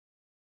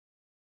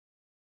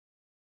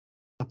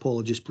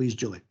Apologies, please,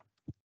 Julie.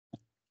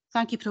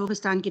 Thank you,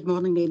 Provost, and good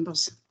morning,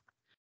 members.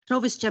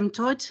 Provost Jim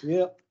Todd.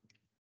 Yeah.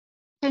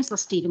 Councillor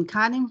Stephen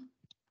Canning.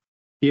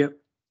 Here.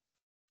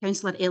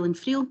 Councillor Ellen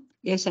Friel.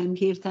 Yes, I'm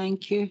here,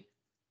 thank you.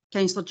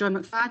 Councillor John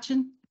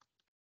McFadden.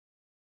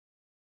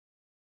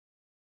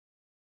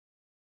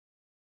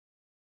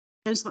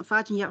 Councillor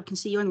McFadden, yeah, I can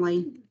see you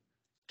online.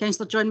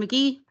 Councillor John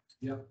McGee.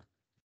 Yeah.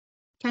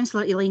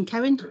 Councillor Elaine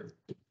Cowan.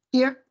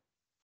 Here.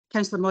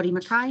 Councillor Maureen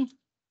Mackay.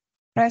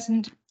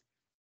 Present.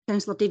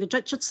 Councillor David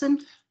Richardson.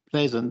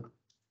 Present.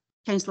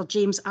 Councillor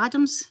James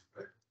Adams.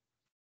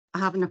 I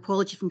have an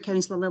apology from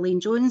Councillor Lillian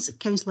Jones.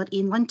 Councillor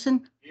Ian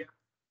Linton. Yeah.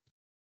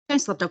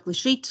 Councillor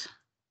Douglas Reid.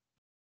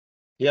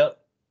 Yeah.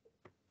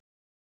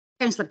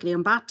 Councillor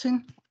Graham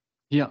Barton.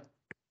 Yeah.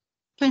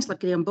 Councillor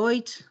Graham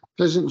Boyd.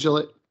 Present,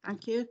 Julie.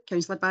 Thank you.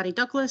 Councillor Barry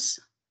Douglas.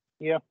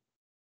 Yeah.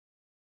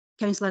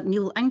 Councillor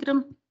Neil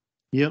Ingram.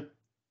 Yeah.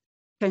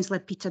 Councillor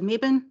Peter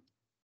Mabin.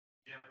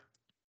 Yeah.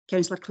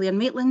 Councillor Claire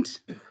Maitland.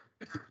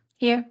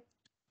 Here.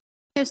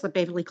 Councillor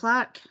Beverly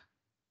Clark.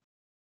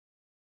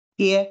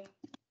 Here.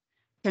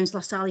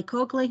 Councillor Sally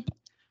Cogley.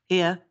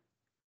 Here.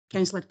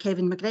 Councillor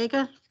Kevin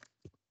McGregor.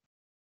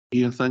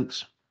 Here,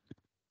 thanks.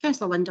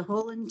 Councillor Linda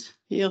Holland.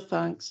 Here,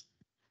 thanks.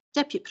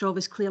 Deputy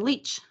Provost Claire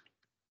Leach.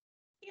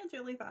 Here,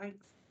 Julie,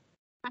 thanks.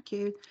 Thank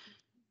you.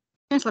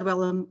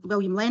 Councillor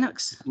William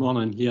Lennox.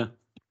 Morning, yeah.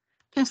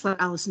 Councillor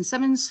Alison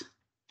Simmons.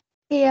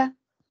 Here.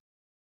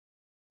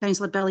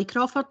 Councillor Billy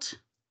Crawford.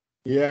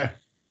 Yeah.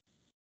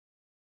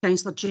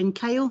 Councillor June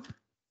Kyle.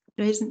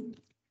 Present.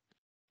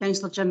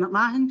 Councillor Jim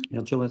McMahon.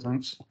 Yeah, Julie,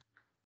 thanks.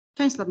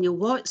 Councillor Neil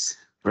Watts.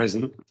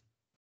 Present.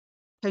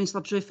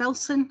 Councillor Drew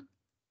Filson.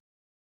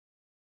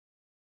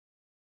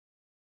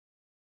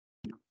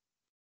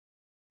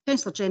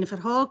 Councillor Jennifer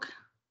Hogg.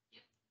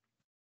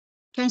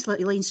 Councillor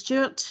Elaine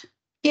Stewart.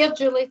 Here,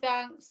 Julie,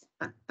 thanks.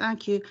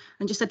 Thank you.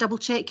 And just a double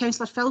check,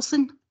 Councillor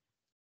Filson.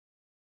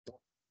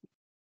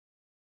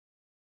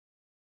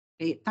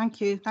 Great,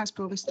 thank you. Thanks,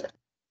 Provost.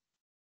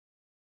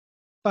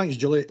 Thanks,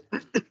 Julie.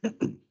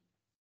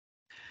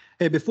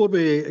 Before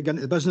we get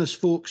into the business,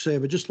 folks,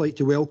 we'd just like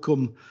to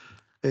welcome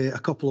a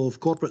couple of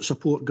corporate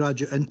support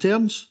graduate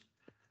interns,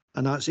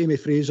 and that's Amy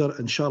Fraser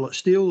and Charlotte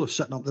Steele. They're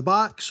sitting up the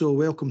back, so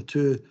welcome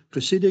to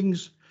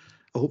proceedings.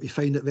 I hope you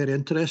find it very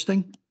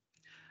interesting.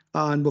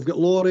 And we've got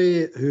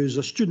Laurie, who's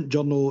a student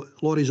journal.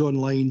 Laurie's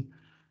online.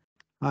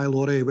 Hi,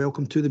 Laurie.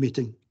 Welcome to the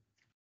meeting.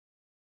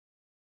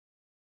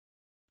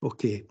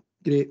 Okay,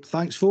 great.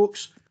 Thanks,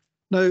 folks.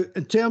 Now,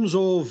 in terms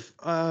of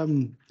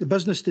the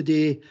business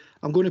today,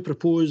 I'm going to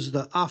propose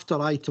that after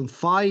item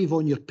 5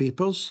 on your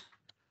papers,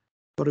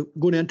 we're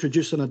going to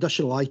introduce an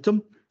additional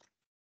item.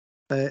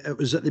 It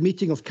was at the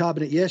meeting of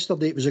Cabinet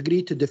yesterday. It was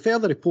agreed to defer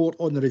the report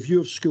on the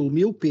review of school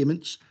meal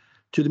payments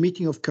to the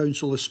meeting of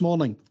Council this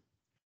morning.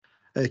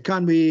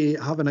 Can we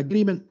have an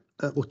agreement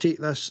that we'll take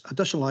this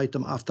additional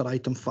item after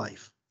item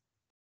 5?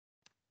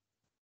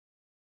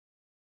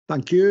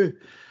 Thank you.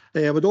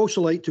 I would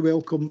also like to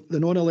welcome the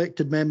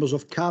non-elected members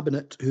of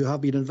Cabinet who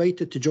have been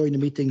invited to join the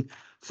meeting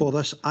for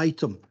this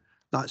item.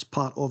 That's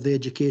part of the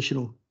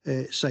educational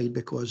side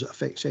because it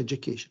affects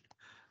education,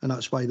 and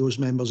that's why those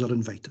members are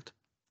invited.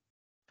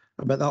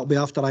 But that'll be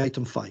after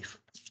item 5.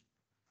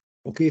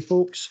 Okay,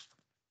 folks.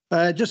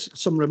 Just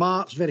some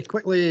remarks very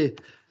quickly.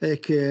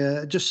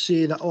 Just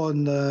say that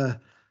on the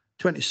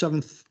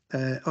 27th,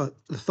 the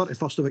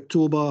 31st of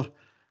October,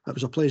 it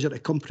was a pleasure to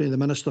accompany the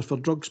Minister for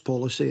Drugs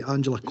Policy,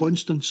 Angela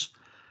Constance,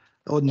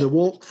 on the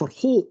Walk for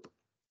Hope,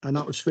 and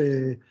that was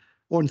for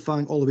on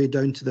Thank all the way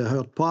down to the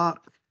Howard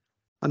Park,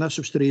 and this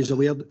was to raise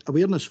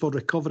awareness for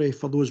recovery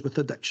for those with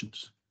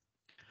addictions.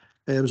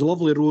 It was a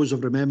lovely Rose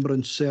of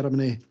Remembrance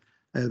ceremony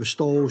with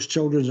stalls,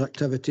 children's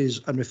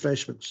activities and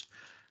refreshments,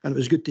 and it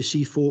was good to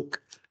see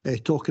folk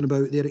talking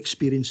about their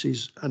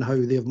experiences and how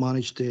they have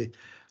managed to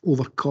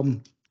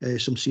overcome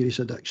some serious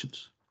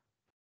addictions.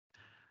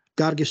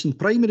 Gargison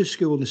Primary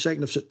School on the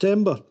 2nd of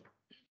September.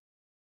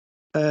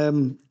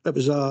 It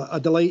was a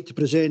delight to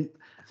present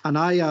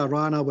Anaya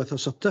Rana with a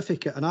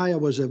certificate. Anaya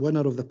was the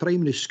winner of the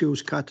primary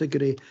schools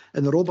category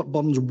in the Robert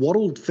Burns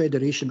World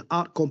Federation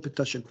art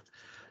competition.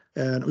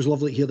 And it was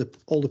lovely to hear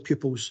all the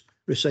pupils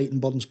reciting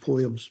Burns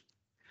poems.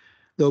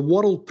 The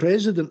world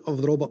president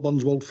of the Robert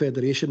Burns World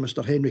Federation,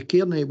 Mr. Henry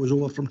Kearney, was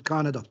over from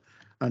Canada,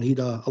 and he had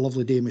a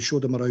lovely day, and we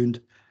showed him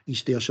around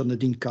East Ayrshire and the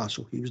Dean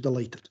Castle. He was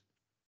delighted.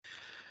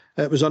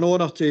 It was an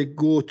honour to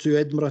go to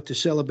Edinburgh to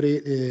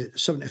celebrate the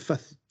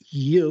 75th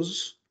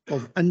years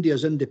of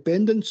India's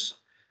independence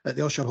at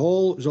the Ayrshire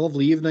Hall. It was a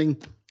lovely evening,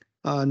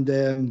 and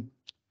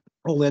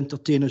all the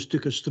entertainers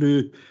took us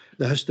through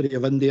the history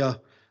of India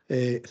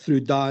through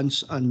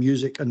dance and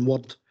music and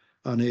word,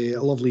 and a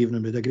lovely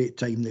evening. We had a great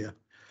time there.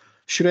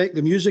 Shrek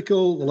the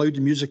Musical, the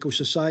Loudon Musical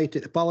Society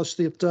at the Palace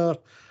Theatre,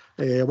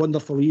 a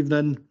wonderful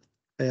evening,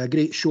 a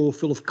great show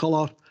full of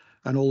colour,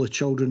 and all the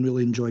children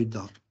really enjoyed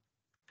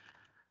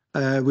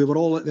that. We were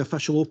all at the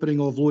official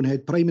opening of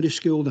Loanhead Primary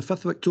School on the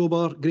 5th of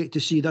October. Great to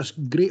see this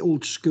great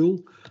old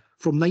school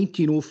from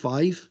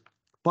 1905,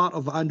 part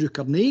of Andrew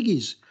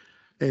Carnegie's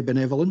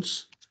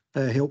benevolence.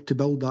 helped to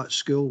build that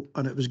school,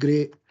 and it was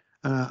great.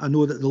 I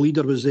know that the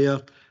leader was there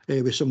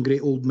with some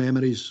great old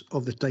memories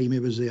of the time he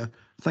was there.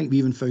 I think we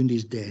even found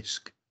his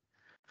desk.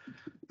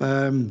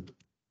 And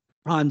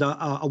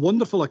a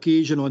wonderful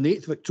occasion on the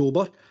 8th of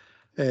October,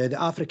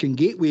 the African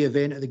Gateway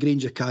event at the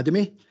Grange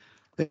Academy.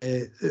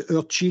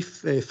 Our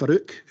chief,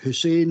 Farouk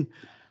Hussein,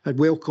 had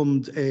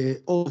welcomed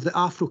all of the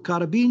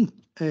Afro-Caribbean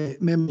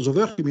members of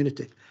our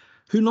community,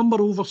 who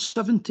number over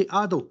 70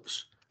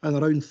 adults and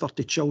around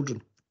 30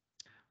 children.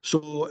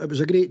 So it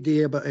was a great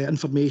day about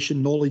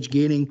information, knowledge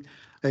gaining,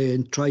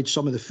 and tried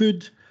some of the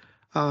food.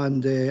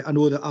 And I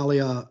know that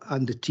Alia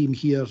and the team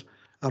here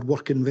are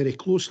working very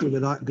closely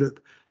with that group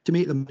to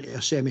make them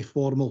a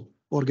semi-formal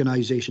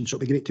organisation. So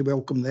it'll be great to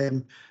welcome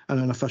them on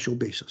an official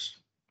basis.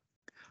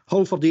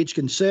 Hulford Age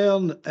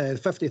Concern,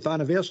 50th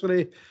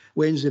anniversary,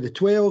 Wednesday the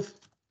 12th.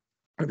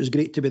 It was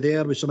great to be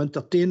there with some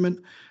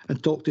entertainment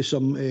and talk to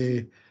some,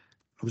 I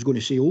was going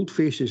to say old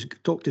faces,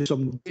 talk to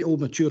some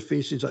old mature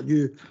faces that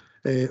knew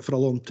for a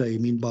long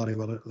time. Me and Barry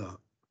were at that.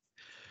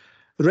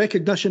 The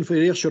recognition for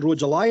the Ayrshire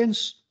Roads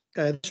Alliance.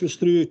 This was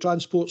through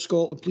Transport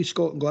Scotland, Police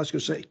Scotland, Glasgow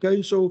City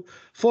Council,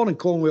 Foreign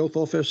Commonwealth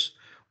Office,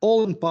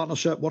 all in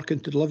partnership working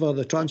to deliver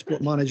the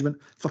transport management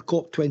for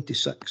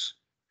COP26.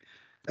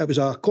 It was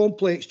a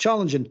complex,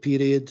 challenging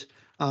period,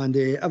 and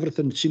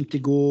everything seemed to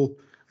go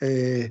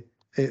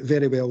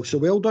very well. So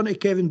well done to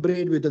Kevin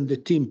Braidwood and the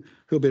team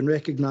who have been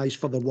recognised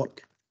for their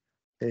work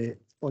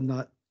on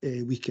that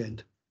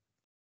weekend.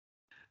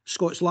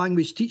 Scots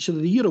Language Teacher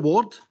of the Year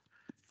Award.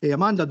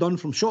 Amanda Dunn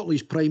from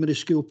Shotleys Primary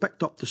School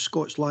picked up the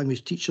Scots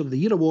Language Teacher of the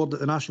Year Award at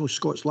the National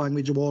Scots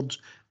Language Awards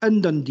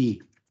in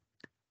Dundee.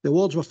 The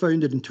awards were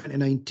founded in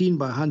 2019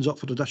 by Hands Up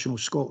for Traditional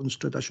Scotland's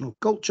Traditional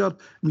Culture,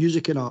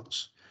 Music and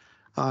Arts.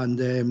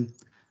 And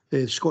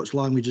Scots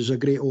language is a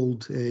great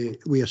old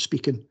way of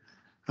speaking.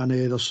 And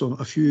there's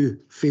a few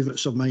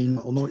favourites of mine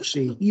that I'll not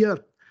say here,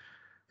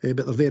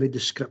 but they're very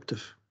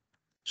descriptive.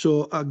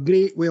 So a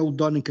great well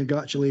done and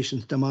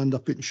congratulations to Amanda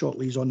putting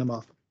Shotleys on the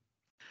map.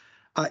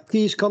 At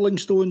Keys Curling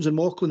Stones in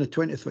Mauchline, the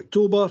 20th of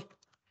October,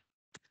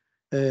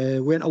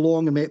 went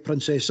along and met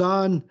Princess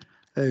Anne,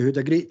 who had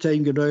a great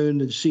time going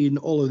around and seeing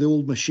all of the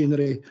old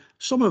machinery,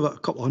 some of it a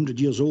couple of hundred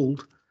years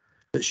old,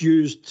 that's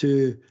used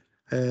to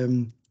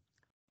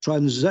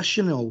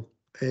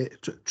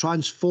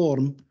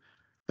transform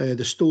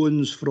the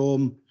stones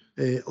from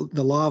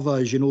the lava,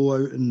 as you know,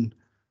 out in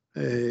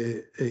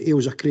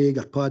Ailsa Craig,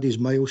 or Paddy's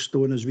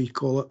Milestone, as we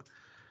call it,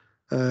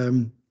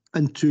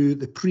 into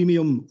the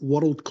premium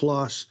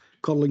world-class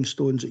curling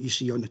stones that you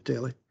see on the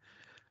telly.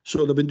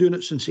 So they've been doing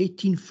it since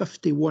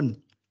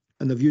 1851,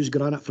 and they've used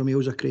granite from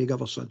Ailsa Craig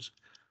ever since.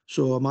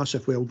 So a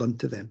massive well done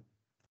to them.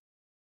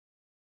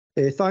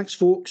 Thanks,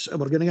 folks.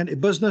 And we're getting into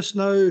business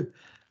now,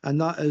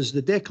 and that is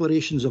the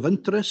declarations of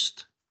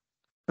interest.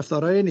 If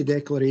there are any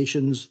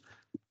declarations,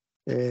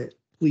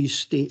 please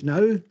state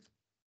now.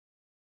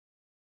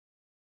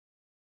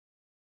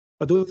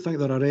 I don't think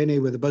there are any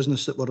with the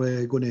business that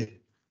we're going to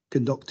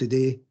conduct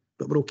today,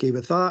 but we're okay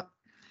with that.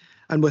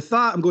 And with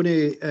that, I'm going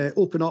to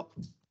open up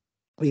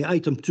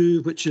item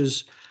 2, which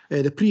is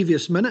the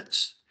previous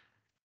minutes.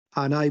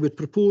 And I would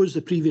propose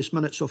the previous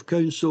minutes of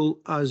council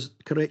as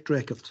correct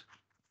record.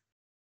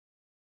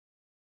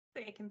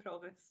 Second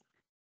Provost.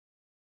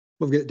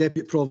 We've got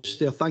Deputy Provost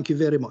there. Thank you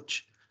very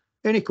much.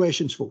 Any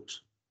questions,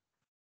 folks?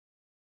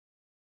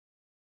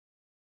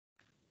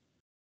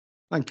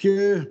 Thank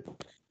you.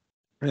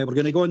 We're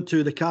going to go on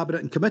to the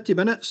Cabinet and Committee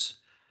minutes,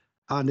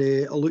 and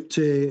I'll look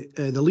to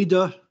the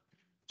leader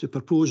to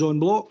propose on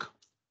block.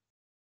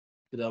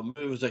 Could I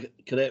move the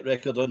correct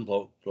record on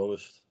block,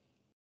 Provost?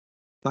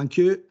 Thank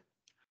you.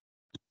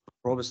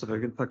 Provost, if I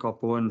could pick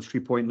up on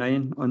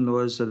 3.9 on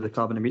those at the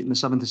Cabinet meeting the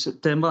 7th of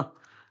September.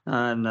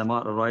 And the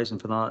matter arising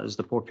for that is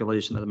the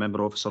population of the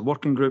Member Officer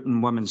Working Group in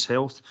Women's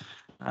Health.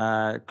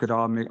 Could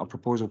I make a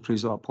proposal,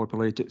 please, that I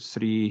populate it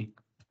 3,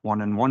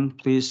 1 and 1,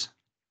 please?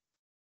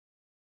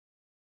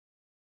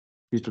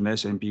 Please from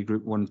SNP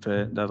Group 1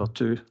 for the other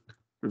 2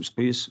 groups,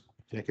 please.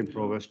 Second,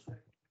 Provost.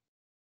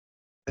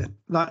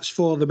 That's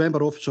for the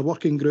Member Officer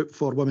Working Group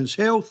for Women's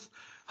Health.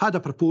 Had a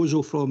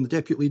proposal from the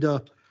Deputy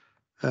Leader.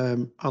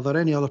 Are there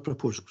any other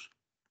proposals?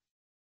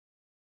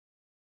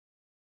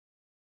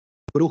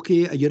 We're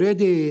okay. Are you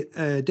ready,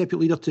 Deputy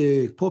Leader,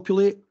 to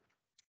populate?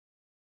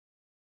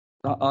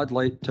 I'd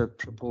like to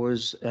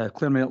propose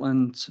Claire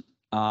Maitland,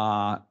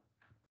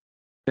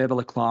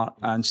 Beverly Clark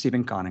and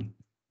Stephen Canning.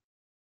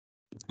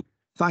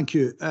 Thank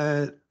you.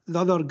 The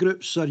other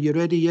groups, are you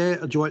ready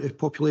yet, or do you want to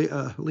populate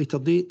at a later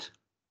date?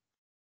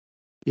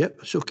 Yep,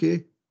 it's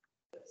okay.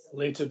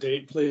 Later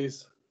date,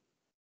 please.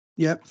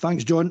 Yep,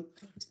 thanks, John.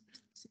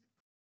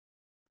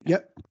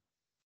 Yep.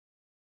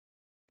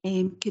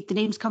 Could the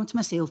names come to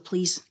myself,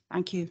 please?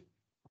 Thank you.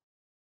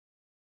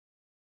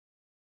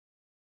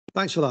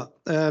 Thanks for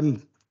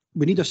that.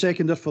 We need a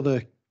seconder for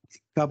the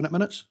Cabinet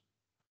minutes.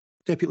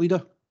 Deputy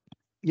Leader?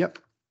 Yep.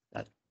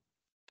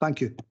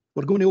 Thank you.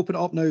 We're going to open it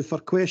up now for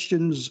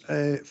questions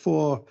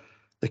for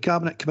the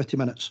Cabinet Committee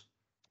minutes.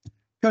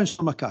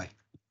 Councillor Mackay.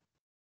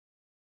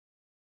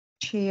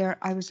 Chair,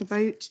 I was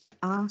about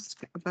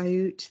ask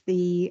about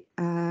the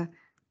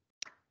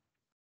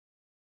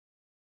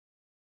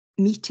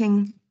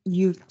meeting.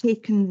 You've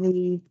taken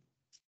the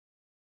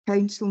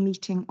council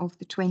meeting of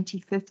the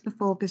 25th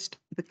of August,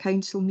 the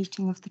council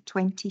meeting of the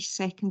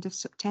 22nd of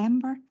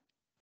September.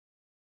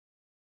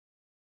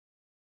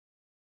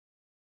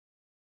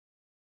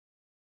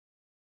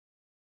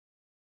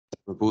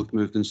 We're both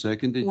moved and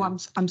seconded. Oh,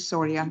 I'm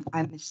sorry,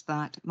 I missed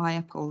that. My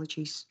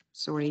apologies.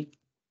 Sorry,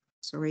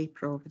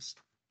 Provost.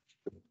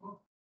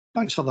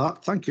 Thanks for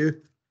that. Thank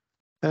you.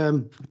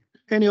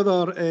 Any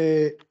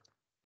other?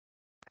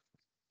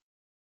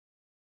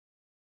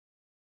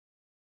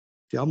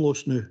 I'm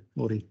lost now,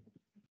 Maureen.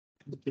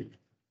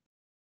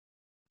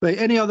 Right.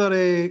 Any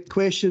other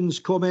questions,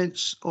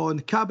 comments on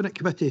Cabinet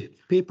Committee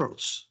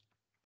papers?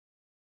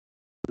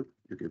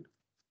 You're good.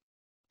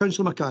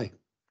 Councillor Mackay.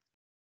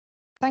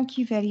 Thank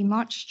you very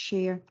much,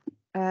 Chair.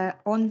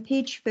 On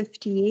page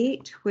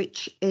 58,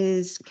 which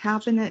is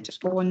Cabinet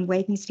on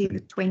Wednesday,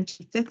 the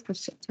 25th of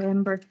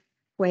September,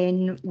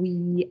 when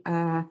we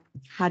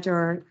had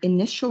our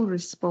initial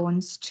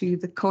response to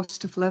the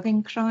cost of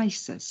living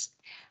crisis.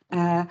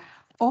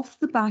 Off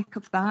the back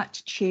of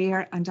that,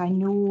 Chair, and I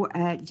know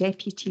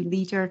Deputy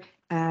Leader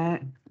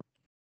Councillor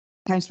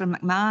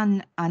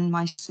McMahon and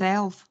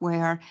myself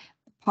were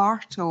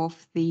part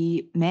of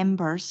the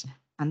members,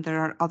 and there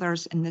are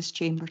others in this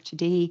chamber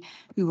today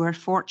who were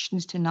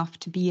fortunate enough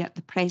to be at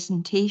the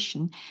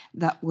presentation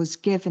that was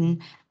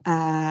given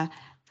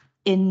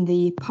in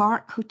the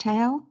Park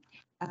Hotel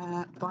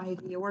by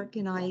the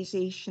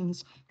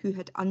organisations who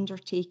had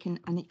undertaken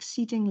an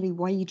exceedingly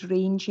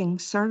wide-ranging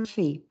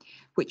survey,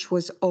 which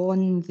was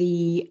on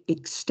the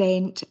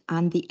extent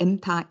and the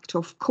impact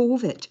of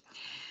COVID.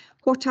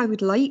 What I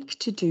would like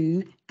to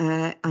do,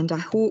 and I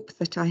hope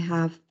that I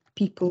have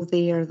people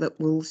there that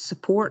will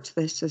support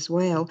this as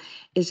well,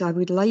 is I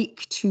would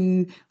like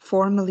to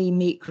formally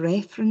make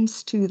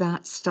reference to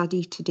that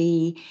study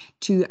today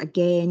to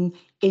again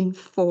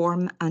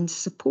inform and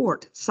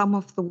support some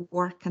of the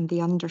work and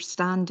the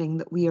understanding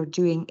that we are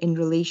doing in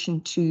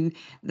relation to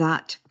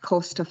that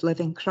cost of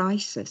living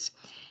crisis.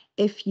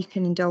 If you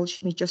can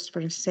indulge me just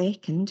for a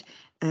second,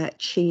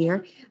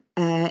 Chair,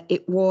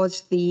 it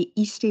was the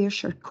East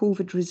Ayrshire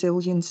COVID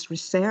Resilience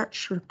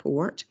Research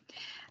Report.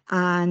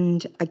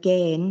 And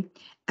again,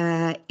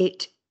 the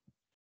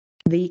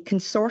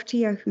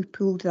consortia who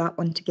pulled that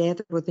one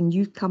together were the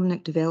New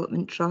Cumnock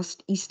Development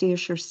Trust, East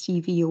Ayrshire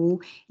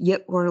CVO,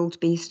 Yip World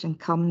based in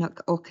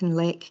Cumnock,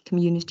 Auchinleck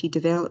Community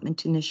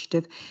Development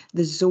Initiative,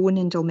 the Zone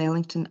in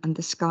Dalmellington and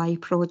the Sky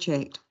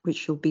Project,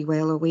 which you'll be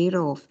well aware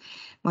of.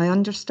 My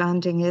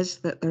understanding is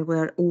that there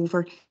were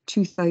over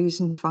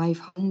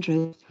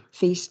 2,500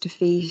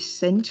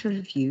 face-to-face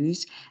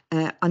interviews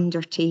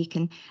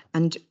undertaken,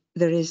 and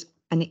there is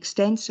an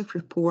extensive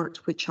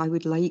report which I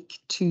would like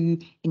to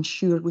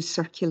ensure was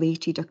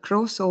circulated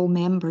across all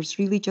members,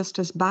 really just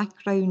as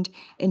background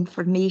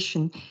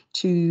information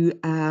to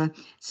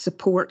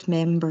support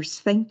members'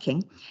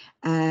 thinking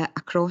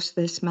across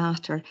this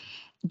matter,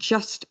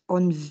 just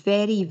on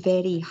very,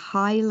 very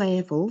high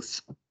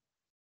levels.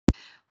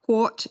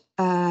 What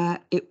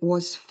it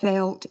was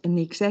felt in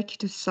the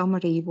executive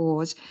summary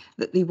was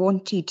that they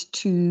wanted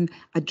to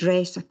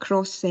address a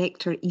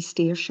cross-sector East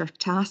Ayrshire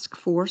task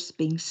force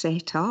being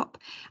set up.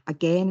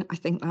 Again, I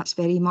think that's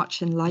very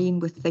much in line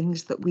with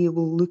things that we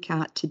will look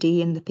at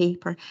today in the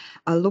paper.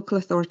 A local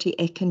authority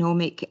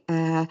economic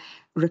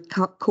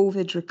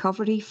COVID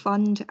recovery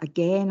fund.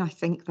 Again, I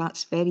think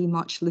that's very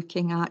much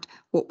looking at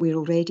what we're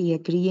already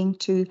agreeing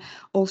to.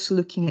 Also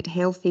looking at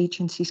health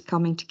agencies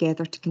coming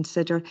together to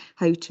consider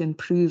how to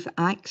improve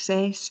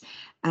access,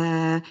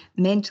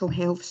 mental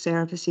health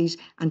services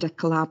and a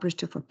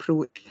collaborative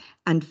approach,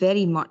 and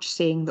very much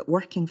saying that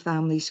working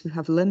families who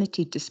have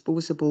limited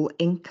disposable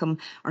income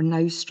are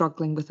now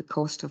struggling with the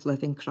cost of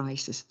living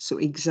crisis. So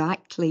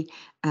exactly,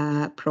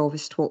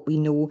 Provost, what we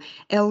know.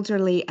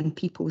 Elderly and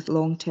people with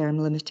long-term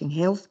limiting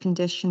health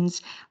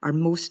conditions are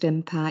most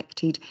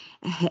impacted.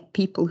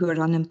 People who are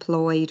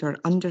unemployed or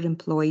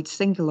underemployed,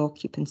 single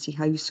occupancy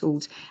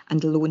households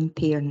and lone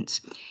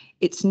parents.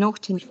 It's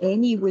not in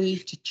any way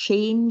to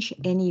change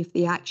any of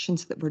the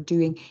actions that we're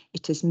doing.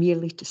 It is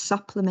merely to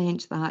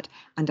supplement that,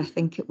 and I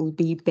think it will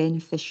be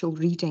beneficial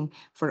reading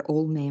for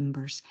all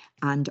members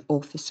and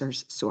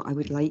officers. So I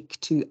would like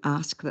to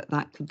ask that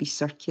that could be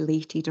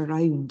circulated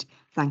around.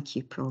 Thank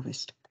you,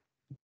 Provost.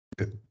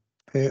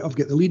 I've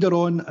got the leader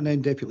on and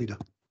then Deputy Leader.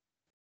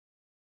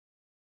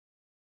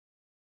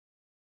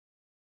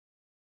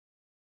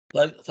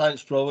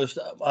 Thanks, Provost.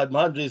 I'd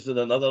mind raising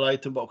another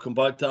item, but I'll come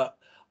back to that.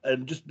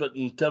 But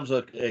in terms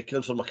of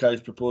Councillor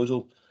Mackay's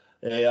proposal,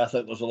 I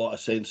think there's a lot of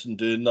sense in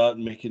doing that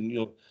and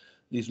making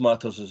these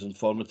matters as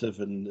informative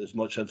and as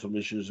much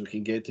information as we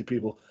can get to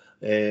people.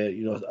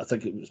 I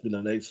think it's been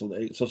an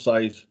excellent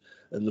exercise,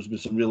 and there's been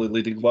some really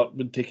leading work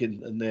been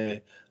taken in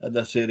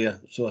this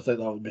area. So I think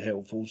that would be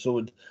helpful.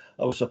 So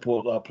I would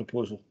support that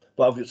proposal.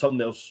 But I've got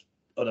something else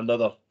on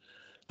another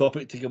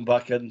topic to come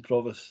back in,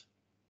 Provost.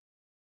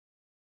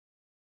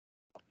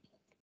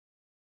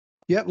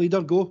 Yeah,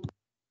 Leader, go.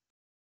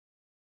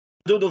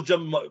 I don't know if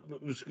Jim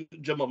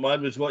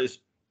McMahon was wanting to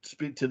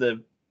speak to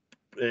the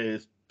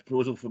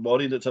proposal for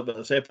Maureen. It's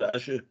a separate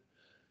issue.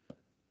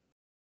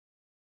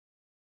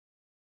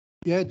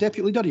 Yeah,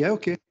 Deputy Leader, yeah,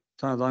 okay.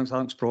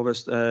 Thanks,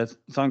 Provost.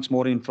 Thanks,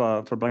 Maureen,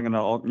 for bringing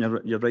that up. And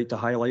you're right to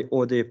highlight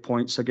all the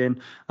points again.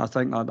 I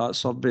think that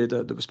survey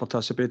that was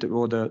participated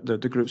with,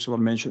 the groups that were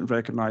mentioned,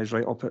 recognised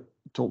right up at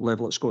top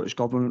level at Scottish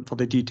Government for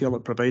the detail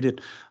it provided.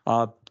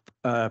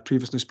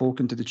 Previously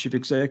spoken to the Chief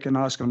Exec and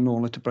asked him not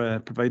only to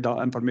provide that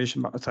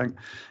information, but I think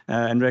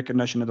in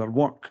recognition of their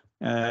work,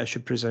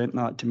 should present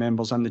that to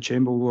members in the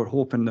chamber. We were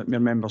hoping that more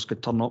members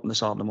could turn up on the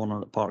Saturday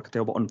morning at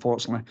Parkdale, but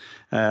unfortunately,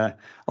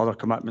 other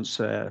commitments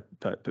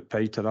put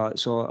paid to that.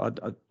 So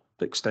I'd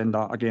extend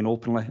that again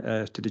openly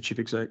to the Chief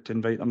Exec to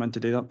invite them in to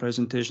do that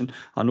presentation.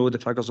 I know the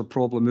figures have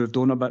probably moved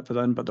on a bit for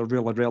them, but they're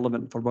really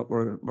relevant for what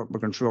we're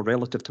going through, or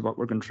relative to what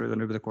we're going through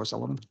over the course of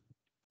 11.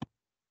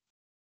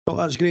 Well,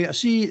 that's great. I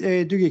see,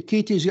 Dougie,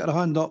 Katie's got her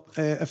hand up.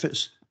 If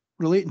it's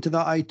relating to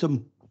that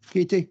item,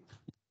 Katie.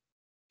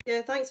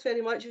 Yeah, thanks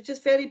very much.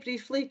 Just very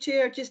briefly,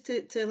 Chair, just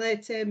to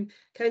let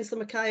Councillor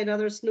Mackay and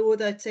others know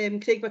that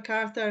Craig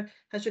MacArthur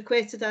has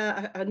requested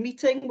a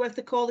meeting with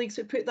the colleagues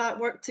who put that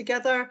work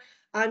together,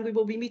 and we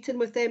will be meeting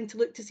with them to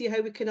look to see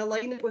how we can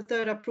align it with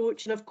their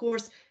approach, and of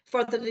course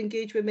further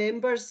engage with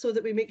members so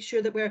that we make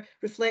sure that we're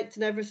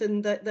reflecting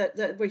everything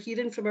that we're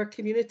hearing from our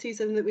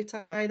communities and that we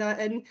tie that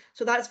in.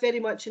 So that's very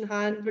much in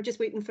hand. We're just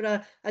waiting for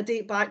a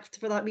date back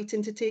for that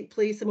meeting to take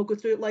place, and we'll go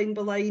through it line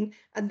by line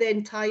and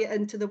then tie it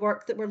into the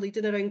work that we're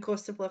leading around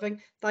cost of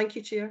living. Thank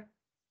you, Chair.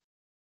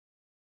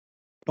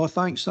 Oh,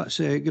 thanks. That's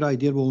a good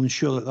idea. We'll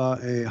ensure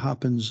that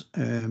happens,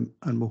 and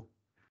we'll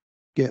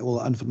get all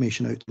that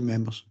information out to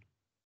members.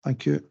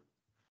 Thank you.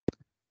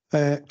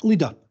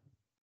 Leader.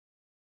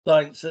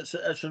 Thanks. It's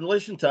in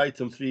relation to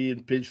item 3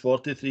 and page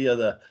 43 of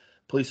the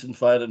Police and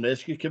Fire and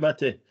Rescue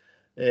Committee.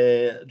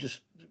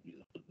 Just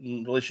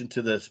in relation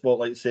to the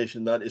spotlight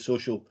session,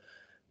 antisocial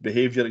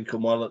behaviour in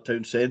Kilmarnock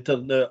Town Centre.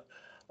 Now,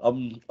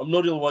 I'm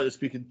not really wanting to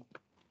speak in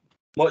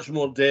much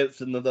more depth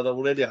than there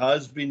already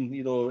has been,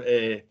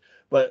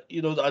 but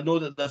I know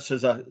that this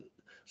is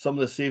some of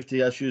the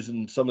safety issues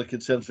and some of the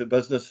concerns for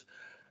business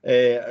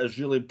is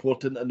really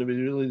important, and we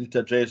really need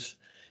to address,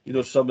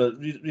 some of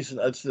the recent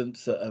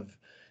incidents that have,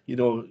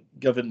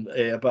 given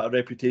a bit of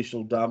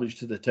reputational damage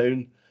to the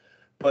town.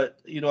 But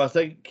I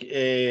think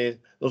there's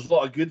a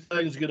lot of good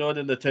things going on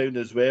in the town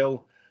as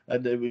well,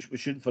 and we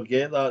shouldn't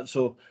forget that.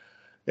 So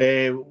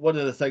one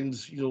of the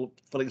things,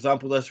 for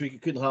example, this week,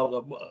 it couldn't have,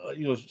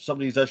 some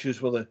of these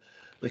issues where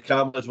the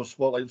cameras were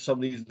spotlighting some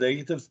of these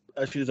negative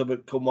issues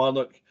about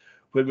Kilmarnock,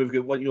 when we've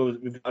got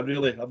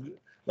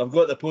I've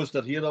got the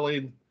poster here,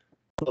 Elaine,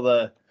 for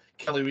the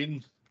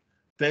Killyween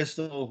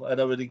Festival,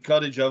 and I would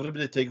encourage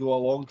everybody to go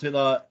along to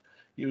that.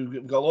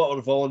 You've got a lot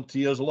of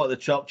volunteers, a lot of the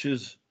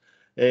churches,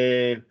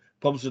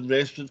 pubs and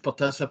restaurants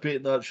participating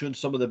in that, showing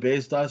some of the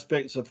best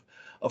aspects of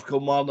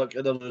Kilmarnock,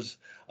 and there's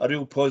a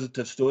real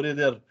positive story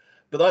there.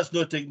 But that's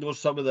not to ignore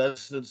some of the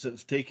incidents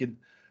that's taken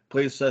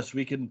place this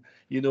week. And,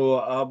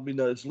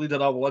 as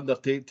leader, I will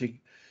undertake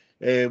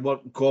to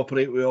work and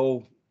cooperate with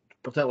all,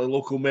 particularly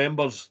local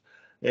members,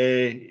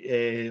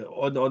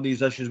 on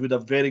these issues. We had a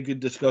very good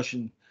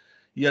discussion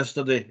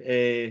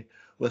yesterday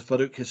with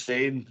Farouk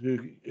Hussain,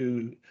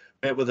 who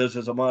met with us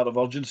as a matter of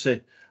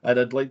urgency. And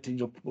I'd like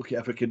to look at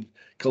if we can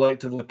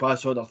collectively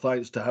pass on our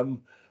thanks to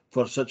him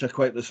for such a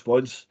quick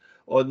response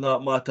on that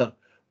matter.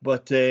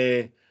 But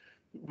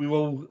we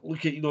will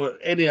look at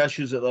any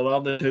issues that there are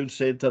in the town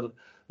centre that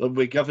will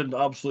be given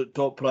absolute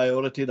top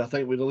priority, and I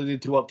think we really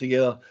need to work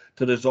together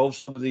to resolve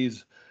some of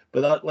these.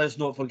 But let's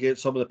not forget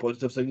some of the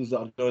positive things that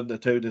are going on in the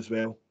town as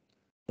well.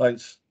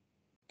 Thanks,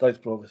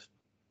 Provost.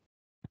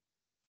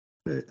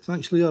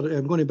 Thanks, Leader.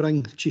 I'm going to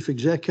bring Chief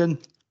Exec in.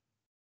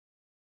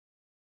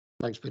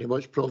 Thanks very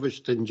much,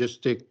 Provost. And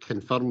just to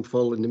confirm,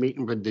 following the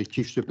meeting with the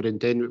Chief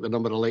Superintendent, with a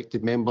number of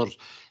elected members,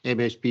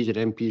 MSPs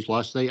and MPs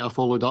last night, I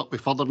followed up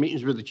with further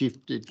meetings with the Chief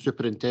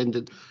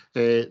Superintendent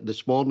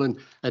this morning,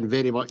 and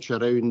very much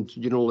around,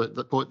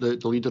 what the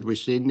leader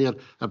was saying there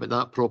about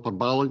that proper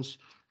balance,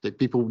 that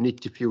people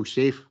need to feel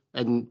safe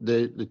in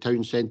the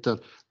town centre,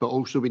 but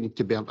also we need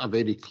to be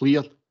very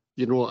clear,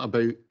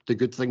 about the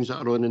good things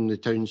that are on in the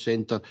town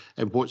centre,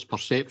 and what's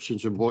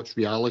perceptions and what's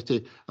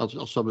reality are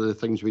some of the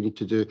things we need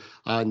to do.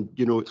 And,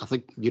 I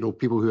think,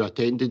 people who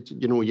attended,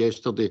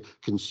 yesterday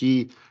can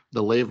see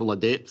the level of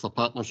depth of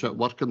partnership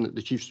working that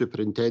the Chief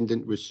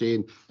Superintendent was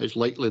saying is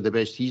likely the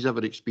best he's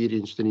ever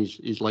experienced in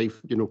his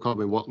life,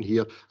 coming working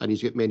here, and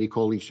he's got many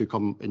colleagues who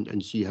come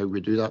and see how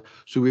we do that.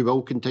 So we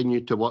will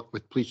continue to work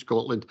with Police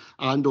Scotland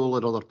and all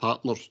our other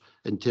partners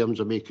in terms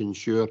of making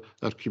sure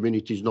our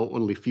communities not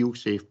only feel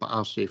safe but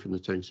are safe in the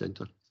town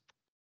centre.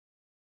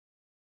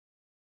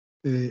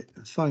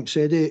 Thanks,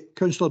 Eddie.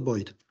 Councillor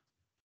Boyd.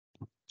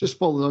 Just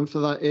following on for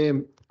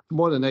that,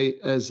 tomorrow night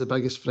is the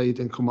biggest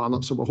Friday in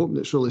Kilmarnock, so we're hoping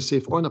it's really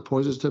safe. On a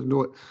positive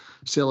note,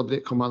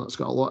 Celebrate Kilmarnock's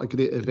got a lot of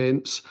great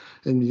events,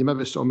 and you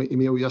maybe saw my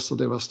email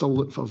yesterday, we're still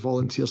looking for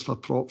volunteers for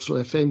props, so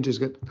if MJ's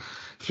got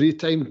free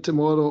time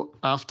tomorrow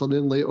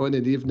afternoon, late on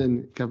in the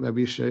evening, give me a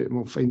wee shout and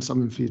we'll find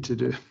something for you to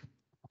do.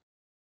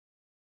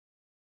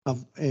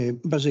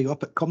 I'm busy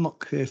up at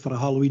Kilmarnock for a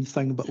Halloween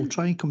thing, but we'll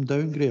try and come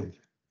down, Graham.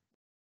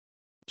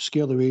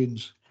 Scare the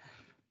wains.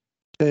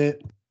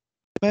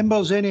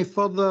 Members, any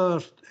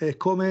further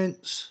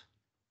comments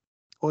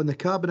on the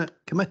Cabinet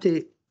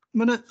Committee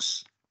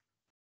minutes?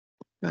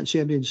 Can't see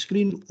any on the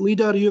screen.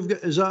 Leader, you've got,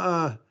 is that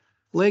a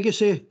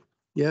legacy?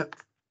 Yeah.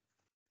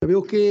 Are we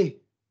okay?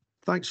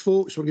 Thanks,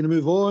 folks. We're going to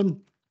move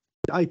on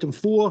to item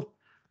 4.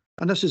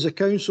 And this is a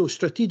Council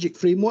Strategic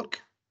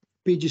Framework,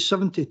 pages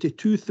 70 to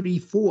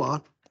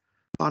 234.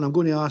 And I'm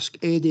going to ask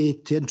Eddie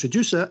to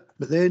introduce it,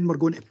 but then we're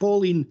going to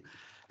Pauline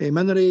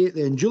Minery,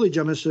 then Julie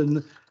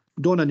Jimison,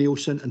 Donna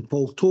Nielsen and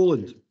Paul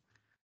Toland.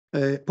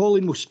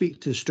 Pauline will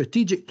speak to the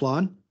strategic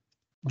plan.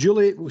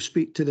 Julie will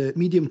speak to the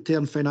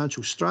medium-term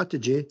financial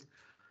strategy.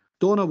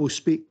 Donna will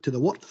speak to the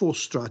workforce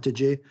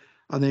strategy.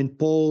 And then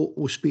Paul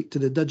will speak to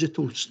the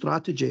digital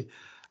strategy.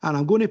 And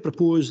I'm going to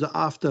propose that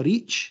after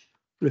each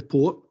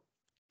report,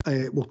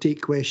 we'll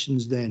take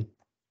questions then.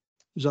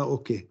 Is that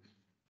okay?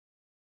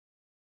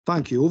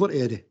 Thank you. Over to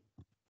Eddie.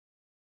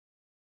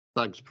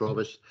 Thanks,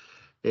 Provost.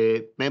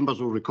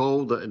 Members will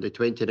recall that on the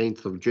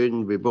 29th of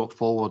June, we brought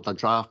forward a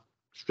draft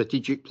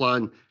strategic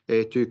plan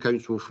to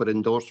Council for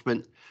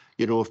endorsement,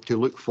 you know, to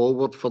look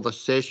forward for the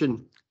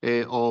session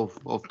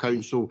of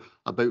Council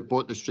about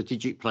what the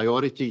strategic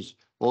priorities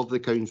of the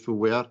Council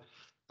were.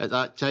 At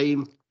that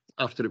time,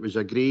 after it was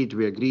agreed,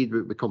 we agreed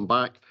we would come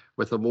back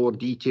with a more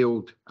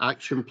detailed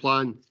action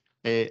plan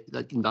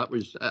that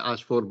was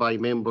asked for by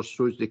members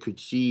so as they could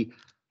see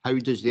how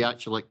does the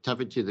actual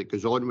activity that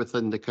goes on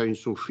within the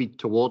Council feed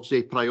towards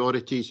the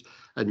priorities,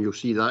 and you'll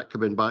see that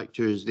coming back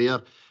to us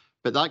there.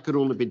 But that can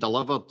only be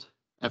delivered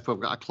if we've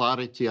got a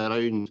clarity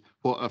around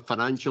what our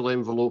financial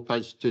envelope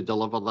is to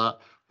deliver that,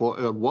 what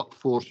our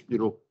workforce, you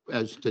know,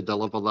 is to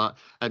deliver that,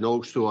 and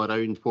also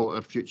around what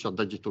our future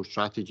digital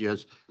strategy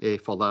is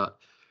for that.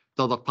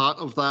 The other part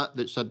of that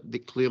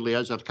that clearly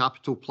is our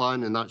capital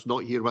plan, and that's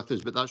not here with us,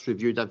 but that's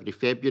reviewed every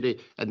February,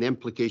 and the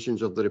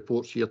implications of the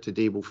reports here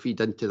today will feed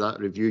into that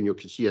review, and you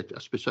can see a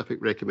specific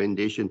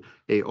recommendation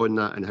on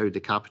that and how the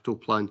capital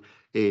plan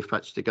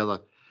fits together.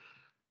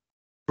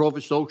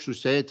 Provost also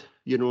said,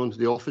 you know,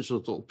 the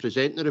officers that will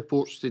present the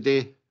reports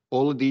today,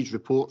 all of these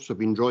reports have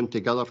been drawn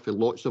together for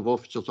lots of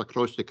officers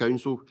across the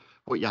Council.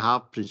 What you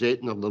have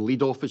presenting are the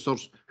lead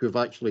officers who've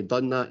actually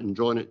done that and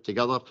drawn it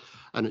together.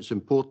 And it's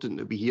important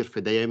that we hear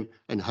from them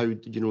and how,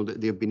 you know,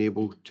 that they've been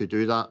able to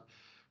do that.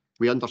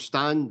 We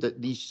understand that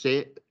these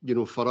set, you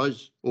know, for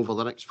us over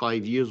the next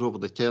 5 years, over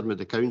the term of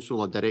the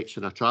Council, a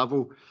direction of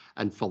travel.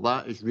 And for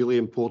that, it's really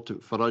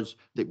important for us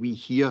that we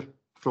hear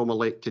from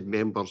elected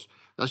members.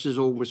 This is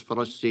almost for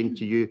us saying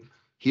to you,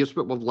 here's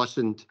what we've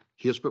listened,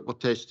 here's what we're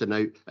testing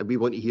out, and we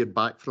want to hear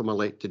back from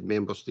elected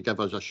members to give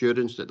us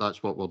assurance that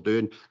that's what we're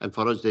doing, and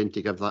for us then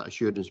to give that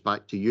assurance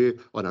back to you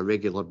on a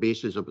regular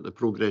basis about the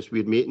progress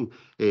we're making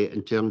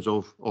in terms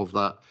of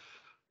that.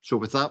 So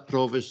with that,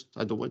 Provost,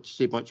 I don't want to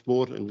say much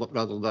more, and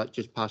rather than that,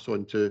 just pass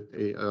on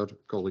to our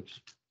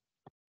colleagues.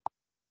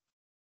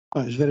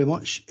 Thanks very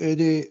much,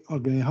 Eddie.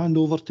 I'm going to hand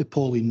over to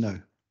Pauline now.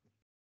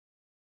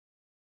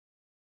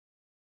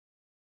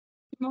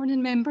 Good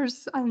morning,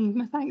 members, and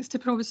my thanks to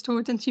Provost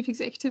Todd and Chief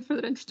Executive for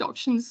their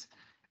introductions.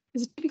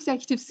 As the Chief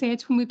Executive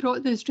said, when we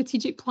brought the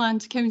strategic plan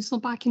to Council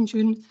back in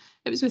June,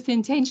 it was with the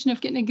intention of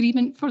getting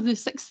agreement for the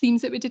 6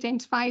 themes that we'd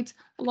identified,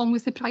 along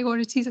with the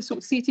priorities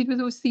associated with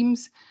those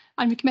themes,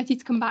 and we committed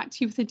to come back to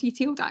you with a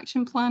detailed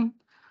action plan.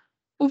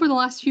 Over the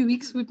last few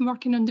weeks, we've been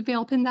working on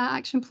developing that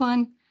action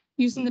plan,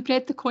 using the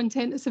breadth of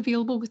content that's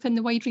available within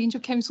the wide range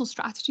of Council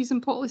strategies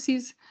and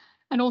policies,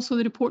 and also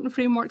the reporting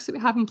frameworks that we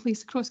have in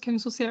place across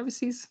Council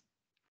services.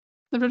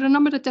 There are a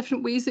number of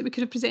different ways that we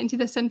could have presented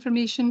this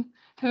information.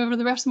 However,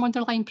 there were some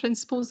underlying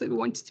principles that we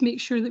wanted to make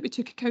sure that we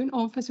took account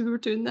of as we were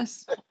doing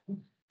this.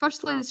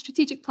 Firstly, the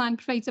strategic plan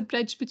provides a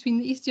bridge between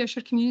the East Ayrshire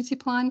Community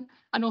Plan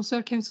and also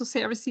our Council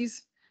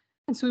services.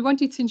 And so we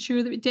wanted to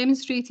ensure that we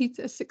demonstrated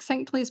as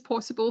succinctly as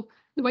possible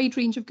the wide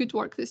range of good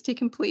work that's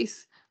taken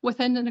place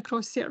within and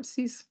across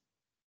services.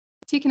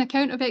 Taking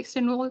account of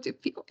external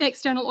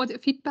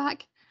audit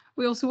feedback,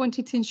 we also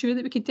wanted to ensure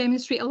that we could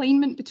demonstrate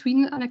alignment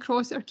between and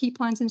across our key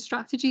plans and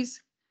strategies.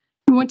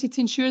 We wanted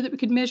to ensure that we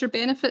could measure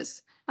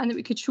benefits and that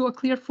we could show a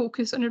clear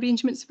focus on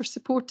arrangements for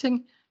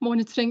supporting,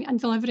 monitoring and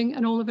delivering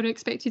on all of our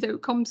expected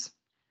outcomes.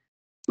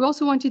 We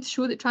also wanted to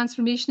show that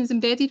transformation is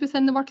embedded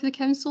within the work of the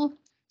Council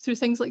through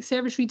things like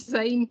service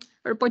redesign,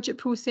 our budget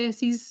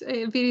processes,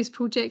 various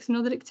projects and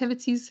other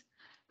activities,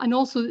 and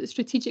also that the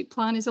strategic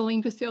plan is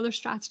aligned with the other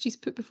strategies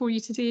put before you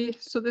today,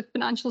 so the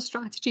financial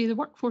strategy, the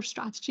workforce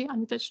strategy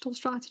and the digital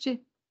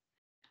strategy.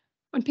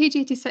 On page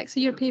 86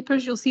 of your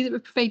papers, you'll see that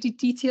we've provided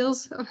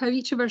details of how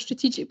each of our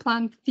strategic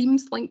plan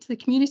themes link to the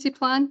community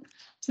plan,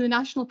 to the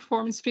National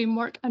Performance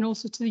Framework and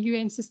also to the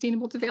UN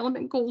Sustainable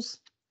Development Goals.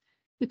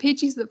 The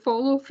pages that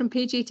follow from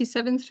page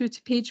 87 through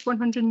to page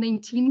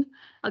 119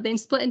 are then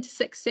split into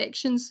 6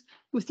 sections,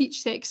 with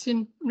each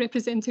section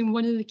representing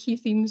one of the key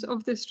themes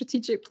of the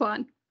strategic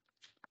plan.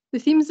 The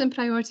themes and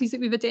priorities that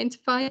we've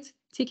identified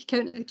take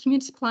account of the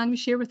community plan we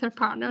share with our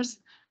partners,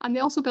 and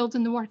they also build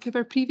on the work of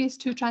our previous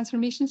 2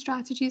 transformation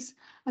strategies,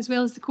 as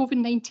well as the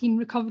COVID-19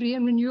 Recovery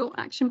and Renewal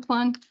Action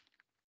Plan.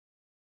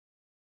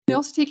 They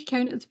also take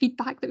account of the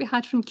feedback that we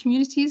had from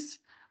communities,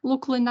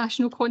 local and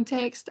national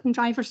context, and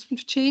drivers for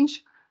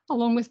change,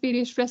 along with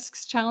various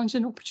risks, challenges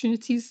and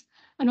opportunities.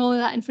 And all of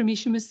that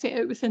information was set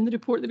out within the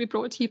report that we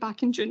brought to you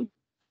back in June.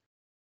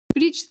 For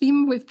each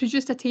theme, we've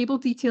produced a table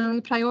detailing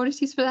the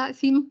priorities for that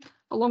theme,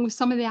 along with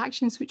some of the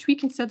actions which we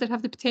consider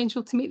have the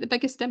potential to make the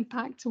biggest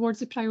impact towards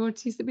the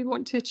priorities that we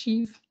want to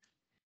achieve.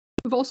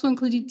 We've also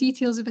included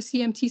details of a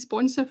CMT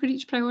sponsor for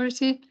each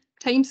priority,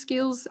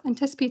 timescales,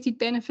 anticipated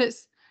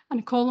benefits,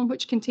 and a column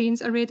which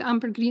contains a red,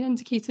 amber, green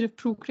indicator of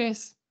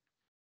progress.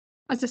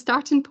 As a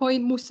starting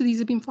point, most of these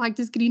have been flagged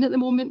as green at the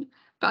moment,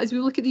 but as we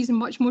look at these in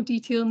much more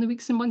detail in the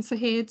weeks and months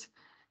ahead,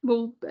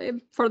 we'll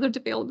further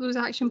develop those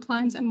action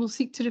plans and we'll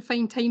seek to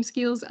refine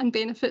timescales and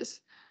benefits.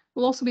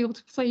 We'll also be able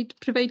to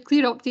provide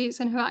clear updates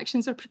on how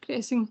actions are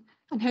progressing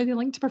and how they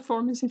link to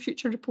performance in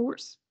future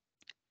reports.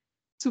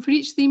 So for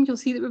each theme, you'll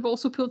see that we've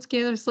also pulled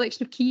together a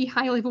selection of key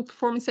high-level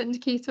performance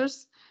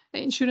indicators,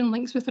 ensuring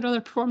links with our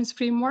other performance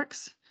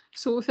frameworks.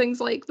 So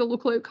things like the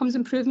Local Outcomes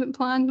Improvement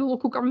Plan, the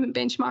Local Government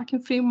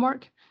Benchmarking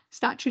Framework,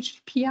 statutory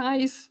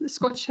PIs, the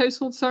Scottish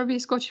Household Survey,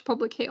 Scottish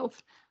Public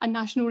Health, and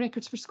National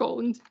Records for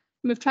Scotland.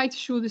 And we've tried to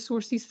show the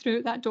sources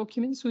throughout that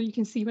document so you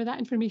can see where that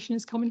information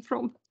is coming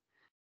from.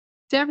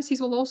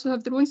 Services will also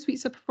have their own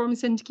suites of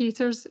performance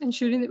indicators,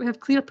 ensuring that we have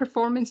clear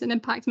performance and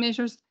impact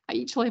measures at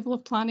each level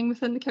of planning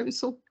within the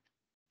Council.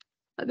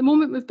 At the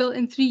moment, we've built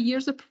in 3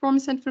 years of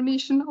performance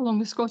information along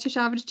with Scottish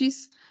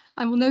averages,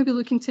 and we'll now be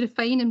looking to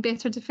refine and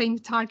better define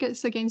the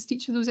targets against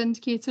each of those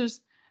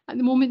indicators. At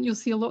the moment, you'll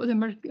see a lot of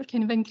them are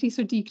kind of increase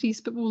or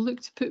decrease, but we'll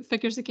look to put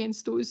figures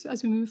against those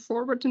as we move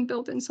forward and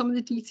build in some of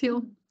the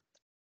detail.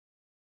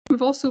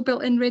 We've also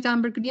built in red,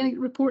 amber, green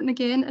reporting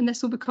again, and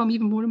this will become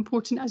even more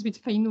important as we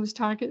define those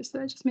targets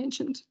that I just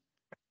mentioned.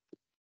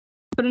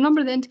 For a number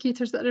of the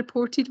indicators that are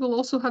reported, we'll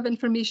also have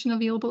information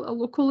available at a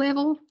local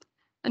level.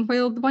 And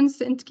while the ones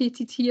that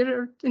indicated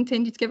here are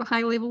intended to give a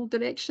high level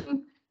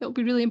direction, it'll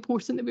be really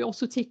important that we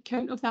also take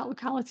account of that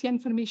locality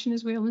information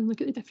as well and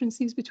look at the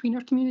differences between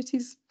our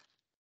communities.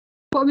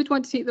 What I would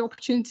want to take the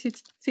opportunity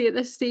to say at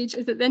this stage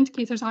is that the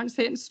indicators aren't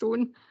set in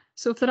stone.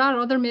 So if there are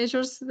other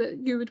measures that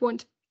you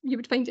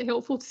would find it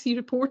helpful to see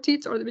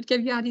reported or that would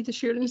give you added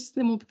assurance,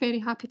 then we'll be very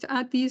happy to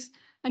add these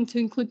and to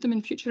include them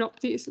in future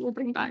updates that we'll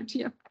bring back to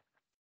you.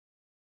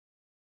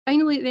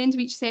 Finally, at the end of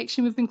each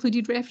section, we've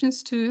included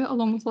reference to,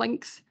 along with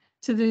links,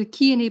 to the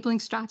key enabling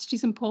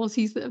strategies and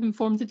policies that have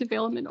informed the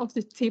development of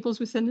the tables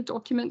within the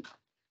document,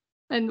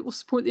 and will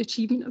support the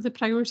achievement of the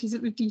priorities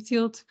that we've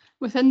detailed.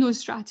 Within those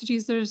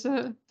strategies, there's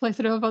a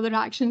plethora of other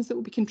actions that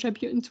will be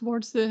contributing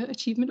towards the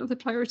achievement of the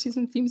priorities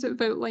and themes that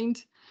we've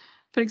outlined.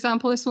 For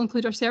example, this will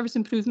include our service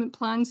improvement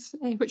plans,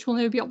 which will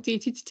now be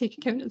updated to take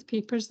account of the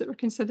papers that we're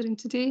considering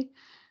today,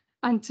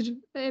 and to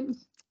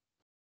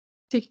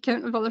take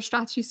account of other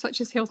strategies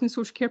such as health and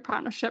social care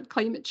partnership,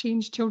 climate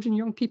change, children and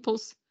young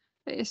people's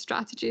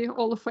strategy,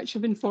 all of which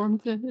have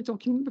informed the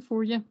document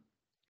before you.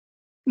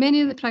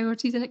 Many of the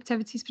priorities and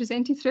activities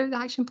presented throughout the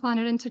action plan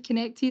are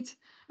interconnected,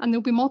 and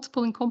there'll be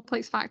multiple and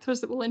complex factors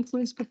that will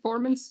influence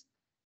performance.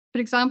 For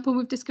example,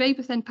 we've described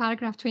within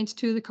paragraph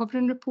 22 of the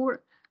covering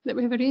report that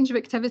we have a range of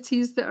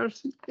activities that are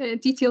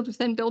detailed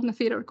within Building a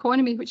Fairer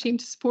Economy, which aim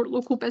to support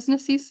local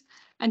businesses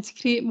and to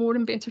create more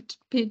and better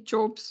paid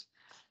jobs.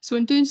 So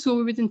in doing so,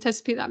 we would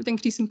anticipate that would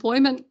increase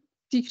employment,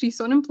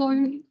 decrease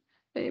unemployment,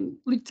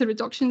 lead to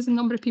reductions in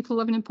the number of people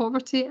living in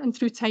poverty, and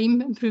through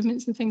time,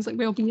 improvements in things like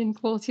wellbeing,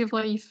 quality of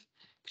life,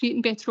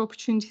 creating better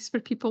opportunities for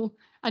people,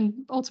 and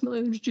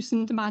ultimately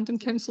reducing demand on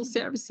council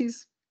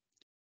services.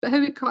 But how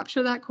we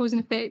capture that cause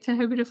and effect and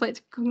how we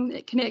reflect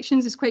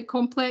connections is quite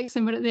complex,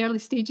 and we're at the early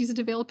stages of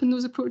developing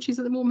those approaches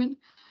at the moment.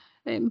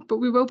 But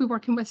we will be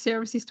working with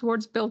services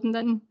towards building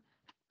in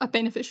a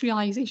benefits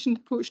realisation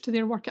approach to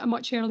their work at a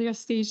much earlier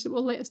stage that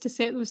will let us to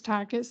set those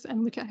targets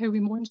and look at how we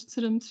monitor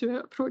them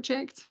throughout a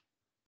project.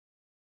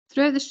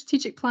 Throughout the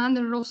strategic plan,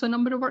 there are also a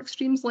number of work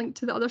streams linked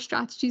to the other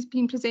strategies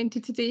being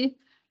presented today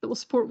that will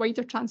support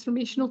wider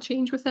transformational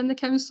change within the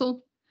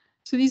council.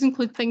 So these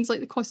include things like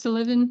the cost of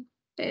living,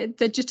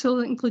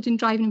 digital, including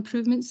driving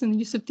improvements in the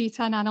use of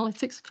data and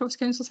analytics across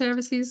council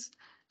services,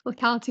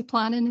 locality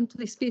planning and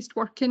place-based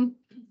working,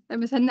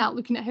 and within that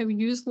looking at how we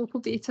use local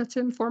data to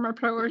inform our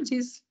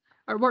priorities,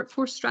 our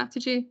workforce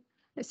strategy,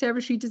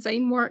 service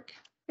redesign work,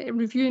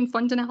 reviewing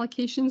funding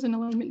allocations and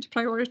alignment to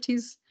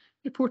priorities,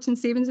 reporting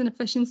savings and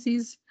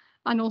efficiencies,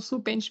 and also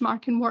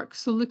benchmarking work.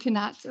 So looking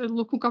at our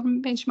local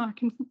government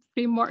benchmarking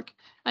framework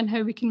and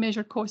how we can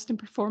measure cost and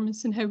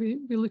performance and how we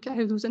look at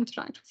how those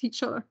interact with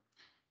each other.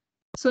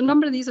 So a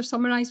number of these are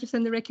summarised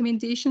within the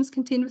recommendations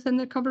contained within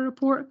the cover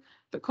report,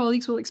 but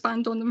colleagues will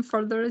expand on them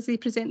further as they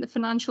present the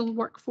financial,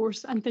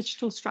 workforce and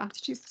digital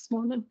strategies this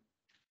morning.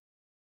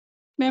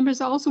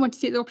 Members, I also want to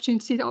take the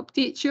opportunity to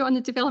update you on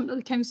the development of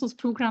the Council's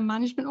Programme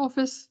Management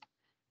Office.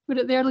 We're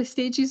at the early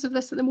stages of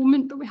this at the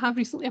moment, but we have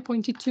recently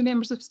appointed 2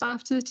 members of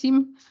staff to the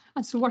team,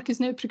 and so work is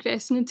now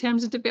progressing in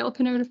terms of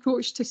developing our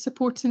approach to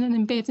supporting and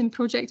embedding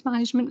project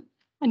management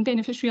and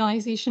benefits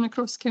realisation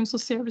across Council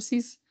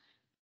services.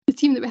 The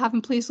team that we have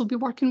in place will be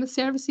working with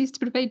services to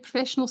provide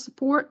professional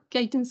support,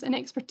 guidance and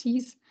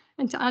expertise,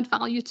 and to add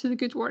value to the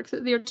good work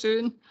that they're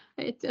doing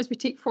as we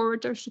take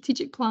forward our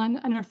strategic plan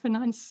and our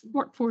finance,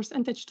 workforce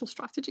and digital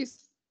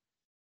strategies.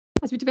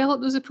 As we develop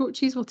those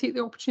approaches, we'll take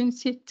the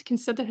opportunity to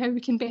consider how we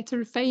can better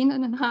refine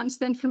and enhance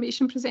the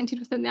information presented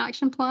within the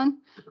action plan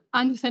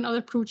and within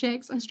other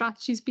projects and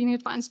strategies being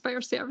advanced by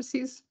our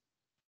services.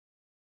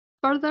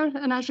 Further,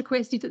 and as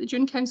requested at the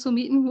June Council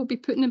meeting, we'll be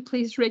putting in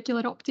place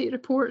regular update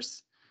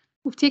reports.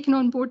 We've taken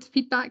on board the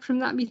feedback from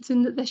that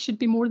meeting that this should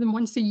be more than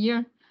once a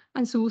year,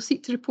 and so we'll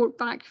seek to report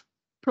back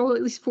probably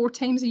at least 4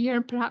 times a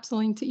year, perhaps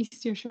aligned to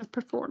East Ayrshire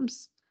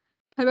performs.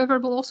 However,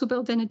 we'll also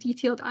build in a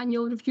detailed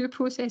annual review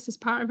process as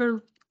part of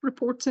our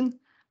reporting,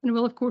 and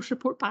we'll of course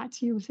report back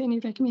to you with any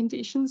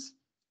recommendations.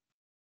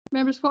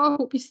 Members, what I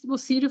hope we'll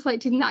see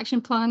reflected in the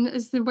action plan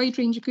is the wide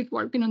range of good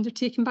work being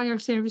undertaken by our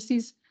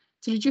services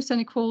to reduce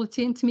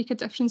inequality and to make a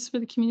difference for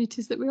the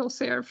communities that we all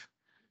serve.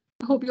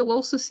 I hope you'll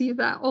also see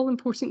that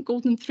all-important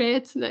golden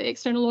thread that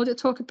external audit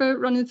talk about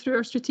running through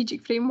our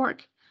strategic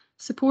framework,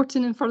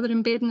 supporting and further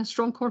embedding a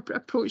strong corporate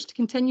approach to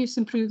continuous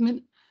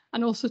improvement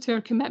and also to our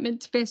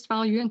commitment to best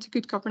value and to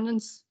good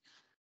governance.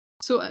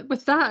 So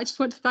with that, I just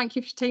want to thank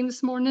you for your time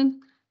this morning.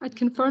 I'd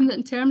confirm that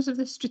in terms of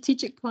the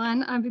strategic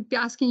plan, I would be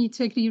asking you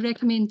to agree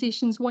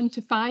recommendations 1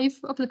 to 5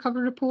 of the cover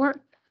report.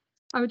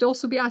 I would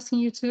also be asking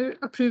you to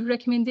approve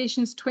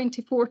recommendations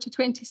 24 to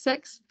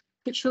 26,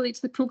 which relate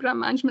to the Programme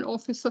Management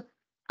Office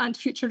and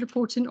future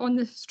reporting on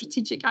the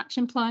strategic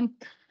action plan.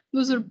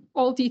 Those are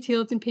all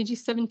detailed in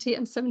pages 70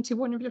 and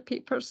 71 of your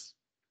papers.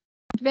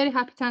 I'm very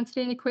happy to answer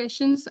any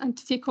questions and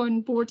to take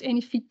on board any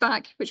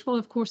feedback, which will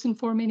of course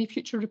inform any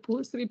future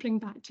reports that we bring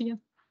back to you.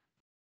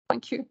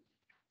 Thank you.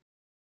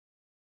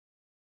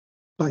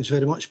 Thanks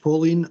very much,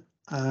 Pauline.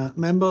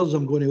 Members,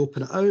 I'm going to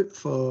open it out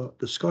for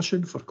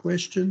discussion, for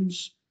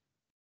questions.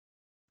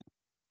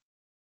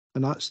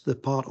 And that's the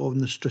part on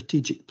the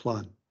strategic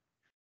plan.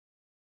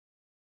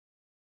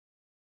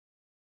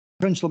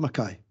 Councillor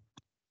Mackay.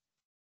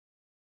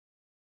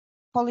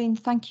 Pauline,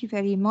 thank you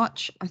very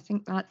much. I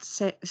think that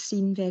set the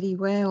scene very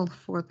well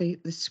for the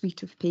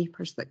suite of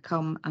papers that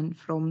come and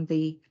from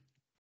the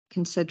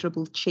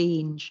considerable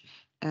change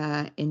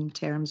in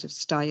terms of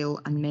style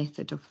and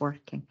method of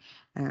working,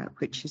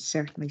 which is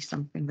certainly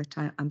something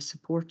that I'm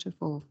supportive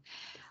of.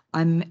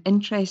 I'm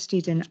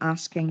interested in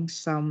asking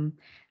some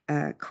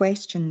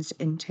questions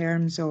in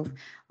terms of,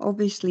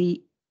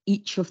 obviously,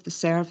 each of the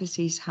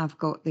services have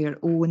got their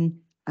own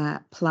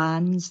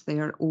plans,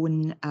 their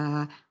own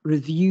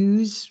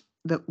reviews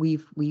that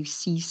we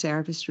see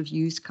service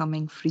reviews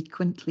coming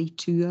frequently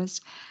to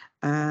us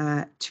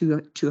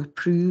to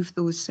approve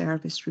those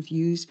service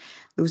reviews.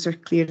 Those are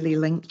clearly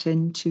linked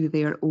into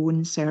their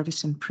own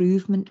service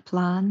improvement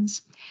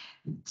plans.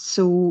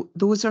 So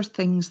those are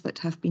things that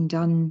have been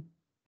done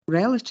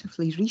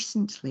relatively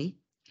recently.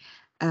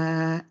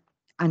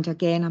 And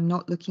again, I'm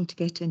not looking to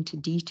get into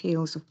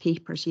details of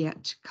papers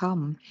yet to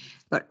come,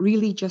 but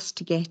really just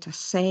to get a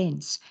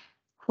sense,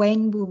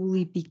 when will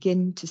we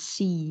begin to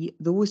see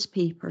those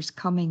papers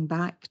coming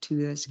back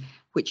to us,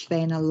 which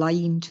then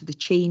align to the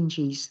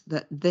changes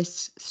that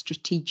this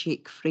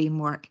strategic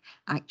framework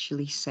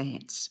actually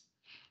sets?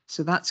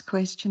 So that's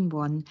question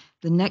one.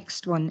 The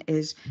next one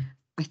is,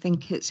 I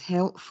think it's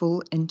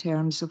helpful in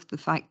terms of the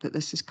fact that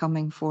this is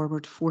coming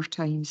forward 4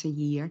 times a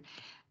year.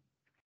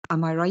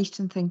 Am I right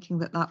in thinking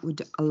that that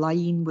would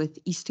align with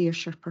East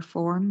Ayrshire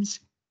Performs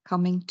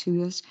coming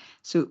to us?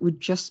 So it would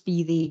just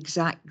be the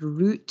exact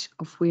route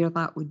of where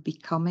that would be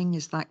coming.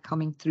 Is that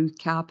coming through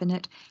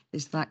Cabinet?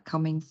 Is that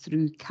coming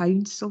through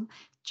Council?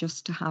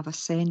 Just to have a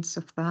sense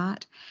of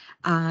that.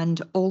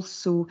 And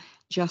also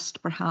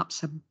just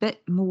perhaps a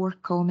bit more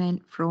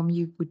comment from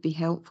you would be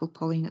helpful,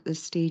 Pauline, at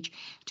this stage,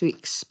 to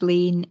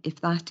explain, if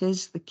that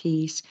is the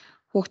case,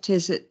 what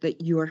is it that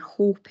you are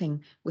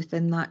hoping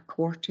within that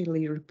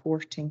quarterly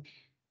reporting?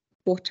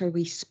 What are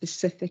we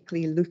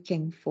specifically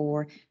looking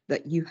for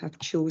that you have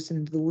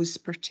chosen those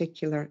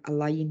particular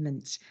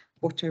alignments?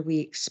 What are we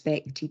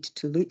expected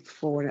to look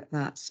for at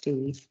that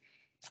stage?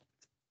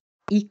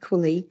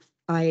 Equally,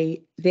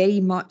 I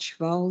very much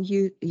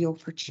value the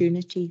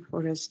opportunity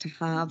for us to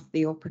have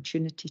the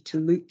opportunity to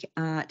look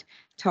at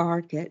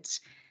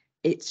targets.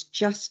 It's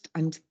just,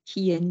 and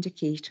key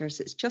indicators,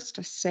 it's just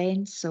a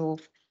sense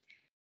of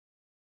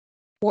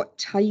what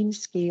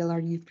timescale are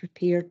you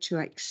prepared to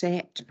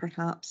accept,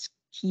 perhaps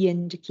key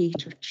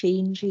indicator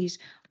changes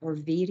or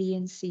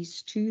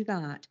variances to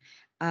that.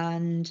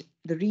 And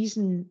the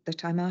reason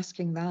that I'm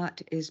asking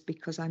that is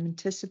because I'm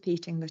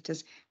anticipating that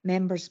as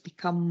members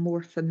become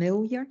more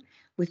familiar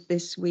with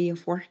this way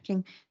of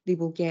working, they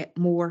will get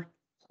more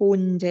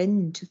honed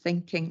in to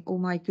thinking, oh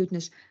my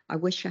goodness, I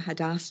wish I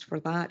had asked for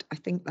that. I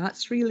think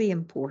that's really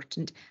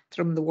important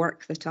from the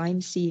work that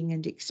I'm seeing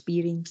and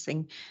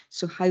experiencing.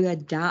 So how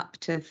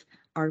adaptive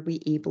are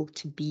we able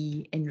to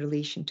be in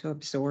relation to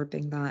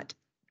absorbing that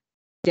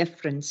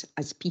difference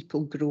as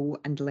people grow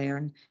and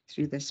learn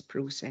through this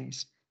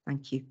process?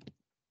 Thank you.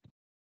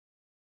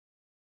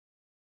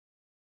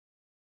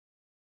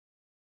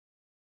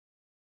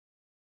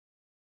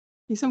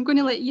 So I'm going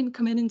to let Ian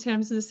come in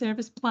terms of the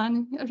service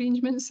plan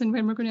arrangements and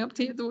when we're going to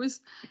update those.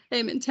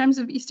 In terms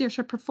of East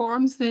Ayrshire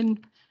Performs, then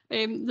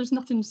there's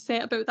nothing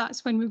set about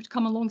that's when we would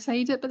come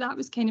alongside it, but that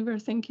was kind of our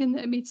thinking,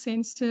 that it made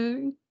sense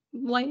to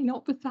line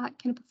up with that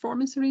kind of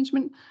performance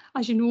arrangement.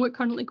 As you know, it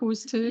currently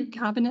goes to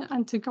Cabinet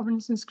and to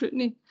Governance and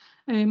Scrutiny,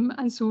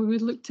 and so we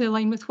would look to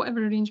align with whatever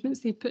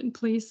arrangements they put in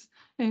place.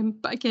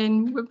 But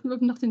again,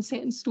 we've nothing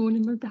set in stone,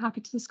 and we'd be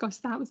happy to discuss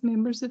that with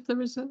members if there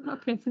was a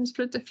preference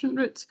for a different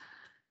route.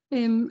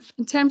 In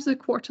terms of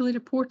the quarterly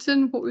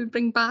reporting, what we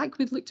bring back,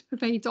 we'd look to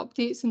provide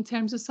updates in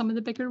terms of some of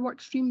the bigger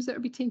work streams that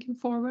will be taken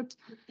forward,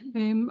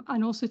 and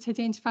also to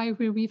identify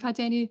where we've had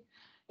any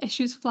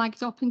issues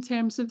flagged up in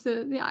terms of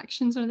the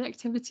actions or the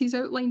activities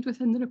outlined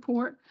within the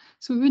report.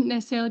 So we wouldn't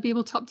necessarily be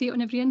able to update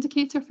on every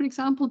indicator, for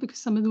example, because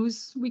some of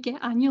those we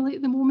get annually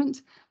at the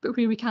moment, but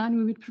where we can,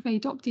 we would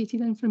provide updated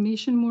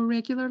information more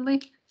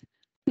regularly.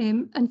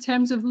 In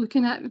terms of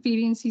looking at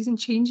variances and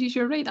changes,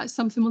 you're right, that's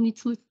something we'll need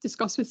to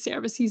discuss with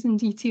services in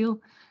detail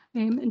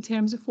in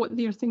terms of what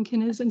their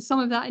thinking is. And some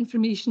of that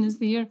information is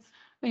there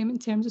in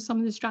terms of some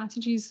of the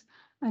strategies,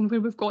 and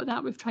where we've got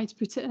that, we've tried to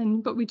put it in.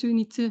 But we do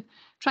need to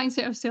try and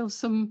set ourselves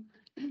some,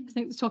 I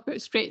think, to talk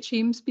about stretch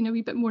aims, being a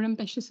wee bit more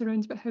ambitious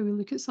around about how we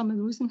look at some of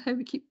those and how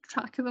we keep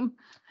track of them.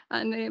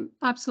 And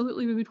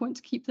absolutely, we would want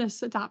to keep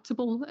this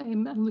adaptable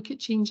and look at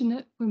changing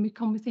it when we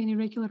come with any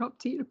regular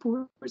update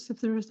reports.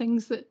 If there are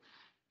things that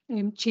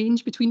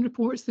change between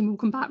reports, then we'll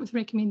come back with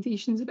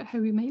recommendations about how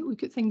we might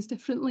look at things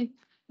differently.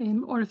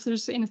 Or if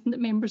there's anything that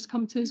members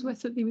come to us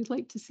with that they would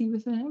like to see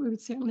within it, we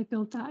would certainly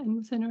build that in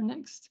within our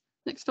next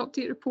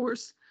update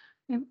reports.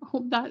 I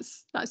hope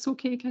that's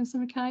okay,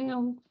 Councillor Mackay.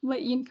 I'll let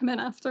Ian come in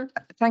after.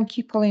 Thank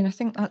you, Pauline. I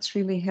think that's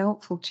really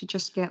helpful to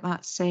just get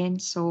that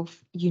sense of,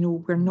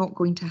 we're not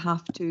going to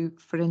have to,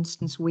 for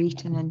instance,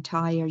 wait an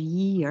entire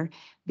year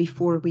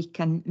before we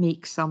can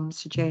make some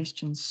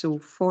suggestions. So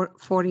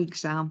for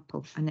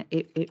example, and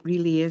it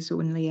really is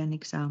only an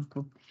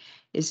example,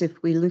 is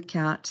if we look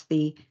at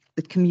the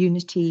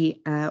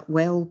community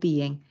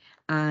well-being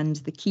and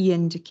the key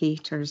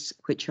indicators,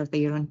 which are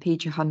there on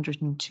page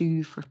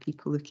 102 for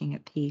people looking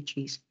at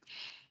pages.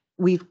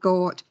 We've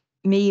got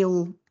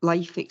male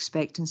life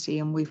expectancy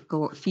and we've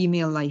got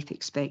female life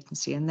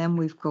expectancy, and then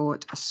we've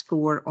got a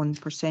score on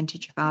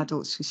percentage of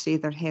adults who say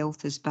their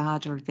health is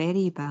bad or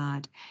very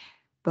bad.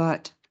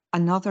 But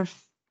another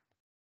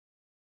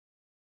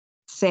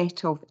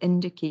set of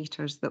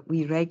indicators that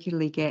we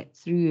regularly get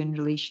through in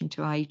relation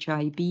to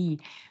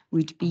IHIB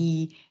would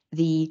be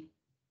the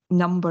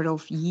number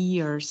of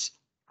years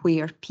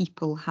where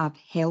people have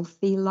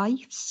healthy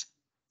lives,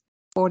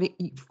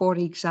 for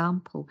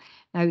example.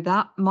 Now,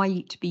 that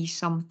might be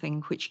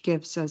something which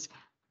gives us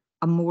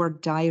a more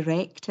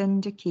direct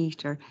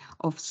indicator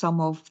of some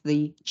of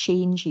the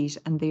changes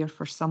and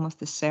therefore some of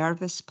the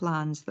service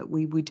plans that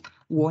we would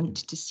want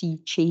to see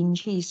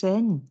changes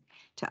in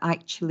to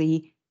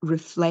actually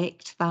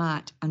reflect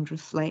that and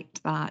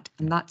reflect that.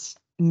 And that's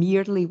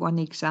merely one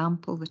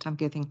example that I'm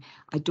giving.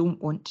 I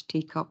don't want to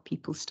take up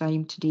people's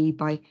time today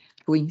by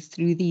going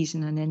through these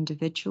on an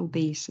individual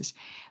basis,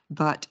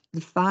 but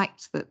the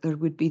fact that there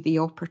would be the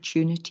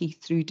opportunity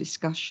through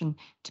discussion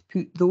to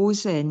put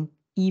those in,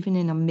 even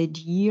in a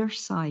mid-year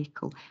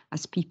cycle,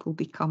 as people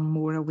become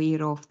more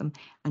aware of them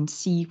and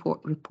see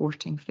what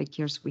reporting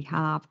figures we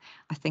have,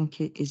 I think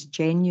it is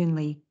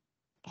genuinely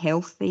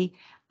healthy,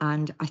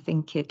 and I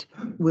think it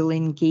will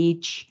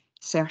engage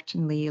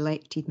certainly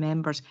elected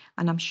members,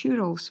 and I'm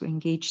sure also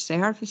engage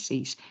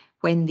services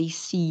when they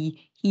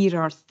see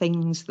here are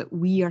things that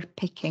we are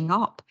picking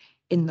up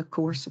in the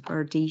course of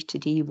our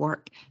day-to-day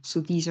work. So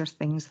these are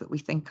things that we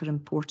think are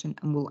important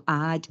and will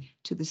add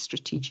to the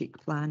strategic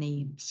plan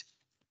aims.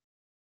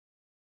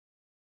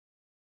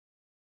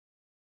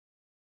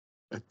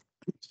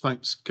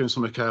 Thanks,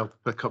 Councillor Mackay. I'll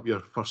pick up your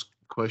first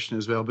question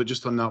as well, but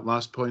just on that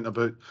last point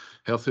about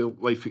healthy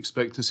life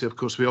expectancy, of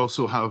course, we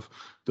also have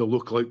the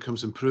local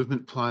outcomes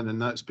improvement plan, and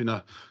that's been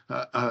a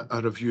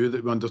review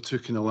that we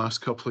undertook in the last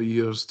couple of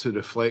years to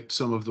reflect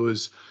some of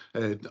those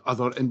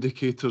other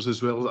indicators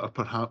as well that are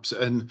perhaps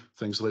in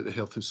things like the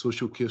health and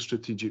social care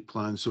strategic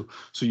plan. So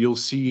you'll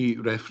see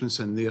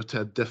reference in there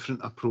to a different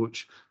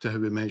approach to how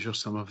we measure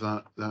some of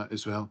that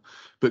as well.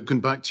 But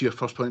going back to your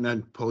first point, now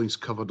Pauline's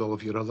covered all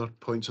of your other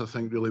points, I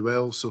think, really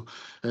well. So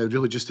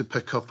really just to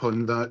pick up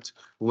on that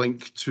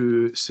link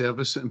to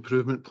service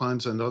improvement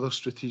plans and other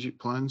strategic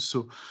plans.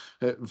 So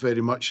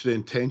very much the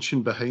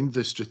intention behind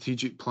the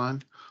strategic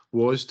plan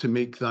was to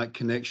make that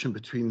connection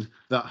between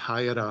that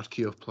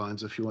hierarchy of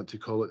plans, if you want to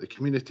call it, the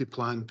community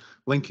plan,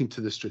 linking to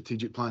the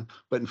strategic plan,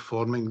 but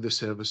informing the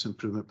service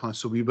improvement plan.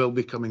 So we will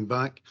be coming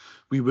back.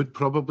 We would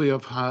probably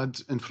have had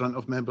in front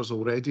of members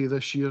already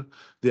this year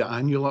the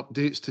annual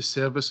updates to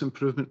service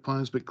improvement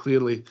plans, but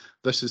clearly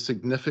this is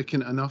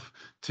significant enough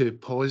to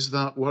pause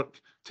that work,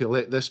 to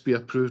let this be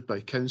approved by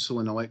council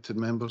and elected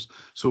members.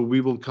 So we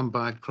will come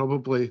back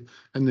probably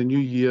in the new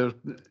year,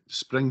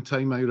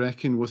 springtime, I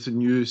reckon, with the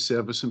new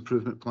service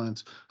improvement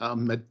plans at a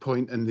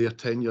midpoint in their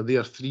tenure. They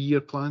are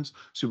 3-year plans,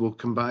 so we'll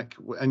come back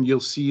and you'll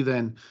see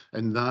then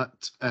in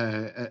that,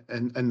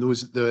 in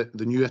those the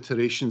new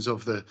iterations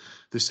of the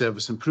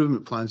service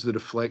improvement plans, the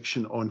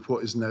reflection on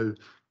what is now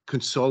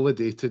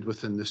consolidated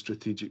within the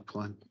strategic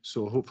plan.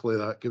 So hopefully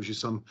that gives you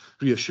some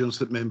reassurance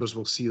that members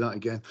will see that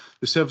again.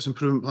 The service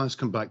improvement plans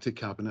come back to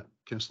Cabinet.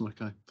 Councillor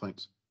Mackay,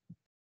 thanks.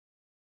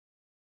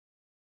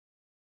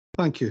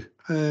 Thank you.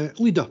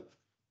 Leader.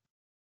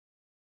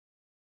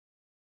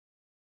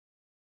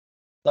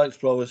 Thanks,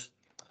 Provost.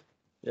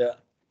 Yeah,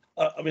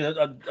 I mean,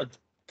 I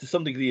to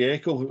some degree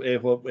echo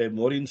what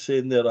Maureen's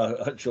saying there.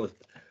 I've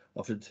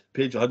had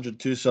page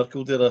 102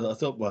 circled there. I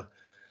thought my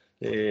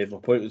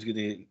point was going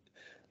to,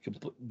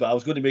 but I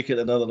was going to make it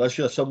another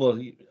issue, a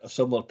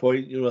similar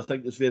point. You know, I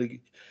think it's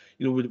very,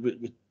 you know,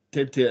 we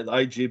tend to at the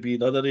IJB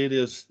in other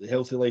areas, the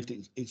healthy life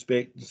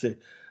expectancy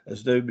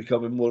is now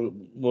becoming more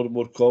and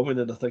more common,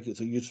 and I think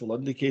it's a useful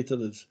indicator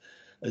as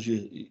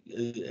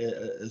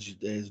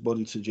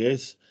Maureen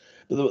suggests.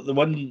 But the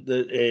one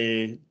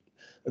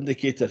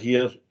indicator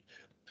here,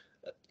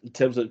 in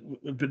terms of,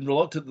 we've been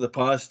reluctant in the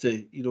past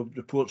to, you know,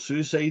 report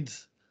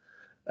suicides,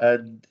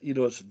 and you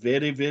know, it's a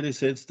very, very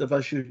sensitive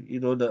issue. You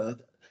know,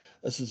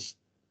 this is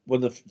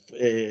one of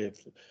the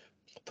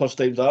first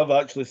times I've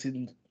actually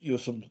seen, you know,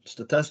 some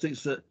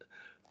statistics that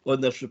on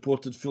this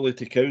reported fully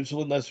to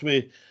council in this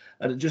way,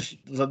 and it just,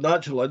 there's a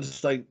natural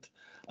instinct,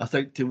 I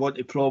think, to want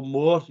to probe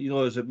more, you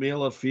know, is it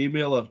male or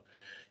female, or,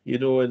 you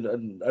know,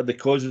 and the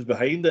causes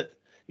behind it,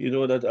 you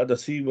know, and I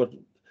see what,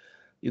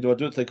 you know, I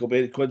don't think it'll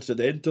be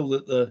coincidental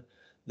that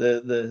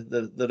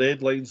the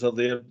red lines are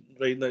there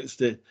right next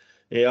to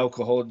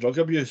alcohol and drug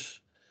abuse,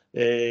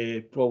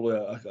 probably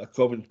a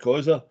common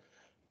cause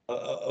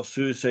of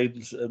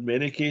suicides in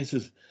many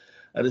cases.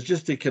 And it's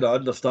just to kind of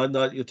understand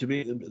that, you know, to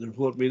make the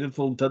report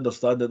meaningful and to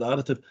understand the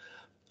narrative.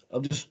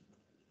 I'm just,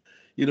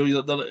 you know,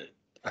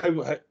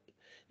 how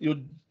you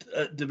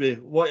know, do we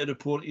want to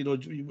report, you know,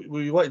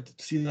 we want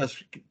to see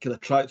this kind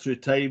of track through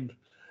time,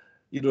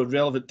 you know,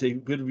 relevant to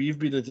where we've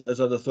been as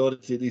an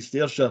authority in East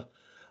Ayrshire,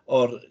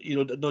 or, you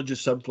know, not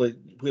just simply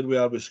where we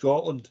are with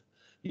Scotland,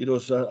 you know.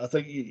 So I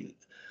think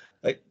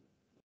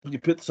when you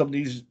put some of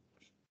these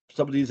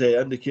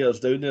indicators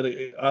down there,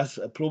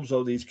 it probes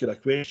all these kind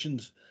of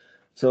questions.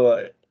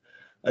 So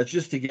it's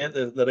just to get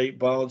the right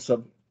balance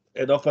of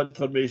enough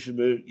information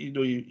where, you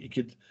know, you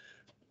could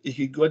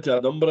go into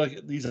a number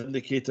of these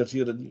indicators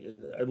here and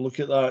look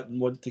at that and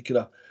want to kind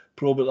of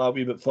probe it that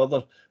wee bit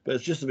further. But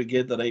it's just about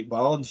getting the right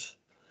balance.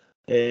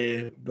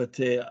 I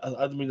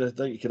mean, I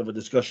think you can have a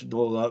discussion on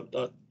all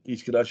that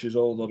these kind of issues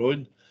all on their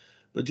own.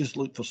 But just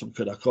look for some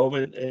kind of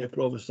comment,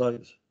 Provost.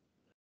 Thanks.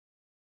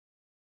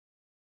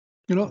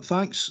 You know,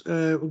 thanks.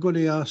 We're going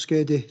to ask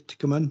Eddie to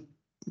come in,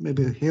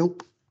 maybe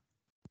help.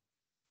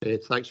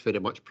 Thanks very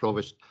much,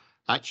 Provost.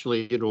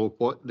 Actually, you know,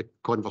 what the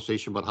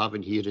conversation we're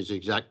having here is the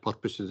exact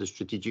purpose of the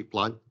strategic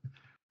plan.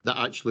 That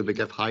actually we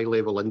give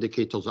high-level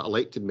indicators that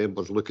elected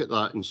members look at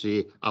that and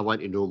say, I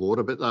want to know more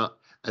about that,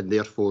 and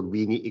therefore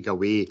we need to go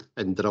away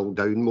and drill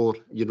down more,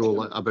 you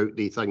know, about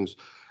the things.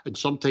 And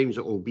sometimes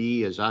it will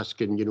be as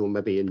asking, you know,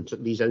 maybe in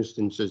these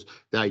instances,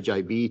 the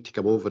IJB to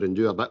come over and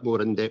do a bit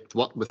more in-depth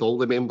work with all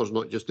the members,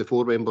 not just the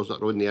 4 members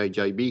that are on the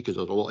IJB, because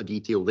there's a lot of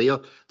detail there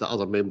that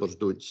other members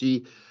don't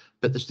see.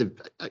 But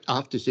I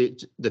have to say,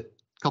 the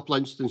couple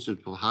of instances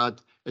we've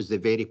had is the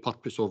very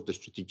purpose of the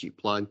strategic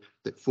plan,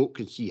 that folk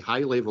can see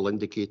high-level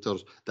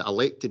indicators that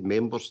elected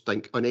members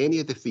think on any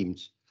of the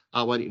themes.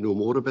 I want to know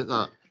more about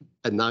that.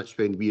 And that's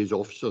when we as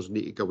officers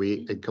need to go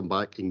away and come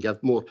back and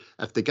give more.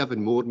 If the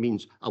giving more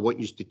means I want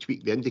you to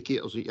tweak the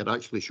indicators that you're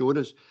actually showing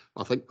us,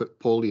 I think what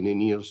Pauline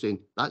and Ian are saying,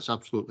 that's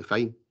absolutely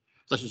fine.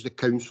 This is the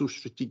council's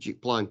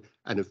strategic plan.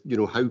 And if, you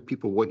know, how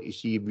people want to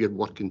see we're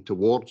working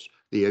towards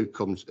the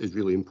outcomes is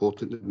really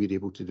important that we're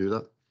able to do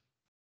that.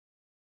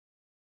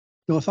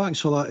 No, thanks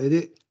for that,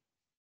 Eddie.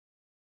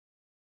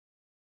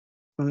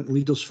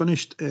 Leader's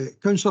finished.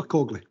 Councillor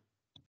Cogley.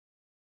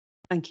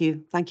 Thank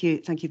you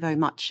very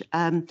much.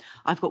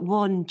 I've got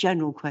one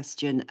general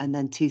question and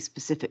then 2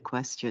 specific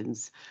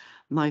questions.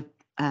 My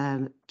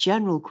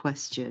general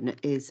question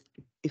is,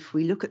 if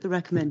we look at the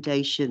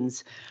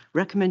recommendations,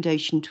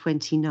 recommendation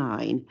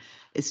 29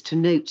 is to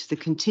note the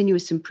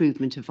continuous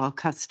improvement of our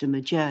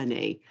customer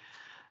journey.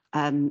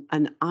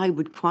 And I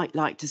would quite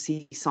like to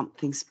see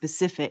something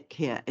specific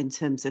here in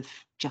terms of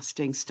just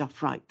doing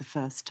stuff right the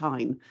first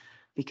time,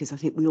 because I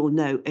think we all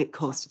know it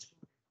costs.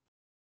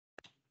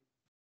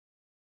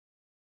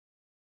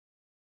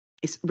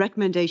 It's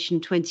recommendation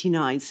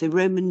 29, so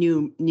Roman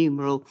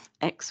numeral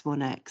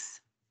X1X.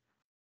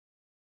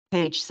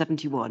 Page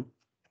 71.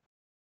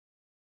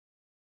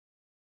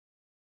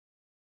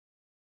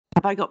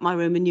 Have I got my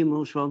Roman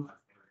numerals wrong?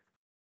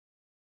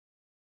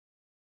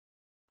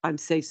 I'm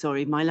so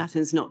sorry, my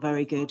Latin's not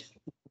very good.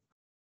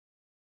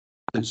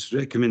 It's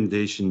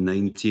recommendation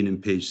 19 on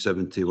page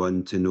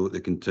 71 to note the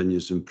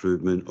continuous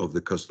improvement of the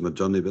customer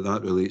journey, but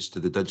that relates to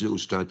the digital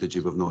strategy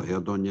we've not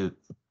heard on yet.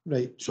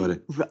 Right. Sorry.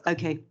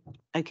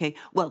 Okay.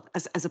 Well,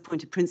 as a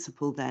point of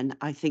principle, then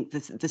I think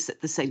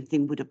the same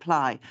thing would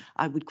apply.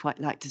 I would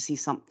quite like to see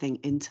something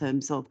in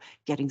terms of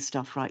getting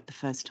stuff right the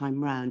first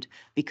time round,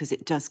 because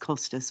it does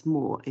cost us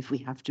more if we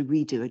have to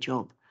redo a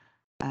job.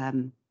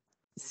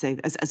 So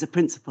as a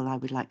principle, I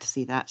would like to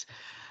see that.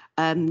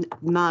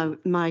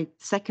 My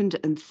second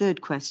and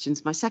third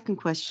questions. My second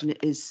question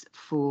is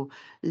for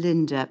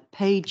Linda,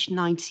 page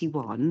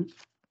 91.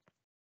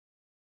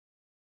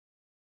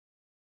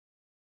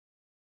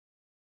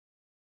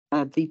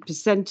 The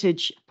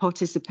percentage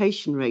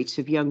participation rate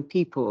of young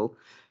people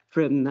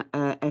from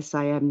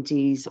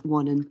SIMDs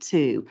 1 and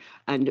 2,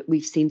 and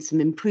we've seen some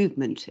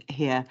improvement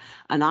here.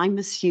 And I'm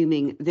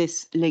assuming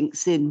this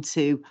links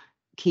into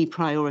key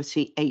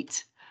priority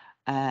 8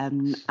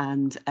 and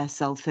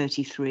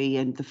SL33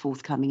 and the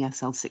forthcoming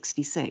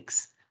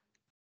SL66.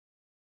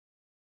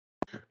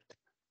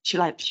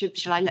 Shall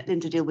I let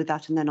Linda deal with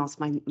that and then ask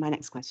my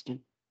next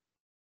question?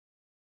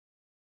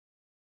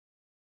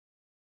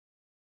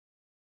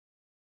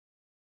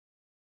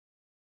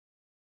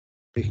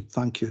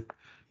 Thank you.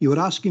 You were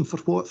asking for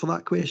what for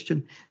that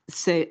question?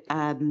 So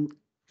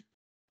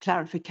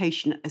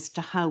clarification as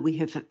to how we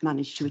have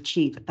managed to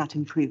achieve that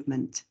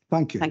improvement.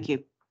 Thank you. Thank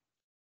you.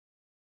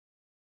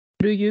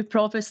 Through you,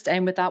 Provost,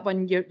 and with that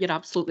one, you're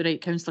absolutely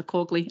right, Councillor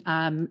Cogley.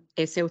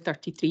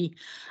 SL33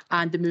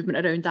 and the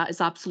movement around that is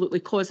absolutely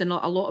causing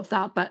a lot of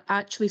that, but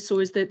actually so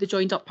is the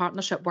joined up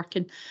partnership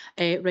working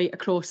right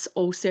across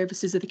all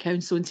services of the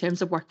council in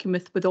terms of working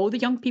with all the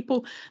young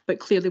people, but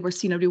clearly we're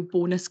seeing a real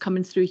bonus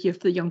coming through here for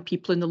the young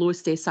people in the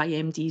lowest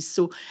SIMDs.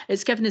 So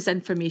it's given us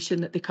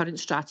information that the current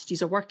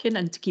strategies are working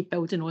and to keep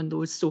building on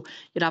those. So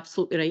you're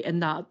absolutely right in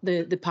that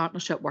the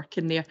partnership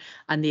working there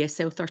and the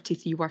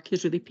SL33 work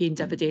is really paying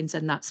dividends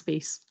in that space.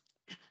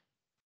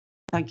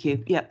 Thank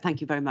you. Yeah, thank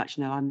you very much.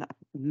 No, I'm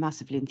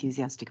massively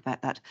enthusiastic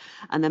about that.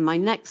 And then my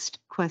next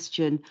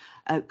question,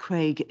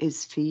 Craig,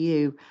 is for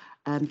you.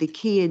 The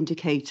key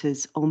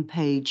indicators on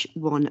page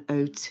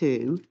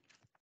 102.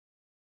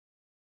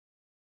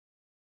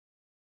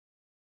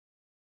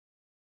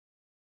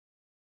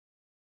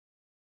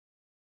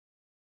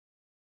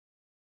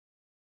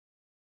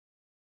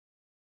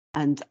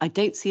 And I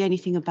don't see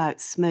anything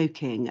about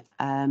smoking.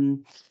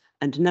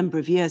 And a number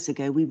of years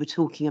ago, we were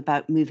talking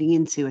about moving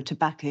into a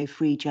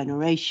tobacco-free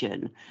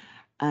generation,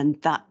 and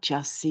that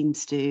just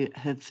seems to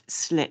have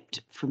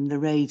slipped from the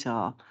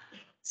radar.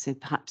 So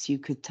perhaps you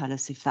could tell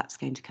us if that's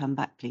going to come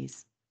back,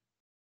 please.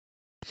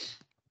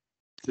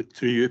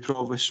 Through you,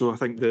 Provost. So I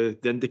think the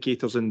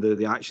indicators and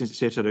the actions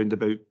etc. around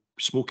about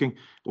smoking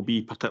will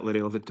be particularly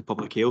relevant to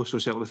public health. So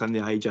certainly within the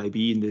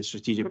IGIB and the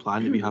strategic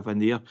plan that we have in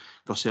there,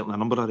 there's certainly a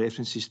number of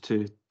references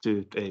to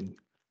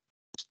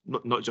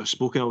not just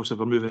smoking, also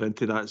we're moving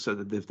into that sort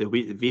of the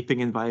vaping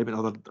environment,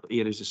 other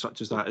areas such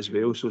as that as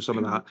well. So some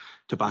of that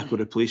tobacco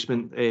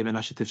replacement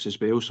initiatives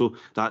as well. So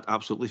that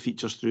absolutely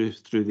features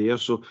through there.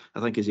 So I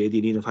think as Eddie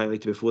and Ian have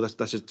highlighted before,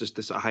 this is just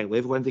the high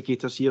level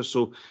indicators here.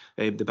 So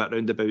the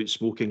bit about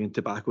smoking and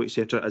tobacco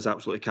etc. is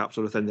absolutely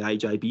captured within the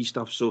IGIB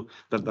stuff. So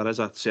there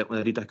is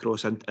certainly a read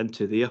across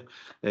into there,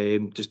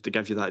 just to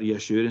give you that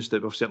reassurance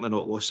that we've certainly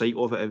not lost sight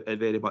of it. It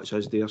very much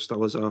is there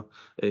still as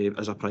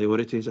a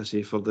priority, as I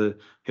say, for the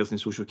Health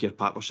and Social Care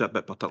Partnership,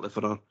 but particularly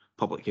for our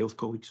public health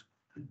colleagues.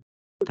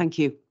 Thank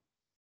you.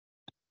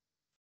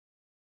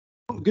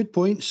 Good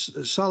points.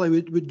 Sally,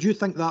 would you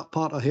think that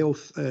part of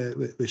health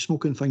with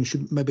smoking things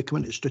should maybe come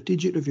into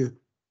strategic review?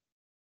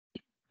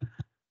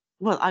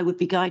 Well, I would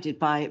be guided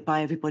by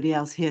everybody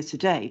else here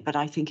today, but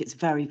I think it's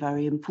very,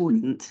 very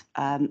important.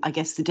 I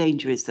guess the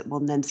danger is that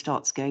one then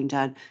starts going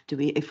down,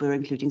 if we're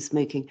including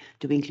smoking,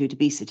 do we include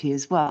obesity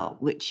as well,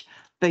 which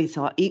both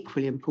are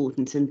equally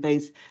important and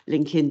both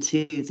link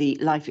into the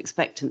life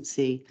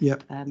expectancy. Yeah,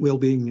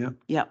 well-being, yeah.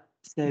 Yeah,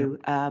 so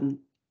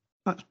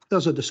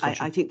there's a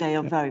discussion. I think they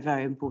are very,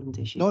 very important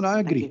issues. No, I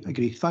agree.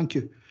 Thank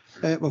you.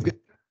 We've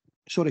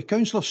got,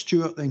 Councillor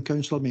Stewart, then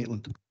Councillor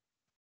Maitland.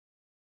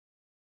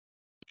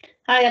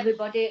 Hi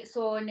everybody, it's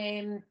on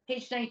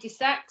page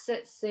 96.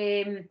 It's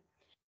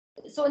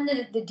on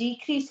the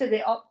decrease of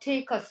the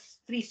uptake of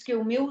free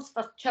school meals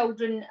for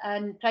children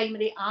in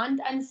primary and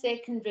in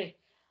secondary.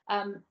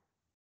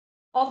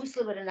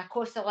 Obviously we're in a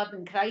cost of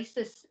living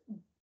crisis.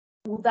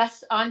 Will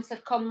this answer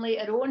come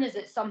later on? Is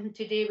it something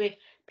to do with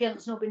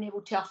parents not being able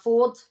to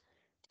afford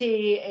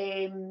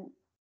to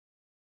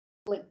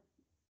like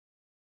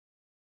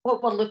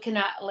what we're looking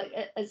at? Like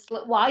it's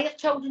like, why are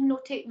children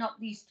not taking up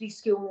these free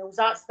school meals?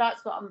 That's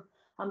what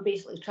I'm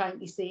basically trying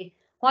to say.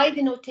 Why are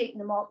they not taking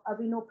them up? Are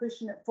we not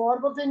pushing it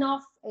forward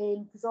enough?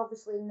 Because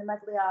obviously in the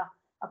middle of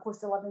a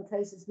cost of living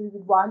crisis, we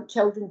would want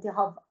children to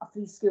have a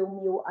free school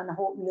meal and a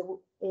hot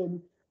meal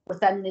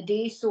within the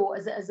day. So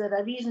is there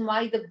a reason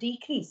why they've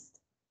decreased?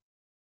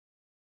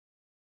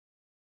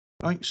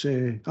 Thanks,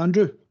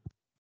 Andrew.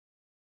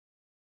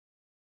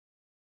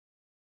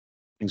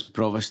 Thanks,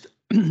 Provost.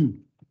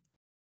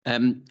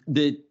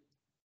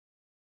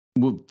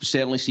 We've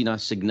certainly seen a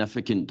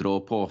significant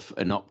drop-off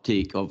in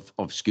uptake of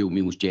school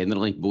meals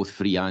generally, both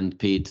free and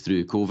paid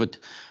through COVID.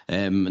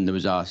 And there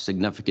was a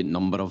significant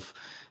number of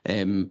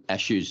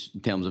issues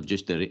in terms of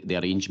just the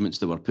arrangements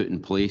that were put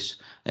in place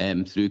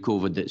through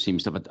COVID that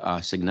seems to have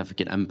a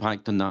significant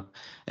impact on that.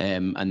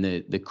 And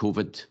the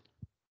COVID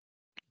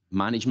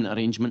management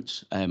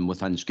arrangements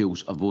within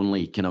schools have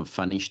only kind of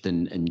finished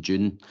in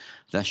June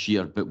this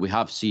year, but we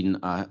have seen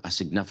a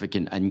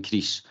significant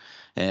increase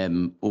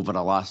over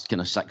the last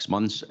kind of 6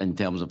 months in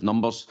terms of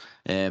numbers.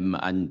 And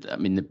I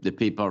mean, the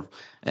paper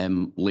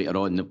later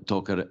on that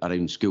talk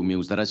around school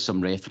meals, there is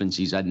some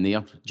references in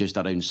there just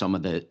around some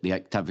of the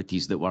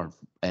activities that were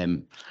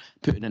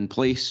putting in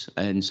place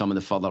and some of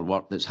the further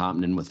work that's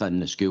happening within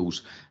the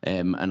schools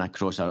and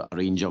across a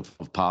range of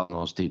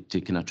partners to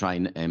kind of try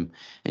and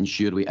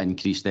ensure we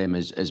increase them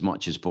as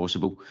much as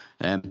possible.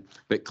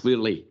 But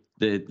clearly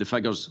the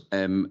figures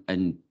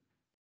in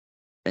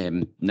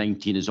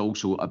 19 is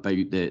also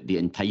about the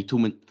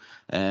entitlement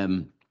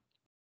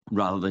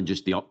rather than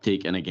just the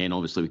uptake. And again,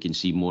 obviously we can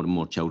see more and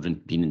more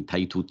children being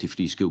entitled to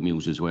free school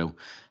meals as well.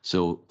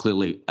 So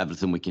clearly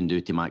everything we can do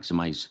to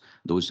maximise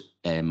those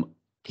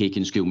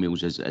taking school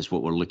meals is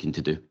what we're looking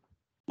to do.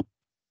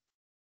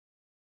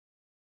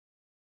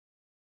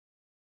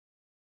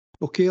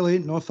 Okay,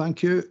 Elaine, no,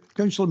 thank you.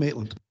 Councillor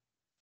Maitland.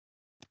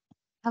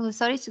 Hello,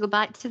 sorry to go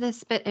back to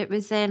this, but it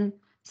was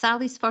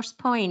Sally's first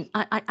point.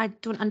 I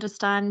don't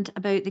understand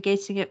about the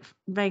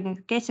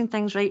getting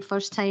things right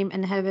first time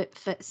and how it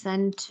fits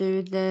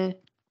into the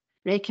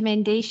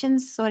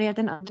recommendations. Sorry, I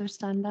didn't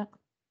understand that.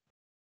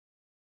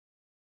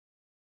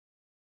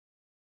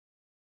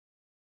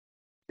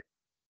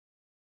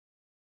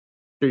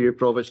 To you,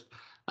 Provost.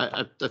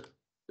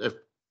 If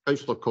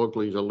Councillor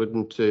Cogley is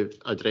alluding to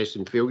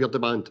addressing failure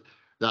demand,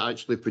 that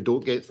actually if we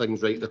don't get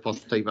things right the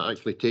first time, it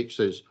actually takes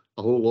us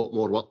a whole lot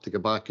more work to go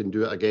back and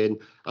do it again.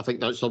 I think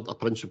that's a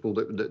principle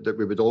that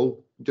we would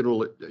all,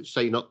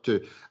 sign up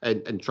to,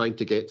 and trying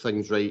to get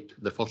things right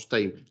the first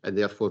time, and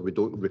therefore we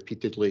don't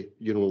repeatedly,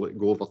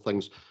 go over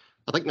things.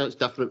 I think that's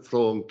different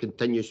from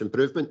continuous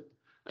improvement.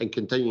 And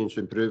continuous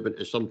improvement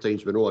is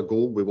sometimes we know a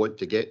goal we want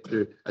to get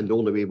to and the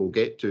only way we'll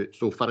get to it.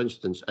 So, for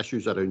instance,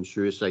 issues around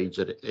suicides,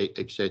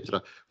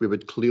 etc., we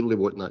would clearly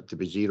want that to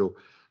be zero,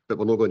 but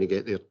we're not going to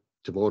get there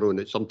tomorrow, and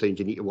it's sometimes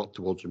you need to work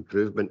towards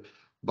improvement.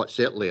 But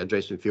certainly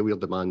addressing failure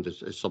demand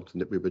is something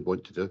that we would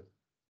want to do.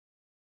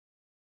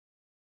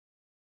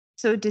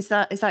 So is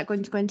that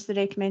going to go into the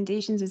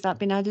recommendations? Has that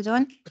been added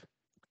on?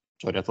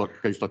 Sorry, I thought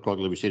Councillor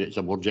Cogley was saying it's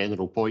a more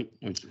general point.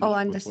 Oh,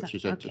 I understand.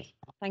 Okay.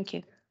 Thank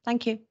you.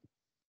 Thank you.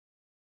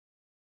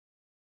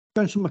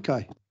 Councillor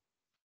Mackay.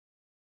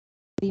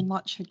 Very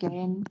much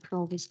again,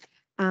 Provost.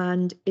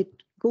 And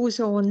it goes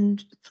on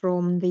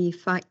from the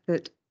fact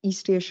that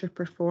East Ayrshire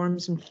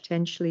performs and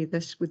potentially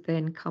this would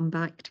then come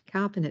back to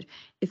Cabinet.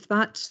 If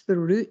that's the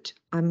route,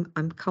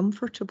 I'm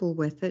comfortable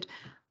with it.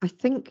 I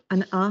think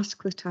an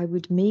ask that I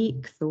would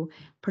make, though,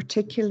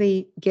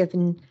 particularly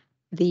given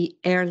the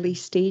early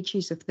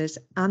stages of this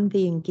and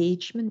the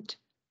engagement,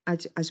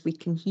 as we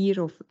can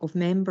hear of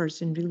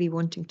members and really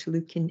wanting to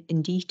look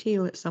in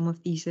detail at some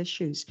of these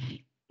issues,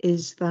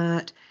 is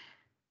that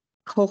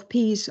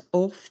copies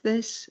of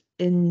this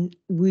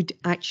would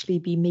actually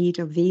be made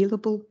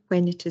available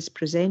when it is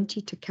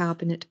presented to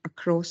Cabinet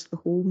across the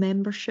whole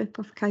membership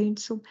of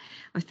Council.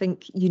 I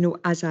think,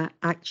 as a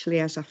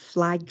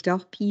flagged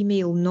up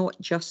email, not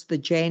just the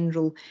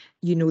general,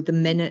 the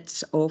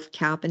minutes of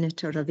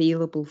Cabinet are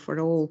available for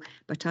all,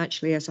 but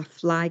actually as a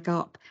flag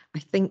up. I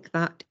think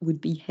that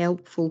would be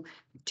helpful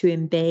to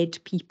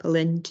embed people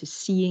into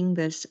seeing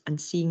this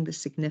and seeing the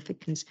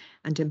significance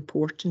and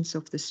importance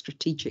of the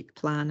strategic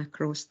plan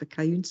across the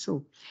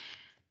Council.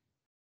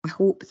 I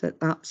hope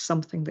that that's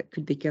something that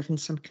could be given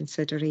some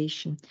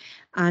consideration.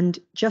 And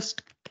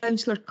just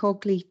Councillor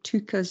Cogley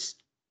took us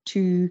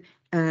to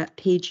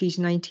pages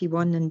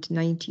 91 and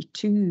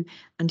 92.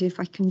 And if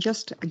I can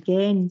just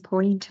again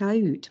point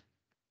out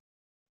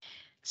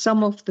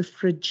some of the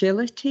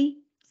fragility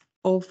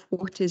of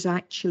what is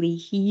actually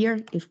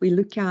here. If we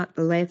look at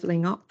the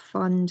Levelling Up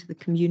Fund, the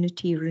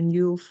Community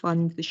Renewal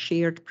Fund, the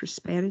Shared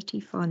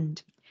Prosperity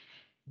Fund,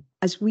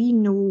 as we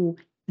know,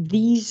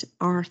 these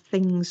are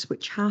things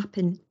which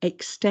happen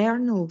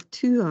external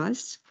to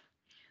us,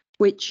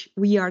 which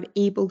we are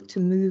able to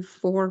move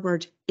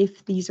forward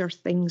if these are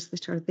things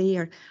that are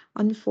there.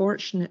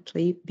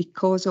 Unfortunately,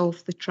 because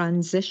of the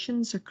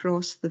transitions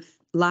across the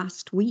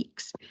last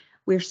weeks,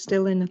 we're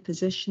still in a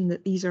position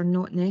that these are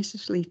not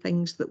necessarily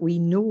things that we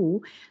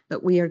know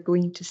that we are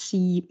going to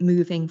see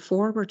moving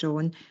forward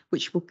on,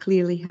 which will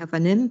clearly have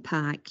an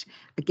impact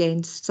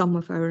against some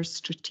of our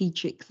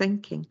strategic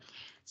thinking.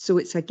 So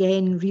it's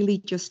again really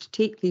just to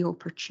take the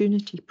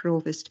opportunity,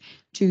 Provost,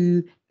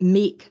 to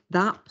make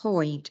that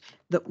point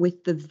that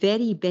with the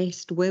very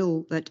best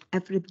will that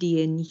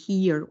everybody in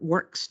here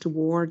works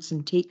towards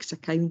and takes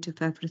account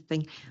of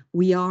everything,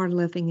 we are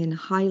living in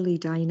highly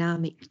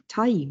dynamic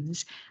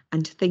times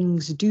and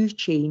things do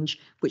change,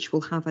 which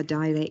will have a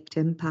direct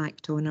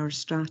impact on our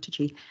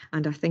strategy.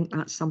 And I think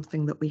that's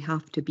something that we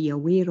have to be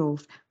aware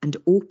of and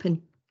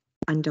open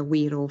and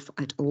aware of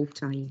at all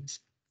times.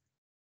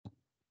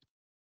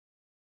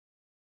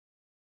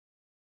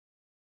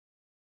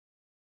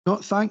 No,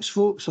 thanks,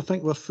 folks. I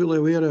think we're fully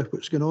aware of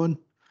what's going on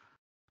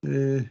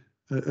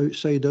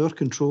outside our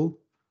control.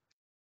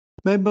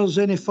 Members,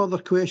 any further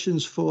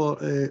questions for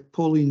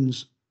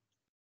Pauline's?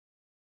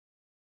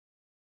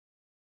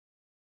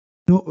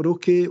 No, we're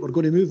okay. We're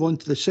going to move on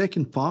to the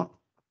second part,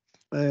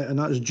 and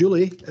that is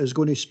Julie is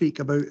going to speak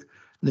about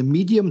the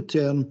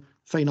medium-term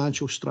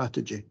financial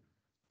strategy.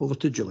 Over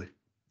to Julie.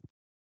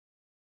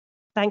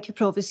 Thank you,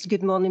 Provost.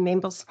 Good morning,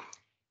 members.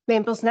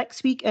 Members,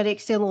 next week our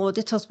external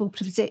auditors will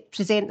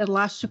present their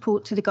last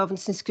report to the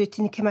Governance and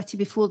Scrutiny Committee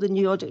before the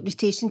new audit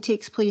rotation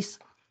takes place.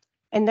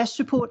 In this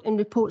report and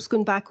reports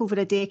going back over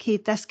a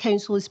decade, this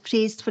council is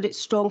praised for its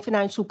strong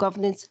financial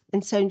governance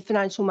and sound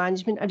financial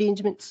management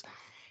arrangements.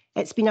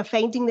 It's been a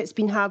finding that's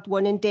been hard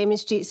won and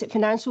demonstrates that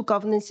financial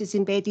governance is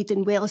embedded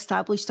and well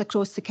established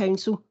across the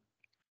council.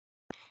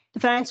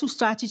 The financial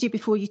strategy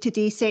before you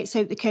today sets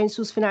out the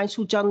council's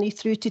financial journey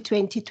through to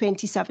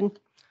 2027.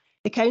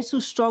 The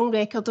council's strong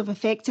record of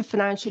effective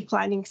financial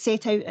planning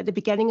set out at the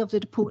beginning of the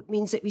report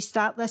means that we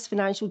start this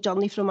financial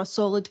journey from a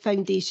solid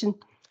foundation.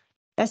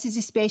 This is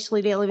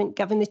especially relevant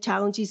given the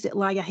challenges that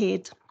lie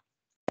ahead.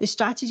 The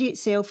strategy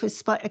itself is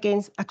split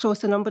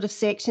across a number of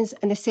sections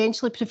and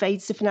essentially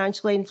provides the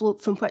financial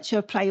envelope from which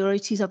our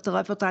priorities are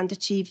delivered and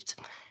achieved.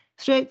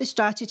 Throughout the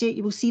strategy,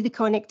 you will see the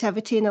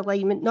connectivity and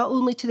alignment not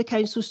only to the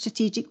council's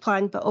strategic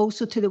plan, but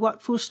also to the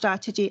workforce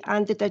strategy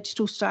and the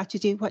digital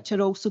strategy, which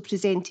are also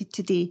presented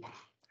today.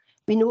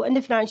 We note in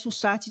the financial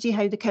strategy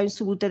how the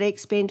council will direct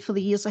spend for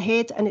the years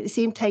ahead and at the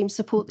same time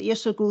support the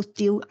Ayrshire Growth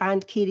Deal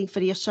and Caring for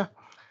Ayrshire.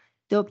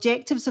 The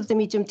objectives of the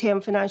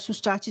medium-term financial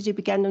strategy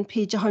begin on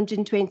page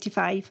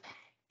 125.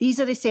 These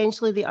are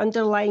essentially the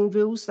underlying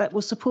rules that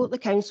will support the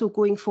council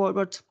going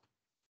forward.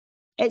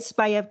 It's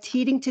by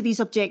adhering to these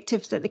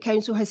objectives that the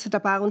council has had a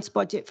balanced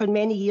budget for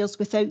many years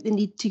without the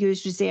need to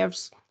use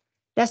reserves.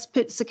 This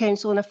puts the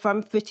council on a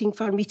firm footing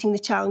for meeting the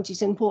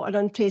challenges in what are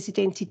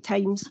unprecedented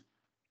times.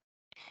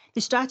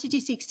 The strategy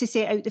seeks to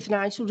set out the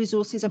financial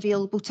resources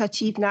available to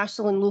achieve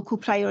national and local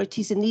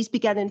priorities, and these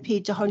begin on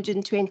page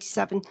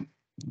 127.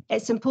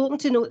 It's important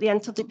to note the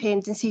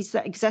interdependencies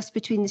that exist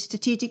between the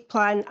strategic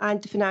plan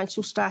and the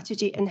financial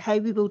strategy and how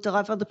we will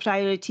deliver the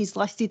priorities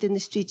listed in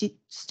the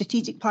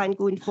strategic plan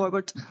going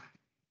forward.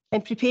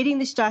 In preparing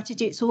the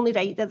strategy, it's only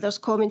right that there's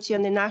commentary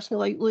on the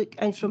national outlook,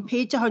 and from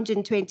page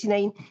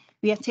 129,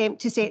 we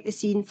attempt to set the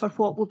scene for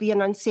what will be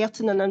an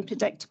uncertain and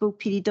unpredictable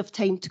period of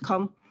time to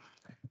come.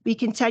 We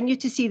continue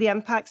to see the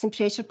impacts and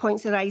pressure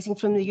points arising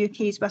from the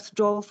UK's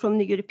withdrawal from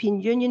the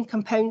European Union,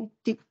 compounded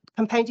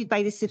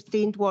by the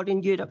sustained war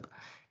in Europe.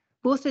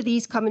 Both of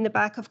these come in the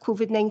back of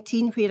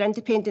COVID-19, where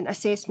independent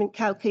assessment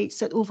calculates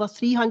that over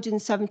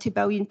 £370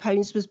 billion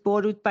was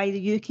borrowed by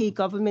the UK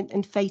government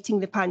in fighting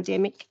the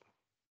pandemic.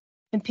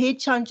 On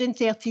page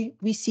 130,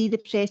 we see the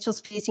pressures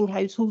facing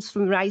households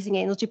from rising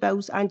energy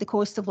bills and the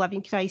cost of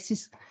living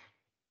crisis.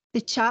 The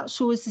chart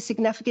shows the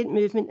significant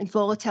movement and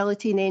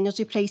volatility in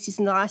energy prices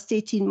in the last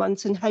 18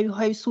 months and how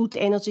household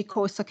energy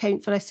costs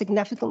account for a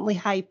significantly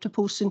high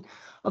proportion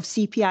of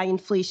CPI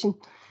inflation.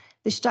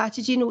 The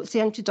strategy notes the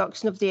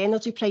introduction of the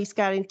energy price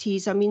guarantee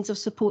as a means of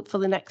support for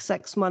the next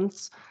 6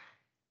 months.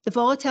 The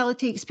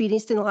volatility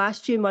experienced in the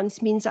last few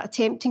months means that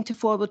attempting to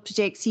forward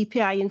project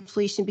CPI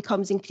inflation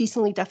becomes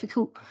increasingly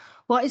difficult.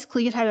 What is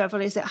clear, however,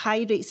 is that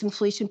high rates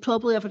inflation,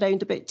 probably of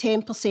around about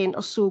 10%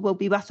 or so, will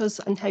be with us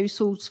and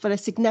households for a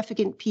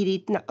significant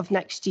period of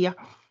next year.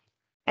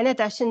 In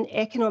addition,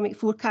 economic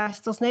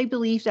forecasters now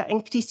believe that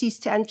increases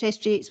to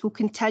interest rates will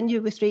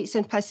continue, with rates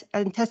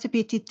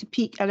anticipated to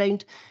peak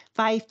around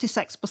 5 to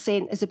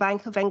 6% as the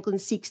Bank of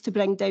England seeks to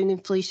bring down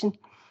inflation.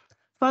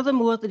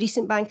 Furthermore, the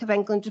recent Bank of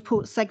England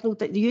report signalled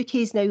that the UK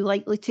is now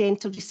likely to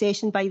enter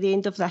recession by the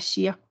end of this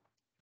year.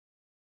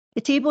 The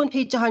table on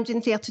page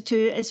 132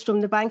 is from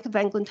the Bank of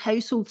England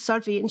Household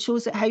Survey and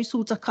shows that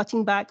households are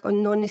cutting back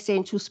on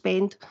non-essential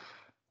spend.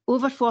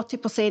 Over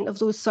 40% of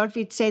those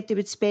surveyed said they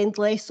would spend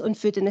less on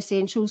food and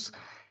essentials.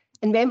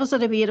 And members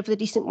are aware of the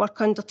recent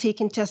work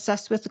undertaken to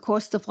assist with the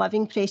cost of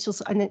living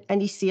pressures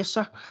in East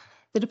Ayrshire.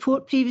 The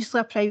report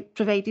previously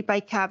provided by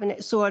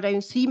Cabinet saw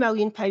around £3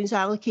 million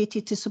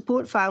allocated to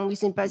support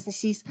families and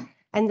businesses,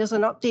 and there's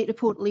an update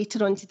report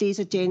later on today's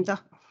agenda.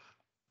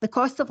 The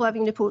cost of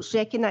living reports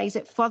recognise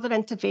that further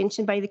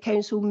intervention by the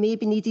council may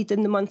be needed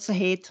in the months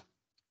ahead.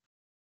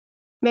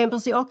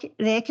 Members, the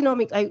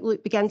economic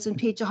outlook begins on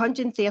page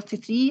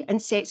 133 and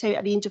sets out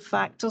a range of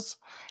factors.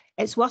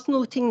 It's worth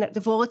noting that the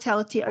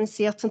volatility,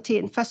 uncertainty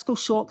and fiscal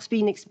shocks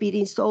being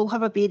experienced all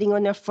have a bearing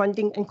on our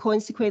funding and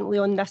consequently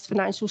on this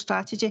financial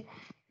strategy.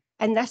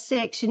 In this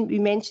section, we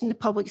mentioned the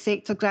public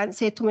sector grant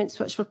settlements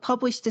which were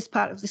published as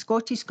part of the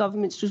Scottish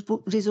Government's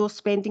resource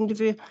spending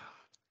review.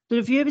 The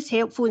review was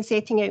helpful in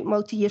setting out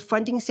multi-year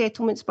funding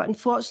settlements, but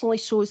unfortunately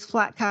shows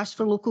flat cash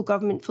for local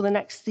government for the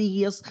next 3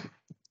 years,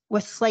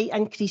 with slight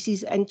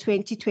increases in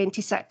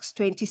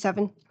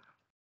 2026-27.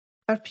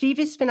 Our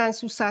previous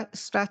financial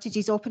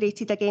strategies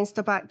operated against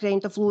a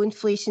background of low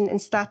inflation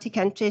and static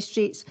interest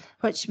rates,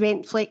 which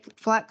meant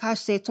flat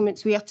cash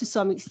settlements were to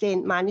some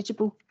extent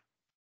manageable.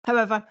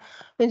 However,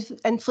 with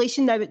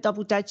inflation now at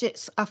double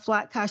digits, a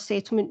flat cash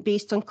settlement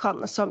based on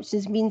current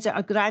assumptions means that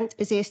a grant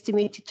is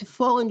estimated to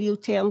fall in real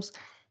terms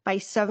by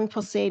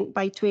 7%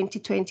 by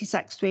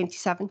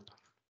 2026-27.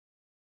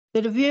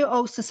 The review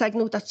also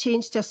signalled a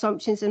change to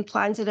assumptions and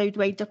plans around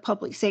wider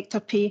public sector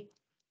pay.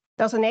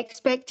 There's an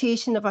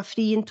expectation of a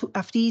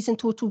freeze in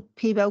total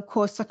pay bill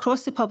costs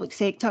across the public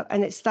sector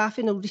and that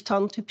staffing will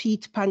return to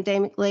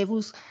pre-pandemic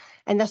levels,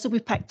 and this will be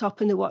picked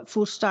up in the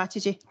workforce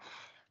strategy.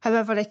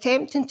 However,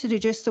 attempting to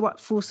reduce the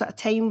workforce at a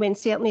time when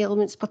certain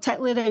elements,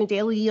 particularly around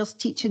early years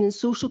teaching and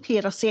social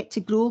care, are set to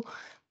grow,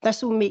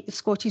 this will make the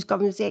Scottish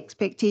Government's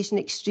expectation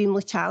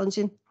extremely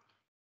challenging.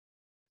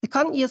 The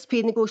current year's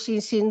pay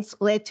negotiations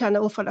led to an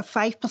offer of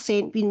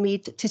 5% being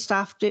made to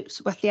staff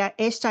groups, with the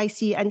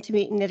SIC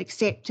intimating their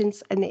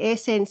acceptance and the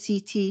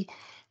SNCT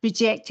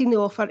rejecting the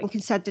offer and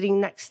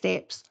considering next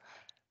steps.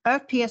 Our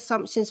pay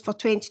assumptions for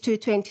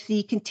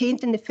 22-23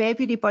 contained in the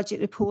February budget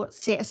report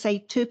set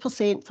aside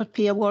 2% for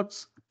pay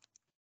awards.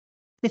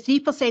 The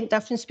 3%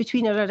 difference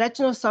between our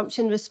original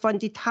assumption was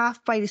funded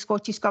half by the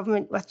Scottish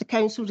Government, with the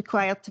Council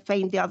required to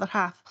find the other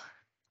half.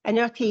 In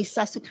our case,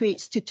 this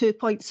equates to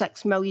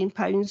 £2.6 million.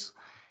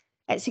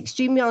 It's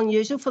extremely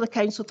unusual for the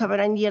Council to have an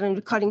in-year and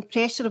recurring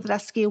pressure of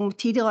this scale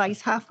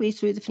materialise halfway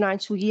through the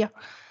financial year.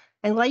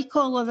 And like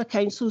all other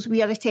councils,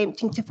 we are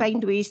attempting to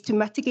find ways to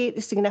mitigate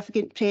the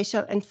significant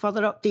pressure, and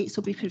further updates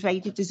will be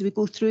provided as we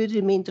go through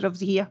the remainder of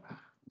the year.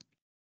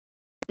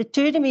 The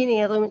two remaining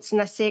elements in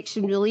this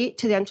section relate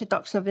to the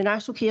introduction of the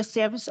National Care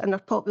Service and our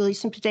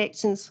population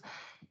projections.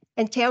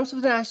 In terms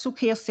of the National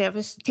Care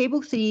Service,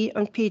 Table 3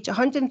 on page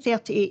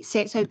 138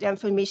 sets out the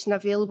information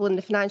available in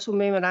the financial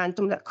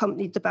memorandum that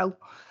accompanied the bill.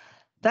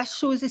 This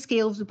shows the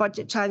scale of the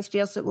budget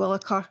transfers that will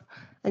occur,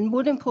 and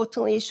more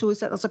importantly, it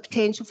shows that there's a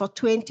potential for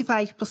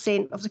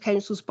 25% of the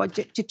Council's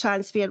budget to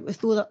transfer,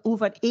 with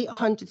over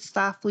 800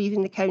 staff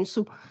leaving the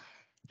Council.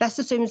 This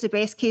assumes the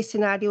best case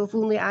scenario of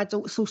only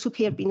adult social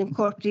care being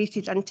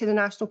incorporated into the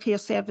National Care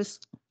Service.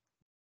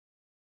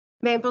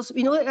 Members,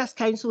 we know that this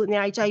Council and the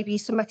IJB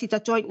submitted a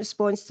joint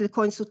response to the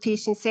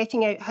consultation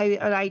setting out how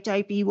our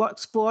IJB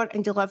works for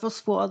and delivers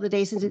for the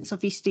residents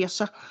of East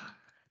Ayrshire.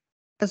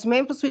 As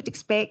members would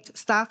expect,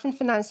 staff in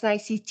finance and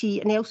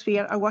ICT and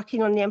elsewhere are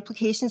working on the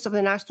implications of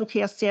the National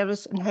Care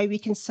Service and how we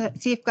can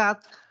safeguard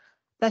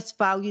this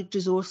valued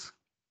resource.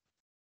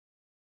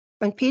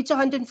 On page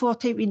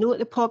 140, we note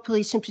the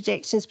population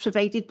projections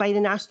provided by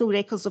the National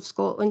Records of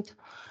Scotland.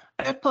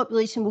 Our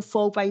population will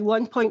fall by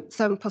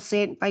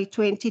 1.7% by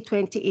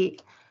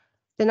 2028.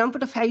 The number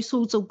of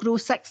households will grow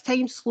 6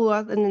 times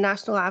slower than the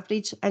national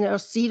average, and our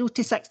 0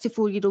 to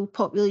 64-year-old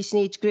population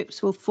age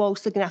groups will fall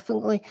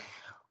significantly.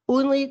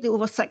 Only the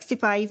over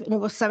 65 and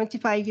over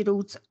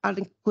 75-year-olds are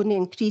going to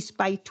increase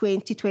by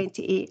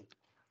 2028.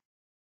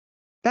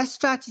 This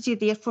strategy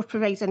therefore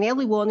provides an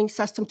early warning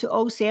system to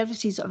all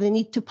services of the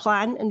need to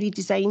plan and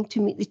redesign to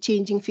meet the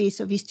changing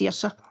face of East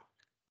Ayrshire.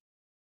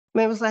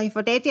 Members, I have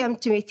already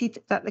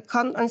intimated that the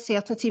current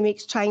uncertainty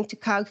makes trying to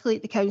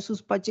calculate the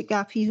Council's budget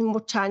gap even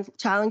more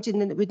challenging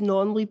than it would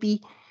normally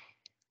be.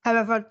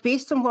 However,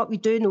 based on what we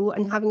do know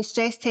and having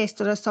stress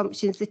tested our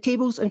assumptions, the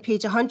tables on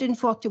page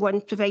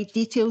 141 provide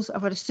details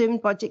of our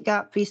assumed budget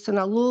gap based on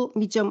a low,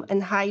 medium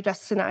and high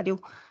risk scenario.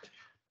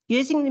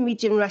 Using the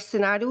medium risk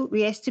scenario,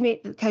 we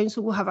estimate that the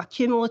Council will have a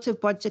cumulative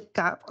budget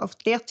gap of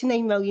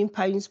 £39 million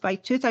by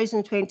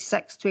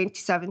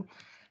 2026-27,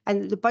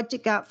 and that the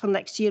budget gap for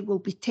next year will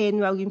be £10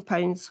 million.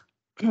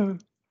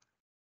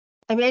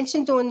 I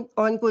mentioned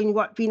ongoing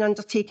work being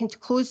undertaken to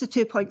close the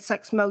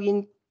 £2.6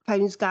 million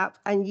gap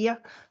in year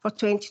for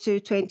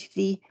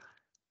 22-23.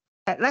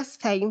 At this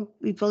time,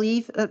 we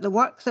believe that the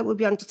work that will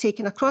be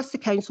undertaken across the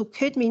Council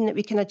could mean that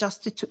we can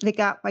adjust the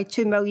gap by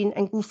 £2 million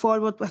and go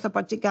forward with a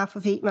budget gap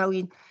of £8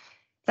 million.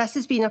 This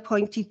has been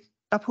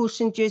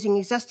apportioned using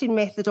existing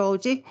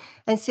methodology,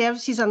 and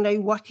services are now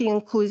working on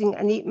closing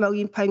an £8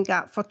 million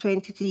gap for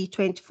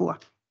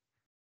 23-24.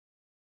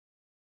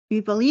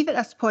 We believe at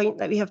this point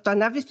that we have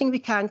done everything we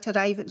can to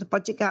arrive at the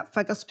budget gap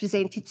figures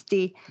presented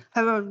today.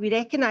 However, we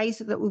recognise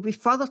that there will be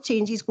further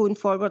changes going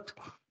forward.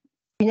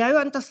 We now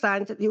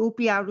understand that the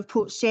OBR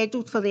report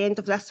scheduled for the end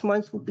of this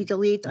month will be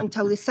delayed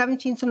until the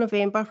 17th of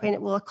November, when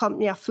it will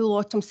accompany a full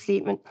autumn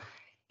statement.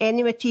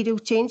 Any material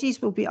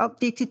changes will be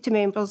updated to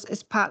members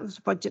as part of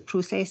the budget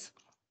process.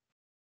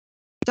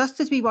 Just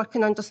as we work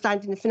on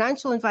understanding the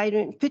financial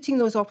environment and putting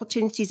those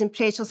opportunities and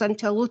pressures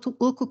into a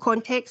local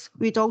context,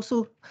 we'd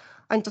also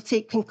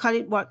undertake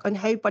concurrent work on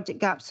how budget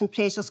gaps and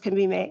pressures can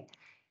be met.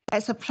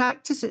 It's a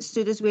practice that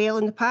stood us well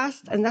in the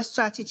past, and this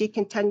strategy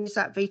continues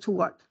that vital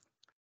work.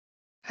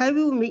 How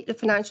we will meet the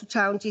financial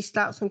challenges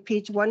starts on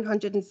page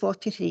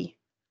 143.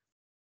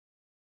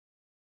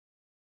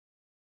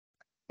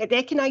 It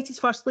recognises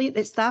firstly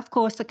that staff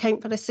costs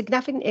account for a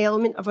significant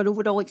element of our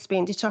overall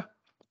expenditure.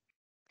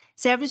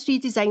 Service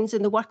redesigns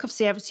and the work of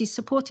services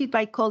supported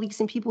by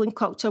colleagues in People and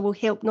Culture will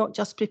help not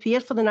just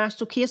prepare for the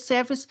National Care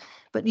Service,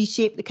 but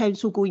reshape the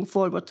Council going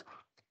forward.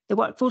 The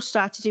workforce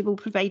strategy will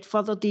provide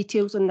further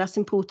details on this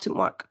important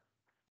work.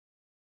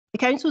 The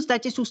Council's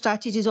digital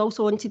strategy is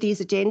also on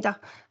today's agenda,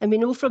 and we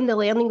know from the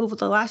learning over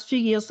the last few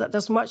years that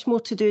there's much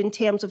more to do in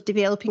terms of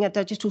developing a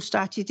digital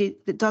strategy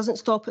that doesn't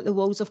stop at the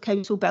walls of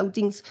council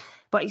buildings,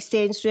 but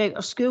extends throughout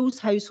our schools,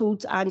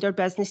 households and our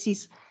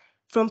businesses.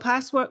 From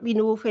past work, we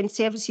know when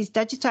services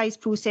digitise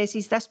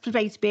processes, this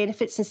provides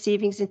benefits and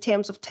savings in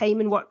terms of time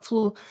and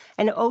workflow,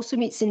 and it also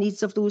meets the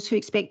needs of those who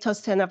expect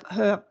us to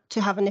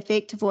have an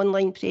effective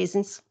online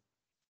presence.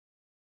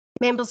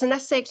 Members, in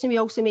this section, we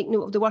also make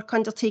note of the work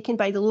undertaken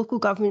by the Local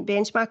Government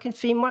Benchmarking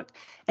Framework,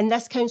 and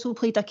this council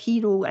played a key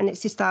role in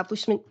its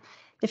establishment.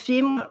 The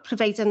framework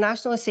provides a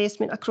national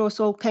assessment across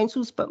all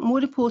councils, but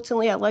more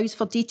importantly, allows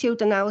for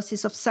detailed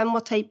analysis of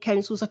similar type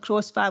councils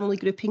across family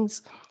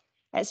groupings.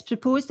 It's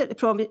proposed that the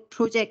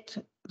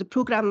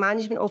Programme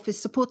Management Office,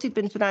 supported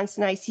by Finance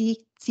and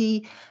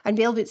ICT and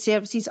relevant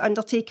services,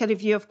 undertake a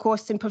review of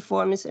costs and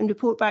performance and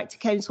report back to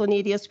council in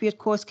areas where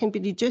costs can be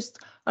reduced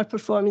or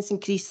performance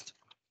increased.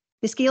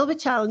 The scale of the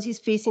challenges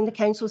facing the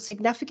council is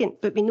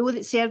significant, but we know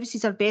that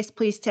services are best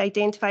placed to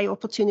identify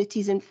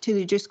opportunities and to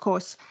reduce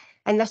costs,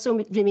 and this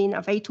will remain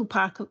a vital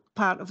part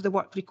of the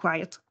work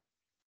required.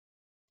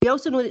 We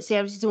also know that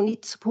services will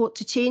need support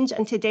to change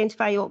and to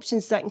identify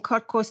options that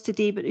incur costs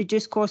today but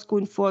reduce costs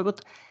going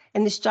forward,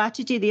 and the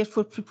strategy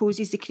therefore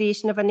proposes the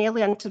creation of an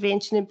early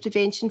intervention and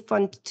prevention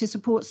fund to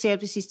support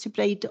services to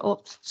provide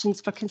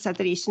options for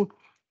consideration.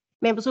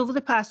 Members, over the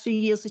past 3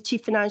 years, the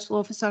Chief Financial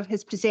Officer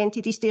has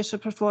presented East Ayrshire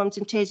performance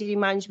and Treasury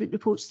Management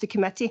reports to the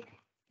committee.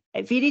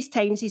 At various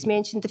times, he's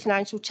mentioned the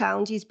financial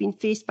challenges being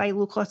faced by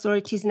local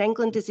authorities in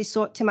England as they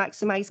sought to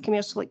maximise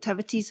commercial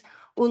activities,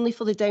 only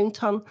for the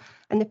downturn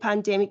and the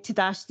pandemic to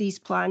dash these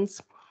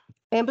plans.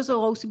 Members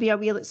will also be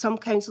aware that some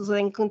councils in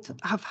England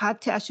have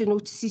had to issue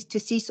notices to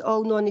cease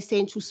all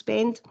non-essential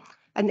spend,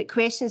 and that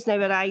questions now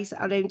arise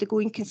around the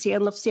going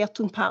concern of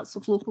certain parts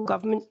of local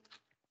government.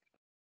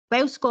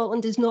 While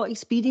Scotland has not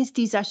experienced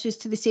these issues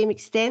to the same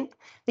extent,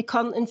 the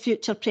current and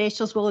future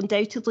pressures will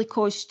undoubtedly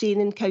cause strain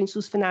in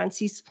Council's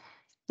finances.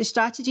 The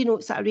strategy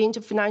notes that a range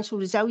of financial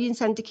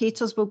resilience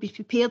indicators will be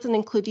prepared and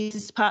included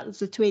as part of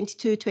the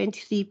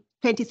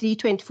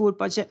 23-24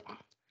 budget.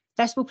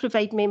 This will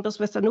provide members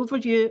with an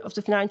overview of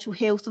the financial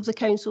health of the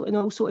Council and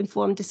also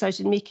informed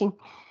decision making.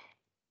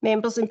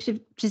 Members, in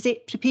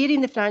preparing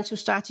the financial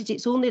strategy,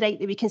 it's only right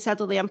that we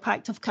consider the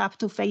impact of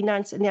capital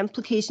finance and the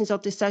implications our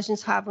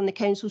decisions have on the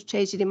Council's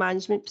Treasury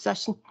management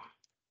position.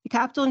 The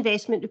capital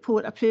investment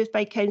report approved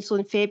by Council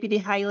in February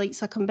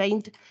highlights a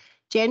combined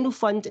general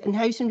fund and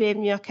housing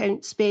revenue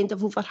account spend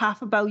of over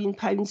 £500 million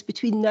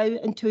between now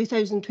and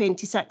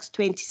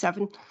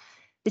 2026-27.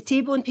 The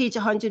table on page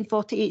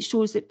 148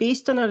 shows that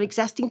based on our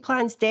existing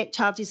plans, debt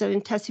charges are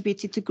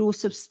anticipated to grow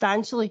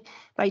substantially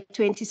by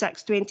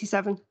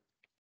 26-27.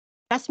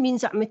 This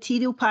means that a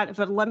material part of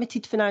our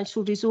limited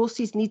financial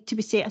resources need to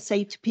be set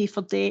aside to pay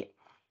for debt.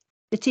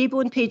 The table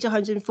on page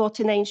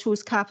 149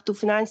 shows capital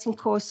financing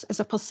costs as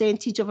a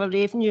percentage of our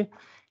revenue.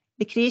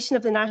 The creation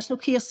of the National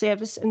Care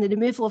Service and the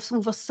removal of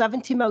over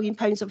 £70 million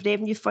of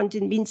revenue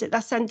funding means that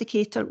this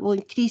indicator will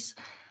increase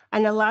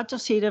and a larger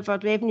share of our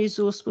revenue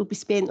resource will be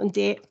spent on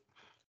debt.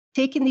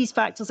 Taking these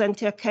factors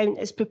into account,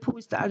 it's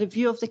proposed that a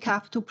review of the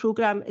capital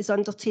programme is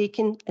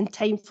undertaken in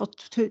time for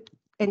the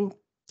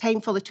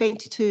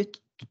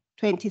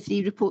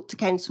 22-23 report to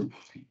Council.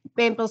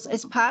 Members,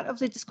 as part of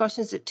the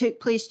discussions that took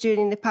place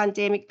during the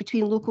pandemic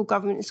between local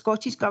government and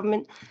Scottish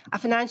Government, a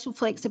financial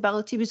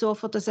flexibility was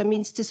offered as a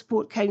means to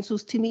support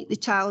councils to meet the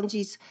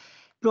challenges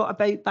brought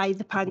about by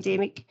the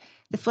pandemic.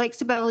 The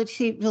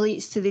flexibility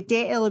relates to the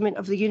debt element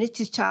of the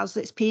unity charge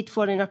that's paid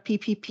for in our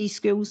PPP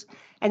schools.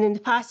 And in the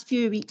past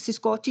few weeks, the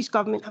Scottish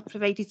Government have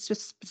provided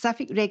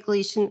specific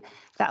regulation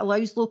that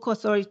allows local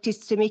authorities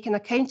to make an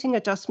accounting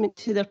adjustment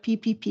to their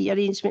PPP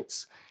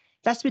arrangements.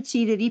 This would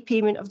see the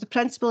repayment of the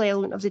principal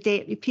element of the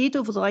debt repaid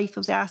over the life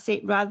of the asset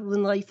rather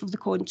than the life of the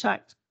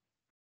contract.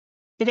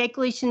 The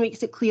regulation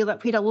makes it clear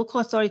that where a local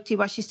authority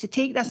wishes to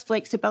take this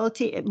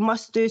flexibility, it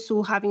must do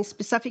so having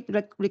specific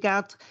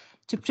regard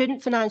to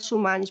prudent financial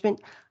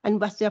management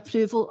and with the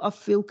approval of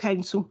full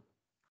council.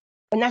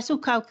 Initial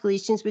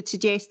calculations would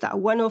suggest that a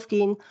one-off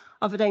gain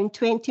of around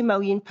 £20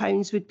 million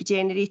would be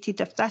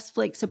generated if this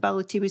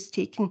flexibility was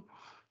taken.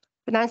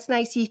 Finance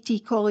and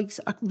ICT colleagues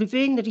are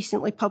reviewing the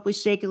recently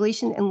published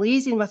regulation and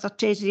liaising with our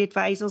Treasury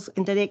advisors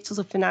and Directors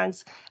of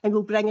Finance and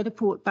will bring a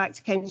report back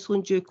to Council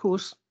in due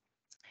course.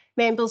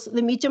 Members,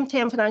 the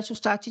medium-term financial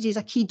strategy is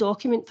a key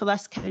document for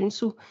this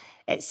Council.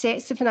 It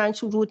sets the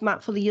financial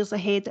roadmap for the years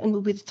ahead and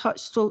will be the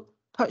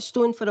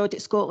touchstone for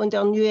Audit Scotland,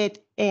 our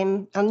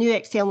new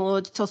external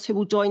auditors who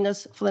will join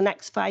us for the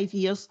next 5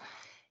 years.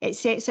 It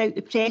sets out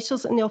the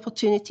pressures and the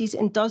opportunities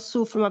and does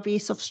so from a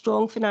base of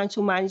strong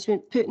financial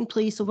management put in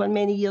place over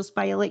many years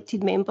by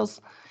elected members.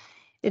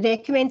 The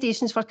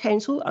recommendations for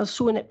Council are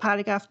shown at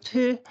paragraph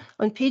 2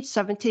 on page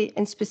 70,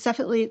 and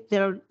specifically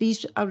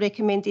these are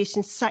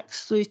recommendations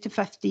 6 through to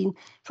 15.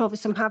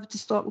 Provost, I'm happy to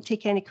stop and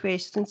take any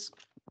questions.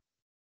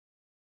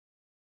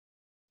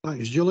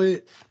 Thanks,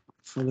 Julie,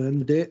 for the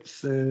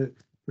in-depth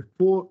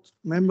report.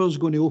 Members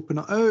going to open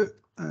it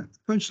out.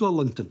 Councillor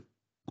Linton.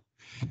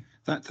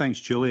 Thanks,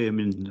 Julie. I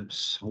mean,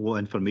 there's a lot of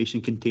information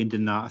contained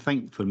in that. I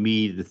think for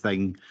me, the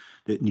thing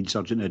that needs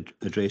urgent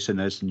addressing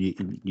is, and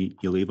you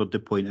laboured the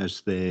point,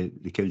 is the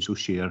council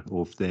share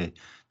of the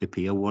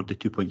pay award, the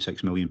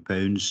 £2.6 million.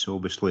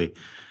 Obviously,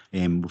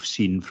 we've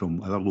seen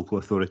from other local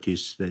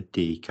authorities that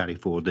they carry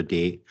forward the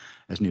debt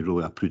isn't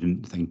really a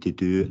prudent thing to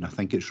do, and I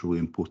think it's really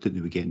important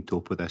that we get on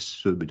top of this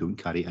so that we don't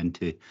carry it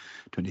into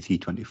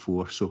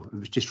 23-24. So it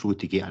was just really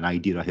to get an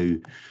idea of how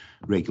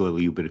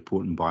regularly you'll be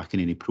reporting back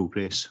on any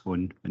progress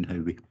on how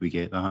we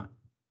get that.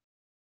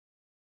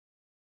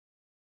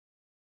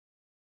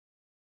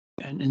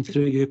 And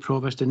through you,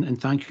 Provost,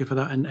 and thank you for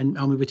that. And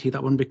I'll maybe take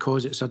that one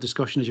because it's a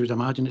discussion, as you would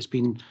imagine, it's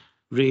been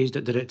raised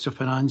at the Director of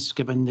Finance,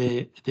 given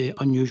the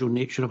unusual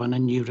nature of an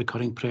in-year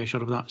recurring pressure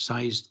of that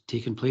size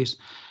taking place.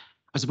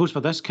 I suppose for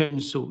this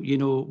council, you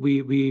know,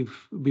 we've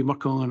been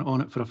working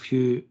on it for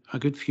a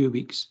good few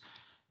weeks.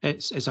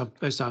 It's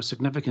a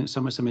significant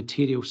sum, it's a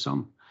material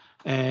sum,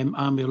 and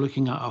we're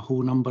looking at a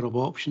whole number of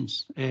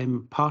options.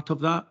 Part of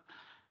that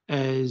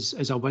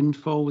is a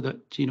windfall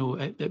that, you know,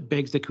 it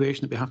begs the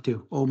question that we have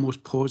to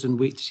almost pause and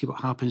wait to see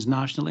what happens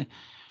nationally.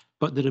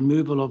 But the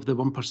removal of the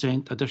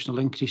 1% additional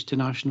increase to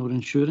national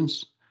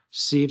insurance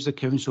saves the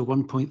council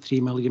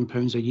 £1.3 million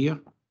a year.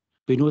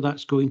 We know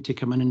that's going to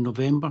come in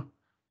November,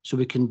 so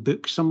we can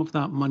book some of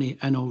that money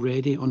in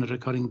already on a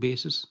recurring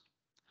basis.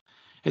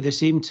 At the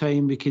same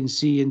time, we can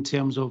see in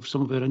terms of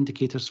some of our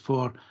indicators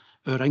for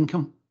our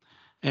income,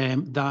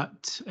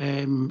 that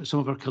some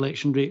of our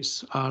collection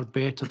rates are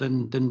better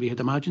than we had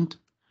imagined,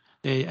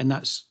 and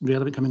that's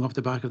relevant coming off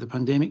the back of the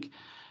pandemic.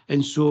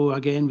 And so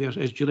again, we are,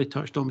 as Julie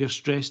touched on, we are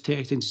stress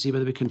testing to see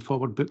whether we can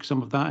forward book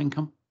some of that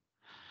income.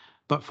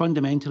 But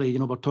fundamentally, you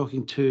know, we're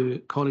talking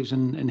to colleagues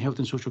in health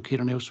and social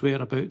care and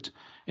elsewhere about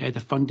the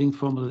funding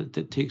formula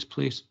that takes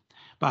place.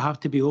 But I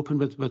have to be open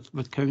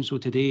with council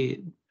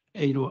today.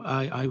 You know,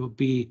 I will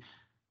be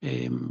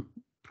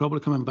probably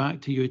coming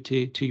back to you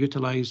to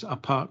utilise a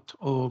part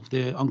of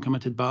the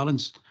uncommitted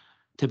balance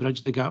to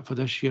bridge the gap for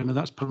this year. Now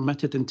that's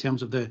permitted in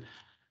terms of the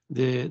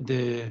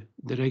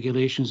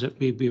regulations that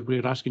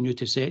we're asking you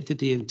to set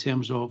today in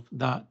terms of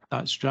that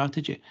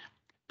strategy.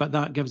 But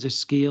that gives a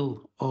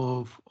scale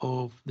of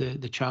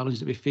the challenge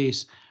that we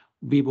face.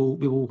 We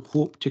will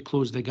hope to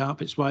close the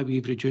gap. It's why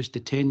we've reduced the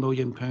 £10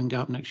 million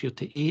gap next year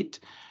to 8.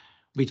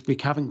 We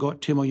haven't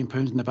got £2 million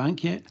in the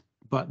bank yet,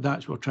 but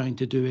that's what we're trying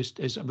to do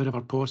is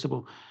wherever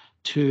possible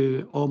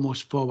to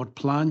almost forward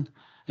plan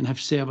and have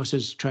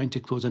services trying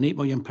to close an £8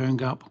 million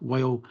gap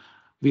while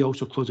we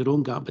also close our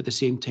own gap, but at the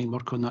same time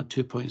work on that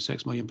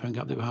 £2.6 million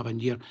gap that we have in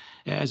year.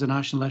 It is a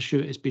national issue.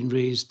 It's been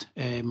raised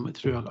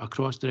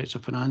across the Director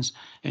of Finance,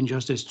 and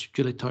just as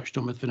Julie touched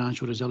on with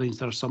financial resilience,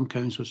 there are some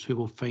councils who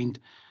will find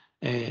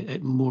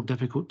it more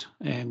difficult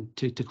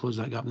to close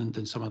that gap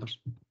than some others.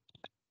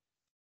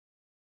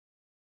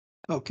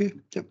 Okay,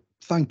 yep.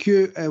 Thank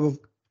you.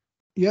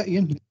 Yeah,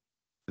 Ian.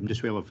 I'm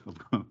just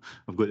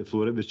I've got the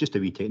floor. It was just a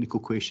wee technical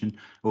question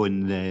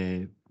on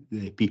the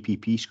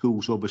PPP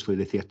schools. Obviously,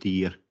 the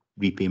 30-year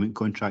repayment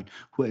contract.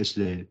 What is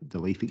the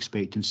life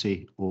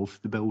expectancy of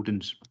the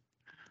buildings?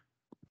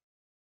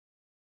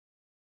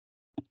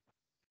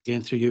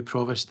 Again, through you,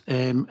 Provost.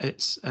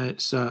 It's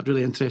a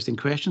really interesting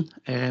question.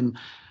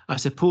 I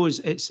suppose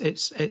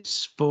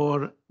it's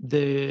for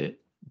the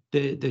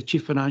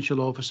Chief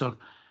Financial Officer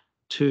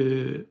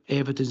to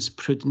evidence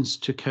prudence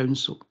to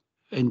council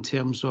in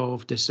terms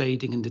of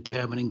deciding and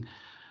determining,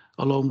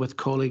 along with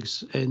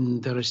colleagues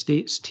in their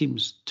estates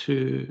teams,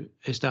 to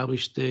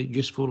establish the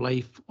useful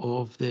life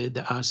of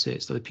the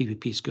assets of the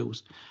PPP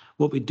schools.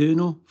 What we do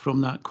know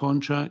from that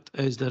contract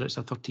is that it's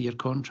a 30-year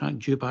contract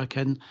due back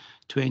in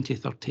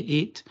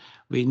 2038.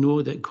 We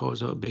know that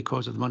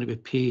because of the money we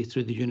pay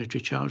through the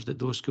unitary charge, that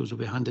those schools will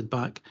be handed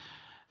back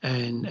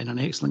in an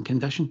excellent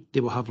condition.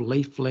 They will have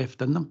life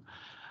left in them.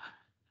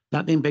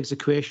 That then begs the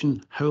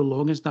question, how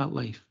long is that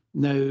life?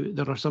 Now,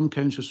 there are some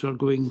councils who are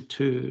going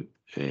to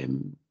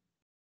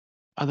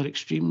other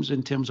extremes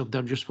in terms of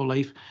their useful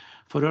life.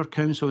 For our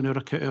council and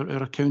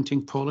our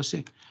accounting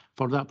policy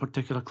for that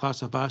particular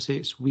class of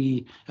assets,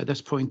 we at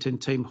this point in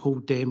time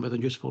hold them with a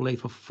useful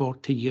life of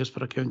 40 years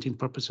for accounting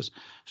purposes.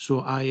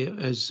 So I,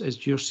 as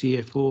your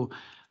CFO,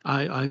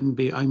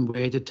 I'm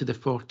wedded to the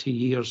 40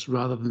 years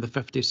rather than the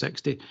 50,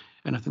 60.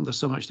 And I think there's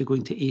some actually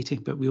going to 80,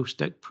 but we'll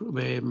stick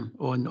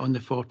on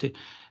the 40.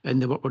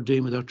 And what we're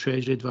doing with our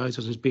Treasury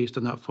advisors is based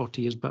on that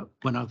 40 years. But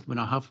when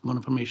I have more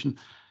information,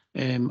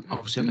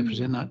 I'll certainly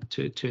present that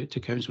to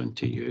Council and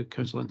to you,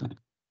 Councillor Linton.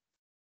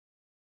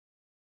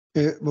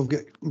 We've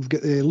got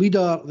the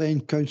leader, then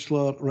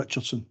Councillor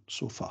Richardson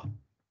so far.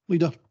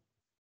 Leader.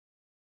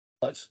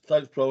 Thanks,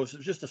 Provost.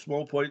 It's just a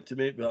small point to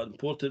make, but an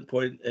important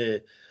point.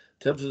 In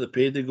terms of the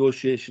pay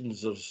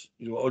negotiations, there's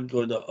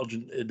ongoing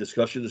urgent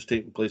discussions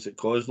taking place at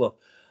COSLA,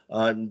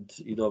 and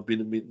I've been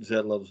in meetings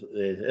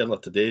earlier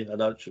today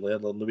and actually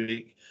earlier in the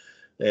week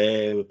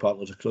with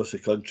partners across the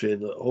country,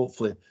 and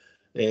hopefully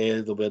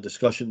there'll be a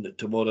discussion at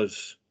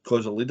tomorrow's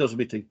COSLA leaders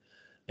meeting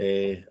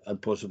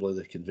and possibly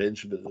the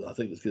convention. But I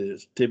think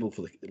it's table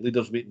for the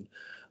leaders meeting,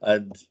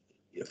 and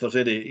if there's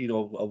any,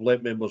 I'll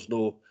let members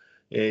know.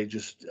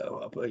 Just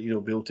be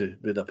able to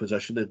be in a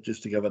position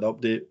just to give an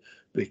update,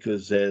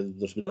 because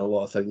there's been a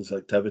lot of things,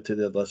 activity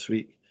there this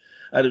week,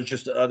 and it was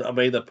just a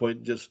minor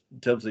point just in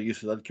terms of the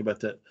use of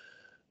uncommitted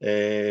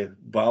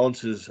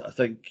balances. I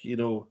think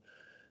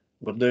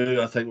we're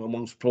now, I think,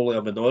 amongst probably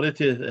a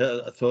minority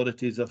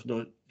authorities, if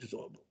not just,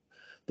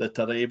 that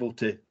are able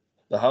to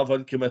have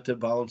uncommitted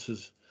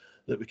balances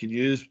that we can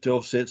use to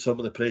offset some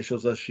of the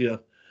pressures this year,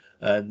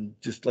 and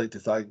just like to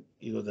thank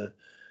the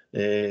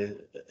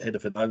head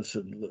of finance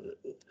and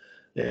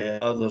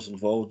others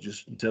involved,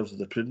 just in terms of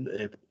the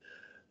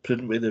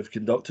prudent way they've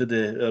conducted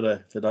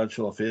our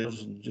financial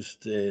affairs, and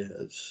just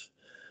this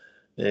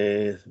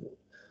is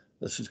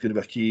going to be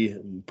a key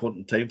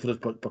important time for us,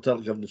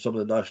 particularly given some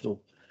of the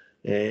national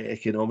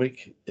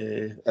economic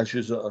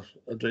issues that are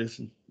we're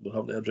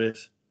having to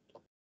address.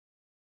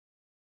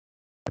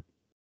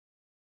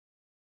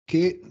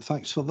 Okay,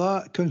 thanks for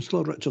that.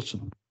 Councillor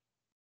Richardson.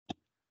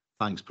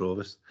 Thanks,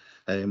 Provost.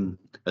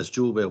 As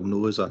Joe well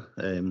knows, I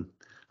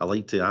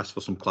like to ask for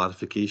some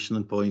clarification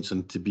on points,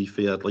 and to be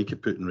fair, I'd like to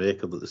put in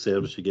record that the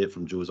service you get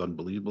from Joe is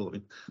unbelievable.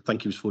 I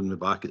think he was phoning me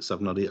back at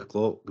 7 or 8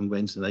 o'clock on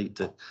Wednesday night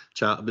to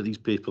chat about these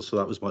papers, so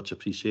that was much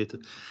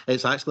appreciated.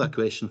 It's actually a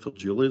question for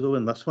Julie, though,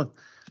 in this one.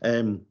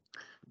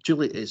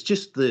 Julie, it's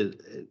just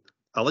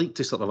I like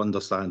to sort of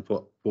understand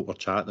what we're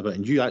chatting about,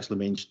 and you actually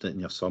mentioned it in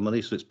your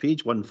summary. So it's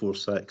page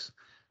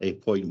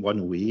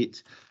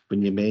 146.108,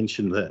 when you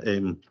mentioned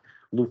that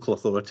local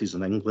authorities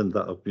in England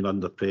that have been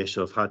under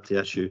pressure have had to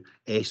issue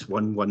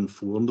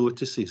S114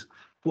 notices.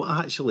 What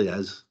actually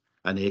is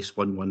an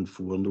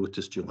S114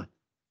 notice, Julie?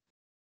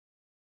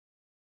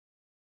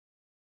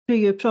 Through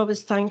you,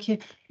 Provost, thank you.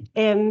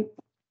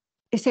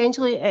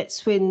 Essentially,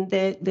 it's when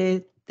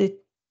the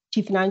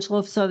Chief Financial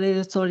Officer of the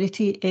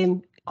authority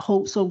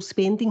halts all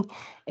spending.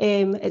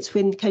 It's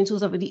when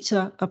councils have reached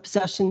a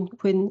position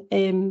when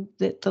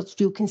there's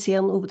real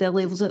concern over the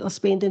levels that they're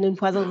spending and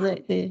whether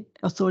the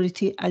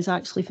authority is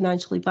actually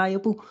financially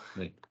viable.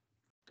 Right.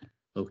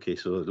 Okay,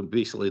 so they're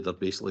basically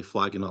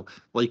flagging up,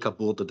 like a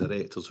board of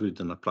directors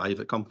would in a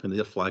private company,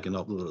 they're flagging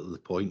up the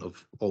point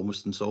of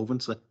almost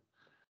insolvency.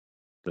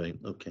 Right,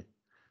 okay.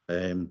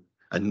 And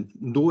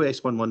no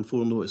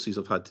S114 notices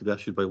have had to be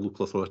issued by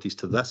local authorities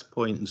to this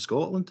point in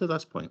Scotland, to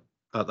this point,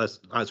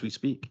 as we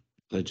speak.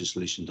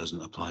 Legislation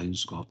doesn't apply in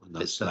Scotland.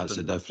 That's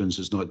the difference.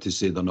 It's not to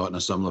say they're not in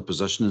a similar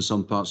position in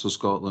some parts of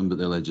Scotland, but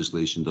the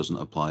legislation doesn't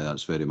apply.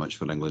 That's very much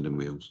for England and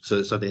Wales. So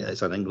it's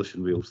an English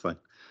and Wales thing.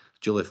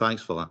 Julie,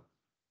 thanks for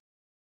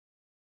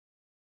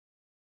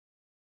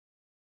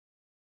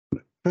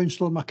that.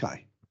 Councillor Mackay.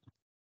 Thank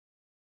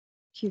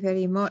you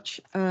very much.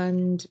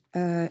 And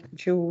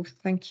Joe,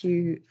 thank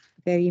you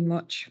very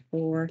much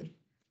for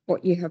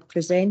what you have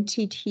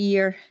presented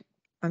here.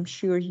 I'm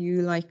sure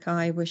you, like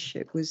I, wish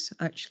it was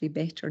actually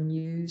better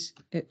news.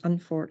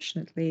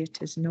 Unfortunately,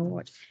 it is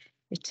not.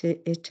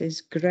 It is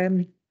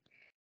grim.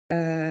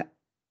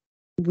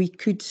 We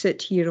could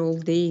sit here all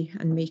day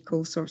and make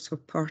all sorts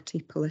of party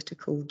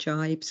political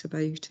jibes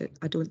about it.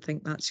 I don't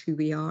think that's who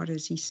we are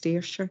as East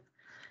Ayrshire.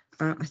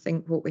 I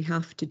think what we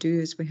have to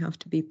do is we have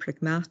to be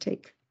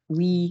pragmatic.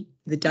 The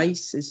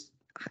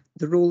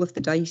role of the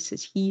dice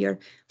is here.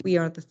 We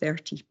are the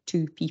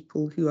 32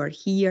 people who are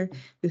here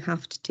who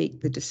have to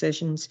take the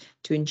decisions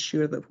to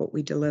ensure that what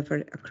we deliver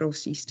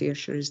across East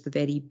Ayrshire is the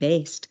very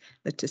best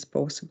that is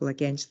possible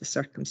against the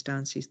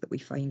circumstances that we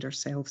find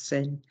ourselves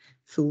in.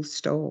 Full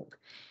stop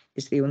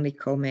is the only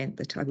comment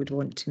that I would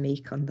want to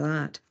make on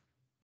that.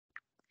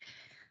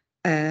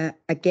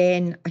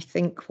 Again, I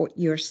think what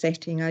you're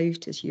setting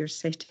out is you're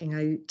setting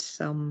out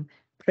some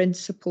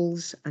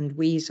principles and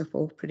ways of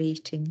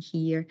operating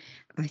here.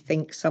 I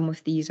think some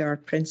of these are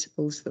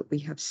principles that we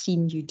have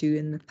seen you do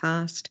in the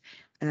past.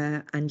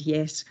 And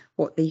yes,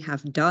 what they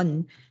have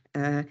done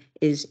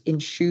is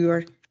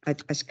ensure,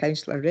 as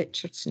Councillor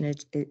Richardson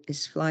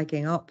is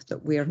flagging up,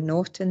 that we are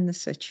not in the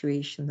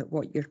situation that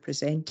what you're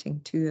presenting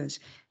to us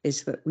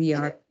is that we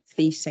are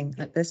facing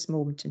at this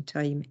moment in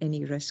time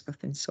any risk of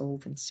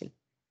insolvency.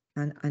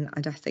 And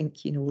I think,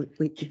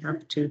 we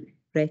have to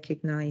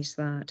recognise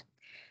that.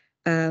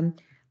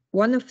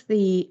 One of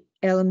the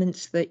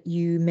elements that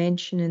you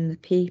mention in the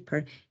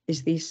paper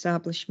is the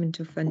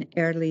establishment of an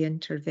early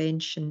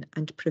intervention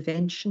and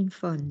prevention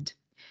fund.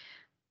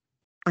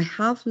 I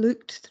have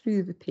looked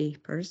through the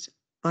papers.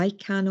 I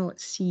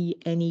cannot see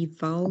any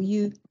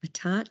value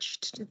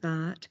attached to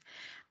that.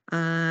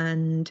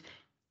 And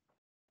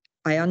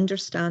I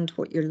understand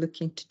what you're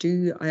looking to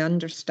do. I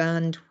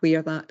understand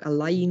where that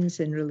aligns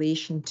in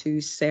relation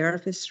to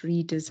service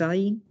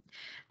redesign.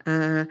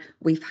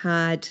 We've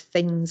had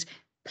things.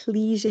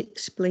 Please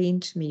explain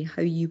to me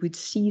how you would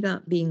see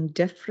that being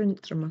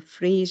different from a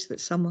phrase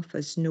that some of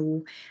us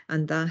know,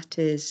 and that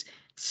is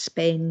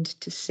spend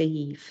to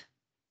save.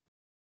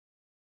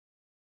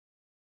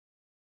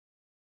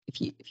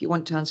 If you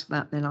want to answer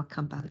that, then I'll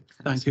come back.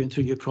 Thank you, and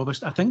through you,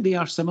 Provost. I think they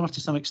are similar to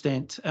some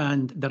extent,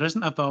 and there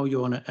isn't a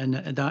value on it, and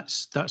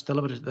that's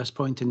deliberate at this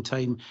point in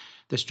time.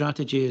 The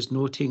strategy is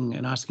noting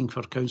and asking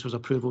for Council's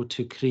approval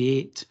to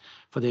create,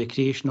 for the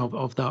creation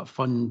of that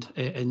fund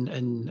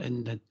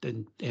in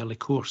early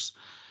course.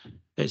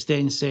 It's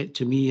then set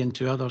to me and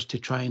to others to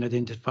try and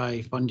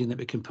identify funding that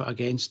we can put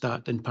against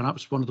that, and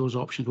perhaps one of those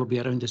options will be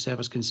around the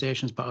service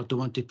concessions, but I don't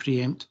want to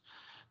preempt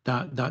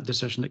that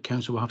decision that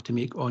Council will have to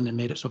make on the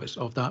merits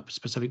of that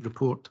specific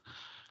report.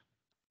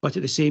 But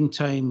at the same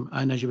time,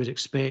 and as you would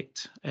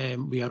expect,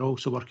 we are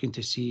also working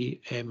to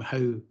see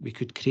how we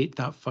could create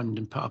that fund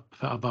and put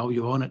a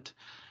value on it.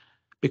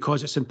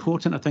 Because it's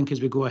important, I think,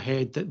 as we go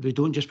ahead, that we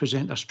don't just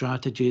present a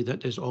strategy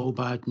that is all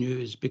bad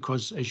news,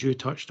 because as you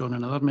touched on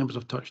and other members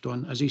have touched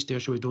on, as East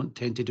Ayrshire, we don't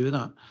tend to do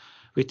that.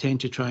 We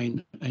tend to try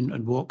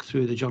and walk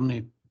through the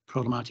journey,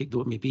 problematic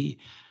though it may be.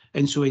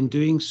 And so in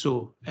doing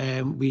so,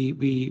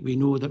 we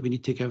know that we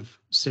need to give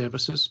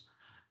services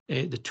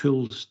the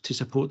tools to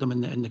support them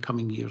in the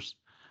coming years.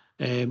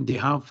 They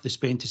have the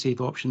spend to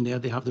save option there.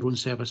 They have their own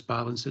service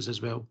balances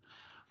as well.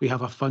 We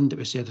have a fund that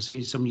we set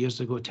aside some years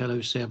ago to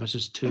allow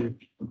services to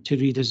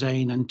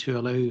redesign and to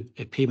allow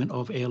a payment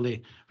of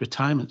early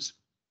retirements.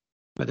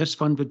 But this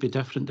fund would be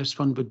different. This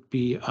fund would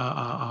be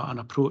an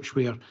approach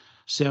where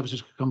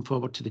services could come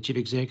forward to the Chief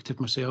Executive,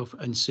 myself,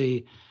 and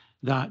say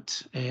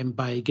that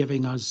by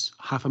giving us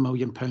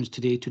 £500,000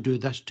 today to do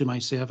this to my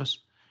service,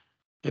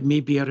 it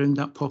may be around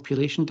that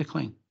population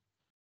decline,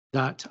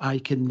 that I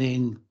can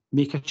then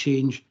make a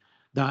change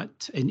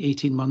that in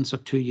 18 months or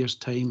 2 years'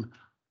 time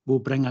will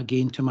bring a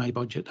gain to my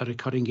budget, a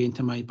recurring gain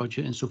to my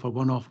budget. And so for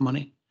one-off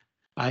money,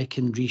 I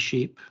can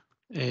reshape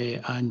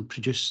and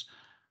produce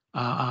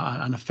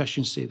an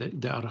efficiency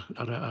that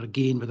are a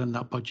gain within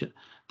that budget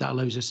that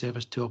allows the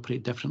service to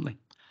operate differently.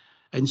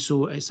 And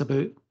so it's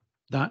about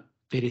that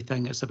very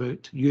thing. It's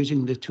about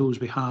using the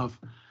tools we have,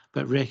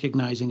 but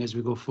recognising as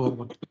we go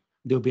forward,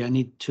 there'll be a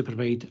need to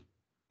provide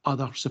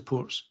other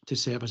supports to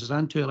services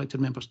and to elected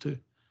members too,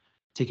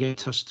 to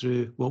get us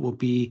through what will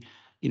be,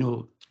 you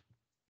know,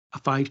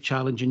 5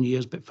 challenging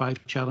years, but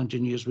 5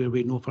 challenging years where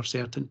we know for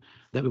certain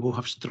that we will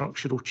have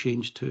structural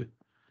change too.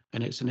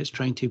 And it's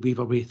trying to weave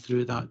our way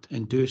through that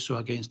and do so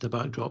against the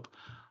backdrop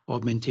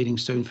of maintaining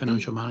sound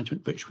financial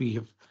management, which we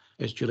have,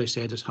 as Julie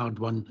said, is hard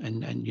won.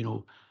 And you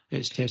know,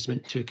 it's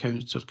testament to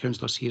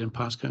councillors here and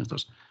past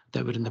councillors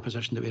that we're in the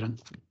position that we're in.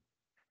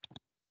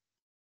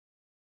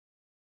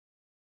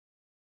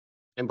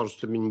 Members,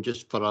 I mean,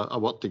 just for a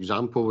worked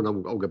example, and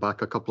I'll go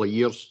back a couple of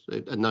years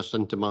in this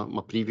into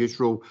my previous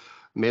role.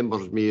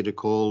 Members may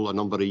recall a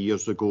number of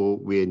years ago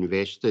we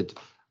invested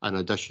an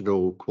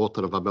additional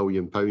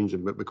 £250,000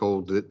 in what we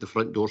called the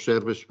front door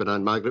service when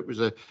Anne Margaret was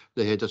the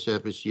head of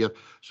service here.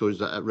 So is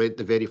that at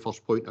the very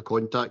first point of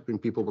contact when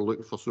people were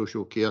looking for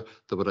social care,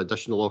 there were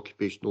additional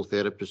occupational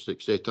therapists,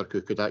 etc.,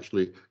 who could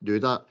actually do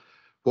that.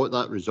 What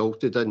that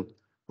resulted in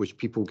was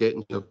people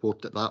getting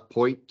support at that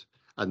point,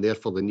 and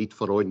therefore the need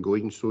for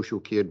ongoing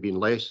social care being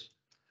less.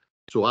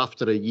 So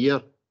after a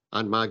year,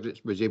 Anne Margaret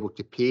was able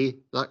to pay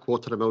that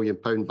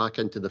 £250,000 back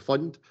into the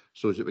fund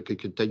so that we could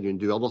continue and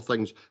do other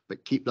things,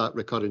 but keep that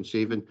recurring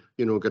saving,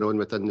 you know, going on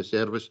within the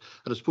service.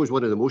 And I suppose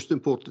one of the most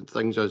important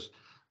things is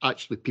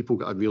actually people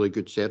got a really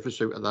good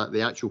service out of that.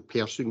 The actual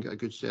person got a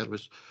good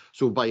service.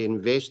 So by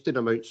investing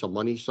amounts of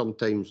money,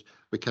 sometimes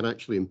we can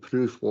actually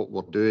improve what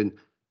we're doing,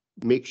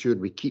 make sure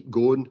we keep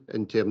going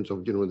in terms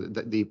of, you know,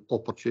 the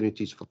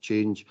opportunities for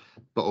change,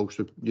 but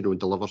also, you know,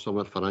 deliver some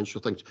of our financial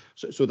things.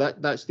 So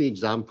that's the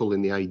example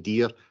and the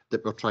idea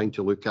that we're trying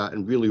to look at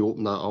and really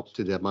open that up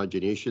to the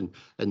imagination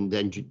and the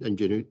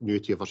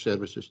ingenuity of our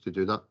services to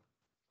do that.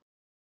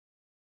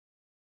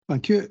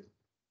 Thank you.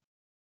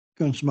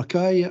 Councillor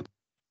Mackay.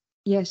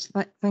 Yes,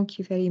 thank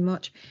you very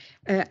much.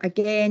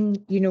 Again,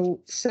 you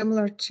know,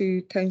 similar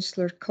to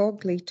Councillor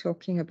Cogley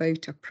talking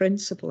about a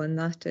principle, and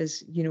that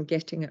is, you know,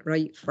 getting it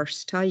right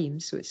first time.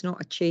 So it's not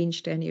a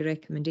change to any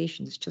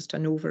recommendations, it's just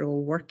an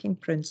overall working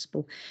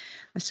principle.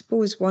 I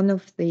suppose one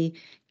of the,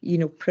 you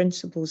know,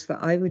 principles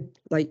that I would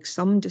like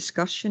some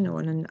discussion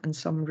on and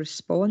some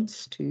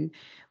response to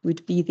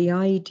would be the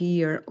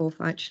idea of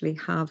actually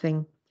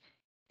having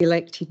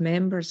elected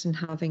members and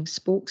having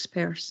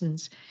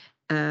spokespersons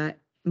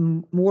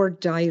more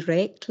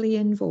directly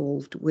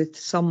involved with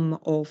some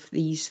of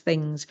these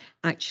things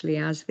actually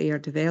as they are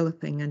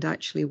developing and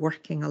actually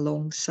working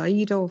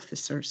alongside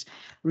officers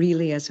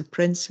really as a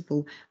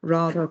principle,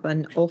 rather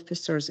than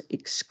officers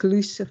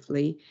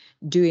exclusively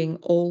doing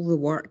all the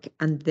work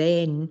and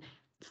then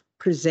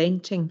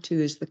presenting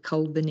to us the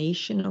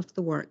culmination of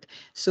the work,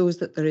 so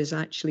that there is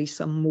actually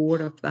some more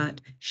of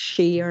that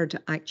shared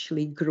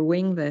actually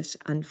growing this.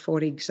 And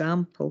for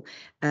example,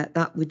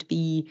 that would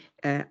be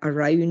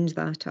around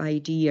that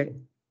idea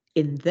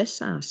in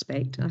this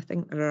aspect. And I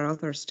think there are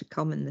others to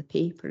come in the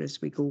paper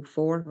as we go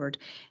forward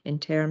in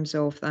terms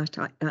of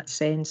that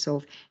sense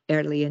of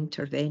early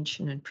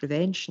intervention and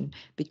prevention,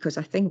 because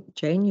I think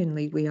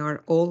genuinely we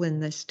are all in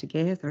this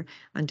together,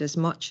 and as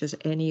much as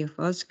any of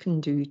us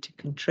can do to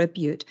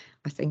contribute,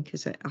 I think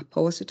is a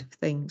positive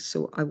thing.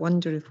 So I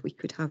wonder if we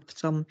could have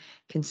some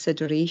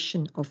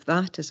consideration of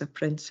that as a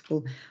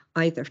principle,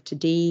 either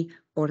today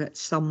or at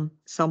some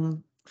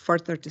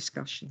further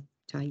discussion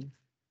time.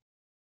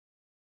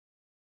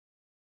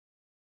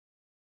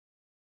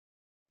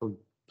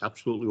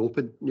 Absolutely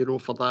open,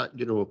 for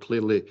that,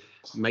 clearly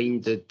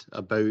minded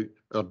about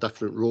our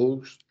different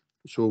roles.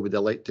 So with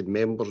elected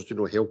members,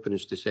 helping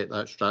us to set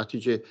that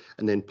strategy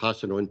and then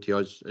passing on to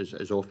us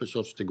as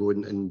officers to go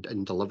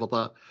and deliver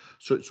that.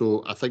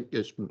 So I think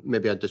it's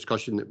maybe a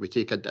discussion that we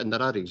take, and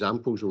there are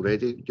examples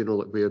already,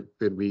 like where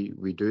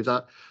we do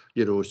that.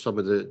 Some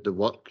of the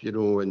work,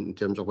 in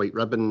terms of white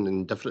ribbon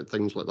and different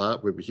things like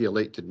that, where we see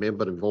elected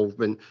member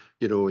involvement,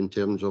 in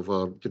terms of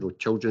our,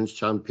 children's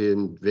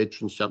champion,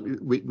 veterans champion.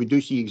 We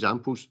do see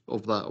examples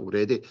of that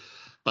already.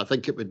 But I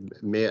think it would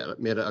merit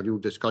a real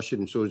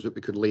discussion so that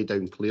we could lay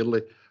down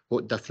clearly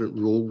what different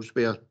roles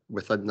were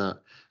within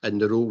that.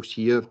 And the roles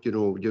here,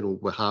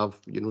 we have,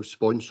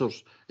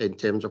 sponsors in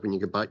terms of when you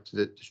go back to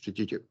the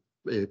strategic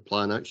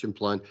action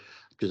plan,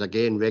 because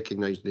again,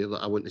 recognise there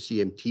that I want the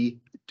CMT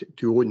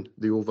to own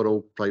the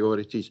overall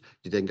priorities,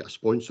 to then get a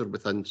sponsor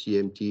within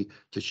CMT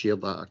to share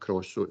that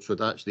across. So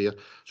that's there.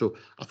 So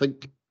I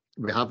think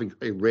we have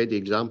already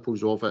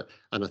examples of it,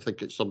 and I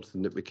think it's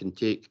something that we can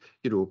take,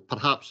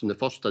 perhaps in the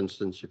first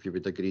instance, if you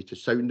would agree, to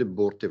sounding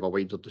board to have a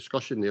wider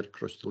discussion there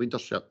across the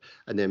leadership,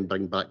 and then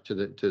bring back to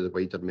the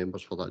wider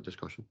members for that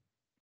discussion.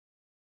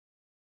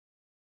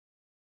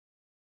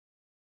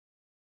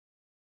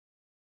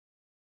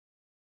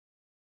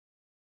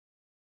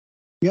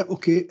 Yeah,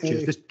 okay.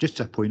 Just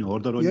a point of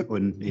order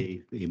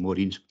on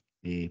Maureen's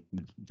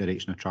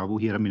direction of travel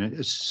here. I mean,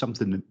 it's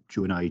something that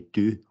Joe and I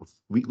do of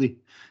weekly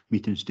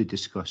meetings to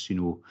discuss,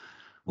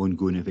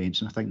 ongoing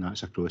events, and I think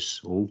that's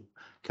across all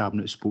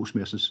cabinet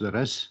spokespersons. So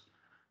there is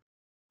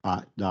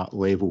at that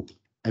level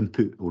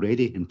input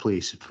already in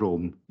place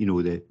from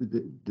the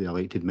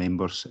elected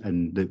members,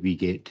 and that we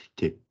get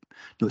to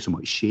not so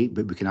much shape,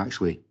 but we can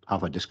actually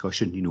have a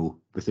discussion,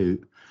 without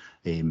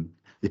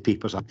the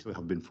papers actually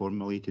have been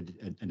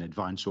formulated in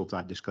advance of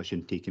that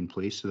discussion taking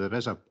place. So there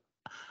is a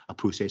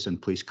process in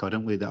place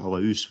currently that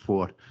allows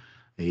for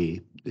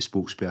the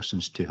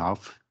spokespersons to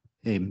have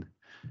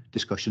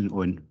discussion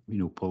on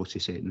policy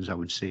settings, I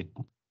would say.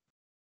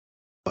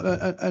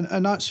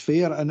 And that's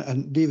fair,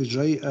 and David's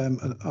right.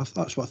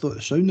 That's what I thought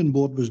the sounding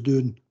board was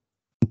doing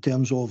in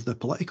terms of the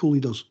political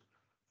leaders.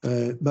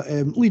 But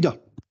leader.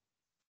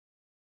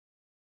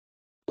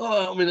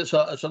 No, I mean it's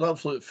an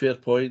absolute fair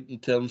point in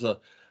terms of,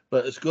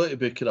 but it's got to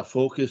be kind of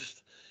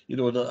focused,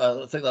 and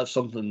I think that's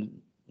something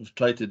we've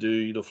tried to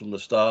do, from the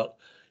start.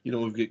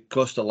 We've got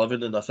cost of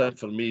living, and I think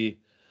for me,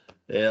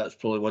 that's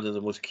probably one of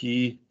the most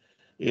key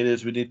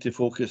areas we need to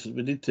focus.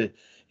 We need to,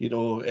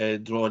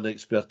 draw on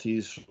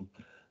expertise from,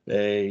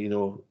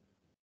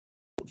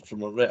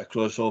 from right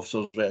across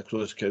officers, right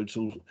across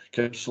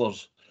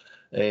councillors,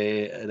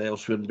 and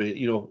elsewhere,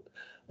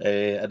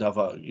 and have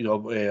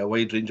a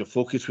wide range of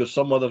focus where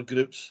some other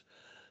groups,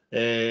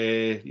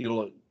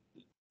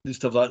 needs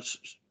to have that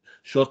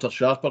shorter,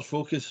 sharper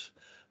focus,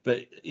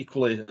 but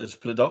equally as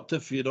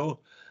productive,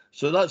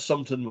 So that's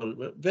something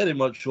we're very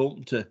much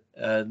open to,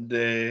 and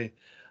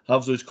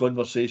have those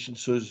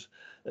conversations so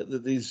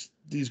that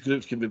these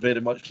groups can be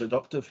very much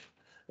productive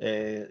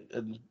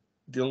in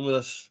dealing with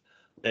this,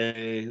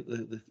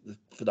 the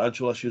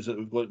financial issues that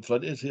we've got in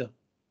front of us here.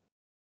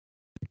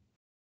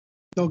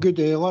 No, good.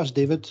 Last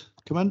David,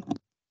 come in.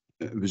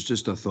 It was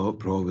just a thought,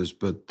 Provost,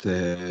 but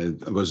I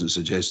wasn't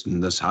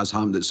suggesting this has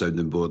happened at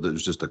Sounding Board. It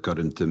was just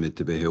occurring to me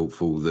to be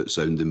helpful that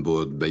Sounding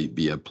Board might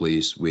be a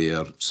place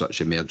where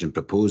such emerging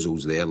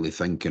proposals, the early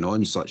thinking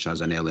on, such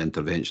as an early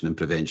intervention and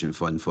prevention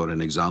fund, for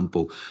an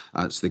example,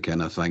 that's the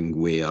kind of thing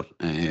where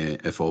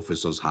if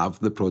officers have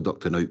the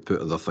product and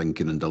output of their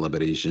thinking and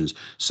deliberations,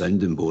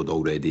 Sounding Board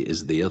already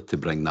is there to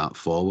bring that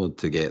forward,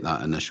 to get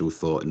that initial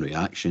thought and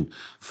reaction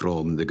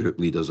from the group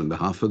leaders on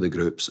behalf of the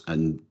groups,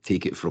 and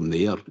take it from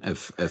there.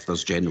 If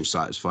there's general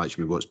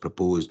satisfaction with what's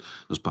proposed,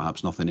 there's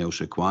perhaps nothing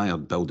else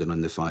required, building on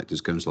the fact, as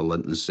Councillor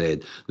Linton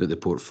said, that the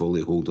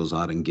portfolio holders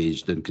are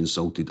engaged and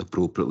consulted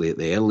appropriately at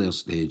the earlier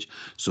stage.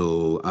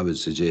 So I would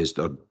suggest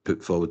or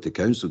put forward to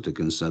Council to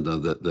consider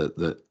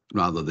that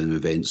rather than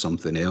invent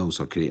something else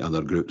or create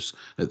other groups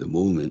at the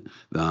moment,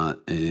 that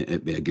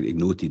it be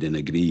noted and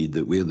agreed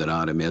that where there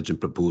are emerging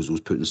proposals,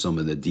 putting some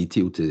of the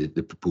detail to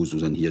the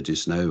proposals in here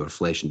just now, or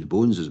flesh in the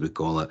bones as we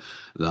call it,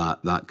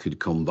 that could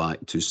come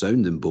back to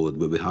sounding board,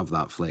 where we have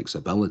that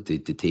flexibility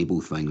to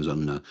table things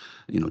on the,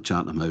 you know,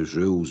 Chatham House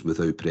rules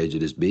without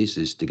prejudice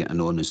basis, to get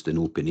an honest and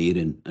open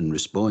hearing and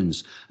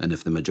response. And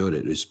if the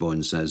majority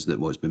response says that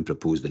what's been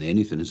proposed in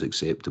anything is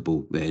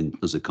acceptable, then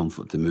there's a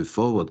comfort to move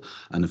forward.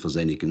 And if there's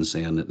any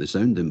concern at the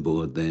sounding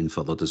board, then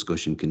further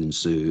discussion can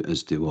ensue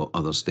as to what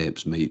other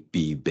steps might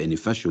be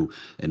beneficial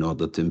in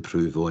order to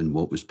improve on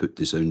what was put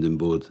to sounding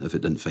board if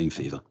it didn't find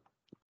favour.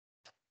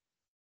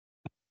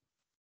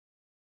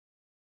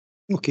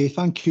 Okay,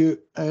 thank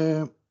you.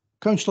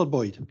 Councillor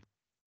Boyd.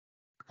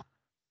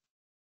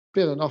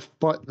 Fair enough,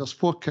 but there's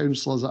 4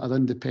 councillors that are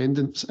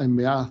independents, and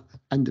we are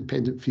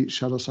independent for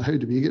each other. So how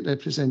do we get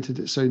represented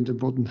at sounding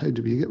board, and how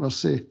do we get our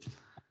say?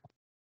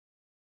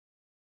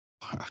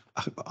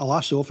 I'll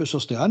ask the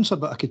officers to answer,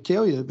 but I could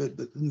tell you, but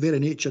in very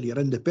nature, you're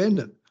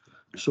independent.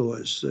 So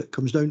it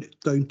comes down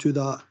to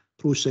that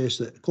process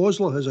that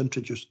COSLA has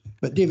introduced.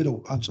 But David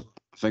will answer.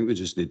 I think we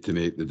just need to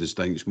make the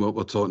distinction. What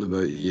we're talking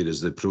about here is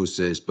the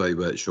process by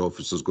which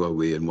officers go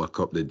away and work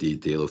up the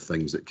detail of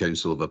things that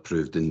council have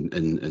approved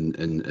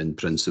in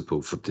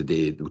principle. For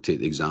today, we'll take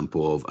the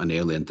example of an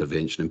early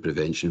intervention and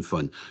prevention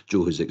fund.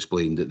 Joe has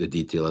explained that the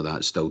detail of that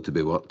is still to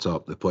be worked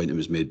up. The point that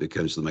was made by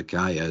Councillor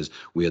Mackay is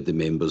where the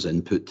members'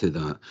 input to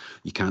that.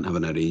 You can't have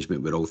an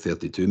arrangement where all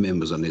 32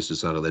 members are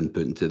necessarily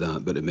input into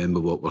that. But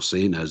remember, what we're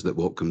saying is that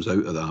what comes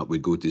out of that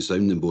would go to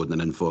sounding board on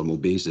an informal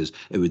basis.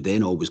 It would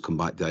then always come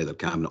back to either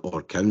cabinet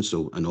or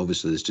council, and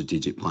obviously the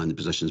strategic plan, the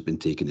position has been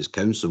taken as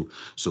council,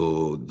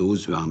 so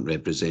those who aren't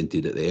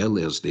represented at the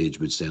earlier stage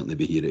would certainly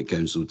be here at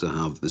council to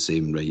have the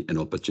same right and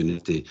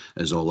opportunity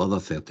as all other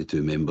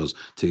 32 members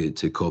to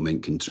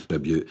comment,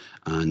 contribute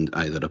and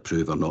either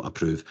approve or not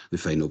approve the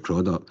final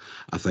product.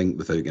 I think,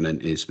 without getting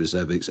into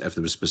specifics, if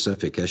there were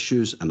specific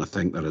issues, and I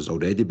think there has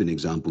already been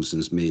examples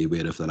since May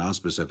where if there are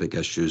specific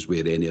issues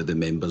where any of the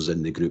members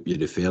in the group you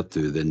refer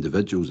to, the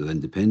individuals or the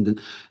independent,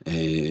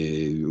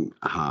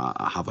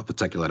 have a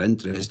particular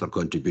interest or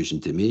contribution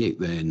to make,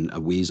 then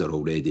ways are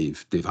already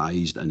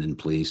devised and in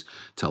place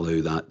to allow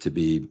that to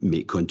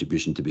make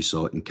contribution to be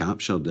sought and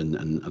captured.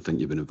 And I think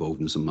you've been involved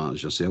in some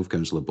matters yourself,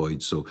 Councillor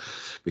Boyd. So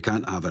we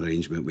can't have an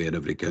arrangement where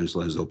every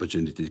councillor has the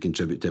opportunity to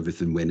contribute to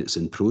everything when it's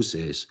in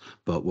process.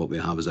 But what we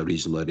have is a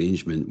reasonable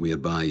arrangement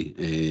whereby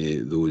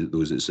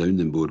those at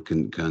sounding board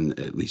can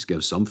at least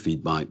give some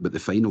feedback. But the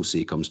final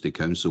say comes to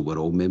council, where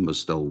all members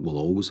still will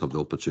always have the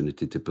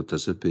opportunity to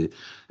participate.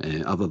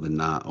 Other than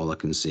that, all I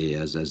can say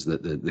is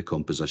that the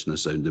composition of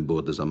sounding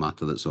board is a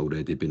matter that's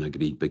already been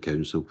agreed by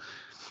council.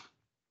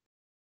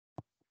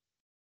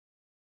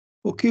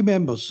 Okay,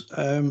 members,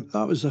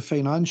 that was the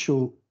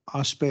financial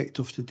aspect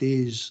of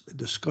today's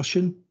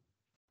discussion.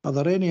 Are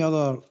there any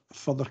other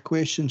further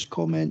questions,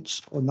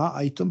 comments on that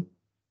item?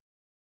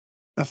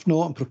 If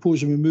not, I'm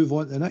proposing we move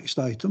on to the next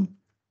item.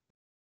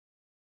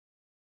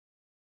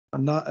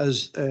 And that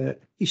is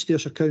East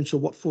Ayrshire Council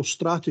Workforce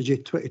Strategy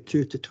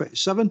 22 to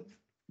 27.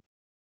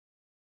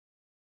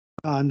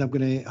 And I'm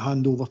going to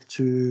hand over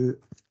to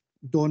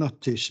Donna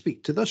to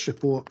speak to this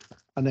report,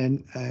 and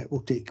then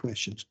we'll take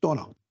questions.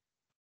 Donna.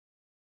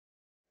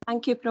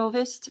 Thank you,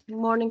 Provost. Good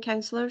morning,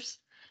 councillors.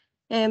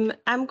 I'm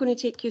going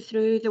to take you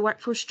through the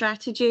workforce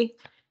strategy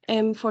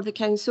for the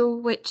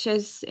council, which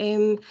is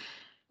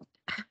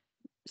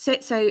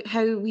sets out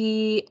how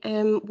we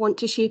want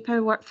to shape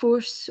our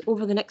workforce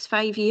over the next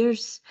 5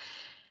 years.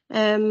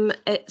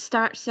 It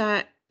starts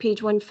at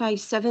page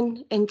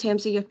 157 in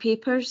terms of your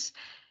papers.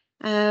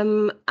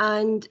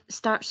 And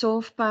starts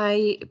off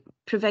by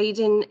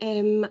providing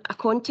a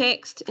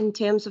context in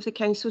terms of the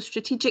council's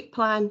strategic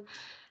plan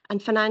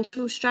and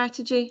financial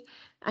strategy,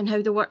 and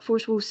how the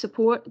workforce will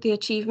support the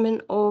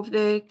achievement of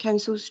the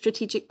council's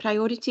strategic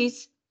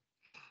priorities.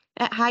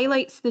 It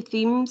highlights the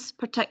themes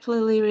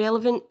particularly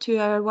relevant to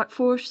our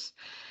workforce: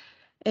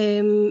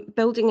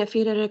 building a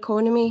fairer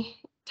economy,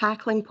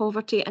 tackling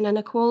poverty and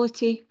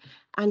inequality,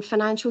 and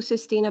financial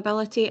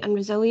sustainability and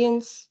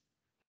resilience.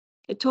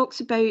 It talks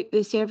about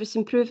the service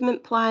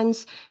improvement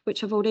plans, which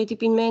have already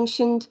been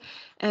mentioned,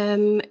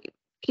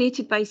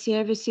 created by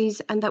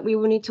services, and that we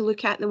will need to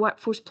look at the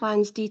workforce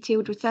plans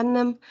detailed within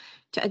them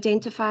to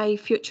identify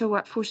future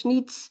workforce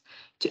needs,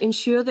 to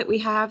ensure that we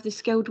have the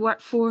skilled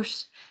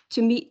workforce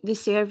to meet the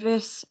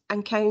service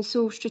and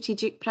council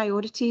strategic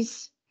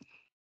priorities.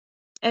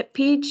 At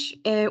page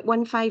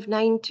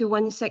 159 to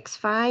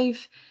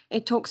 165,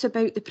 it talks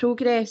about the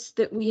progress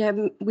that we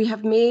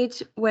have made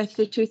with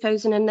the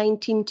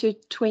 2019 to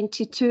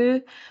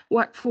 22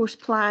 workforce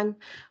plan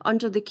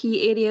under the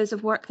key areas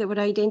of work that were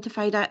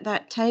identified at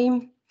that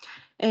time.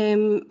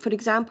 For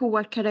example,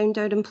 work around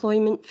our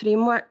employment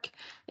framework,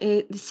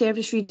 the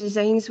service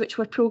redesigns which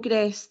were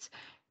progressed,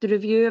 the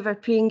review of our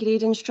pay and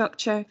grading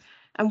structure,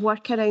 and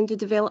work around the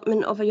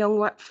development of a young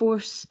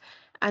workforce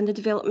and the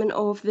development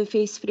of the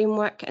FACE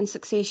framework and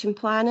succession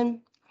planning.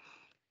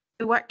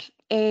 The work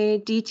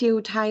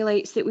detailed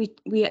highlights that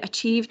we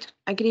achieved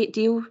a great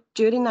deal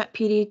during that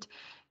period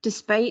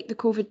despite the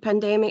COVID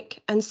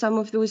pandemic, and some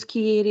of those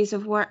key areas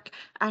of work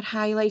are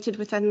highlighted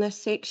within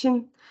this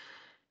section.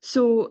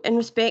 So in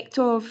respect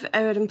of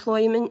our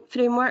employment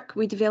framework,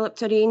 we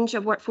developed a range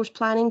of workforce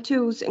planning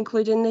tools,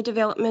 including the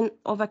development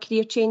of a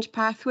career change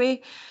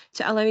pathway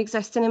to allow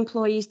existing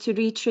employees to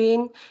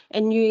retrain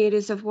in new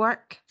areas of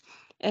work.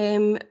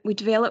 We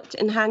developed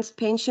enhanced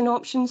pension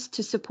options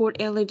to support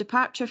early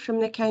departure from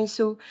the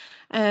council,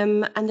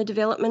 and the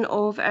development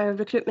of our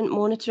recruitment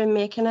monitoring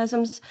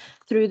mechanisms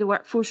through the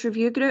Workforce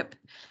Review Group,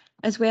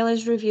 as well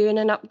as reviewing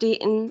and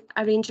updating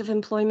a range of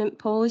employment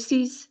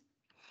policies.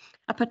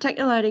 A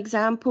particular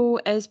example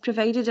is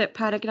provided at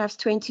paragraphs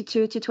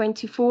 22 to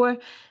 24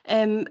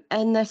 in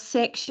this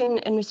section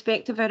in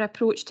respect of our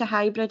approach to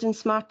hybrid and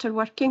smarter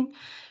working,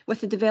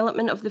 with the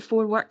development of the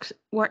 4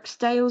 work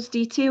styles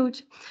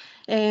detailed.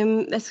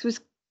 This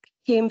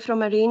came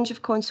from a range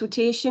of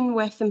consultation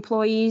with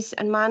employees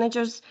and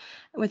managers,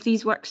 with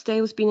these work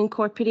styles being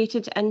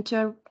incorporated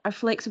into our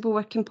flexible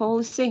working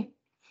policy.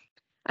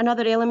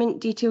 Another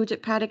element detailed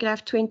at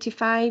paragraph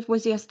 25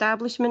 was the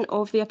establishment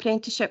of the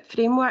apprenticeship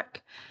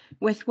framework,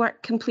 with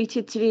work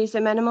completed to raise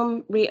the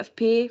minimum rate of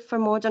pay for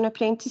modern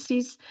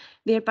apprentices,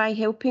 thereby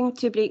helping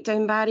to break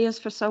down barriers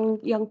for some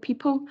young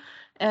people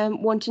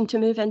wanting to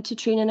move into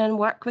training and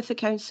work with the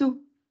council.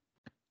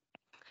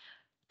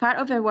 Part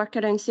of our work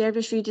around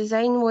service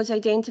redesign was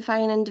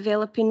identifying and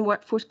developing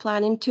workforce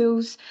planning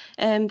tools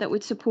that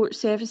would support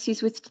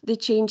services with the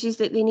changes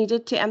that they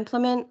needed to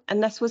implement,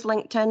 and this was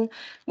linked in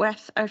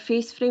with our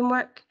FACE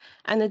framework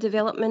and the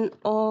development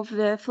of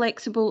the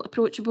flexible,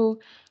 approachable,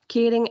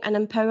 caring and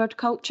empowered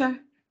culture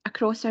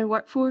across our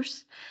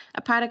workforce.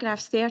 At paragraph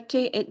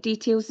 30, it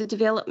details the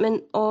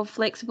development of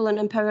flexible and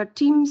empowered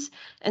teams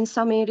in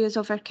some areas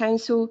of our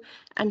council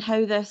and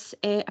how this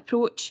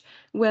approach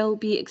will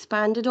be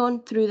expanded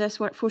on through this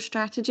workforce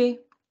strategy.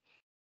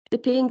 The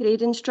pay and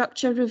grading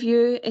structure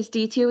review is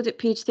detailed at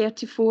page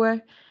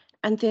 34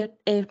 and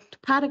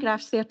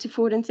paragraphs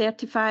 34 and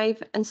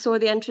 35, and saw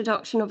the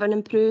introduction of an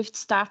improved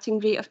starting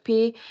rate of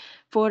pay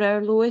for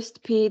our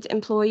lowest paid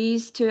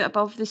employees to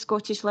above the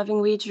Scottish living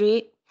wage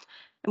rate.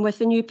 And with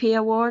the new pay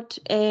award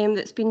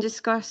that's been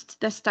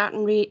discussed, this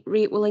starting rate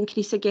will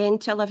increase again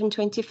to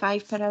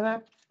 £11.25 per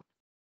hour.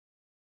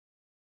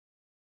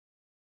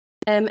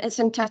 It's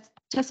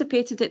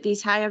anticipated that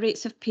these higher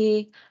rates of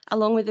pay,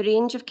 along with the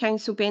range of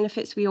council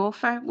benefits we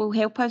offer, will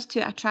help us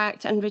to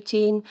attract and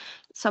retain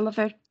some of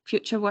our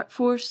future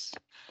workforce.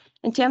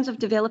 In terms of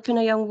developing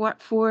a young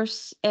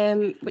workforce,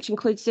 which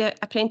includes the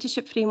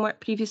apprenticeship framework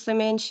previously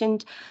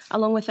mentioned,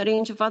 along with a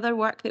range of other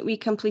work that we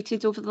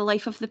completed over the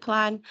life of the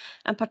plan,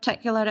 in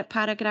particular at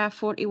paragraph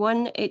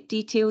 41, it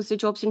details the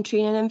jobs and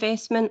training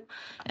investment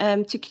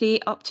to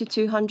create up to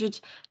 200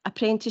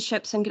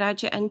 apprenticeships and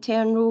graduate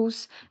intern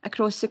roles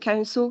across the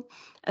council,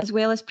 as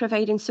well as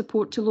providing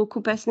support to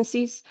local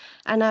businesses.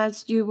 And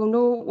as you will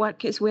know,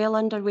 work is well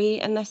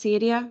underway in this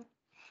area.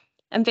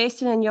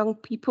 Investing in young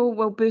people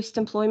will boost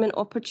employment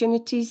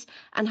opportunities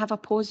and have a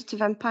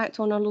positive impact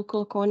on our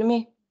local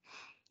economy.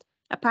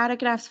 At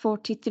paragraph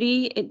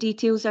 43, it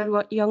details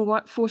our young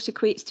workforce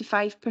equates to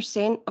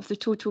 5% of the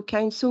total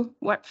council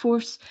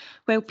workforce,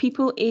 while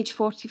people aged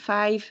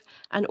 45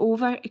 and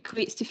over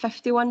equates to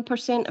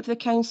 51% of the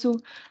council.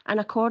 And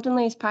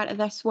accordingly, as part of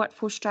this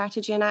workforce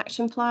strategy and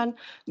action plan,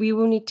 we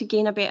will need to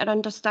gain a better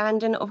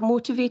understanding of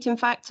motivating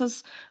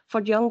factors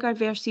for younger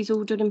versus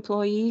older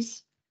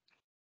employees.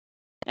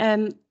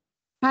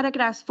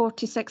 Paragraphs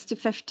 46 to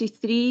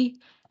 53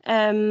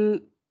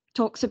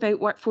 talks about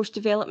workforce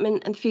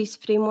development and FACE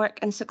framework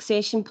and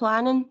succession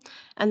planning.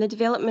 And the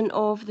development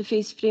of the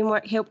FACE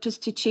framework helped us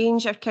to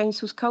change our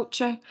council's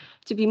culture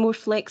to be more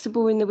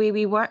flexible in the way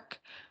we work,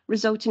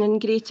 resulting in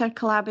greater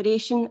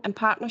collaboration and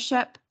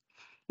partnership,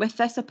 with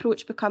this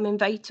approach becoming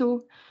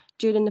vital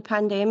during the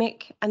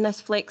pandemic, and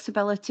this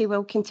flexibility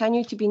will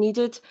continue to be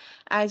needed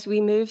as we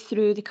move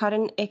through the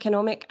current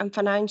economic and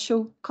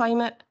financial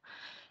climate.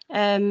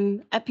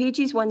 At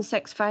pages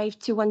 165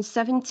 to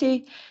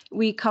 170,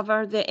 we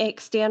cover the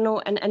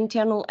external and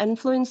internal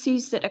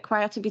influences that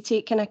require to be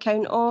taken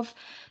account of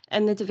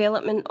in the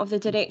development of the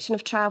direction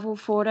of travel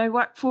for our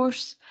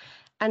workforce,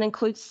 and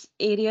includes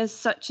areas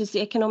such as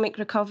the economic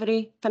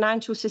recovery,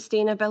 financial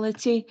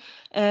sustainability,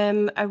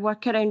 our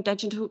work around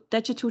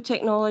digital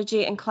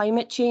technology and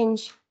climate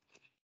change.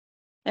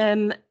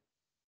 In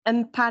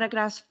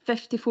paragraphs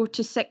 54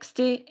 to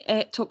 60,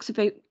 it talks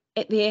about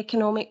the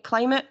economic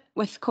climate,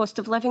 with cost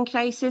of living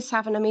crisis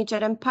having a major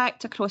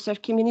impact across our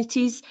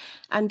communities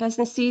and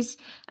businesses,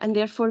 and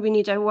therefore we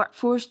need our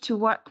workforce to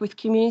work with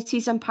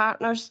communities and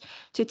partners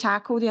to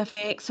tackle the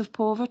effects of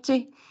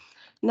poverty.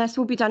 And this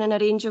will be done in a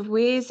range of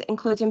ways,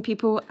 including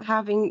people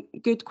having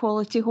good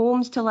quality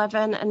homes to live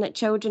in, and that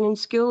children in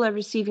school are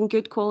receiving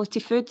good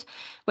quality food,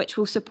 which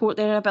will support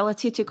their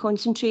ability to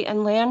concentrate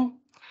and learn.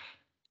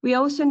 We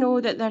also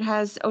know that there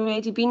has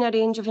already been a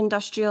range of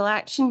industrial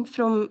action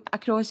from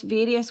across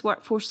various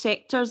workforce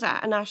sectors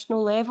at a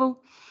national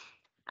level.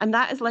 And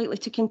that is likely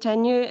to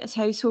continue as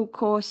household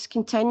costs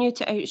continue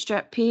to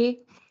outstrip pay.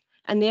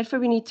 And therefore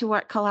we need to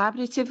work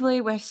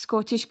collaboratively with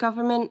Scottish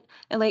Government,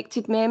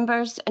 elected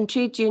members and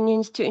trade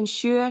unions to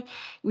ensure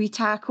we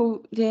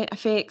tackle the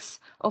effects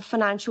of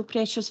financial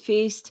pressures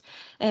faced.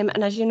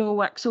 And as you know,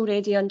 work's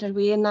already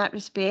underway in that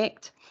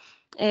respect.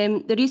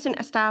 The recent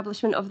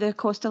establishment of the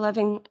Cost of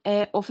Living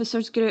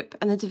Officers Group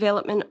and the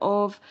development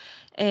of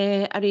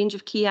a range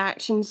of key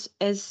actions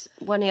is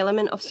one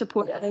element of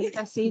support around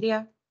this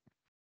area.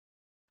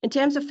 In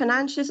terms of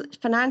financial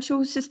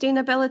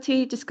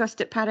sustainability,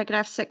 discussed at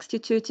paragraph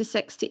 62 to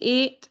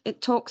 68,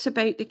 it talks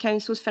about the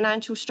Council's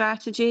financial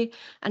strategy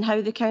and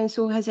how the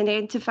Council has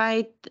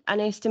identified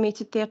an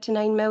estimated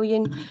 £39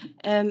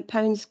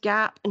 million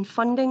gap in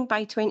funding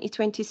by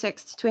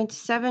 2026 to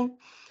 27,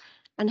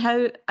 and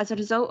how, as a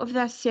result of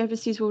this,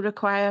 services will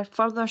require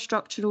further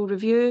structural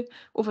review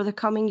over the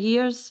coming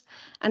years.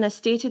 And as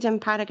stated in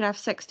paragraph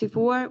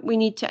 64, we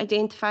need to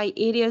identify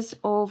areas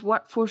of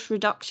workforce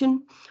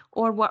reduction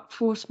or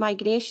workforce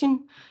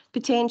migration,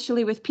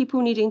 potentially with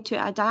people needing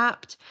to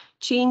adapt,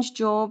 change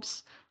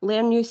jobs,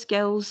 learn new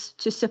skills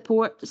to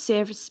support the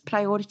service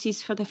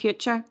priorities for the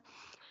future.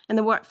 And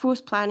the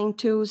workforce planning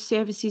tools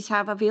services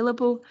have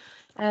available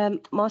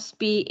must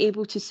be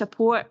able to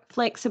support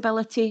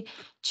flexibility,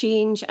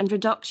 change and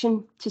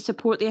reduction to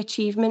support the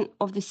achievement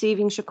of the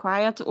savings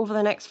required over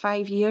the next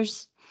 5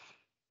 years.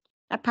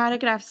 At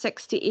paragraph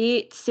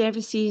 68,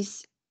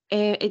 services,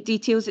 it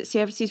details that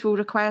services will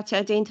require to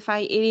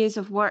identify areas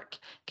of work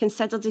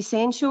considered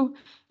essential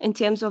in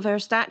terms of our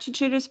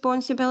statutory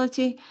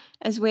responsibility,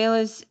 as well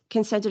as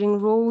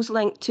considering roles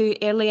linked to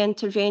early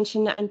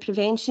intervention and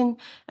prevention,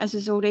 as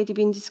has already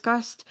been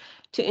discussed,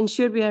 to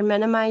ensure we are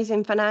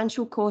minimising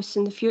financial costs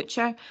in the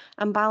future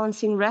and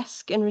balancing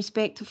risk in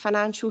respect of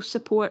financial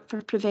support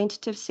for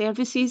preventative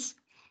services.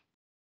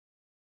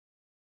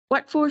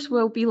 Workforce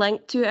will be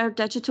linked to our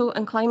digital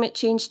and climate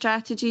change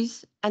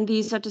strategies, and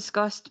these are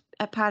discussed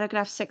at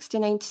paragraph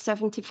 69 to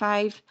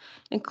 75.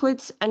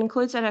 Includes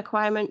a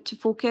requirement to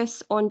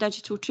focus on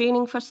digital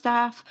training for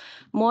staff,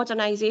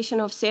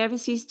 modernisation of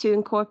services to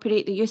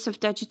incorporate the use of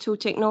digital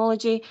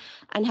technology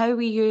and how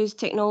we use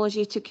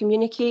technology to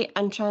communicate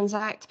and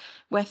transact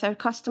with our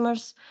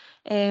customers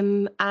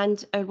and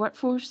our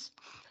workforce.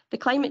 The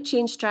climate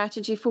change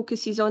strategy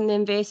focuses on the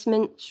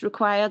investments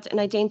required in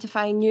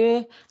identifying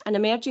new and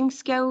emerging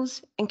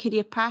skills and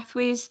career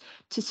pathways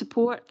to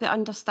support the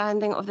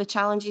understanding of the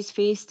challenges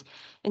faced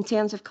in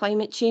terms of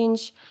climate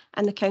change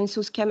and the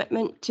Council's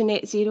commitment to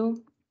net zero.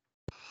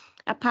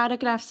 At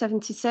paragraph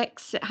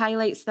 76, it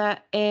highlights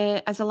that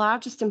as the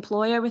largest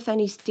employer within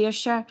East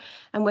Ayrshire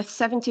and with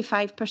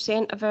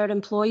 75% of our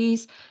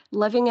employees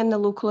living in the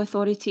local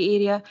authority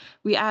area,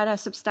 we are a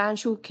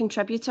substantial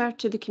contributor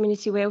to the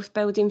community wealth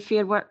building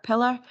Fair Work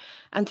pillar,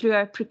 and through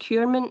our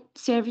procurement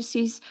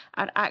services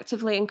are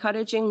actively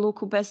encouraging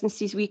local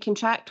businesses we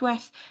contract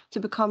with to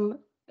become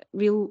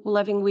real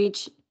living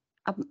wage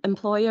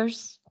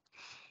employers.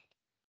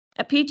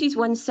 At pages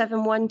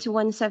 171 to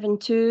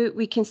 172,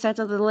 we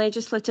consider the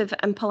legislative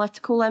and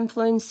political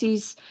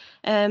influences,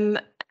 and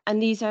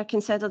these are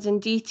considered in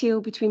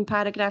detail between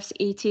paragraphs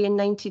 80 and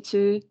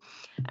 92.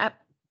 At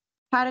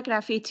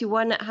paragraph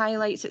 81, it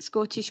highlights that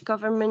Scottish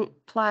Government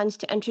plans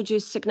to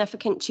introduce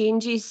significant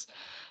changes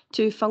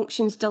to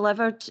functions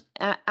delivered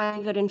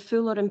either in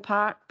full or in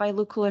part by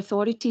local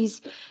authorities.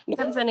 It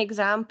gives an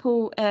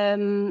example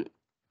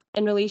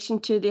in relation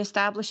to the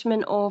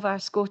establishment of a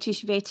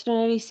Scottish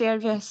veterinary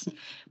service,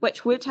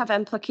 which would have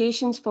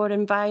implications for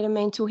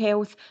environmental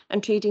health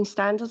and trading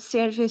standards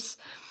service.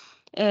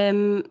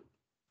 While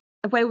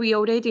we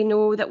already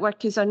know that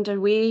work is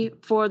underway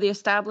for the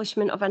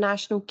establishment of a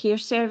national care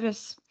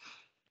service.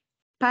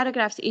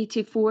 Paragraphs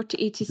 84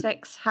 to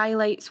 86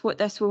 highlights what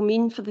this will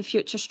mean for the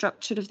future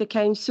structure of the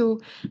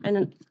Council,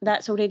 and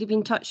that's already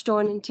been touched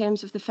on in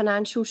terms of the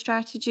financial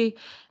strategy,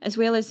 as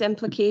well as the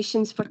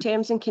implications for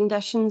terms and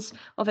conditions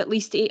of at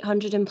least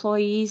 800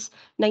 employees,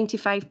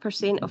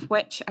 95% of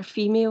which are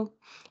female,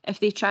 if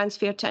they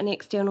transfer to an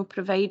external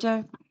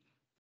provider.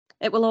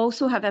 It will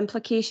also have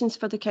implications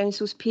for the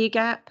Council's pay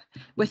gap,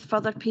 with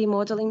further pay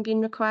modelling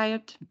being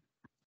required.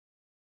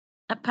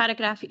 At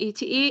paragraph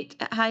 88,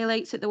 it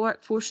highlights that the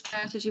workforce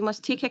strategy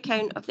must take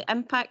account of the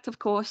impact of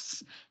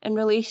costs in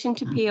relation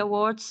to pay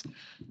awards,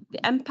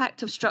 the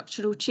impact of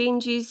structural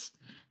changes,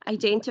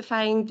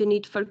 identifying the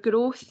need for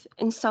growth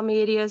in some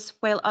areas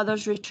while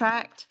others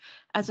retract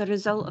as a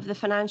result of the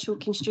financial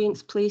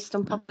constraints placed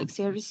on public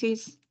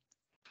services.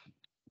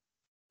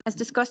 As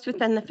discussed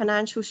within the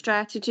financial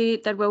strategy,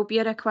 there will be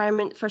a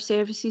requirement for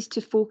services to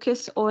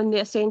focus on the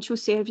essential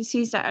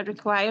services that are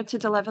required to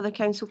deliver the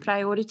Council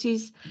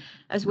priorities,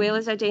 as well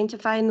as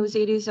identifying those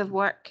areas of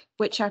work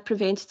which are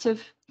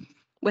preventative,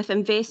 with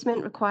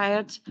investment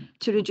required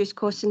to reduce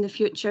costs in the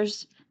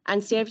futures,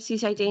 and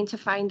services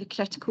identifying the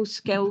critical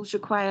skills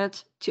required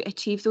to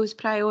achieve those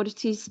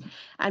priorities,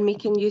 and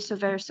making use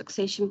of our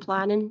succession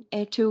planning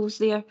tools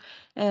there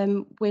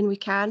when we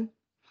can.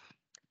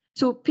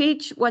 So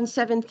page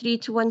 173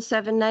 to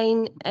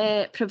 179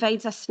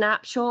 provides a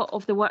snapshot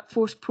of the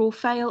workforce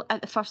profile at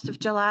the 1st of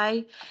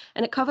July,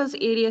 and it covers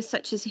areas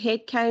such as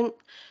headcount,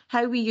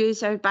 how we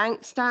use our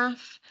bank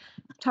staff,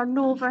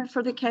 turnover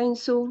for the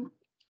council,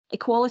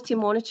 equality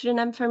monitoring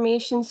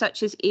information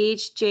such as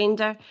age,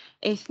 gender,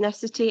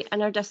 ethnicity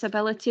and our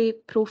disability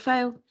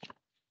profile.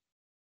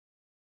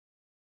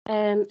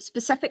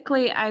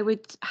 Specifically, I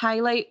would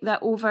highlight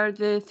that over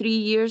the 3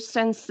 years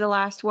since the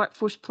last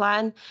workforce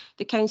plan,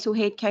 the council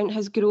headcount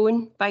has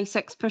grown by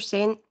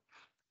 6%.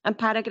 And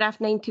paragraph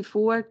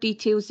 94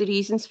 details the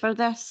reasons for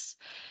this.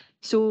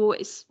 So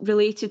it's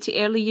related to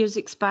early years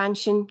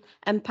expansion,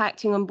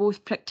 impacting on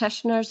both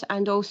practitioners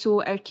and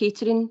also our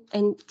catering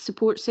and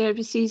support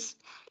services,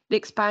 the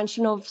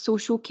expansion of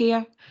social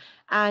care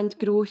and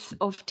growth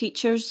of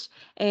teachers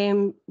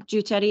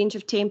due to a range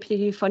of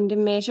temporary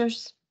funding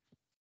measures.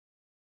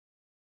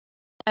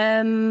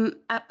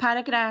 At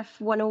paragraph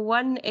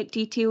 101, it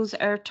details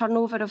our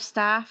turnover of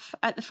staff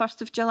at the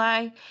 1st of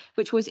July,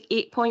 which was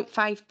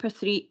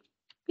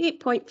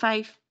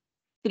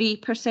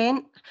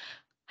 8.53%,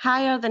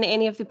 higher than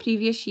any of the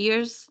previous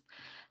years.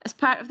 As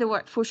part of the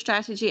Workforce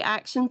Strategy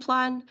Action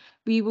Plan,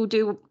 we will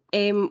do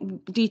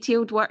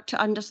detailed work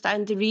to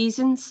understand the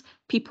reasons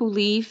people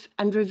leave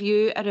and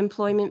review our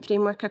employment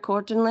framework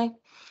accordingly.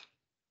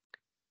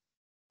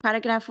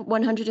 Paragraph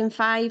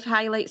 105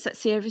 highlights that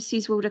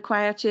services will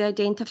require to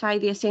identify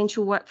the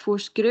essential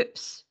workforce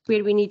groups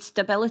where we need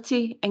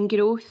stability and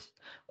growth,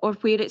 or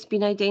where it's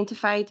been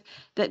identified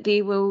that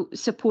they will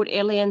support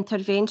early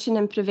intervention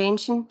and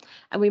prevention,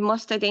 and we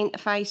must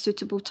identify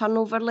suitable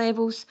turnover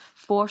levels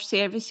for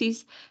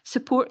services,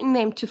 supporting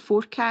them to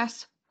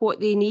forecast what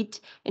they need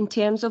in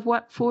terms of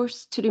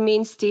workforce to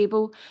remain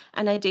stable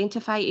and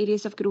identify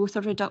areas of growth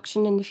or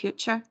reduction in the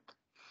future.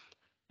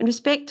 In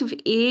respect of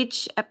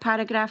age, at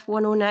paragraph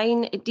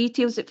 109, it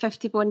details that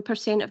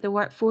 51% of the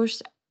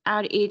workforce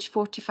are aged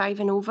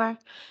 45 and over,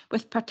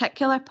 with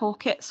particular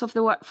pockets of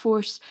the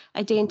workforce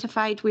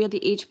identified where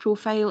the age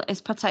profile is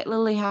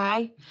particularly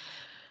high.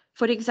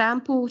 For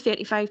example,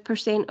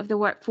 35% of the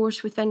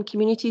workforce within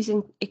communities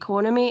and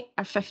economy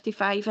are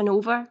 55 and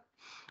over,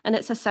 and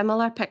it's a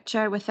similar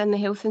picture within the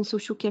Health and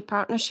Social Care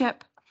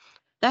Partnership.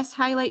 This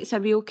highlights a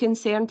real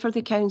concern for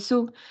the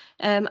council,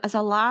 as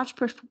a large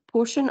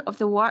proportion of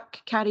the work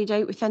carried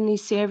out within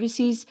these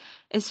services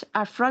is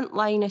our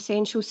frontline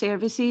essential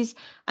services,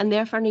 and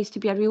therefore needs to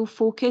be a real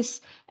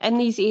focus in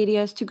these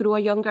areas to grow a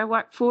younger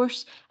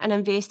workforce and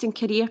invest in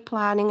career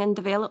planning and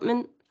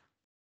development.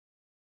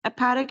 At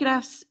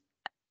paragraphs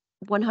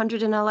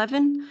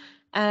 111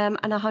 and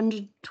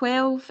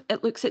 112,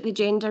 it looks at the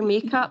gender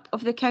makeup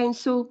of the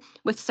council,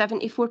 with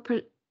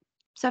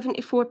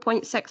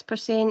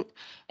 74.6%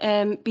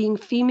 being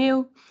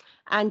female,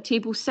 and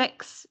table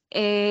 6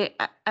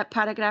 at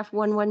paragraph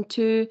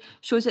 112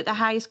 shows that the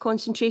highest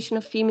concentration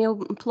of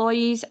female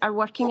employees are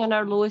working in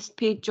our lowest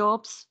paid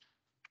jobs.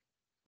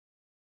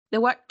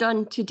 The work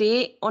done to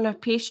date on our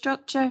pay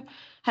structure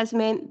has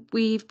meant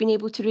we've been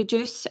able to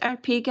reduce our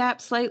pay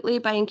gap slightly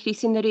by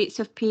increasing the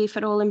rates of pay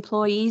for all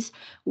employees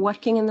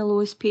working in the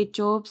lowest paid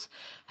jobs.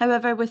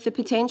 However, with the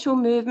potential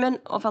movement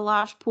of a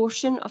large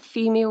portion of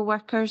female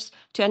workers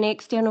to an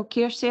external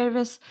care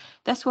service,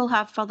 this will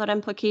have further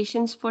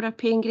implications for our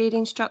pay and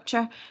grading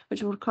structure,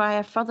 which will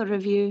require further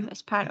review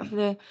as part of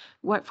the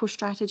Workforce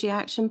Strategy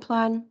Action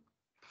Plan.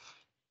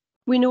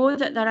 We know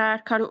that there are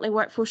currently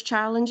workforce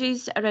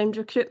challenges around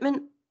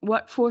recruitment,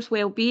 workforce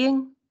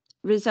wellbeing,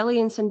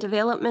 resilience and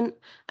development,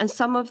 and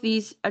some of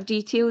these are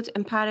detailed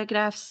in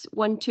paragraphs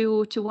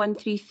 120 to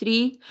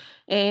 133.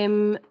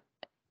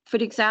 For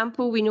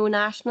example, we know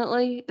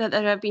nationally that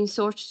there have been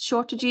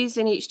shortages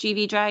in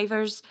HGV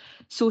drivers,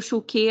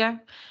 social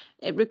care,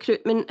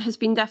 recruitment has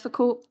been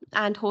difficult,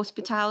 and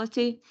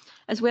hospitality,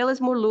 as well as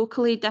more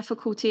locally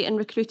difficulty in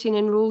recruiting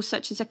in roles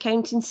such as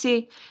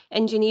accountancy,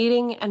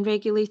 engineering and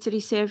regulatory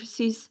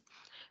services.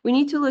 We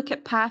need to look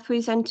at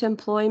pathways into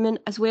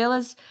employment, as well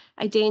as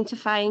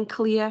identifying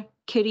clear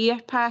career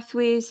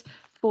pathways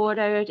for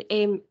our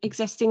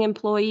existing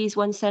employees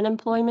once in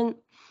employment,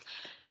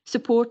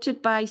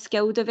 supported by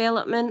skill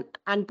development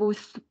and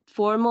both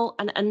formal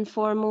and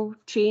informal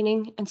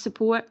training and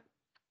support.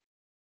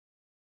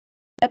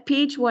 At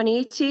page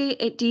 180,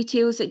 it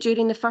details that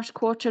during the first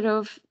quarter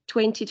of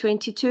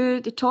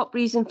 2022, the top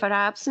reason for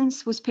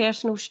absence was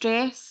personal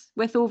stress,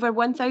 with over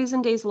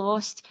 1,000 days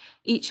lost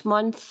each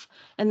month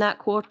in that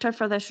quarter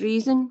for this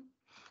reason.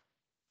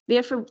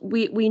 Therefore,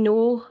 we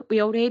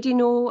already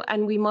know,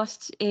 and we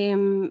must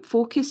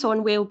focus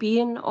on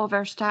well-being of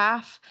our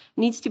staff.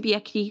 It needs to be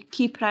a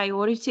key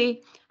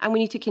priority, and we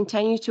need to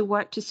continue to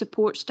work to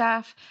support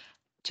staff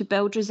to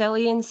build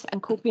resilience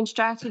and coping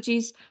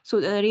strategies so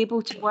that they're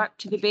able to work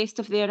to the best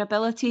of their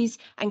abilities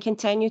and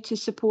continue to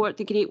support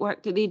the great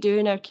work that they do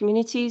in our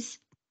communities.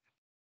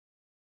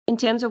 In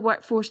terms of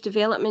workforce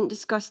development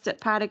discussed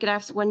at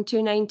paragraphs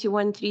 129 to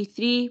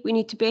 133, we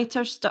need to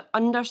better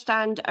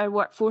understand our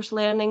workforce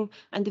learning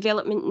and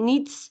development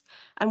needs,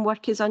 and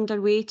work is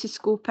underway to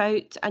scope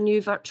out a new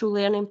virtual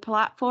learning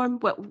platform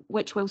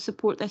which will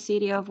support this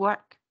area of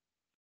work.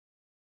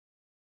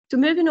 So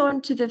moving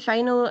on to the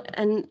final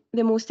and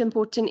the most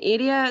important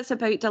area, it's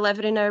about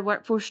delivering our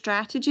workforce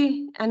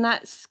strategy, and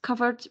that's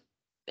covered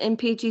in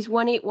pages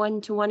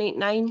 181 to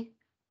 189.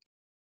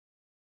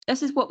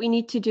 This is what we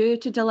need to do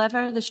to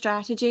deliver the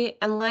strategy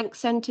and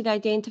links into the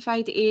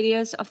identified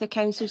areas of the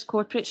Council's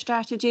corporate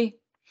strategy.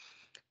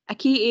 A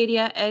key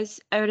area is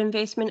our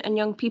investment in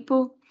young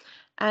people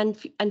and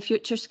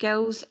future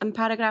skills, and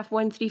paragraph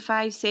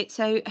 135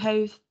 sets out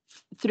how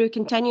through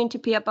continuing to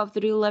pay above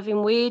the real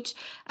living wage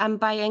and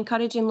by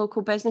encouraging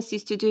local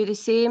businesses to do the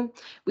same,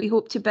 we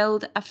hope to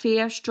build a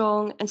fair,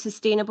 strong and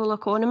sustainable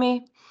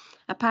economy.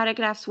 At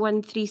paragraphs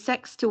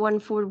 136 to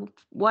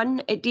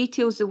 141, it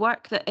details the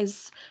work that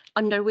is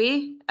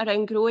underway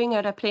around growing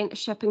our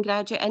apprenticeship and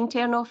graduate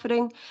intern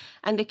offering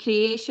and the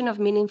creation of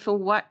meaningful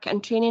work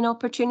and training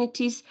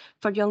opportunities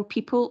for young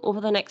people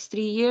over the next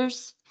 3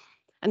 years.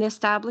 And the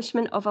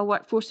establishment of a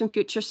workforce and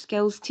future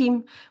skills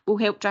team will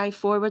help drive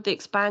forward the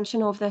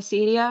expansion of this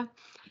area.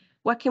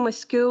 Working with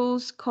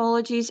schools,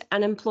 colleges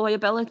and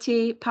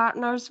employability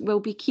partners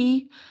will be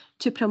key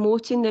to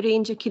promoting the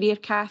range of career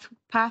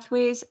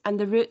pathways and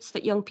the routes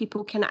that young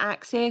people can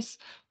access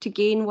to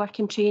gain work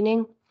and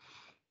training.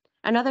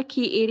 Another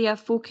key area of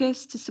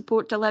focus to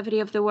support delivery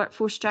of the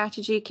workforce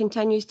strategy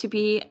continues to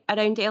be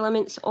around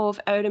elements of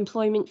our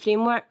employment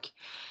framework.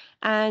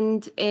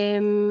 And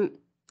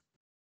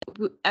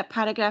at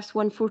paragraphs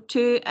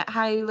 142, it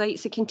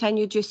highlights the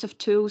continued use of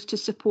tools to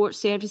support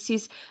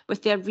services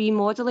with their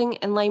remodelling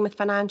in line with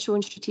financial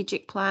and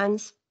strategic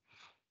plans.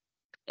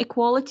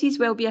 Equalities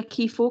will be a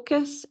key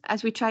focus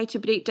as we try to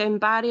break down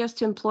barriers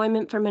to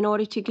employment for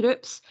minority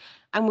groups,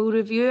 and we'll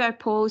review our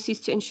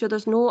policies to ensure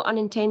there's no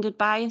unintended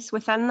bias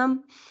within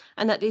them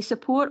and that they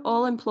support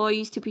all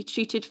employees to be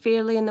treated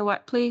fairly in the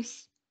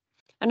workplace.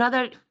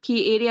 Another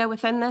key area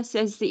within this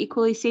is the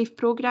Equally Safe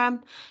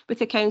programme, with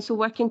the Council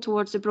working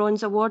towards the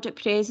Bronze Award at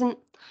present.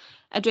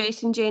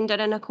 Addressing gender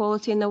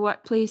inequality in the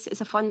workplace is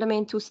a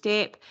fundamental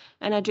step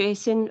in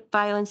addressing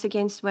violence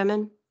against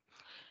women.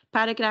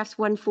 Paragraphs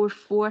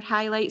 144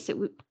 highlights that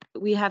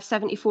we have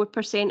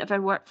 74% of our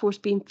workforce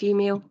being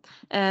female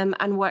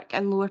and work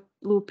in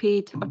low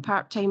paid or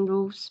part-time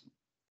roles.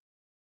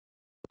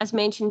 As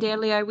mentioned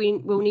earlier, we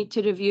will need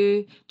to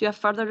do a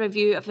further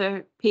review of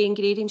their pay and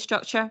grading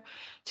structure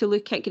to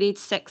look at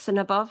grades 6 and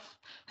above.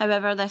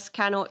 However, this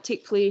cannot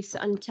take place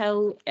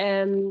until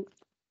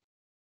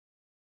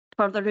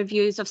further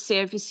reviews of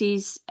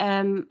services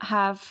and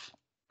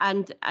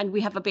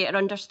we have a better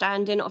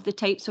understanding of the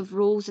types of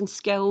roles and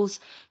skills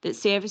that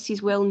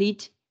services will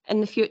need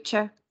in the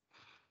future.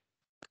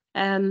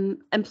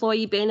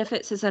 Employee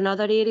benefits is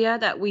another area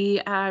that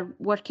we are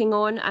working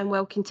on and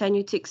will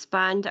continue to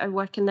expand our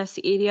work in this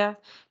area.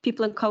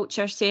 People and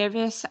Culture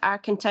Service are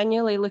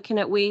continually looking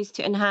at ways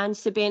to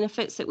enhance the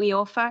benefits that we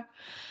offer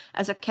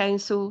as a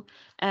council,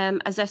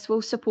 as this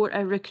will support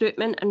our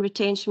recruitment and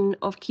retention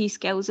of key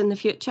skills in the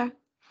future.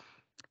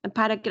 And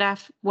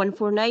paragraph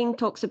 149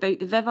 talks about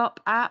the VivUp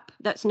app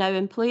that's now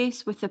in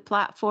place, with the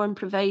platform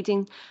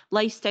providing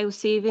lifestyle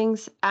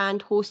savings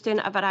and hosting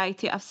a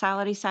variety of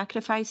salary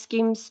sacrifice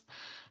schemes.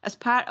 As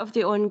part of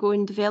the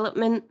ongoing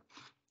development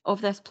of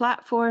this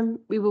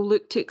platform, we will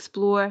look to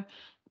explore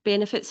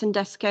benefits and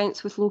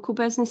discounts with local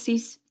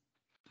businesses.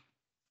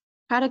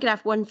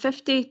 Paragraph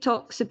 150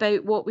 talks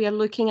about what we are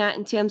looking at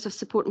in terms of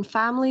supporting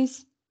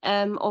families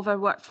of our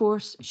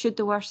workforce should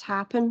the worst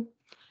happen,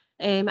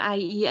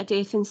 i.e. a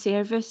death in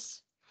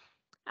service.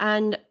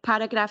 And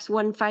paragraphs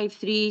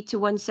 153 to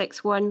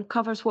 161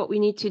 covers what we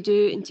need to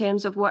do in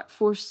terms of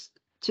workforce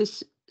to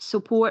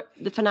support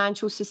the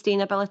financial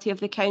sustainability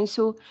of the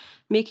council,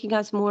 making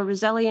us more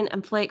resilient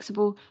and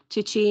flexible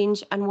to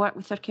change and work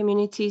with our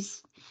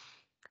communities.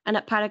 And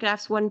at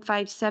paragraphs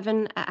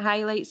 157, it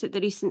highlights that the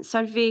recent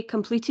survey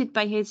completed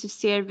by heads of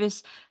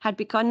service had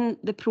begun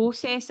the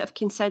process of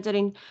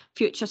considering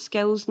future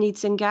skills,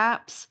 needs and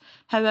gaps.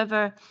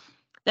 However,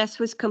 this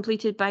was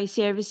completed by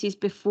services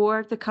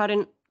before the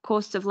current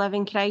cost of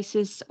living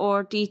crisis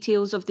or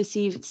details of the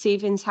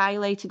savings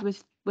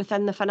highlighted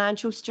within the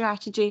financial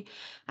strategy,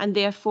 and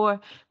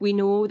therefore we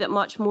know that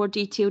much more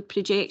detailed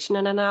projection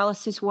and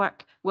analysis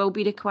work will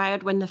be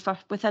required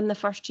within the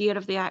first year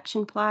of the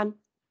action plan.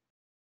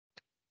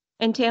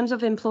 In terms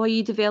of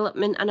employee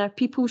development and our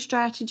people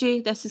strategy,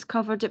 this is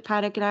covered at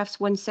paragraphs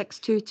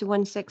 162 to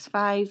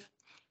 165.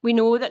 We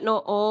know that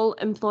not all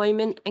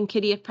employment and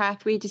career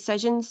pathway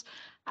decisions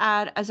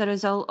are as a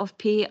result of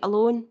pay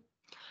alone,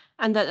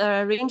 and that there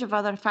are a range of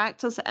other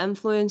factors that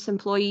influence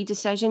employee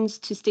decisions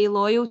to stay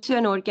loyal to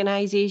an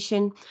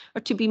organisation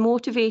or to be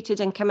motivated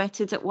and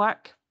committed at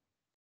work.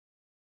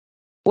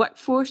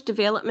 Workforce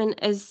development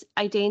is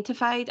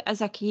identified as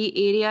a key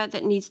area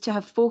that needs to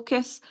have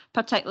focus,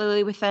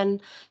 particularly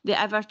within the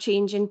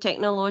ever-changing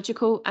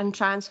technological and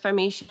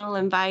transformational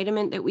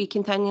environment that we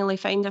continually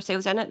find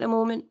ourselves in at the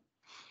moment.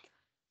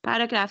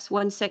 Paragraphs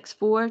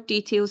 164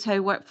 details how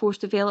workforce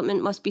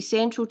development must be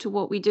central to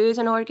what we do as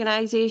an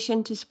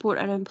organisation to support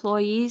our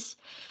employees.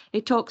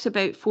 It talks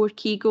about 4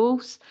 key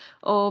goals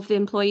of the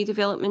employee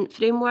development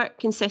framework,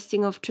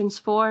 consisting of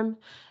transform,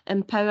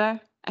 empower,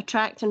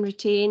 attract and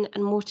retain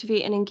and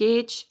motivate and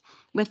engage,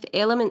 with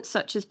elements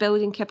such as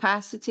building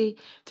capacity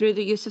through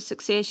the use of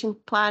succession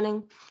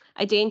planning,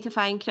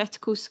 identifying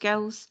critical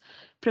skills,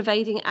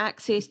 providing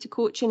access to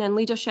coaching and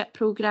leadership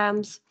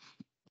programmes.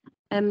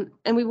 And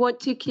we want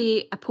to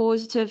create a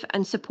positive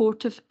and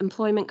supportive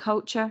employment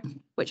culture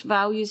which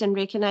values and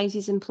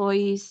recognises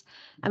employees,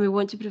 and we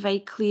want to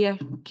provide clear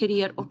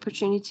career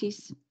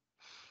opportunities.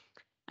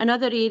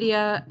 Another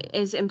area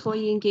is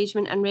employee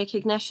engagement and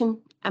recognition,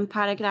 and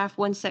paragraph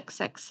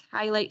 166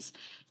 highlights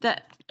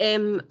that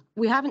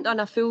we haven't done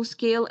a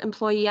full-scale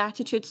employee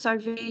attitude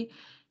survey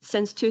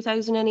since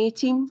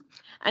 2018,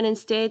 and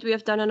instead we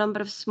have done a number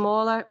of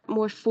smaller,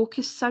 more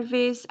focused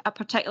surveys at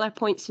particular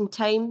points in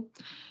time,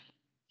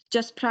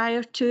 just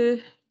prior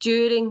to,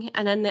 during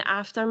and in the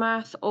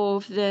aftermath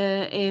of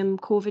the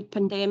COVID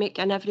pandemic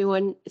and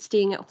everyone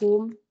staying at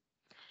home,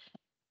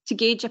 to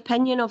gauge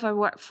opinion of our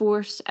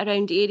workforce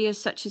around areas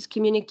such as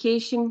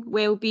communication,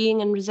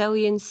 well-being and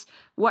resilience,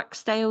 work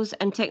styles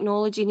and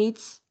technology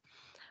needs.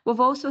 We've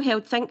also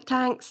held think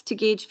tanks to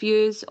gauge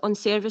views on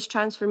service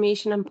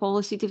transformation and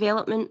policy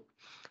development.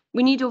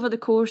 We need, over the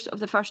course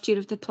of the first year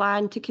of the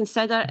plan, to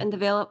consider and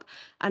develop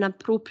an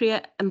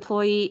appropriate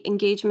employee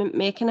engagement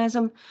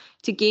mechanism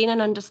to gain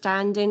an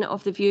understanding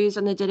of the views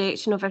on the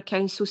direction of our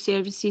council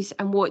services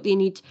and what they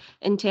need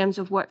in terms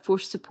of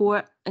workforce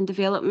support and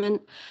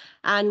development.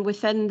 And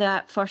within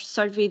that first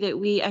survey that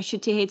we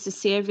issued to heads of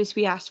service,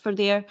 we asked for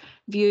their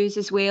views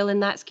as well,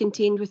 and that's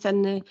contained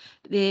within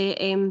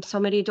the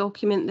summary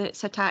document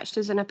that's attached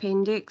as an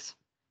appendix.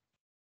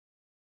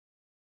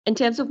 In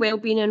terms of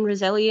wellbeing and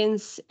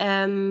resilience,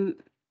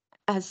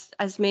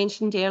 as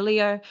mentioned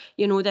earlier,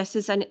 you know, this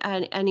is an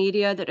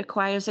area that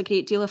requires a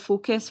great deal of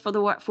focus for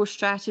the workforce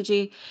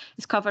strategy.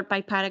 It's covered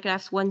by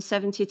paragraphs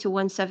 170 to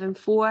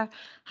 174,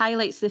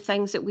 highlights the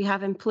things that we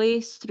have in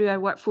place through our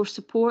workforce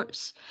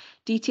supports,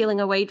 detailing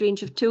a wide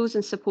range of tools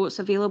and supports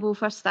available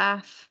for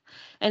staff.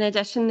 In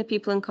addition, the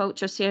People and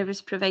Culture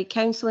Service provide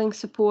counselling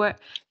support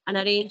and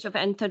a range of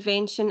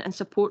intervention and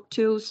support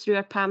tools through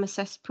our PAM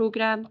Assist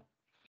programme.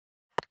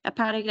 At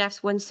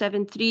paragraphs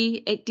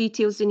 173, it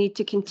details the need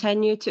to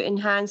continue to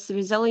enhance the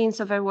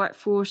resilience of our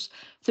workforce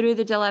through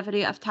the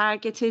delivery of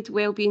targeted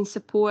wellbeing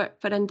support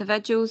for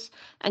individuals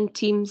and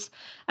teams,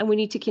 and we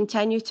need to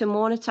continue to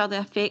monitor the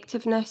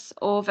effectiveness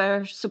of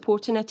our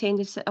supporting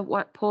attendance at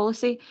work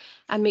policy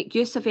and make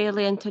use of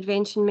early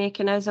intervention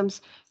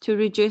mechanisms to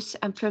reduce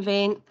and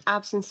prevent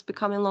absence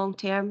becoming long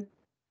term.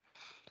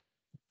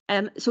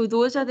 So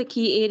those are the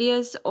key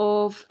areas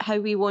of how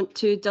we want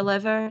to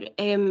deliver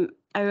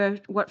our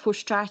workforce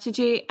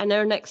strategy, and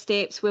our next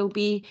steps will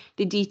be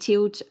the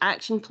detailed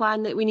action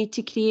plan that we need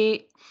to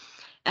create.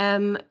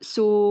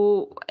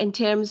 So in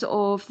terms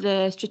of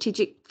the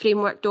strategic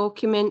framework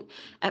document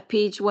at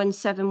page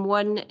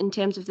 171, in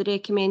terms of the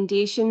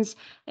recommendations,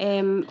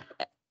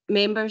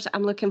 members,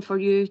 I'm looking for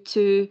you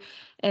to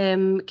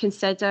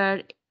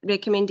consider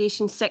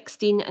recommendation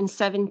 16 and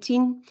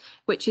 17,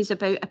 which is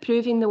about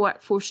approving the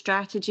workforce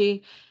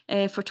strategy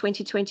for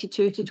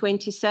 2022 to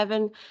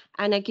 27,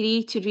 and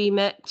agree to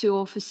remit to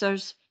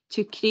officers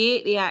to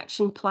create the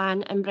action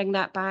plan and bring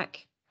that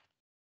back.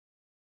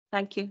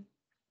 Thank you.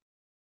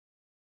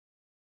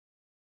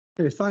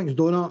 Okay, thanks,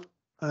 Donna.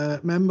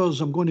 Members,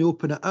 I'm going to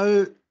open it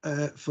out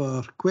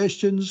for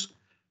questions.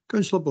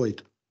 Councillor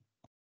Boyd.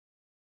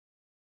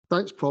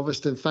 Thanks,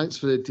 Provost, and thanks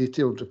for the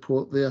detailed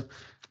report there.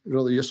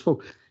 Really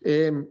useful.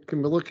 Can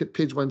we look at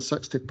page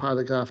 160,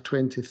 paragraph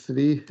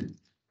 23,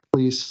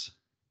 please?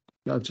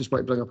 I just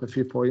want to bring up a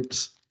few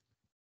points.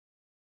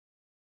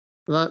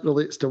 That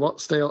relates to work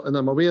style, and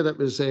I'm aware it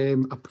was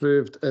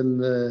approved in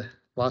the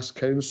last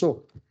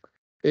council.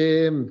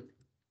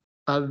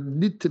 I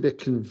need to be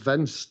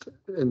convinced,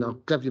 and I'll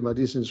give you my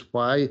reasons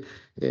why,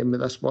 with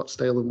this work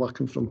style and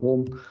working from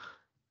home.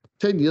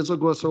 10 years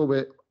ago or so,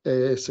 we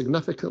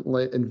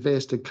significantly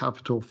invested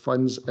capital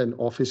funds in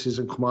offices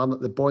in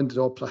Kilmarnock, the Bonded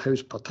Opera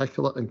House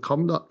particular in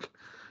Cumnock.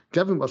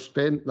 Given we've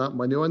spent that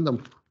money on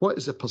them, what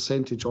is the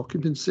percentage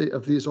occupancy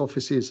of these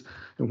offices,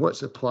 and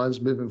what's the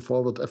plans moving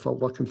forward if we're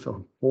working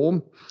from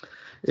home?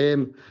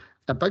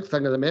 A big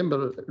thing I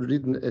remember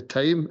reading at the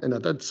time, and I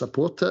did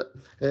support it,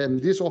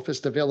 these office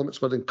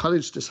developments were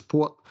encouraged to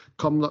support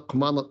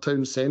Kilmarnock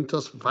town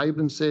centres,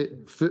 vibrancy,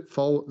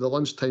 footfall, the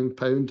lunchtime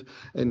pound,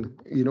 and,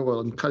 you know,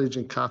 we're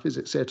encouraging cafes,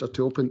 etc.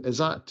 to open. Is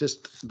that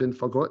just been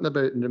forgotten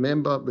about? And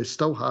remember, we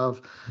still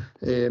have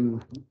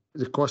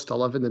the cost of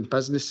living, and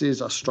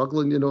businesses are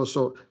struggling, you know,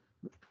 so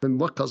when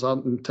workers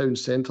aren't in town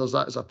centres,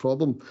 that is a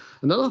problem.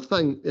 Another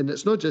thing, and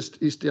it's not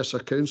just East Ayrshire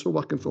Council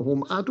working from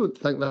home, I don't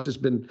think that has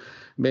been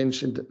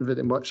mentioned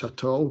very much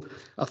at all.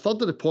 A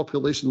third of the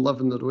population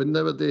live on their own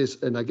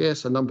nowadays, and I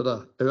guess a number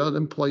of our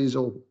employees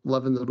will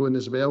live on their own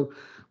as well.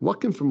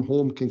 Working from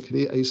home can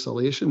create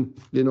isolation.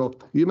 You know,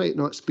 you might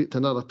not speak to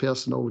another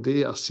person all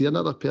day or see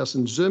another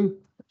person. Zoom,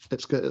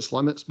 it's got its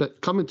limits,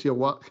 but coming to your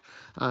work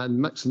and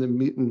mixing and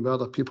meeting with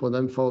other people in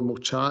informal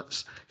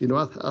chats, you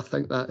know, I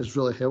think that is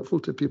really helpful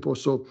to people.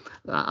 So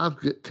I've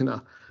got kind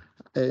of,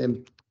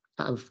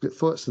 I've got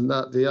thoughts on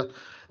that there.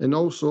 And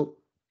also,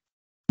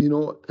 You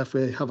know, if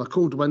we have a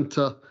cold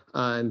winter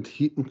and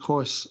heating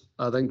costs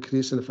are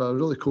increasing, for a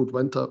really cold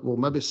winter, well,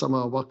 maybe some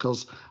of our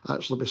workers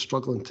actually be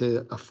struggling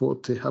to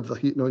afford to have the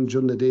heating on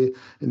during the day,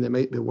 and they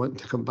might be wanting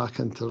to come back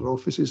into their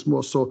offices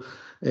more. So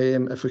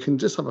if we can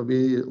just have a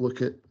wee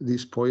look at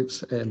these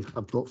points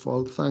I've brought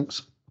forward.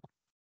 Thanks.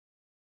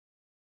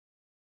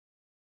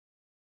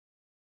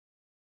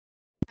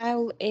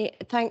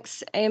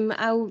 Thanks.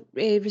 I'll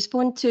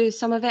respond to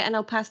some of it, and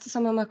I'll pass to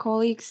some of my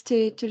colleagues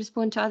to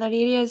respond to other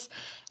areas.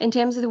 In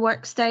terms of the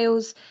work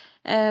styles,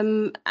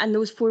 and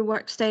those 4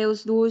 work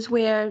styles, those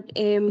were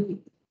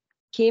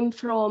came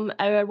from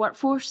our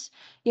workforce.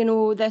 You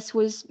know, this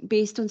was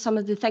based on some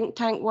of the think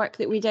tank work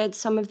that we did,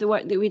 some of the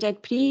work that we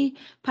did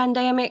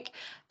pre-pandemic,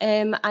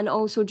 and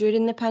also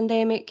during the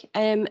pandemic.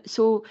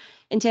 So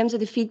in terms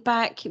of the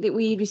feedback that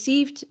we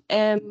received,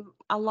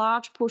 a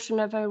large portion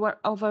of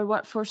our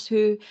workforce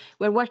who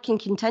were working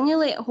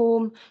continually at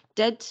home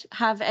did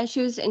have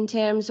issues in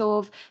terms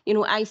of, you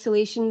know,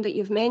 isolation that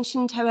you've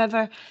mentioned.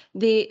 However,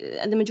 the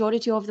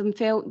majority of them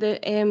felt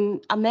that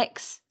a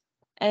mix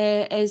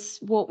is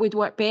what would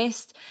work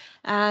best,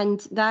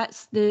 and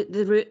that's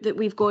the route that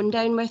we've gone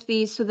down with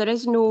these. So there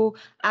is no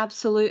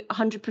absolute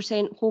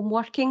 100% home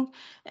working.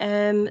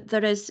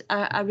 There is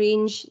a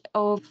range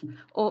of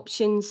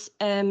options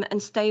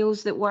and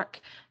styles that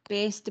work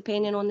best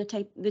depending on the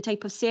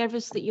type of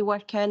service that you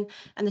work in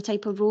and the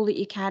type of role that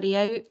you carry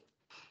out.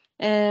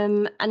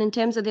 And in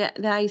terms of the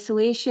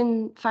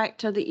isolation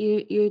factor that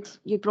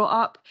you brought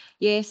up,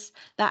 yes,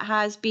 that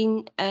has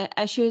been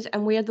issues,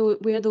 and where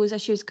those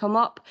issues come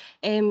up,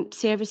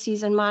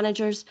 services and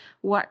managers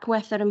work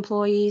with their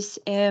employees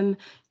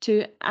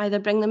to either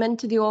bring them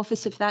into the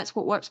office if that's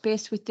what works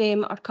best with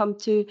them, or come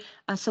to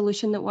a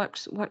solution that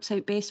works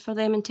out best for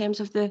them in terms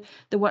of the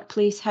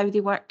workplace, how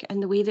they work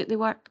and the way that they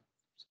work.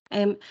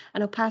 And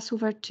I'll pass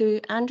over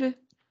to Andrew.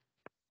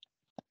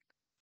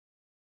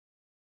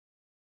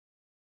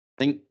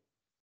 I think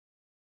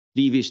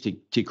previous to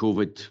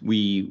COVID,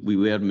 we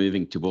were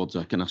moving towards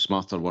a kind of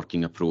smarter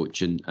working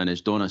approach, and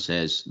as Donna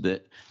says,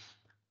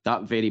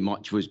 that very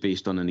much was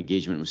based on an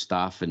engagement with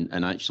staff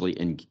and actually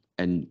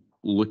in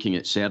looking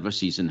at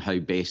services and how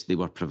best they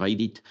were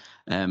provided.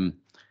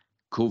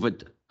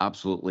 COVID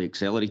absolutely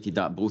accelerated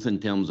that, both in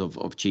terms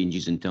of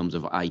changes in terms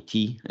of IT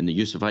and the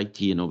use of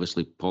IT, and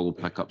obviously Paul will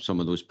pick up some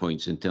of those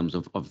points in terms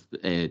of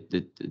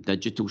the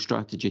digital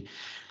strategy.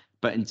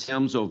 But in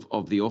terms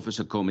of the office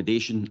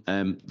accommodation,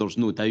 there's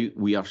no doubt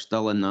we are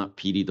still in that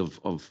period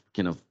of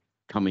kind of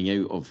coming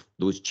out of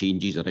those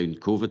changes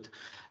around COVID.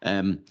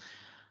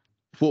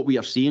 What we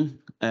are seeing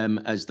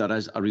is there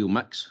is a real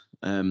mix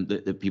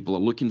that people are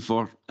looking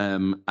for,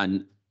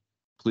 and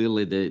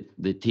clearly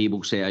the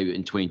table set out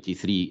in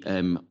 23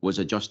 was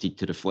adjusted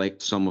to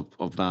reflect some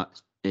of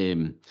that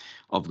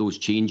of those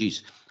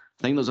changes.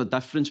 I think there's a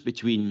difference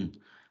between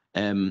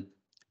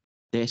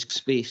desk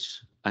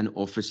space and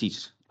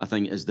offices. I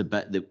think is the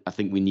bit that I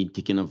think we need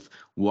to kind of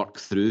work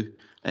through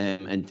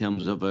in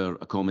terms of our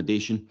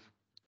accommodation.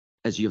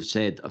 As you've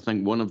said, I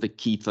think one of the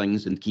key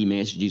things and key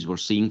messages we're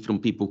seeing from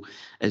people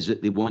is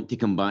that they want to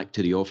come back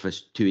to the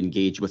office to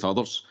engage with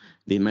others.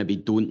 They maybe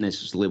don't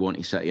necessarily want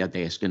to sit at a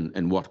desk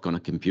and work on a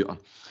computer.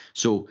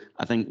 So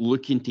I think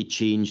looking to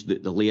change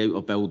the layout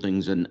of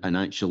buildings and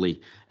actually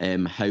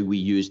how we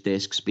use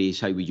desk space,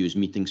 how we use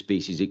meeting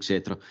spaces,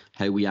 etc.,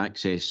 how we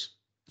access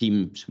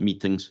Teams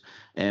meetings.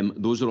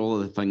 Those are all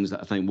of the things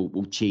that I think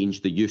will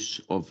change the use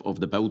of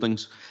the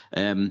buildings.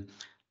 And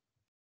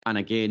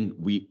again,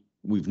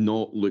 we've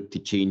not looked to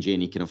change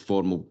any kind of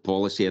formal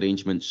policy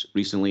arrangements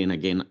recently. And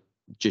again,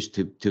 just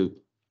to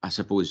I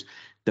suppose,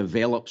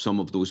 develop some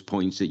of those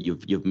points that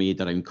you've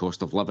made around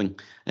cost of living.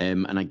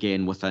 And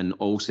again, within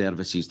all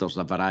services, there's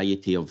a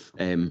variety of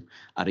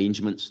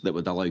arrangements that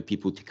would allow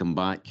people to come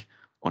back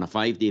on a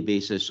 5-day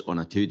basis, on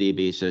a 2-day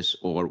basis,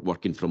 or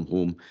working from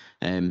home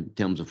in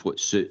terms of what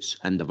suits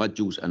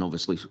individuals and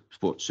obviously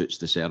what suits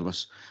the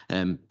service.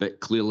 But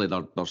clearly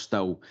there's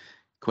still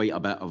quite a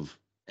bit of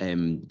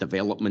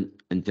development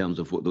in terms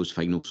of what those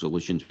final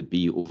solutions would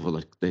be over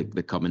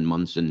the coming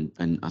months and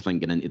I think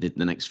getting into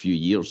the next few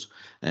years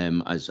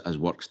as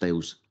work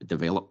styles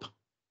develop.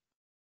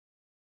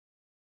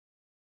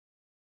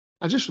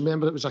 I just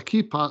remember it was a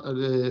key part of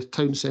the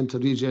town centre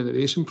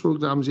regeneration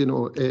programmes, you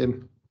know,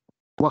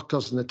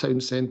 workers in the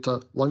town centre,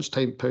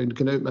 lunchtime pound,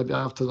 going out maybe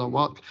after their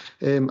work.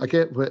 I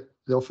get what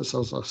the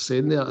officers are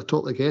saying there, I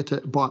totally get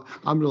it, but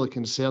I'm really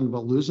concerned we're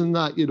losing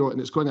that, you know, and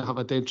it's going to have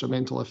a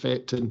detrimental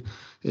effect in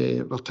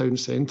our town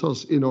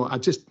centres. You know, I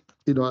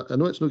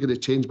know it's not going to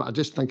change, but I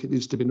just think it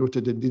needs to be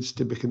noted and needs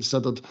to be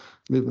considered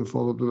moving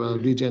forward with our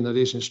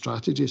regeneration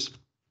strategies.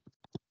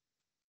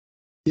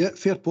 Yeah,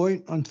 fair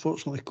point.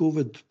 Unfortunately,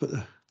 COVID put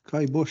the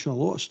kibosh on a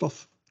lot of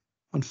stuff,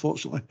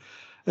 unfortunately.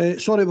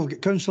 Sorry, we've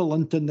got Councillor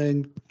Linton,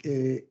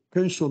 then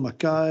Councillor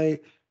Mackay,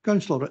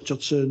 Councillor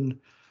Richardson,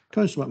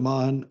 Councillor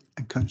McMahon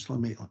and Councillor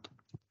Maitland.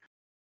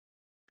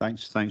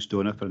 Thanks,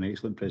 Donna, for an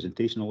excellent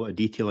presentation. A lot of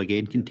detail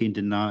again contained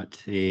in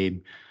that.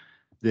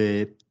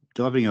 The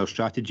delivering our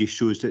strategy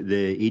shows that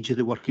the age of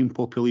the working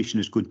population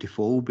is going to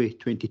fall by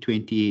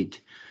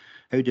 2028.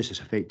 How does this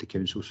affect the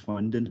council's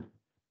funding?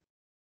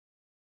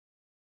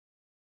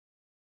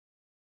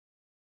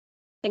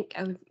 I think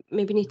I would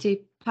maybe need to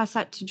pass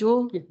that to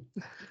Joe.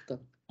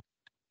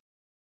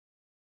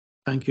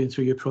 Thank you, and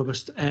through your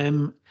Provost.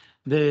 The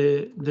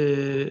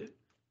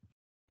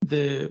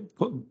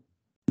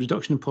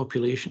reduction in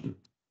population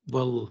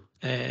will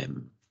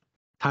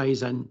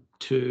ties in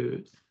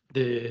to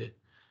the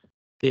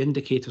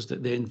indicators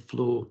that then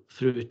flow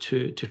through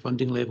to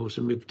funding levels,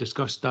 and we've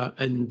discussed that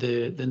in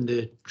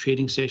the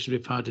trading session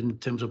we've had in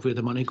terms of where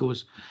the money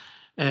goes.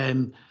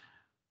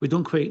 We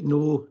don't quite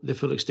know the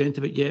full extent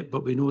of it yet,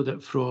 but we know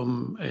that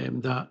from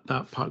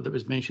that part that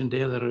was mentioned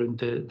earlier around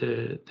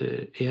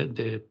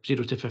the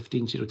 0 to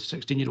 15, 0 to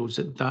 16-year-olds,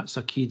 that's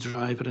a key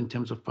driver in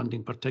terms of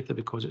funding,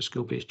 particularly because it's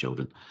school-based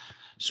children.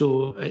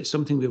 So it's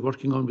something we're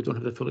working on. We don't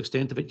have the full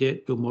extent of it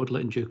yet. We'll model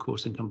it in due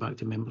course and come back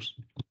to members.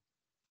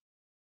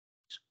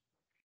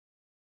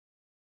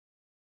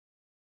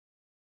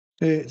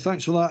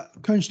 Thanks for that.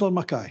 Councillor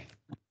Mackay.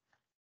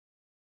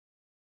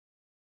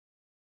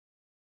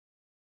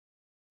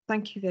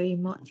 Thank you very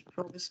much,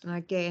 Provost. And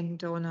again,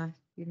 Donna,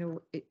 you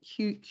know,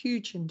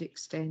 huge and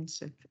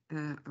extensive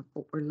of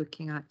what we're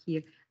looking at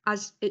here,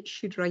 as it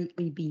should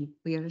rightly be.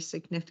 We are a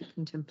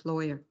significant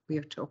employer. We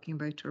are talking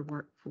about our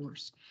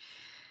workforce.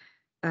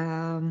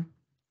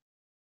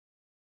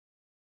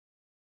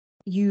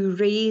 You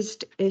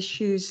raised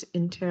issues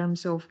in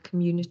terms of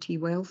community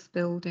wealth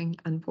building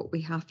and what we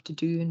have to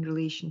do in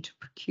relation to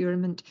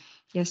procurement.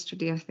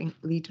 Yesterday, I think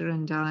Leader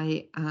and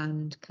I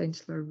and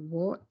Councillor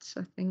Watts,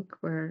 I think,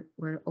 were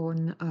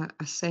on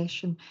a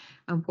session,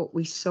 and what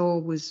we saw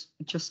was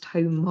just how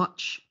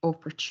much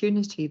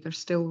opportunity there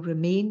still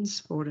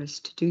remains for us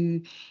to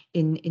do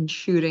in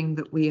ensuring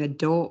that we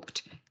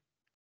adopt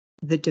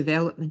the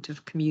development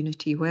of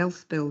community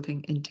wealth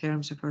building in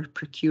terms of our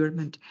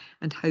procurement,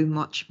 and how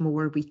much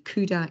more we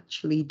could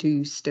actually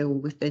do still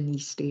within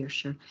East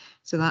Ayrshire.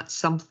 So that's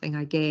something,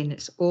 again,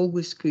 it's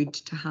always good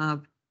to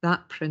have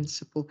that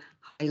principle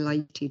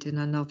highlighted in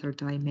another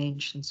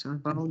dimension. So I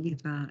value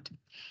that.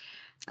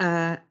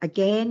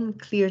 Again,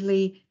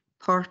 clearly,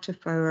 part of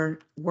our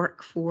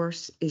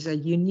workforce is a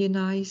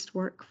unionised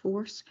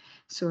workforce.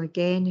 So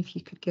again, if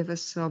you could give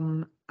us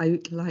some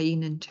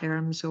outline in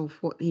terms of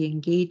what the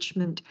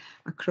engagement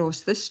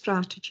across this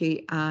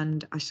strategy,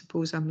 and I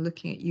suppose I'm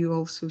looking at you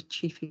also,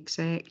 Chief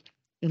Exec,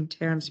 in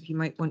terms of you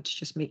might want to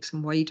just make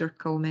some wider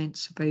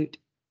comments about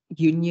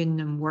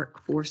union and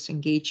workforce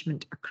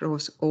engagement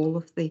across all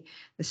of the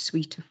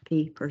suite of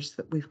papers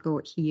that we've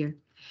got here.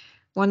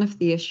 One of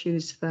the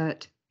issues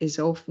that is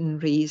often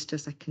raised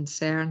as a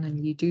concern, and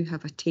you do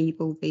have a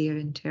table there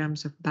in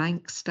terms of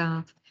bank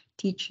staff,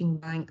 teaching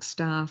bank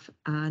staff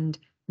and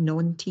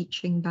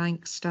non-teaching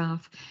bank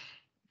staff.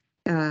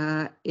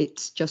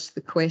 It's just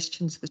the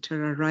questions that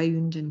are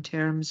around in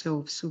terms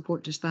of, so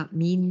what does that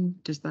mean?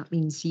 Does that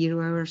mean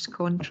 0 hours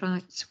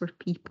contracts for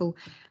people?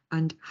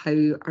 And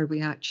how are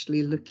we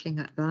actually looking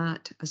at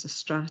that as a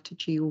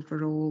strategy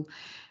overall?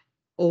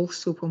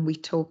 Also, when we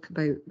talk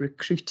about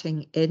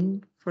recruiting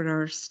in for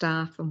our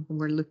staff and when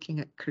we're looking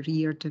at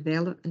career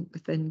development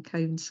within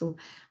council,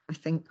 I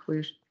think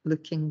we're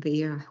looking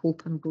there. I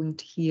hope I'm going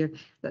to hear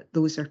that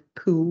those are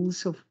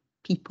pools of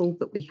people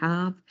that we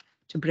have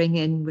to bring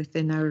in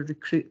within our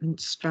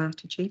recruitment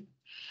strategy.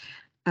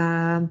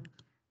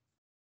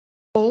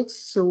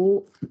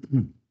 Also,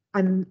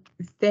 I'm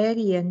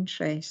very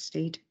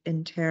interested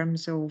in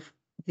terms of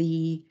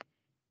the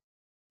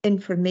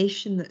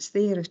information that's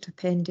there at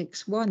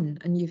Appendix 1,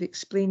 and you've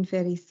explained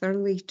very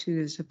thoroughly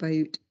to us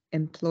about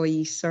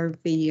employee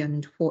survey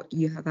and what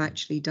you have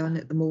actually done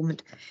at the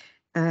moment.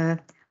 I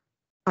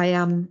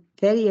am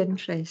very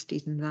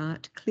interested in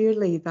that.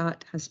 Clearly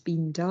that has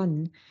been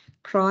done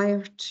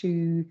prior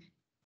to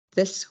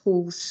this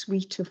whole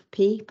suite of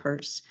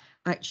papers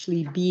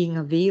actually being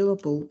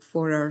available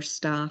for our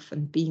staff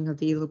and being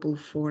available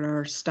for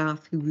our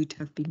staff who would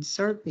have been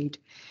surveyed.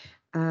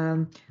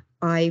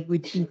 I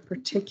would be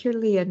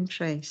particularly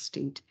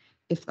interested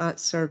if that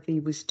survey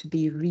was to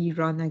be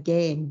rerun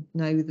again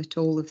now that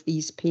all of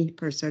these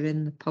papers are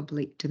in the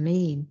public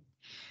domain.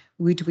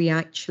 Would we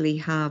actually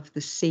have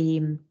the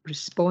same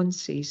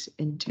responses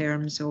in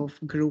terms of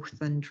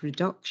growth and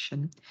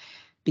reduction?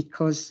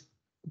 Because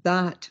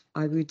that,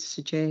 I would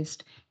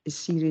suggest, is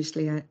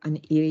seriously an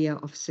area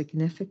of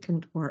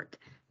significant work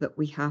that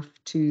we have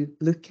to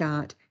look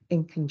at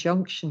in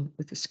conjunction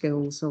with the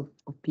skills of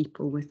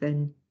people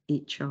within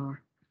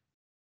HR.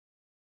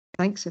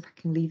 Thanks, if I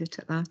can leave it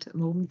at that at the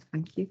moment.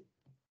 Thank you.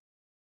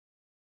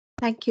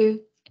 Thank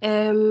you.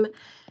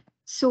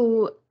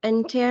 So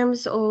in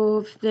terms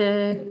of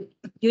the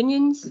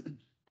unions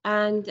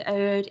and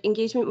our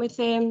engagement with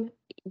them,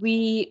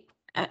 we,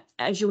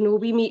 as you'll know,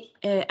 we meet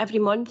every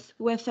month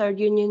with our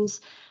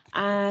unions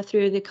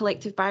through the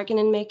collective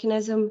bargaining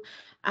mechanism,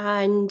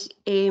 and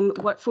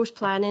workforce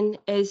planning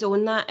is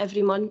on that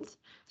every month.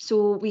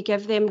 So we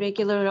give them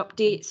regular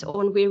updates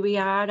on where we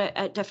are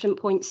at different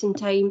points in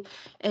time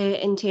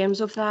in terms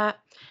of that.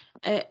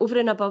 Over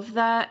and above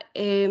that,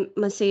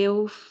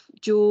 myself,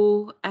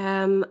 Joe,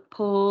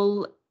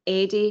 Paul,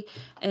 Eddie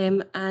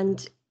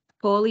and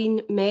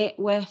Pauline met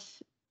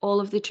with all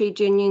of the trade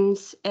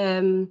unions,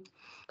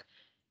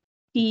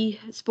 key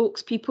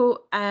spokespeople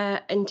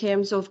in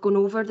terms of going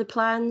over the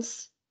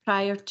plans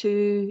prior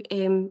to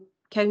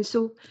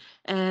council,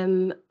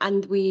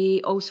 and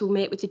we also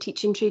met with the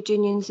teaching trade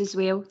unions as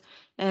well,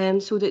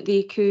 so that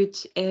they could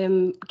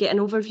get an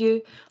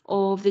overview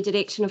of the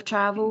direction of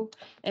travel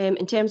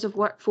in terms of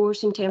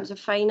workforce, in terms of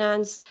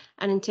finance,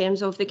 and in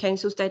terms of the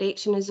council's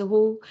direction as a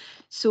whole.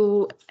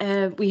 So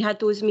we had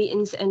those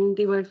meetings and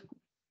they were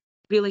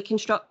really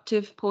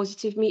constructive,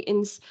 positive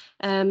meetings.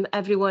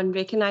 Everyone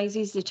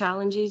recognises the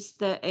challenges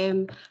that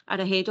are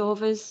ahead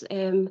of us,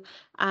 and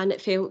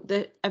it felt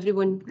that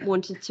everyone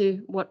wanted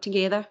to work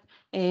together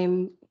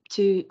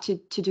to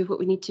do what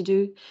we need to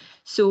do.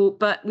 So,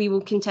 but we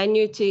will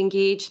continue to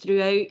engage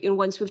throughout.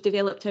 Once we've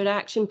developed our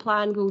action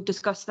plan, we'll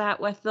discuss that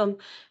with them,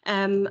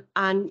 and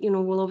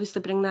we'll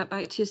obviously bring that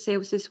back to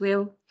yourselves as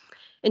well.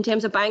 In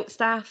terms of bank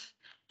staff,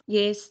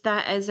 yes,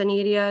 that is an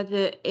area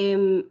that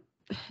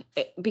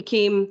it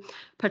became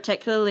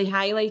particularly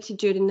highlighted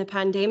during the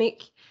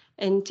pandemic,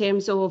 in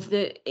terms of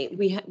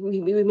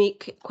we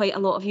make quite a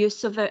lot of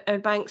use of our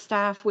bank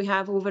staff. We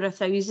have over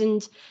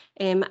 1,000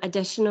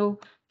 additional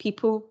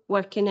people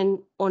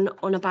working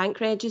on a bank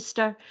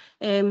register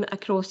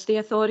across the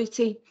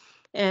authority.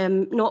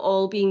 Not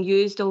all being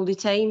used all the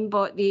time,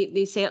 but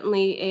they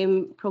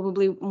certainly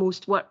probably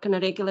most work on a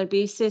regular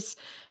basis.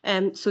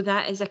 So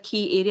that is a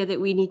key area that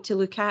we need to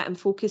look at and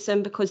focus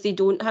on, because they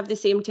don't have the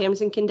same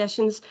terms and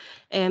conditions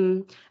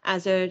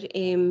as our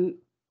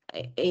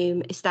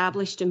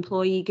established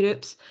employee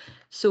groups.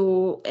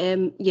 So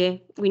yeah,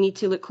 we need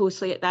to look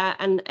closely at that.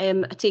 And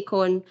I take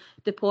on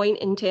the point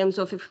in terms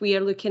of if we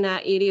are looking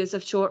at areas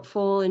of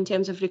shortfall in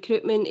terms of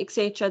recruitment,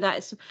 etc. That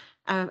is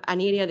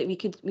an area that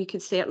we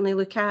could certainly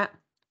look at.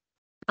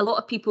 A lot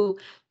of people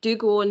do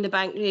go on the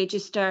bank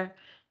register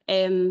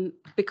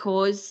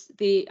because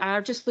they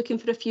are just looking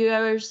for a few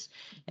hours.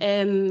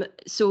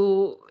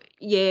 So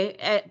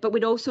yeah, but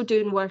we're also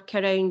doing work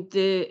around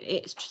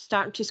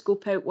starting to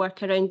scope out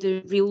work around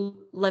the real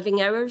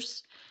living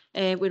hours.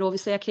 We're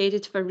obviously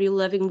accredited for real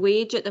living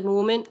wage at the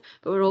moment,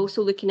 but we're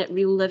also looking at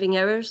real living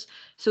hours.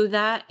 So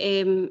that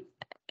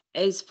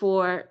is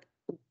for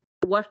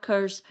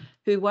workers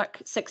who work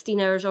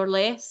 16 hours or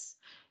less.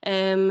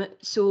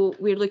 So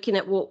we're looking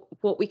at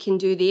what we can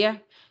do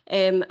there,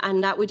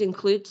 and that would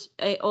include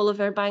all of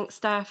our bank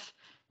staff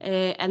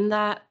in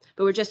that.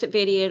 But we're just at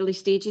very early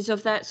stages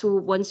of that. So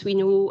once we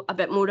know a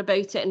bit more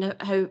about it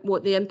and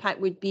what the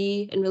impact would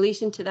be in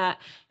relation to that,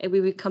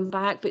 we would come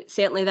back. But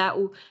certainly that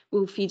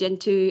will feed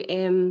into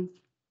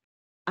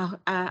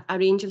a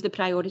range of the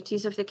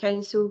priorities of the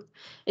council.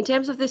 In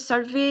terms of the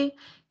survey,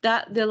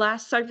 the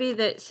last survey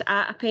that's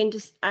at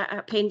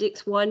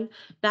Appendix 1,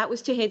 that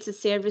was to heads of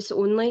service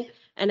only,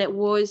 and it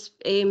was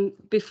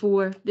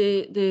before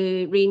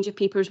the range of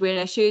papers were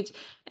issued.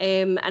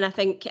 And I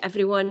think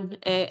everyone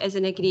is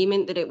in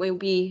agreement that it will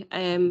be,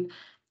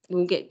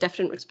 we'll get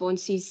different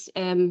responses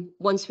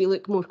once we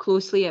look more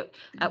closely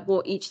at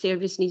what each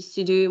service needs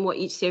to do and what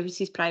each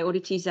service's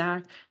priorities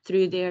are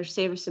through their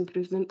service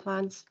improvement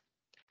plans.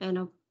 And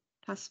I'll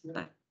pass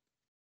back.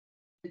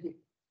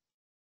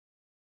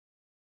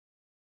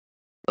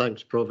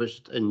 Thanks,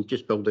 Provost. And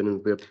just building on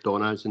where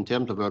Donna is, in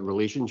terms of our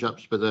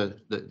relationships with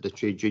the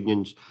trade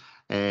unions,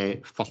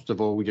 first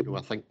of all,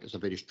 I think it's a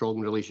very strong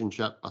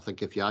relationship. I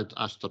think if you had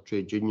asked our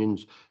trade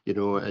unions,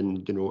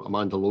 and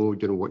Amanda Lowe,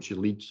 what she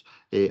leads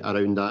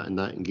around that and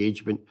that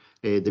engagement,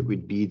 that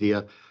would be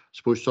there. I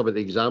suppose some of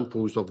the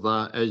examples of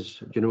that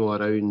is,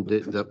 around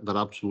they're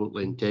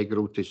absolutely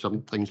integral to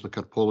some things like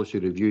our policy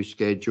review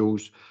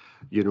schedules,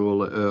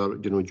 our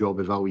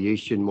job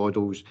evaluation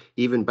models,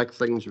 even big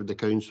things with the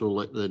council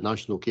like the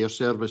National Care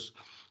Service.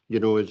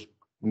 As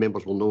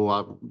members will know,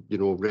 I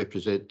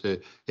represent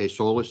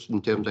Solace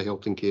in terms of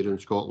health and care in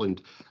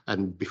Scotland,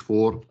 and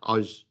before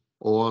us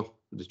or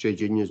the trade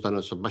unions done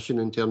a submission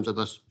in terms of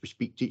this, we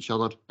speak to each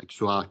other.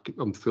 So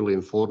I'm fully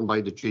informed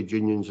by the trade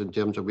unions in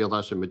terms of where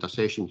that's, and with a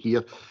session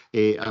here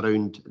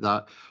around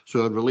that.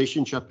 So our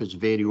relationship is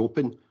very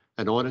open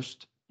and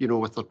honest,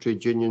 with our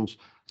trade unions.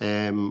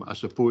 I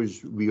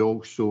suppose we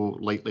also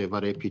likely have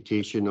a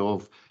reputation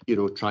of,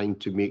 trying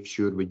to make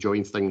sure we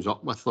join things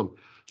up with them.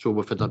 So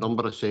we've had a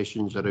number of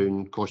sessions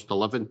around cost of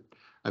living,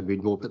 and we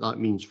know what that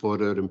means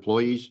for our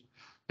employees.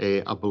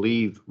 I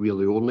believe we're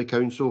the only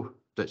council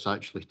that's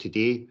actually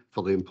today,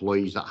 for the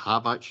employees that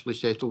have actually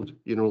settled,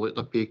 like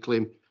their pay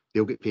claim,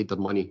 they'll get paid their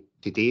money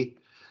today.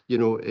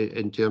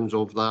 In terms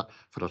of that,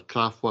 for our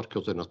craft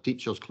workers and our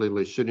teachers,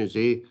 clearly as soon as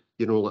they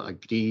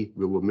agree,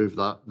 we will move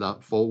that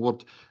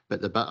forward.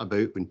 But the bit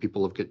about when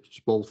people have got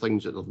small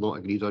things that they've not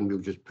agreed on, we'll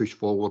just push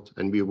forward,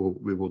 and we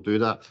will do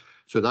that.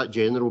 So that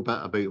general bit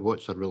about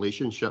what's our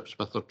relationships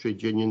with our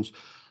trade unions,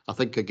 I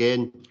think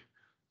again,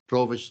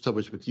 Provost, I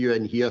was with you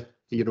in here,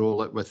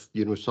 like with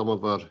some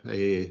of our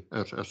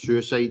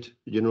suicide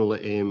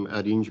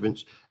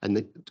arrangements, and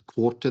the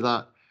core to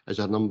that as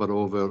a number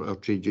of our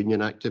trade union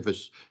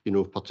activists, you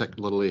know,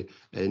 particularly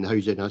in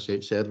housing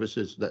asset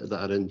services that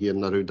are in here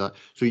and around that.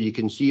 So you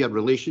can see our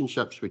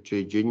relationships with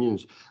trade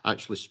unions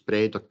actually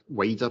spread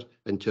wider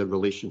into our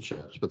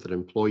relationships with our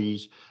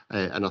employees.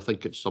 And I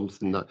think it's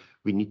something that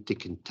we need to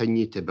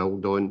continue to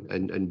build on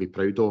and be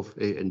proud of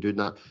in doing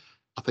that.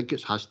 I think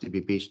it has to be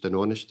based on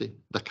honesty.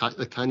 There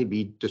can't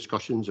be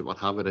discussions that we're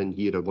having in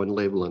here at one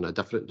level and a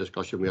different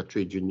discussion with our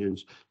trade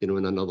unions, you know,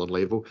 on another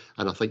level.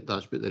 And I think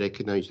that's what they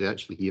recognise. They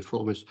actually hear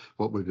from us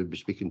what we would be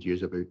speaking to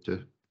you about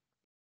too.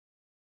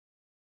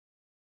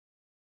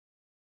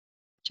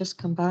 Just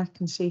come back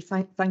and say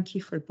thank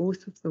you for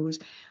both of those.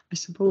 I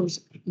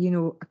suppose, you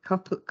know, a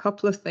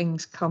couple of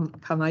things come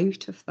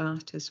out of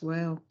that as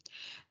well.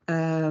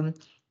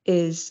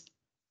 Is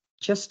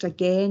just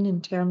again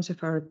in terms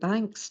of our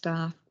bank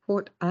staff,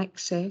 what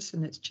access,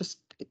 and it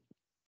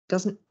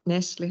doesn't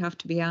necessarily have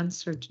to be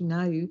answered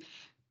now,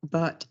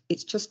 but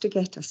it's just to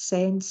get a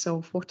sense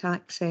of what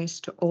access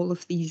to all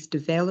of these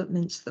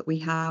developments that we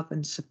have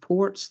and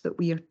supports that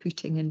we are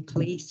putting in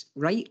place,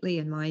 rightly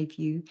in my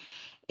view,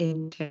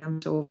 in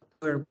terms of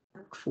our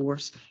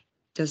workforce.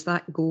 Does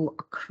that go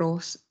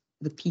across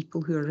the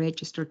people who are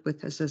registered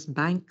with us as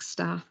bank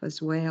staff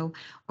as well?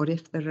 Or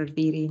if there are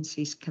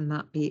variances, can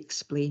that be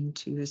explained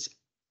to us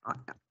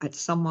at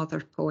some other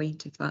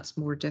point? If that's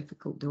more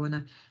difficult,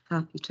 Donna,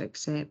 happy to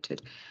accept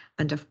it.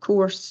 And of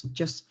course,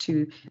 just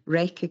to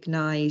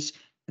recognise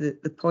the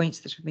points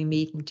that have been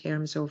made in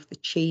terms of the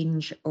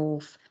change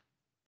of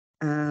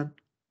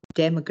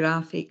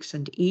demographics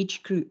and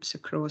age groups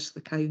across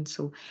the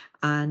council,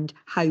 and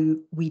how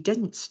we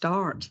didn't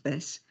start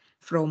this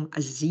from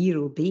a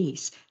zero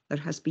base. There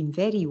has been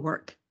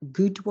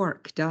good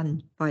work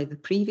done by the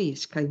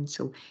previous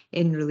council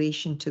in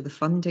relation to the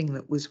funding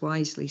that was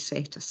wisely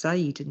set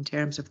aside in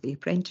terms of the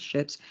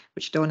apprenticeships,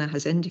 which Donna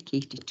has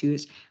indicated to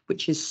us,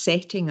 which is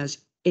setting us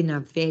in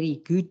a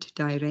very good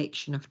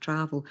direction of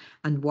travel,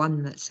 and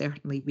one that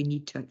certainly we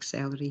need to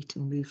accelerate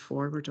and move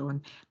forward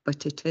on.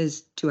 But it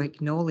is to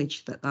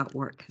acknowledge that that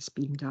work has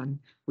been done.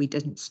 We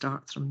didn't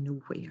start from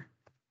nowhere.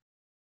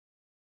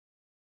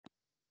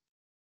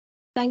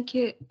 Thank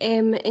you.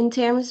 In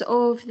terms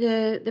of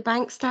the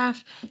bank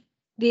staff,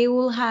 they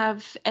will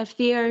have, if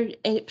they're,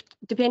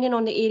 depending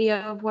on the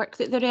area of work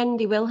that they're in,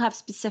 they will have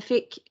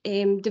specific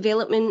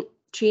development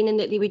training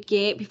that they would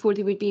get before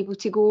they would be able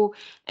to go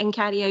and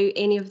carry out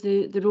any of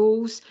the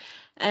roles.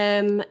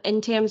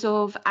 In terms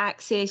of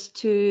access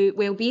to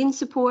wellbeing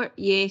support,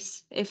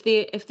 yes, if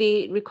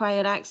they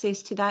require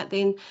access to that,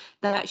 then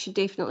that should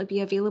definitely be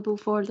available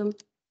for them.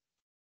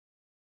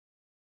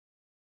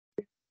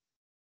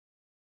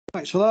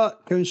 Thanks for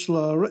that,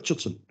 Councillor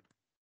Richardson.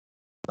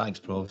 Thanks,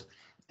 Prof.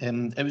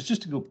 It was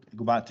just to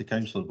go back to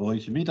Councillor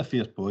Boyce. You made a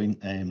fair point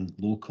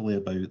locally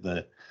about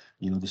the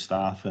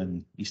staff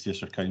in East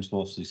Ayrshire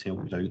Council offices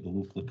helping out the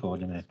local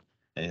economy,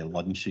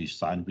 lunches,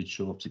 sandwich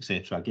shops,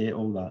 etc. I get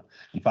all that.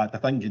 In fact, I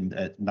think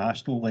at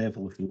national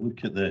level, if you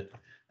look at the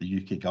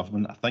UK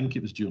government, I think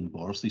it was during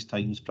Borsley's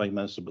time as Prime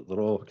Minister, but they're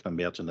all kind of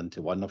merging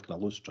into one. I've kind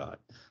of lost track.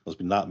 There's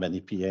been that many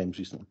PMs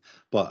recently.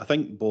 But I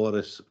think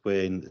Boris,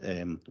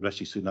 when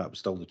Rishi Sunak was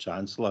still the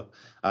Chancellor,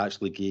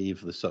 actually gave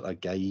the sort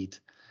of guide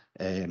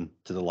to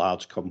the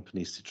large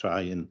companies to try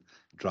and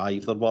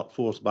drive their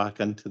workforce back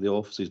into the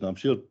offices. And I'm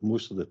sure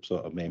most of the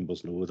sort of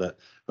members know that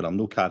when I'm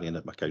not carrying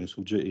out my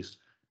council duties,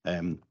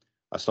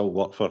 I still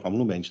work for, I'm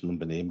not mentioning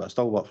them by name, but I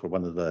still work for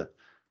one of the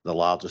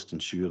largest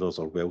insurers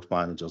or wealth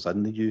managers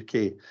in the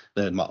UK.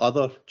 Then my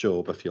other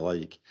job, if you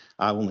like,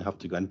 I only have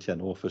to go into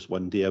an office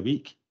one day a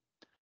week.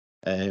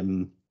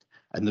 And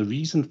the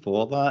reason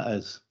for that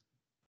is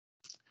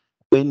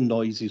when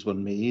noises were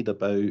made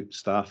about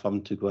staff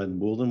having to go in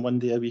more than one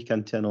day a week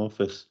into an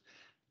office,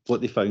 what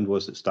they found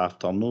was that staff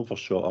turnover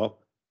shot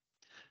up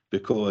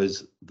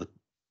because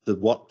the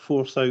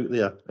workforce out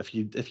there, if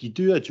you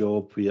do a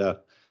job where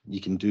you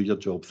can do your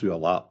job through a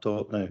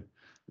laptop now,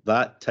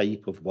 that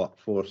type of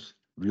workforce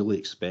really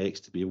expects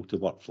to be able to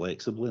work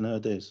flexibly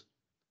nowadays.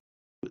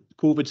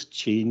 COVID's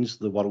changed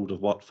the world of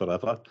work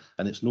forever,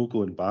 and it's no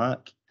going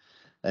back.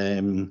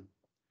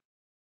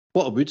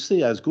 What I would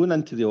say is going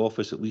into the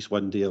office at least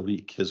one day a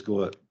week has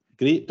got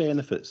great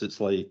benefits.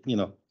 It's like,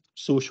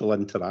 social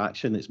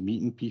interaction, it's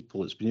meeting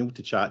people, it's being able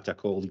to chat to a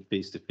colleague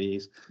face to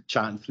face,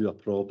 chatting through a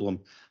problem,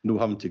 no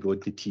having to go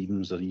into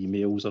Teams or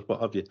emails or what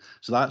have you.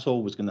 So that's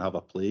always going to have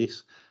a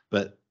place.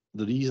 But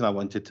the reason I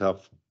wanted to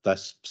have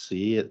this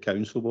say at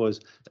council was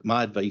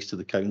my advice to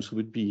the council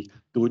would be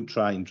don't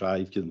try and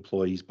drive your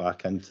employees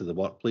back into the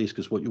workplace,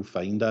 because what you'll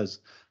find is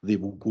they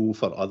will go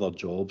for other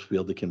jobs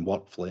where they can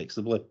work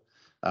flexibly.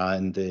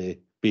 And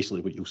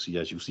basically what you'll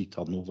see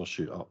turnover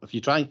shoot up. If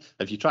you try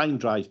and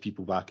drive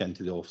people back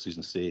into the offices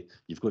and say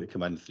you've got to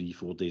come in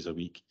 3-4 days a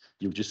week,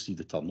 you'll just see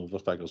the turnover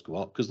figures go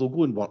up because they'll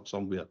go and work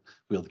somewhere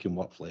where they can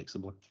work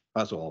flexibly.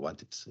 That's all I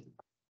wanted to say.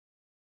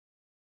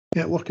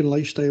 Yeah, working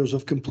lifestyles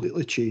have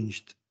completely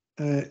changed.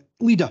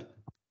 Leader.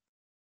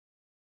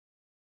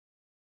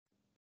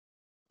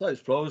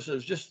 Thanks, Prof. It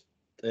was just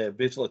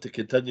basically to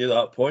continue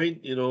that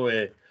point,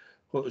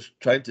 what I was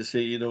trying to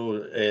say,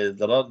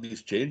 there are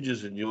these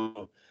changes, and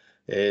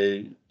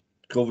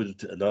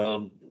COVID and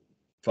other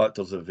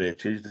factors have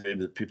changed the way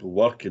that people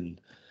work,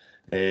 and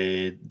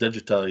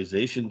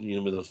digitalisation.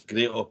 There's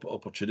great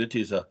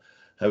opportunities of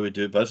how we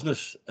do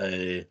business.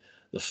 There's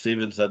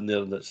savings in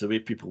there, and it's the way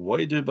people want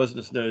to do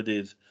business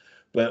nowadays.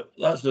 But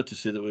that's not to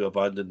say that we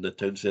abandon the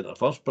town centre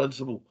first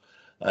principle,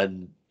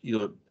 and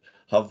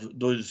have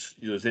those,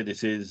 as Eddie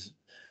says,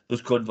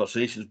 those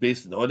conversations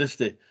based on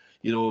honesty.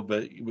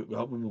 But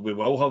we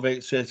will have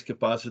excess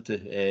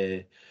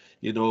capacity.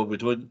 We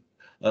don't.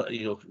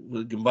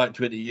 Going back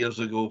 20 years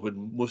ago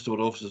when most of our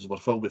offices were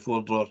filled with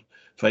 4-drawer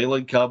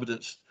filing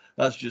cabinets,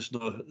 that's just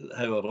not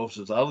how our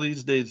offices are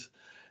these days.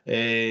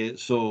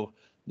 So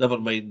never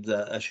mind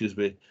the issues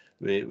with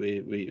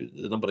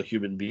the number of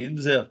human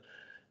beings there.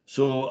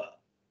 So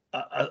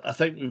I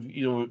think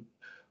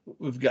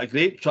we've got a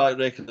great track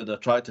record in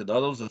attracting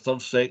others, the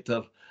third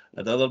sector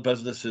and other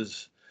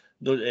businesses,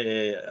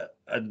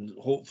 and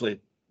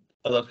hopefully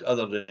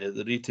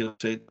the retail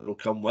sector will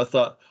come with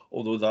that,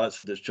 although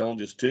there's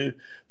challenges too.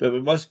 But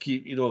we must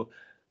keep,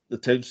 the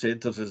town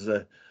centres as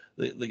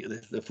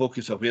the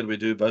focus of where we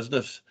do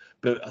business.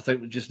 But I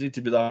think we just need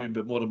to be that a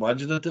bit more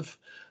imaginative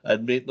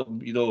and make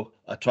them,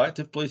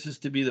 attractive places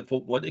to be that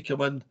folk want to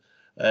come in,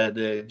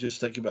 and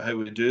just think about how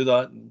we do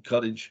that and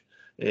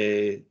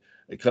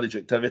encourage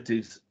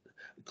activities,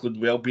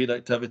 including wellbeing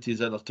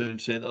activities in our town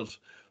centres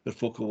where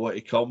folk will want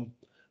to come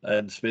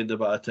and spend a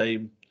bit of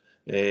time,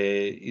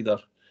 either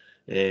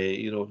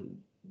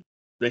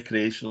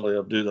recreationally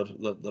or do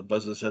their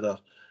business in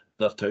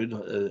their town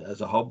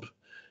as a hub,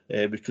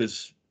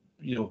 because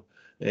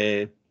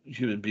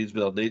human beings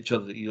with our nature,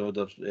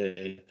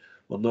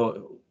 we're not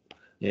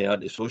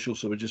antisocial,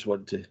 so we just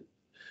want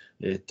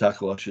to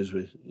tackle issues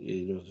we're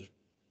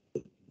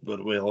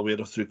well aware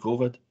of through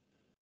COVID.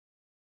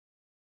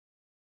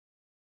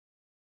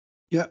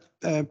 Yeah,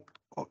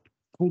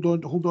 hold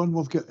on.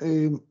 We've got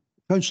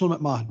Councillor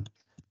McMahon.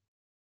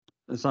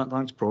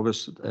 Thanks,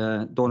 Provost.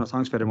 Donna,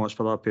 thanks very much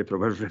for that paper. It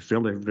was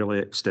really, really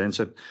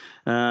extensive.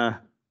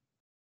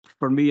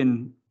 For me,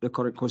 in the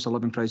current cost of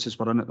living crisis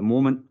we're in at the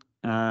moment,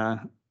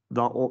 that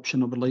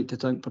option I would like to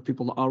think for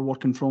people that are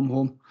working from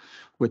home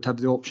would have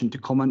the option to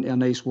come into a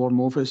nice warm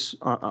office.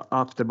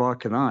 After the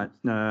back of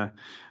that,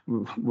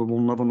 we will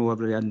never know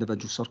every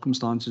individual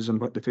circumstances and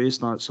what they face.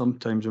 That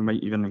sometimes we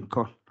might even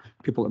incur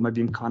people that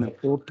maybe can't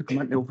afford to come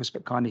into the office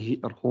but can't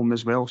heat their home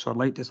as well. So I'd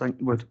like to think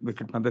we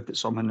could maybe put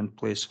something in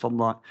place for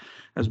that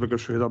as we go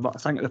through that. But I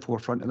think at the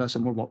forefront of this,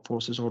 and more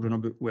workforce is all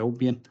about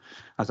well-being.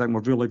 I think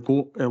we've really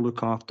got to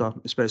look after,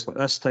 especially at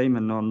this time,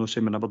 and I'm not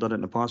saying we never did it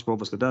in the past, we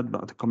obviously did,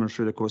 but coming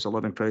through the cost of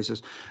living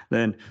crisis,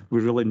 then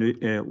we really need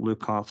to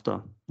look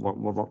after our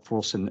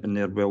workforce and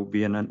their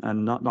well-being,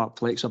 and that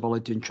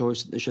flexibility and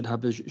choice that they should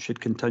have should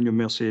continue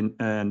more saying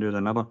now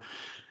than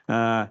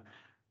ever.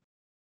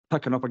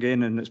 Picking up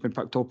again, and it's been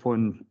picked up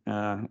on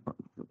a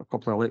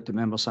couple of elected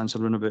members since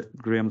around about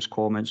Graham's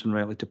comments, and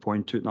rightly to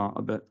point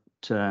out that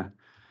about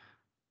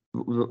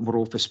our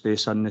office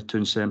space in the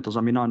town centres.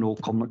 I mean, I know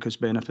Cumnock has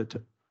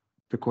benefited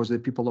because the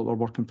people that were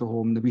working from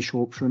home, the wee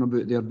shops round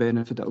about their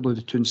benefit, although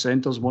the town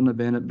centres weren't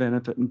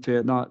benefiting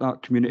for that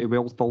community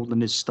wealth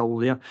building is still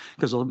there,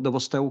 because they were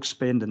still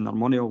spending their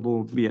money,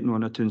 although being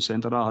in a town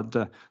centre. I had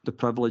the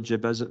privilege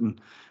of visiting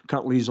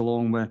Kirklees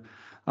along with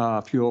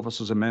a few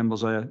officers and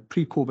members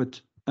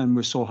pre-COVID, and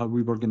we saw how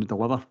we were going to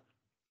deliver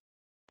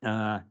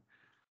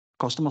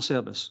customer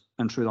service,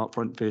 and through that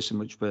front facing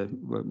which we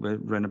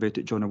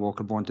renovated Johnny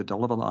Walker Bond to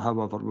deliver that.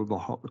 However, we were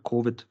hit with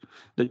COVID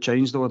that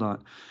changed all that.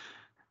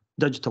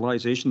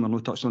 Digitalisation, we're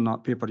not touched on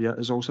that paper yet,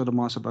 is also a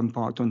massive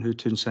impact on how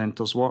town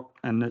centres work,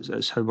 and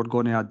it's how we're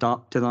going to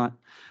adapt to that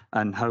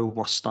and how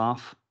our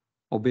staff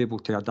will be able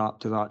to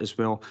adapt to that as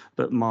well.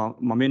 But my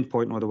main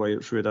point all the way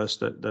through this,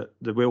 that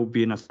the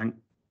well-being, I think,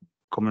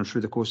 coming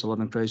through the cost of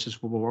living crisis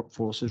for the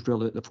workforce is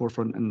really at the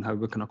forefront and how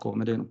we can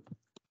accommodate them.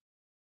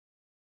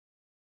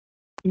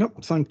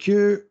 Yep, thank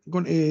you.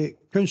 Going to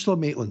Councillor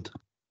Maitland.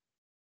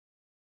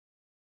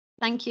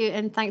 Thank you,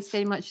 and thanks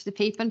very much for the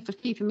paper and for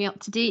keeping me up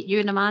to date. You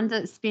and Amanda,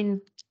 it's been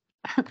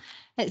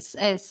it's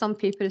some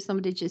paper, as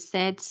somebody just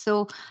said.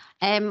 So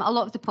a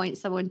lot of the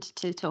points I wanted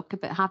to talk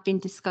about have been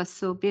discussed,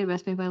 so bear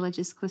with me while I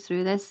just go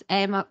through this.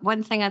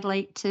 One thing I'd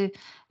like to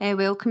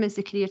welcome is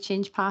the career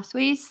change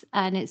pathways,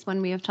 and it's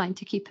one way of trying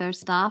to keep our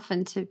staff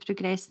and to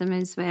progress them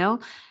as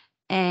well.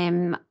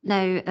 Now,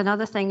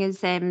 another thing is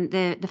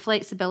the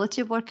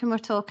flexibility of working we're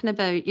talking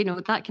about.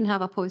 That can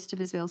have a positive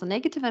as well as a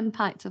negative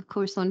impact, of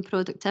course, on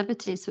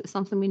productivity. So it's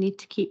something we need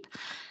to keep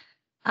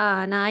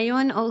an eye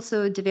on.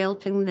 Also,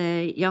 developing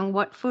the young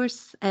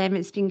workforce.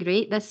 It's been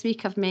great. This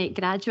week I've met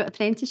graduate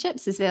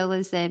apprenticeships as well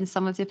as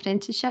some of the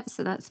apprenticeships.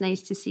 So that's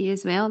nice to see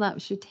as well.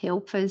 That should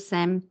help us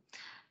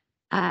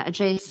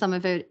address some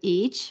of our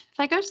age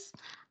figures.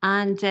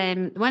 And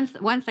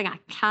one thing I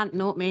can't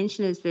not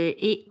mention is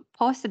the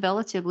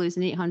possibility of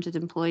losing 800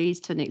 employees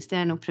to an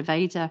external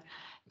provider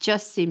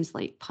just seems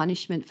like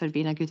punishment for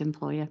being a good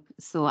employer.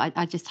 So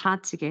I just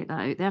had to get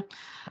that out there.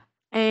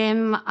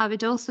 I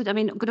would also, I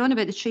mean, going on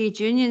about the trade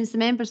unions, the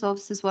Members'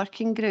 Offices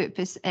Working Group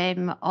is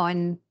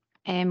on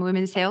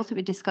women's health that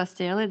we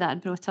discussed earlier, that I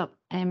brought up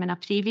in a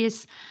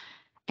previous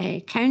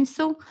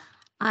council.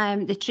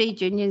 The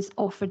trade unions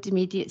offered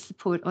immediate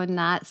support on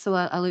that, so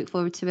I look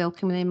forward to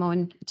welcoming them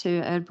on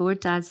to our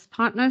board as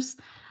partners.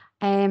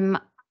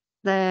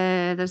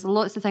 There's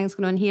lots of things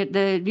going on here.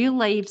 The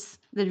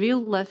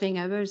real living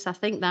hours, I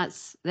think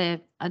that's I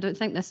don't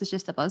think this is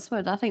just a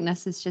buzzword. I think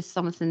this is just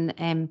something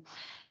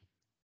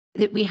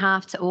that we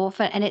have to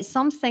offer, and it's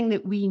something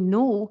that we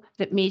know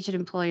that major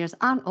employers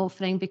aren't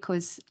offering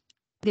because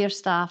their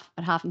staff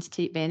are having to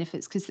take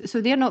benefits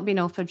so they're not being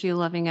offered real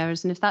living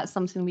hours. And if that's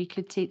something we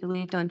could take the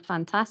lead on,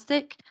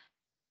 fantastic.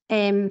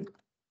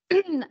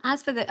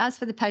 As for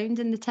the pound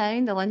in the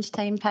town, the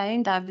lunchtime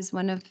pound, I was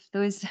one of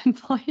those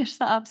employers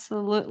that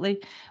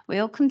absolutely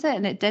welcomed it,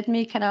 and it did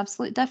make an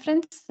absolute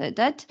difference. It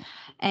did.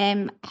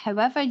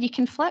 However, you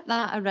can flip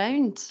that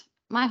around.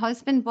 My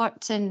husband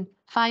worked in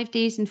 5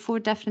 days in 4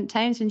 different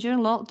towns, and during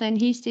lockdown,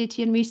 he stayed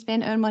here and we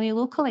spent our money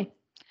locally.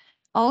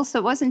 Also,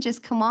 it wasn't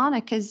just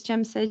Kilmarnock, as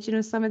Jim said, you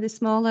know, some of the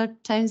smaller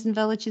towns and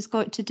villages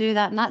got to do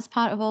that, and that's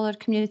part of all our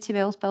community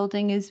wealth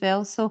building as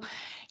well. So,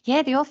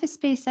 yeah, the office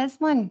space is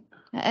one.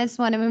 It is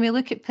one. And when we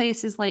look at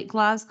places like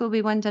Glasgow,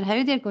 we wonder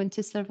how they're going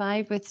to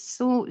survive with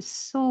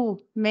so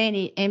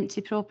many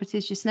empty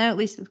properties just now. At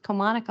least with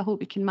Kilmarnock, I hope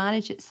we can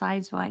manage it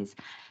size-wise.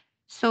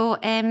 So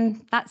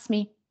that's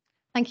me.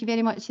 Thank you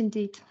very much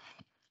indeed.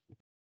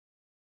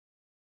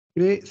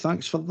 Great,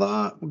 thanks for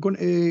that. We're going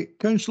to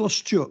Councillor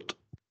Stewart.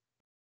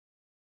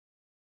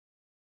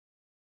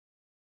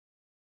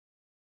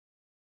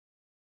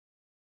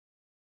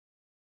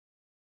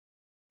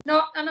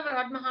 No, I never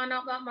had my hand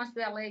up. That must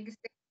be a legacy.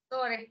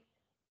 Sorry.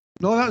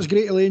 No, that's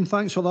great, Elaine.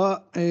 Thanks for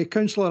that.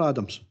 Councillor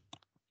Adams.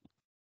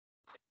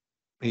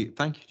 Hey,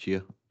 thank you,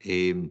 Chair.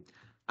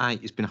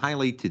 It's been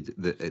highlighted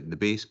that the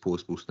base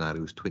possible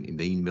scenario is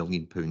 £29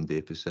 million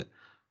deficit,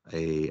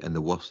 and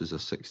the worst is a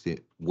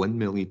 £61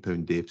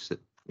 million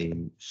deficit.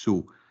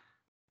 So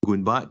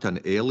going back to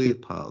an earlier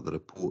part of the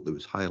report that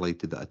was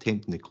highlighted that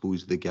attempting to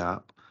close the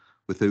gap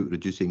without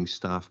reducing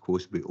staff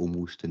costs would be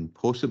almost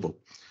impossible.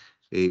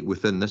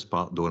 Within this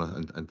part,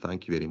 Donna, and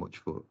thank you very much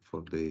for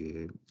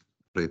the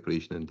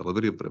preparation and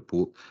delivery of the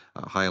report,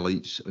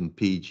 highlights on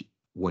page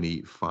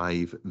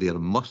 185 there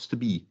must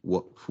be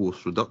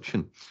workforce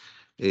reduction.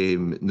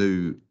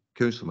 Now,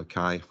 Councillor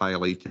Mackay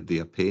highlighted the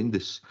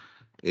appendice,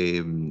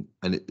 and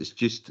it's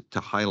just to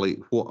highlight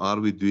what are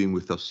we doing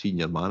with our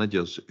senior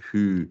managers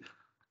who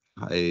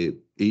 8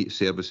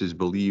 services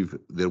believe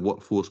their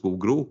workforce will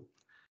grow,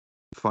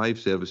 5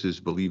 services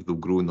believe they'll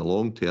grow in the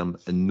long term,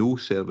 and no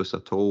service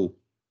at all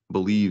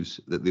believes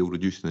that they'll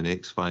reduce in the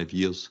next 5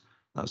 years.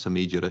 That's a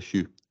major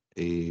issue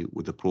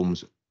with the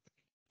problems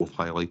we've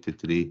highlighted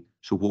today.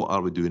 So what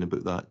are we doing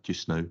about that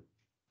just now?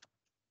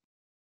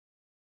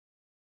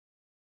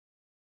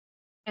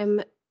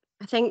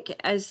 I think,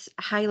 as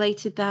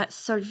highlighted, that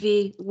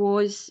survey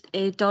was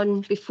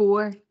done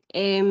before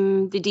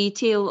the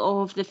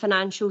detail of the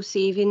financial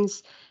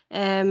savings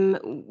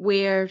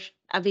were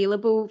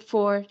available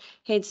for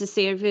heads of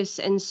service,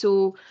 and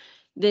so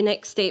the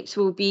next steps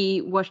will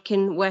be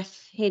working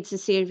with heads of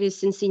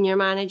service and senior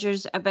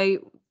managers about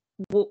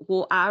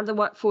what are the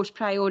workforce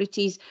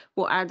priorities,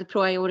 what are the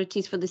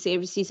priorities for the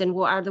services, and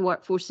what are the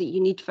workforce that you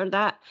need for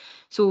that.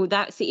 So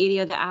that's the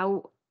area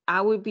that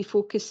I would be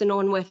focusing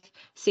on with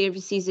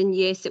services, and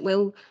yes, it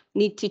will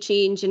need to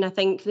change, and I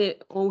think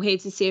that all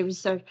heads of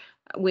service are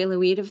well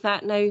aware of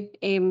that now.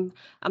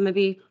 I'll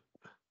maybe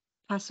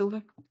pass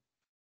over.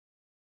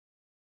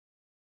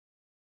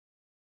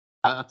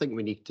 I think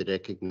we need to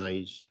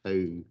recognise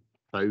how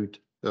proud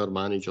our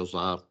managers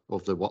are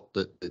of the work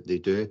that they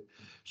do.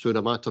 So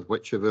no matter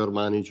which of our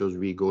managers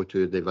we go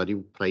to, they have a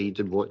real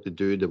pride in what they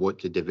do, they want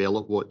to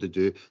develop what they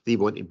do, they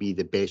want to be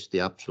the best they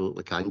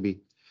absolutely can be.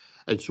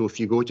 And so if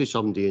you go to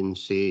somebody and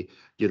say,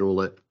 you know,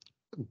 like,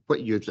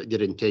 what your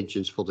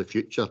intentions for the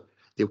future,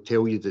 they'll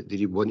tell you that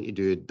they want to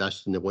do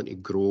this and they want to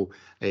grow,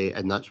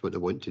 and that's what they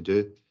want to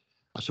do.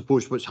 I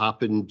suppose what's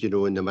happened, you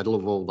know, in the middle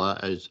of all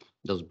that is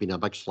there's been a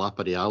big slap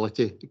of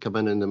reality come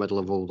in the middle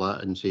of all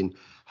that and saying,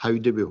 how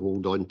do we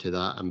hold on to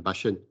that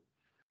ambition?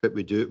 But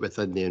we do it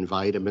within the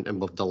environment, and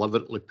we've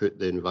deliberately put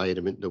the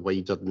environment, the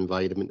wider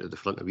environment, at the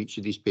front of each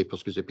of these papers,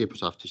 because the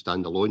papers have to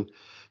stand alone,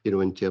 you know,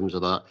 in terms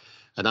of that.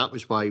 And that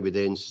was why we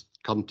then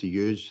come to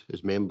use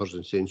as members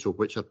and saying, so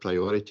which are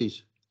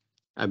priorities?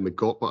 And we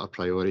got what our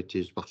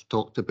priorities, we've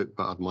talked about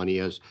what our money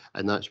is,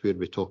 and that's where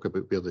we talk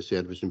about where the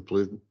service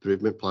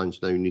improvement plans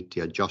now need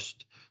to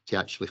adjust to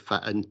actually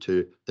fit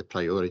into the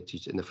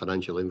priorities in the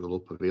financial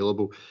envelope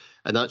available.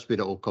 And that's where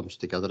it all comes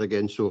together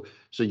again. So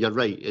you're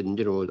right, and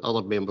you know,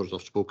 other members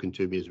have spoken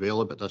to me as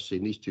well about this,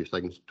 saying these two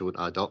things don't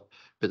add up,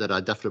 but they're at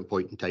a different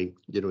point in time,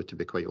 you know, to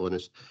be quite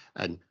honest.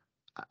 And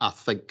I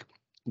think,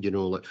 you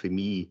know, like for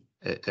me,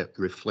 it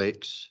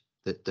reflects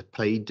the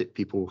pride that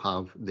people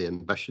have, the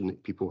ambition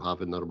that people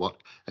have in their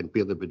work, and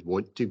where they would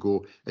want to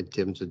go in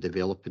terms of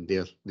developing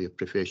their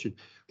profession.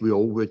 We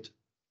all would,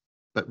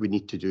 but we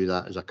need to do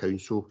that as a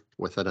council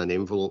within an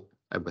envelope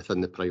and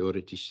within the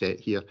priorities set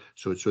here.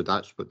 So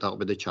that'll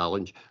be the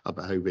challenge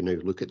about how we now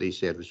look at these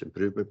service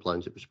improvement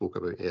plans that we spoke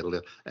about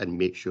earlier and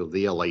make sure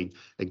they align,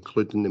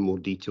 including the more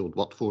detailed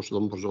workforce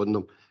numbers on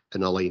them,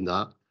 and align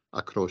that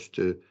across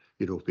to,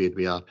 you know, where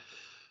we are.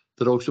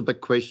 There are also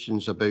big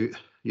questions about,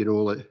 you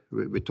know, like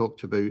we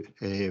talked about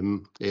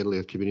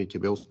earlier, community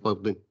wealth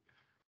building.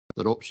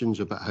 There are options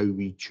about how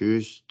we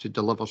choose to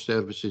deliver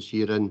services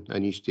here in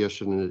East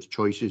Ayrshire, and its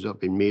choices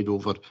have been made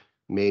over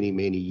many,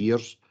 many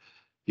years.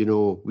 You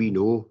know, we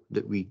know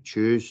that we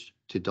choose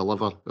to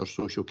deliver our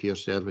social care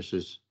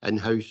services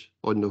in-house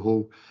on the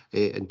whole.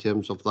 In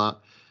terms of that,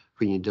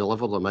 when you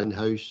deliver them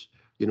in-house,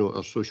 you know,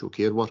 our social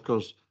care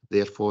workers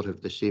therefore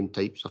have the same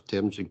types of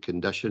terms and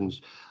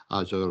conditions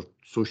as our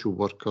social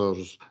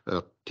workers,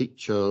 our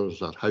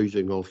teachers, our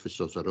housing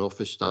officers, our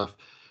office staff,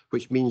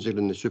 which means they're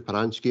in the super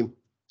and scheme,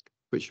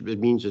 which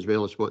means as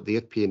well as what they're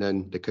paying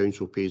in, the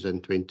council pays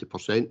in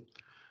 20%.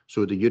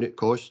 So the unit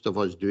cost of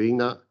us doing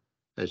that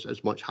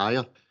is much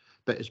higher,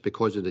 but it's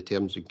because of the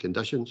terms and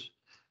conditions.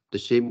 The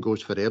same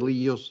goes for early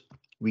years.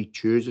 We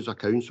choose as a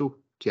council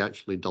to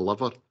actually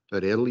deliver our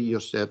early year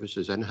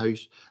services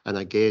in-house, and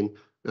again,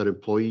 our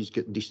employees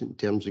get decent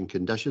terms and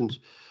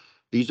conditions.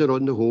 These are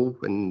on the whole,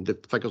 and the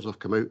figures have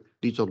come out,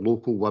 these are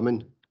local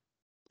women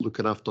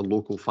looking after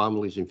local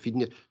families and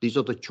feeding it. These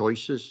are the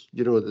choices,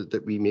 you know,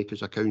 that we make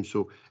as a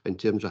council in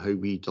terms of how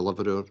we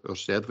deliver our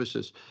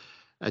services.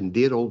 And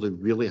they're all the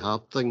really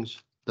hard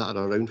things that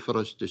are around for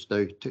us just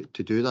now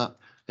to do that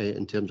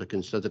in terms of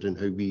considering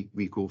how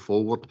we go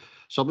forward.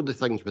 Some of the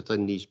things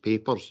within these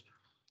papers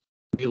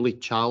really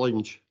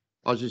challenge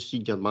us as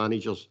senior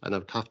managers, and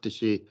I'd have to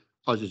say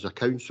us as a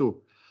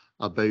council,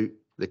 about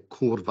the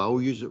core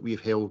values that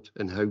we've held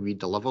and how we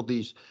deliver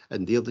these.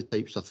 And they're the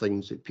types of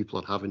things that people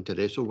are having to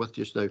wrestle with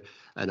just now.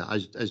 And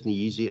it isn't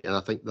easy. And I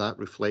think that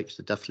reflects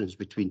the difference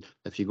between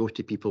if you go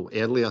to people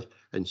earlier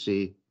and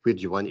say, where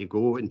do you want to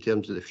go in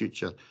terms of the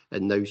future?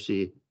 And now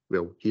say,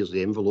 well, here's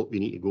the envelope you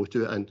need to go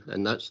to it in.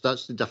 And that's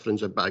the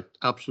difference. But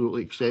I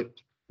absolutely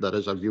accept there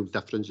is a real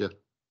difference there.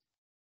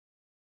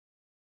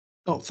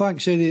 Oh,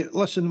 thanks, Eddie.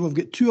 Listen, we've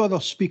got two other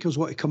speakers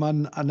want to come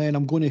in, and then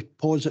I'm going to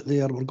pause it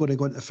there. We're going to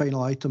go into the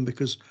final item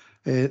because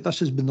this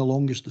has been the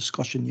longest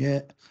discussion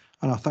yet,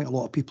 and I think a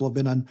lot of people have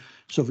been in.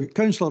 So we've got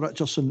Councillor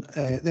Richardson,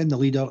 then the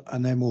leader,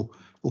 and then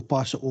we'll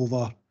pass it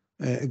over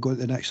and go to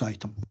the next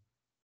item.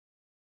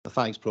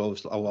 Thanks,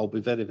 Provost. I'll be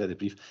very, very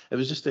brief. It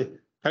was just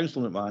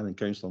Councillor McMahon and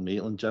Councillor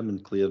Maitland, Jim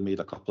and Claire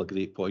made a couple of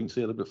great points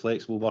there about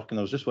flexible working.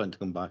 I was just wanting to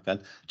come back in.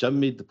 Jim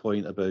made the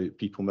point about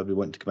people maybe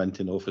wanting to come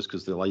into an office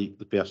because they like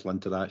the personal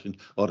interaction,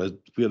 or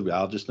where we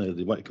are just now,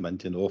 they want to come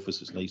into an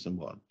office, it's nice and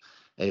warm.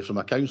 From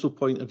a council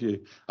point of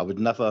view, I would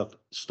never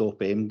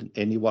stop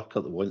any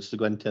worker that wants to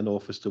go into an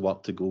office to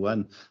work to go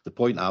in. The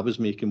point I was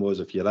making was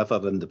if you're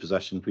ever in the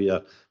position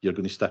where you're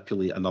going to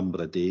stipulate a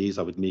number of days,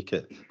 I would make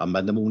it a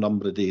minimal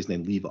number of days and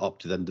then leave it up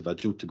to the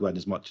individual to go in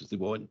as much as they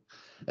want.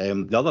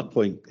 The other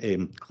point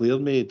Claire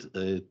made,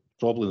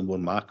 probably the more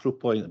macro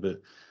point about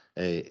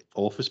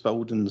office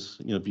buildings,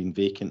 you know, being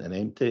vacant and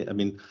empty. I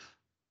mean,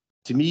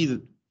 to me,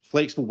 the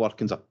flexible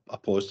working's a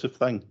positive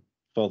thing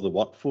for the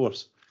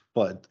workforce.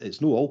 But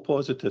it's not all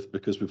positive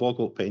because we've all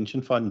got pension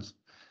funds,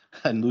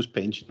 and those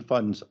pension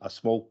funds, a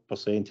small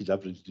percentage,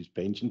 everybody's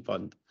pension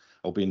fund,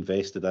 will be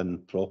invested in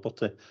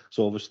property.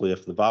 So obviously,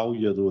 if the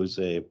value of those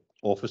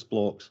office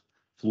blocks,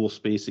 floor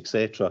space,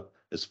 etc.,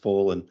 is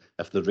falling,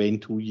 if the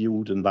rental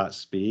yield in that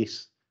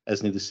space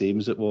isn't the same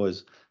as it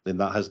was, then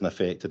that hasn't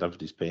affected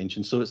everybody's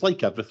pension. So it's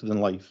like everything in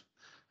life.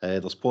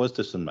 There's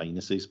positives and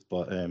minuses,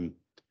 but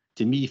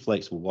to me,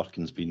 flexible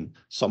working's been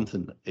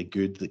something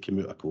good that came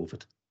out of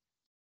COVID.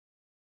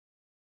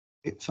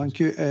 Thank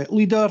you.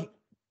 Leader.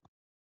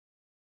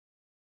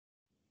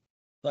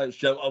 Thanks,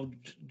 Jim. I'll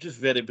just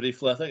very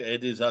briefly, I think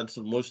Eddie's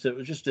answered most of it. It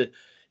was just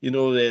you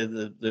know,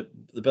 the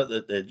bit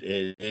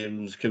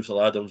that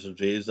Councillor Adams has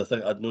raised. I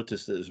think I'd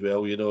noticed it as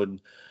well, you know,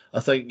 and I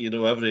think, you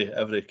know,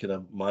 every kind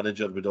of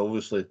manager would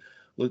obviously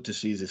look to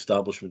see his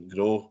establishment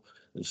grow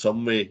in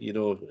some way, you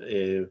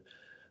know.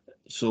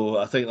 So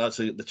I think that's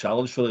the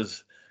challenge for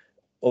us.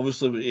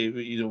 Obviously,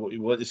 you know, we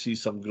want to see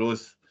some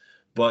growth,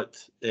 but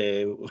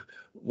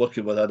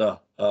working within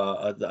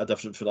a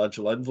different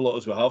financial envelope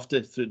as we have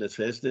to through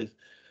necessity.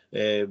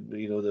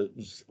 You know,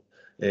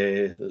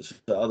 that's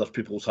other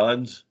people's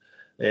hands,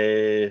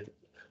 but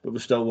we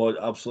still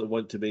absolutely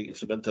want to make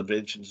some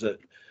interventions that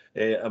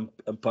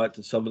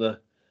impacted some of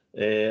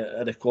the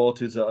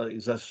inequalities that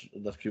exist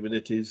in their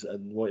communities,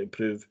 and want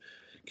to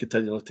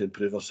continually to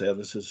improve our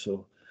services.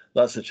 So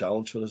that's a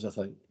challenge for us, I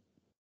think.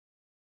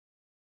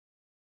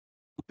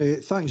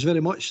 Thanks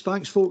very much.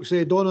 Thanks, folks.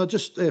 Donna,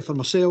 just for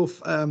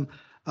myself, I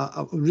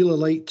would really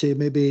like to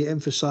maybe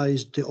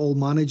emphasise to all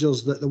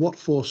managers that the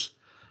workforce,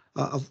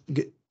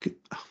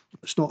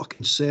 it's not a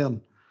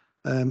concern.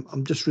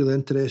 I'm just really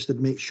interested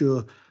to make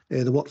sure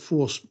the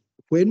workforce,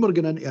 when we're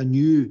going into a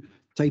new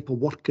type of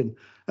working,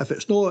 if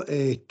it's not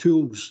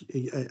tools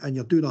and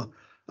you're doing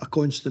a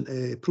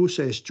constant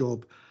process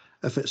job,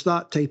 if it's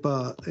that type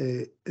of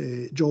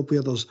job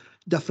where there's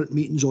different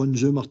meetings on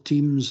Zoom or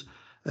Teams,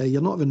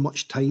 you're not having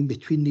much time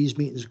between these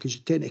meetings because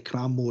you tend to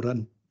cram more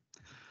in.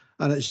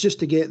 And it's just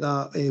to get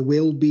that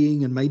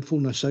well-being and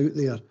mindfulness out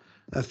there.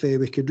 If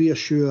we could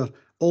reassure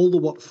all the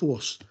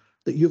workforce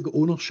that you've got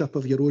ownership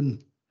of your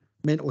own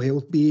mental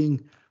health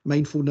being,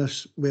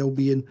 mindfulness,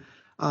 well-being,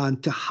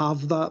 and to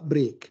have that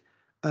break.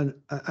 And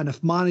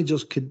if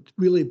managers could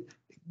really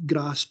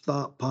grasp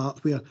that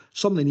part where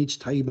somebody needs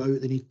time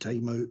out, they need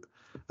time out.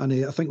 And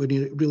I think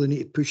we really need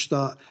to push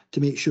that to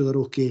make sure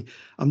they're okay.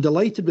 I'm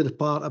delighted with the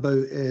part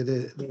about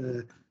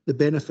the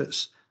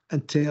benefits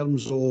in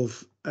terms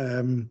of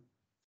the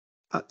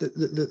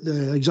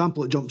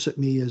example that jumps at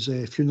me is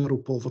funeral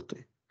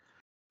poverty.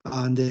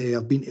 And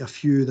I've been to a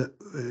few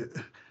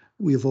that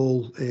we've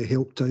all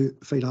helped out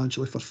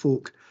financially for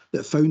folk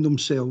that found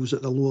themselves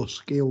at the lower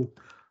scale,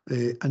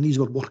 and these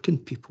were working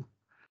people.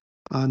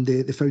 And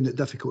they found it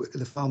difficult,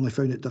 the family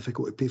found it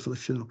difficult to pay for the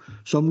funeral.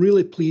 So I'm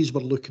really pleased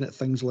we're looking at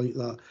things like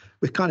that.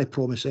 We can't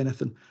promise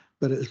anything,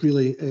 but it's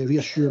really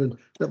reassuring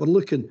that we're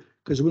looking,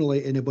 because we wouldn't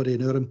like anybody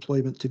in our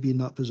employment to be in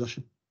that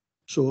position.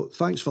 So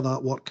thanks for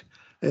that work.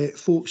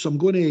 Folks, I'm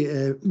going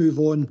to move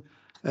on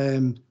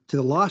to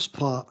the last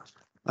part,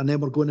 and then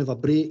we're going to have a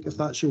break, if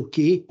that's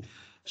okay.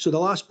 So the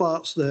last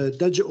part's the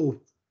digital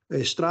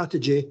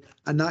strategy,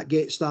 and that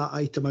gets that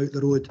item out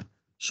the road.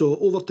 So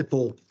over to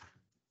Paul.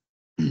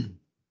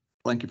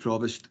 Thank you,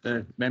 Provost.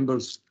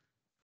 Members,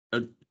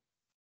 our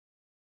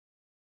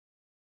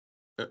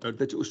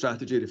digital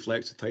strategy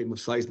reflects a time of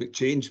seismic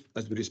change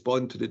as we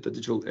respond to the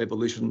digital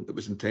evolution that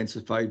was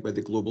intensified by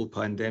the global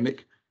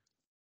pandemic.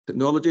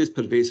 Technology is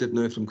pervasive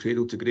now from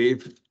cradle to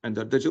grave, and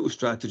our digital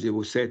strategy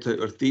will set out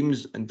our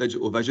themes and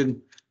digital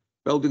vision,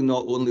 building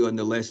not only on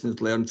the lessons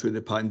learned through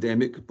the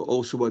pandemic, but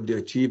also on the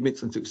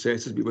achievements and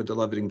successes we were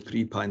delivering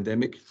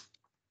pre-pandemic.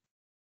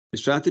 The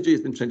strategy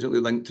is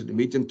intrinsically linked to the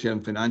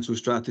medium-term financial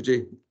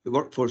strategy, the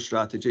workforce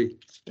strategy,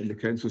 and the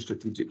Council's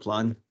strategic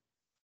plan.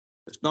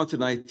 It's not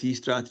an IT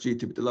strategy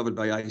to be delivered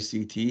by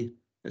ICT.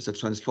 It's a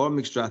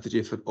transforming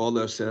strategy for all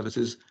our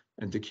services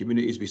and the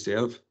communities we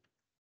serve.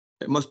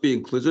 It must be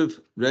inclusive,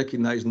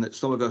 recognising that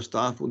some of our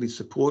staff will need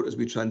support as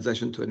we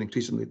transition to an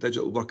increasingly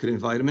digital working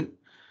environment,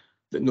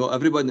 that not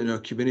everyone in our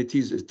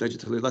communities is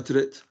digitally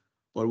literate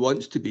or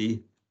wants to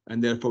be,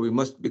 and therefore we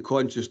must be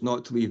conscious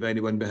not to leave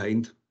anyone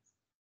behind.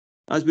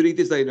 As we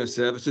redesign our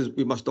services,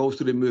 we must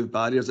also remove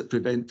barriers that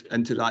prevent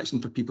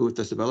interaction for people with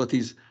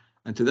disabilities,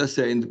 and to this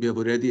end, we have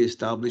already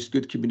established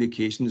good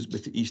communications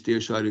with the East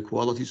Ayrshire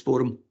Equalities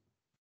Forum.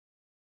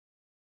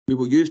 We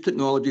will use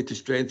technology to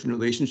strengthen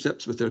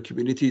relationships with our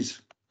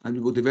communities, and we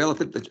will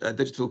develop a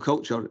digital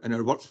culture in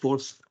our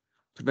workforce,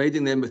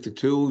 providing them with the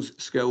tools,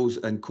 skills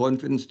and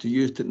confidence to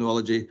use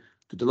technology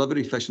to deliver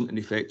efficient and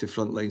effective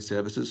frontline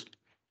services.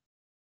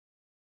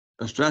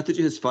 Our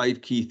strategy has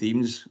 5 key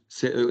themes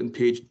set out on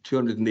page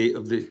 208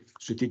 of the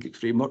Strategic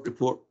Framework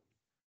Report: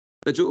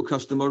 digital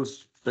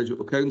customers,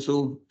 digital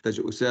council,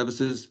 digital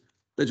services,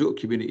 digital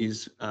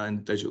communities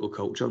and digital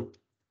culture.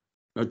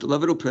 Our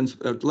delivery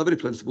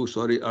principles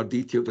are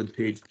detailed on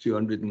page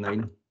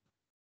 209.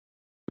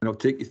 And I'll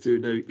take you through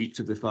now each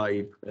of the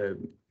 5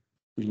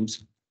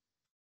 themes.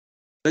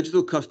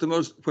 Digital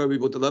customers, where we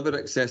will deliver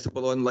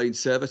accessible online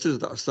services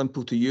that are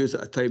simple to use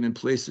at a time and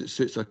place that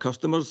suits our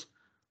customers,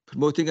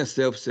 promoting a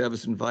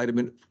self-service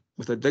environment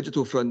with a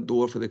digital front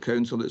door for the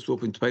council that's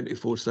open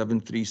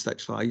 24/7,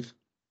 365.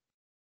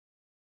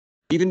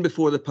 Even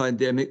before the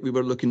pandemic, we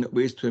were looking at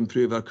ways to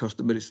improve our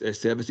customer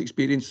service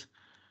experience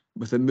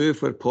with a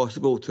move where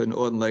possible to an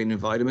online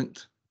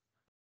environment.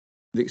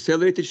 The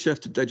accelerated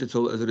shift to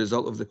digital as a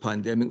result of the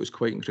pandemic was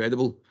quite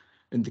incredible,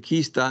 and the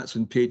key stats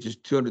on pages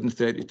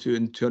 232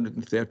 and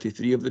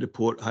 233 of the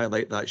report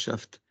highlight that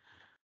shift.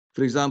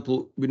 For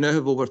example, we now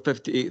have over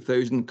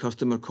 58,000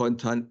 customer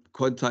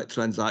contact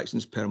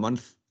transactions per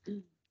month.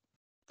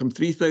 From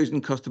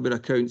 3,000 customer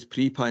accounts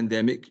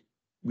pre-pandemic,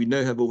 we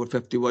now have over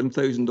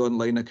 51,000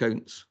 online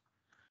accounts.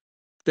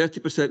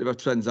 30% of our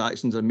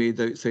transactions are made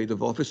outside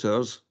of office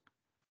hours,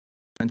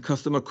 and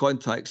Customer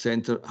Contact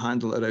Centre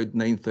handle around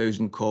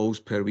 9,000 calls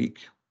per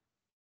week.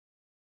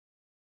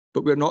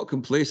 But we're not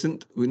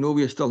complacent. We know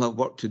we still have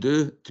work to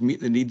do to meet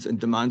the needs and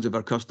demands of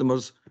our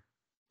customers.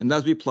 And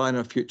as we plan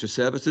our future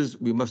services,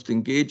 we must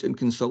engage and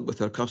consult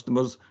with our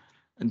customers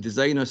and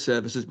design our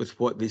services with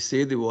what they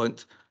say they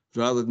want,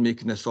 rather than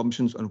making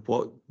assumptions on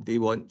what they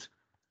want.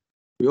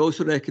 We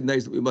also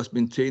recognise that we must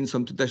maintain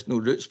some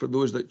traditional routes for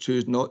those that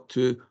choose not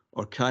to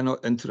or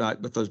cannot interact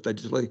with us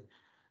digitally,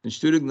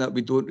 ensuring that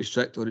we don't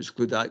restrict or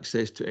exclude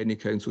access to any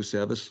council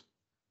service.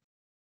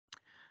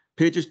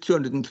 Pages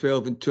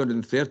 212 and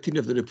 213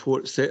 of the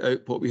report set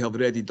out what we have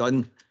already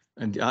done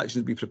and the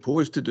actions we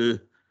propose to do,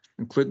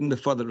 including the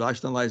further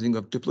rationalising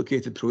of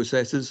duplicated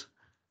processes,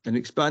 an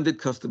expanded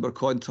customer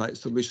contact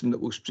solution that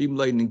will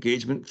streamline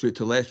engagement through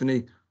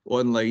telephony,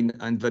 online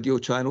and video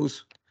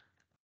channels,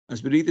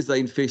 as we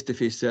redesign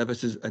face-to-face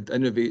services and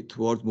innovate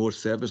towards more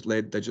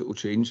service-led digital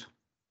change.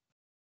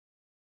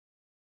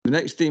 The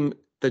next theme,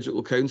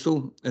 Digital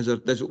Council, is our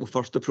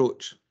digital-first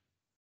approach.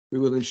 We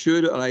will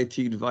ensure that our IT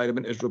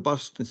environment is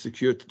robust and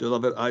secure to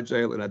deliver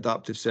agile and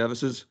adaptive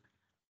services.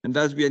 And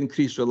as we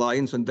increase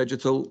reliance on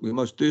digital, we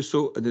must do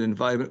so in an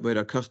environment where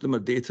our customer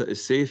data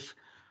is safe,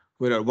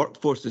 where our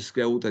workforce is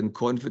skilled and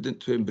confident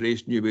to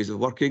embrace new ways of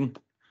working,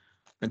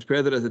 and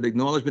where there is an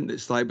acknowledgement that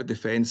cyber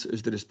defence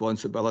is the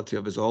responsibility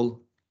of us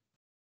all.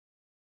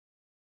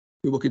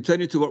 We will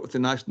continue to work with the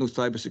National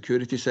Cyber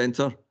Security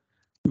Centre.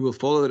 We will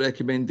follow the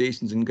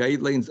recommendations and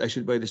guidelines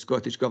issued by the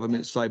Scottish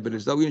Government's Cyber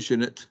Resilience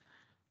Unit,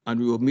 and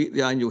we will meet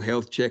the annual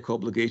health check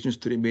obligations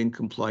to remain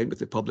compliant with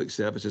the Public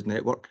Services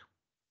Network.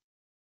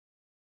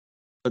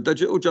 Our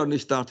digital journey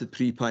started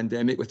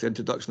pre-pandemic with the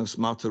introduction of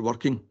smarter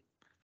working.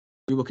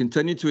 We will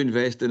continue to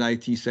invest in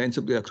IT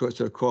sensibly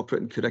across our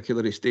corporate and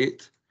curricular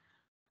estate.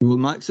 We will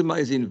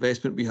maximise the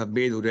investment we have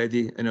made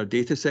already in our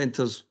data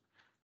centres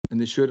and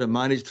ensure a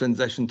managed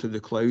transition to the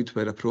cloud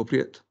where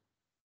appropriate.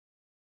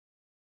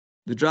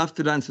 The draft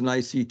Finance and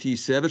ICT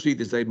service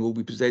redesign will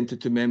be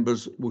presented to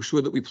members will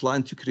show that we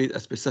plan to create a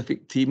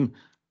specific team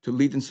to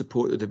lead and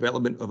support the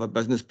development of a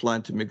business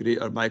plan to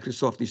migrate our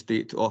Microsoft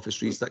estate to Office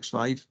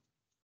 365.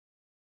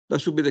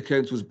 This will be the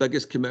Council's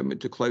biggest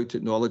commitment to cloud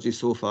technology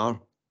so far.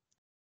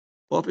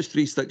 Office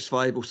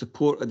 365 will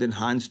support and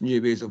enhance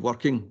new ways of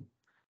working,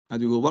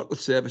 and we will work with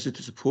services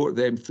to support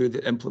them through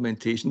the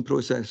implementation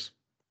process.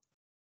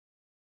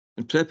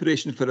 In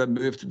preparation for a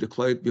move to the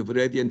cloud, we have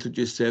already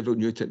introduced several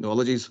new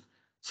technologies,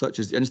 such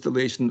as the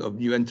installation of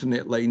new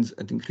internet lines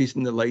and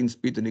increasing the line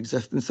speed in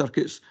existing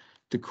circuits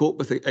to cope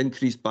with the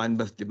increased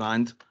bandwidth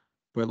demand,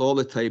 while all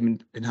the time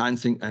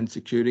enhancing and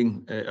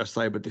securing our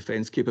cyber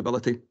defence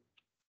capability.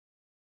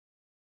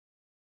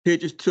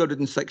 Pages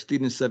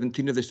 216 and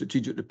 17 of the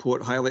strategic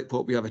report highlight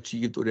what we have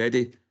achieved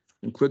already,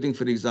 including,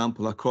 for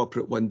example, a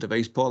corporate one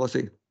device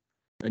policy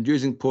and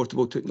using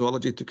portable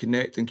technology to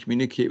connect and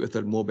communicate with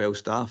our mobile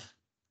staff.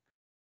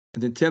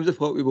 And in terms of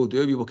what we will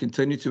do, we will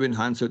continue to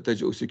enhance our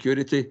digital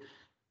security,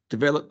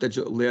 develop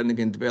digital learning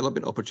and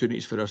development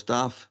opportunities for our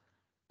staff,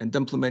 and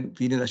implement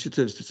green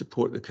initiatives to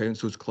support the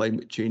Council's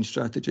climate change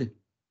strategy.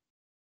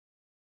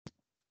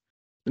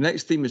 The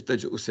next theme is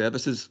digital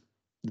services.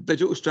 The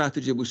digital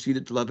strategy will see the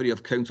delivery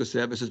of Council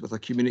services with a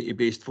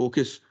community-based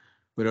focus,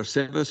 where our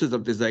services are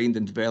designed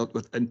and developed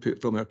with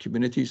input from our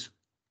communities.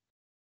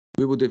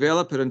 We will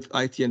develop our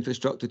IT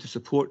infrastructure to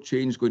support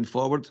change going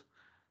forward,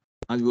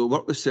 and we will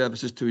work with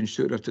services to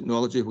ensure our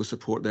technology will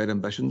support their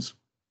ambitions.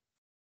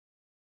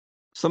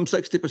 Some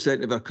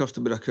 60% of our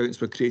customer accounts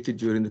were created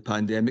during the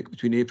pandemic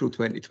between April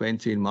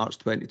 2020 and March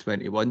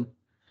 2021.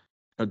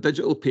 Our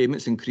digital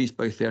payments increased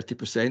by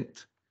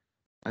 30%,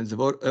 and as I've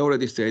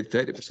already said,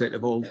 30%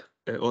 of all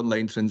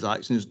online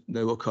transactions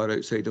now occur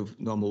outside of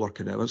normal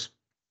working hours.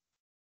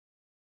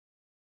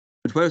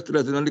 And whilst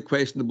there is an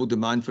unquestionable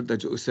demand for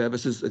digital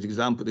services, as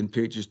exampled in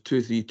pages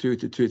 232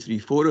 to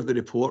 234 of the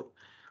report,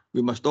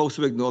 we must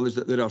also acknowledge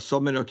that there are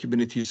some in our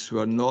communities who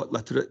are not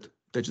literate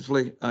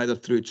digitally, either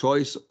through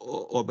choice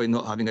or by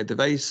not having a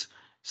device,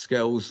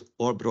 skills,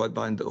 or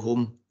broadband at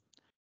home.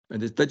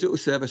 And as digital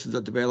services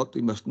are developed,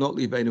 we must not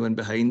leave anyone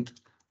behind,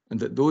 and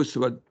that those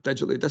who are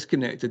digitally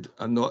disconnected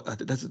are not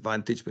at a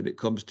disadvantage when it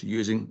comes to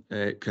using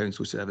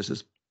Council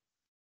services.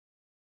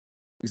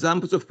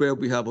 Examples of where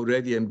we have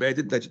already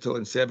embedded digital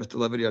and service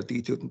delivery are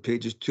detailed in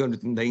pages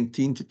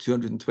 219 to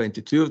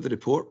 222 of the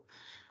report,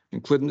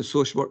 including the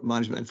social work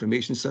management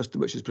information system,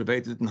 which has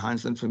provided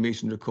enhanced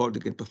information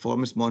recording and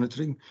performance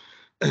monitoring,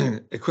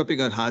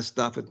 equipping our HAS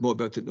staff with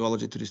mobile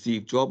technology to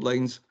receive job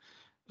lines,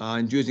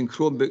 and using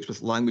Chromebooks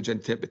with language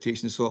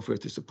interpretation software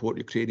to support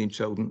Ukrainian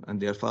children and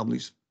their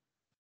families.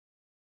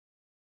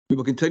 We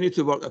will continue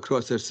to work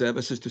across our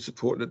services to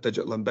support their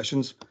digital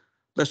ambitions.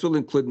 This will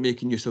include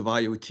making use of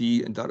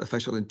IoT and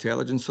artificial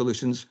intelligence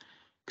solutions,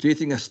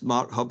 creating a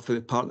smart hub for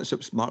the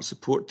Partnership Smart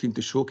Support team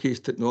to showcase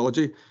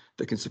technology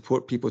that can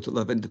support people to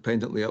live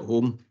independently at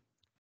home.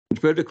 And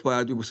where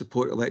required, we will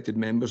support elected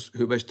members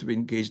who wish to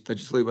engage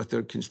digitally with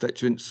their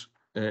constituents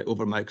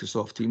over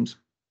Microsoft Teams.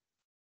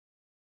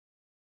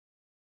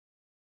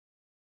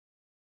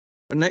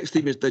 Our next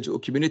theme is digital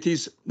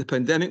communities. The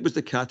pandemic was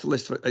the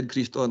catalyst for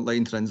increased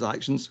online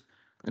transactions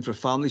and for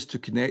families to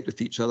connect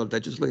with each other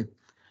digitally.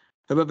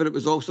 However, it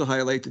was also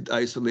highlighted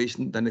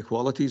isolation and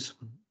inequalities.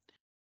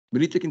 We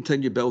need to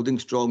continue building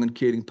strong and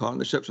caring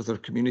partnerships with our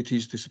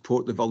communities to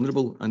support the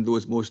vulnerable and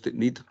those most in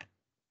need.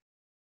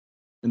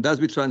 And as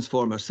we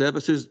transform our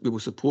services, we will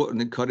support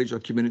and encourage our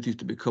communities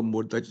to become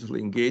more digitally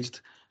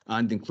engaged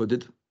and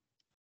included.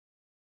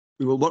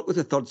 We will work with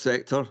the third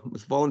sector,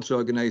 with voluntary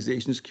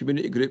organisations,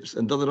 community groups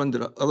and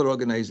other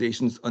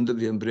organisations under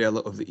the umbrella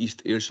of the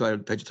East Ayrshire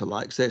Digital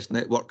Access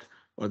Network,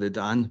 or the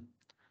DAN.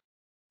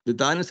 The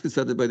DAN is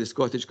considered by the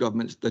Scottish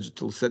Government's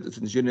Digital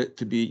Citizens Unit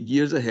to be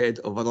years ahead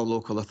of other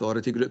local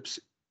authority groups,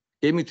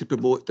 aiming to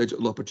promote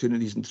digital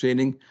opportunities and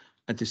training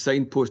and to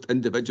signpost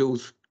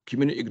individuals,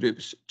 community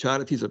groups,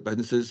 charities or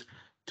businesses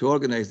to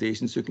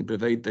organisations who can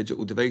provide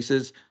digital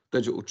devices,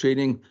 digital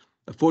training,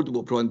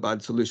 affordable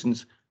broadband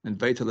solutions and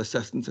vital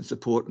assistance and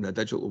support in a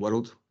digital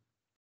world.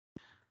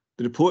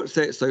 The report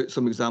sets out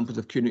some examples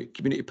of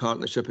community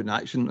partnership in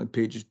action on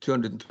pages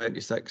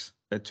 226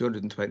 and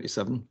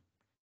 227.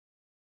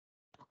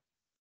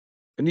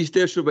 An East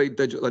Ayrshire-wide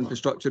digital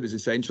infrastructure is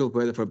essential,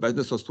 whether for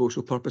business or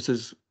social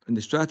purposes, and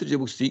the strategy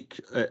will seek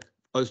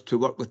us to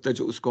work with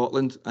Digital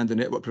Scotland and the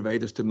network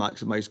providers to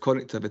maximise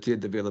connectivity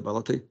and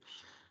availability.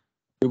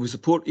 We will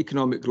support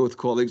economic growth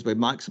colleagues by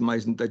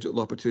maximising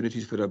digital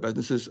opportunities for our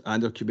businesses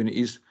and our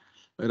communities,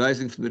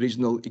 arising from the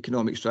regional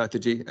economic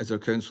strategy as our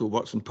council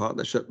works in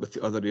partnership with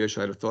the other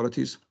Ayrshire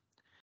authorities.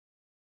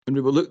 And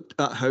we will look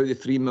at how the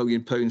 £3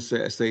 million set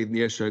aside in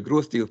the Ayrshire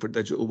Growth Deal for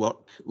digital work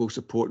will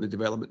support the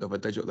development of a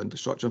digital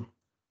infrastructure.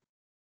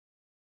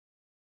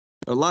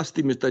 Our last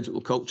theme is digital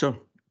culture,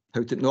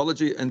 how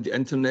technology and the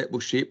internet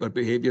will shape our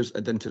behaviours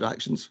and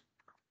interactions.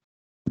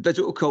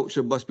 Digital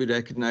culture must be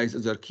recognised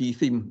as our key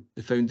theme,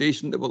 the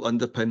foundation that will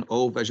underpin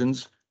all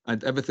visions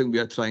and everything we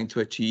are trying to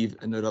achieve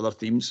in our other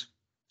themes.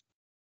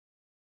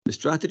 The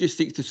strategy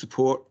seeks to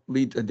support,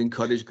 lead and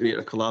encourage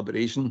greater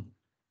collaboration,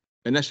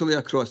 initially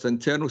across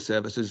internal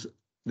services,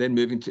 then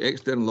moving to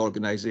external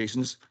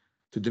organisations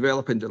to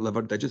develop and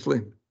deliver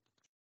digitally,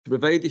 to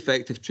provide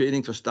effective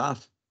training for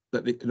staff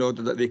in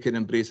order that they can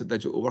embrace a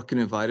digital working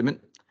environment,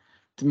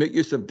 to make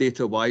use of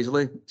data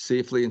wisely,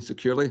 safely and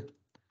securely,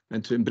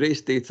 and to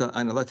embrace data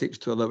analytics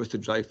to allow us to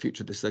drive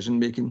future decision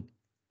making.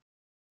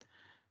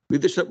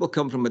 Leadership will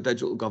come from a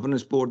digital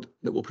governance board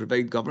that will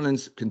provide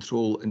governance,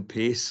 control and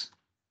pace,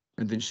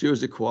 and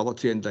ensures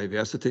equality and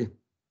diversity.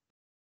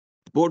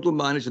 The board will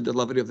manage the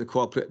delivery of the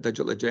corporate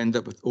digital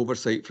agenda with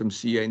oversight from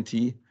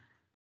CNT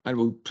and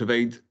will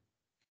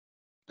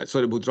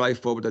drive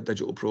forward a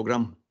digital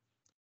programme.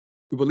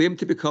 We will aim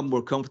to become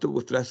more comfortable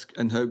with risk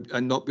and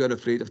not be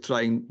unafraid of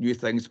trying new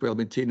things while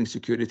maintaining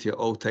security at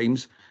all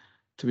times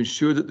to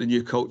ensure that the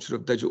new culture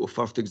of digital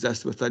first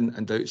exists within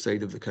and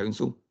outside of the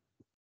council.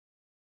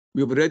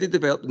 We have already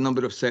developed a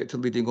number of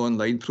sector-leading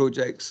online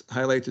projects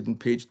highlighted on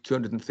page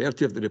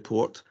 230 of the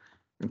report,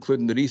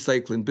 including the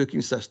recycling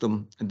booking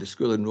system and the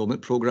school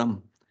enrolment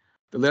programme,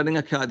 the Learning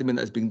Academy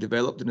that has been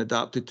developed and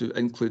adapted to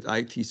include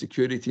IT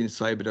security and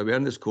cyber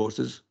awareness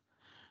courses,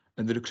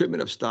 and the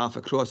recruitment of staff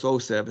across all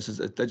services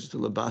as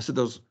digital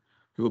ambassadors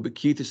who will be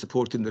key to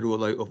supporting the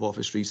rollout of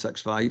Office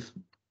 365.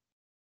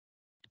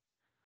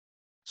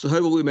 So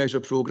how will we measure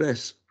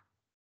progress?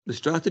 The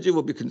strategy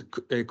will be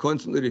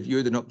constantly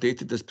reviewed and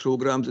updated as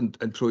programmes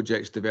and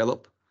projects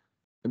develop,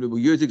 and we will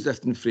use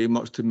existing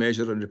frameworks to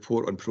measure and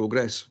report on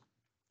progress.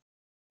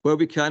 Where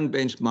we can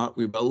benchmark,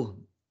 we will,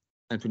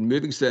 and when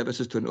moving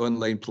services to an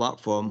online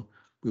platform,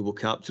 we will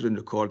capture and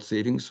record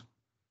savings.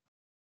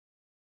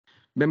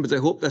 Members, I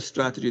hope this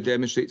strategy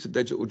demonstrates the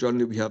digital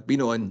journey we have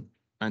been on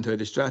and how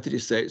the strategy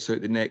sets out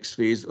the next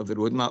phase of the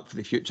roadmap for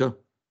the future.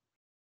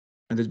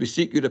 And as we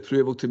seek your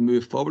approval to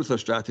move forward with our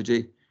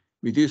strategy,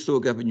 we do so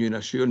giving you an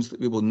assurance that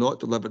we will not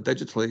deliver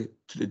digitally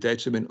to the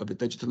detriment of the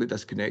digitally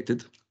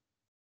disconnected.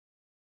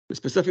 The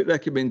specific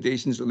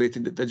recommendations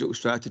relating to digital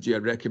strategy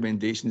are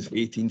recommendations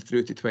 18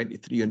 through to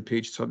 23 on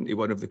page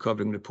 71 of the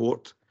covering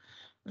report.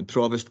 And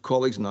Provost,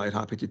 colleagues and I are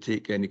happy to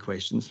take any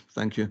questions.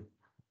 Thank you.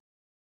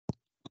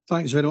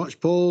 Thanks very much,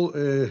 Paul.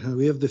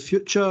 We have the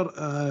future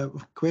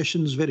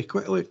questions very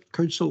quickly.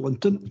 Councillor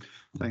Linton.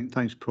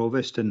 Thanks,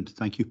 Provost, and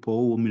thank you,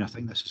 Paul. I mean, I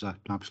think this is an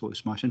absolute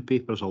smashing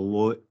paper. There's a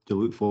lot to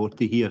look forward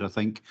to here. I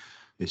think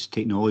as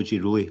technology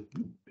really,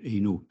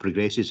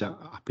 progresses at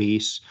a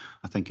pace,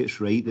 I think it's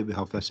right that we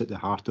have this at the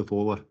heart of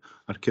all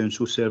our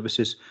council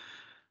services.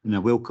 And I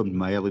welcomed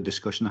my early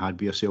discussion I had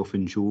with yourself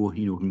and Joe,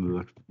 when we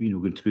were,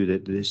 going through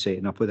the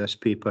setting up of this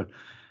paper.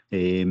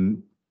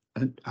 And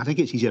I think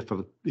it's easier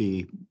for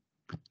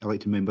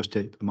elected members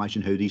to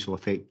imagine how these will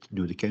affect,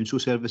 the council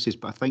services,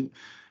 but I think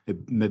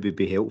it maybe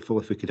be helpful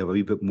if we could have a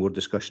wee bit more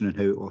discussion on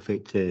how it will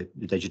affect the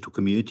digital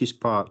communities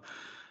part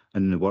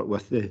and the work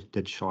with the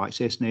digital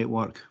access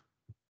network.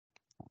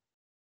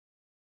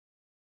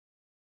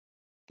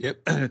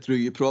 Yep, through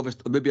you,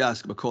 Provost. I'll maybe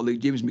ask my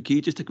colleague James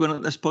McKee just to come in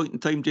at this point in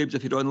time. James,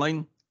 if you're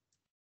online.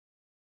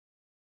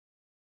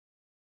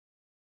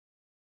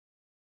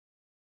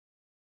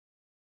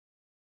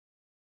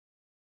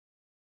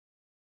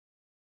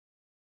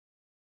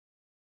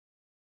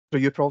 For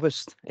you,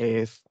 Provost.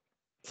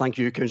 Thank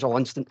you, Councillor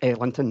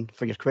Linton,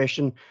 for your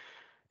question.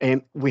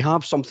 We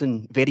have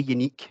something very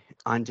unique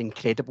and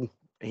incredible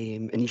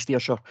in East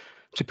Ayrshire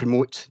to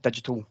promote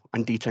digital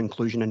and data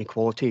inclusion and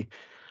equality.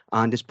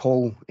 And as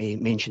Paul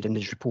mentioned in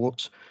his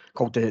report,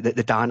 called the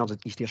DAN, or the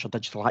East Ayrshire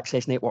Digital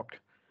Access Network.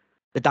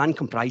 The DAN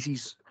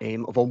comprises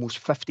of almost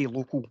 50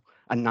 local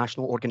and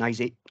national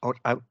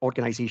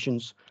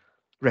organisations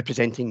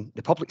representing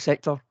the public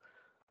sector,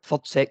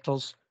 third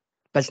sectors,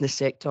 business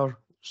sector,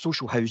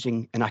 social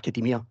housing and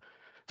academia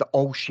that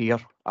all share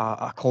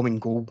a common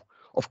goal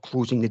of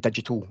closing the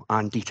digital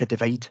and data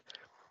divide.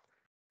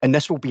 And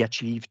this will be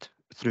achieved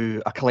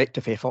through a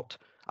collective effort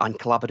and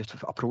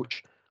collaborative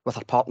approach with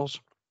our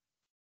partners.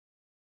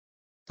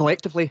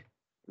 Collectively,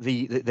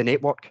 the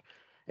network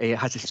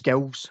has the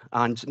skills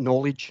and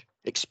knowledge,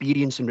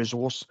 experience and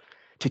resource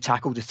to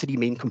tackle the three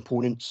main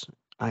components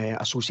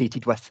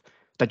associated with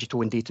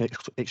digital and data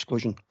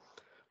exclusion.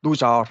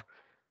 Those are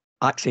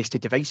access to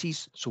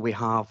devices. So we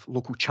have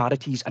local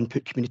charities,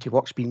 Input Community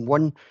Works being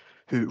one,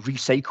 who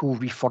recycle,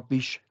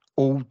 refurbish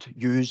old,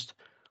 used,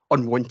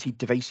 unwanted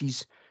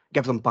devices,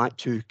 give them back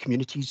to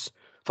communities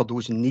for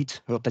those in need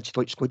who are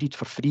digitally excluded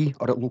for free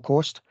or at low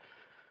cost.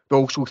 But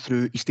also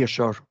through East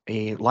Ayrshire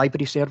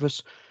Library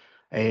Service,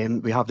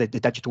 we have the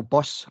digital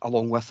bus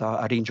along with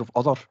a range of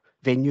other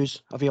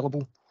venues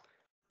available.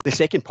 The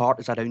second part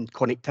is around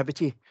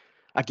connectivity,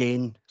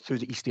 again through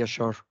the East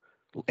Ayrshire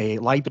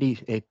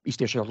Library,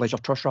 East Ayrshire Leisure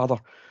Trust rather.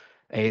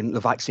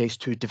 They've access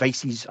to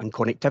devices and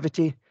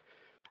connectivity.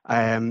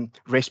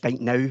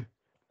 Respite Now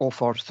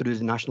offer through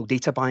the National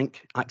Data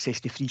Bank access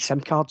to free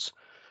SIM cards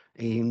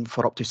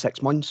for up to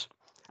 6 months.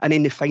 And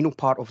then the final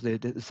part of the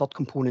third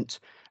component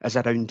is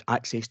around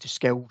access to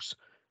skills,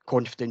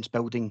 confidence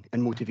building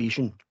and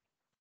motivation.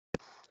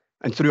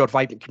 And through our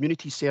Vibrant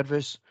Communities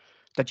service,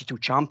 Digital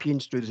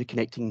Champions through the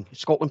Connecting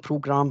Scotland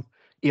programme,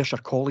 Ayrshire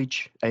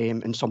College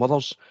and some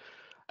others,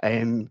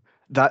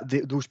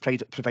 those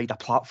provide a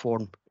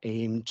platform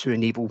to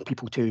enable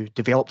people to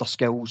develop their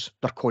skills,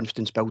 their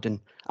confidence building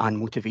and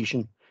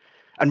motivation.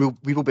 And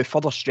we will be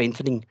further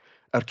strengthening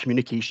our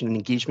communication and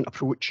engagement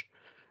approach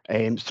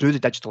through the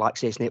Digital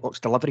Access Network's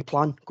delivery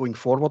plan going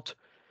forward.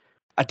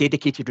 A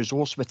dedicated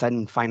resource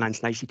within Finance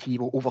and ICT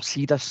will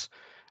oversee this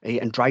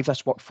and drive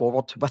this work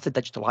forward with the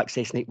Digital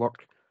Access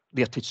Network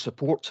there to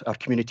support our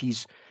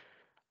communities.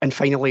 And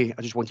finally,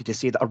 I just wanted to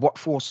say that our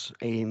workforce,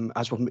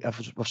 as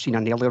we've seen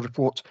in an earlier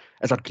report,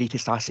 is our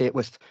greatest asset,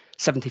 with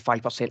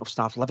 75% of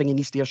staff living in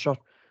East Ayrshire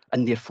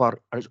and therefore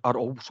are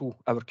also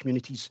our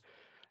communities.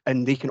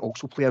 And they can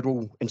also play a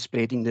role in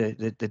spreading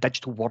the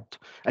digital word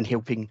and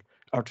helping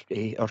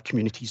our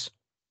communities.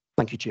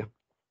 Thank you, Chair.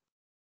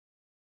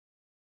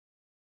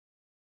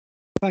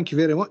 Thank you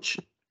very much.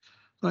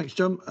 Thanks,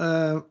 Jim.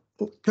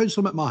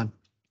 Councillor McMahon.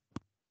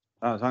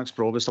 Thanks,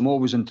 Provost. I'm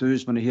always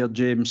enthused when I hear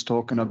James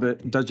talking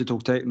about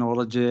digital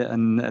technology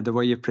and the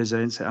way he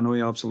presents it. I know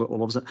he absolutely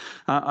loves it.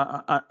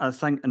 I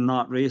think in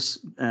that race,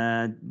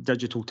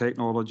 digital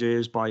technology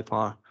is by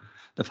far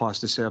the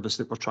fastest service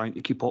that we're trying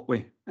to keep up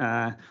with.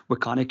 We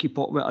can't keep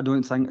up with it, I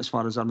don't think, as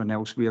far as everyone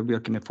else. We're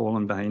kind of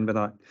falling behind with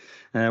that.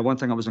 One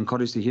thing I was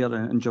encouraged to hear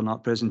during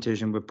that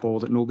presentation with Paul,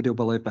 that nobody will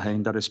be left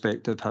behind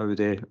irrespective of how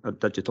they are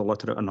digital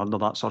literate, and under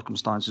that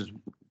circumstances,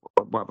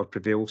 whatever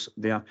prevails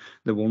there,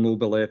 they will not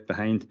be left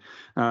behind.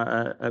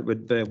 It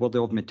would be worthy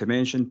of me to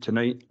mention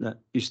tonight that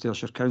East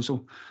Ayrshire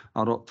Council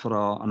are up for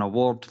an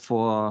award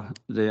through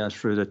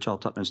the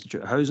Chartered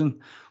Institute of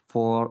Housing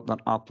for their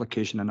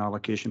application and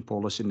allocation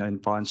policy and the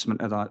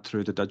advancement of that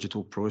through the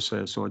digital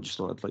process. So I just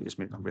thought I'd like to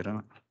make that aware of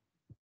it.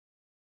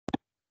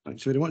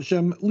 Thanks very much,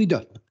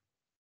 Leader.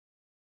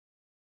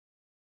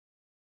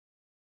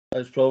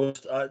 As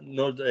promised,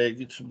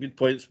 some good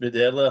points made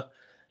earlier.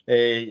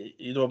 I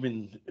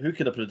mean, who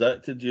could have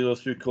predicted,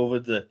 through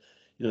COVID, the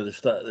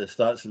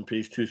stats in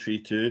page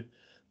 232,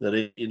 the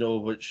rate,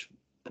 which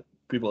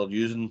people are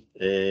using,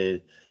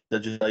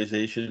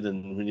 digitalisation,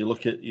 and when you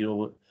look at,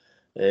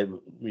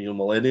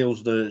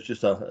 millennials now, it's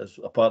just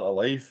a part of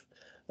life,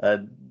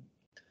 and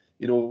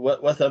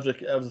with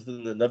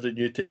everything and every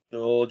new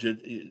technology,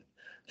 you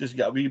just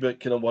get a wee bit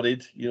kind of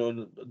worried.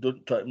 I'm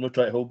not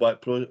trying to hold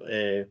back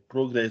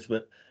progress,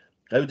 but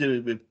how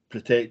do we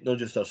protect not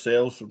just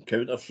ourselves from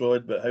counter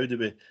fraud, but how do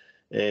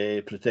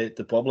we protect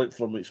the public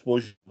from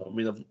exposure? I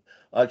mean, I've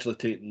actually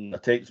taken a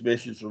text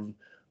message from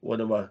one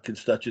of my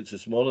constituents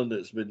this morning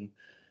that's been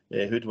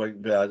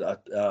hoodwinked by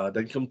an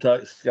income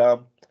tax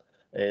scam.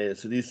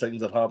 So these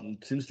things are happening,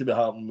 seems to be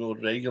happening more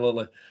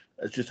regularly.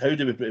 It's just how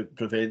do we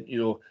prevent,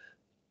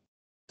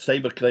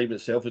 cybercrime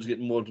itself is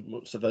getting more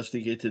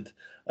sophisticated,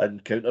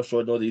 and counter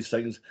fraud and all these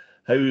things.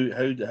 How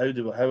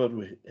are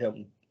we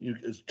helping?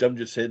 As Jim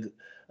just said,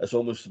 it's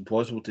almost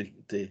impossible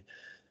to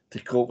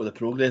cope with the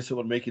progress that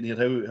we're making here.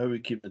 How we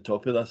keep on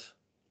top of this?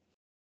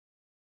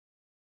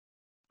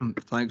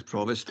 Thanks,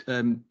 Provost.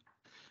 I'm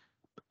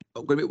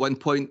going to make one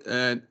point.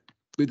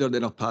 Leader,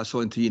 then I'll pass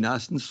on to Ian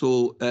Aston.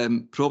 So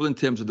probably in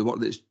terms of the work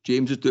that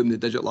James is doing, the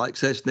Digital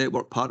Access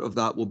Network, part of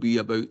that will be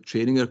about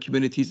training our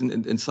communities in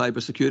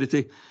cyber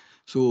security.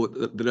 So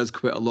there is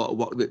quite a lot of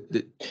work that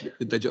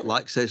the Digital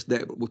Access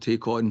Network will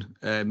take on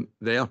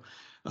there.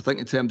 I think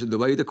in terms of the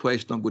wider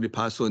question, I'm going to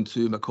pass on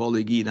to my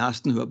colleague Ian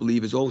Aston, who I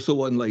believe is also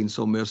online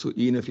somewhere. So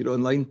Ian, if you're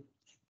online.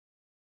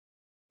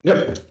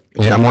 Yep,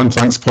 I'm on.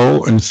 Thanks,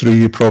 Paul, and through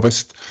you,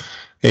 Provost.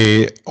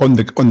 On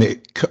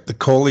the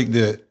colleague,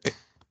 the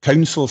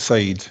council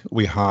side,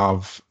 we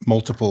have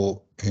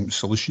multiple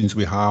solutions.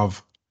 We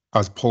have,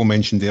 as Paul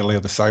mentioned earlier,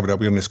 the cyber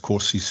awareness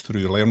courses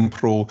through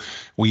LearnPro.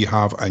 We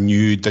have a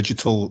new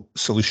digital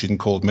solution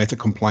called Meta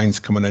Compliance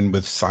coming in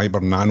with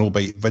cyber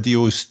nanobite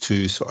videos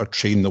to sort of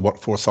train the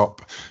workforce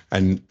up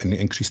and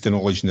increase the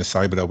knowledge and the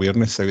cyber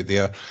awareness out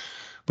there.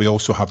 We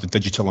also have the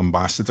digital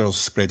ambassadors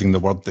spreading the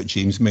word that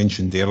James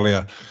mentioned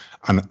earlier.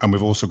 And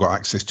we've also got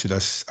access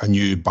to a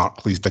new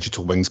Barclays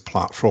Digital Wings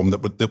platform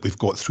that we've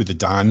got through the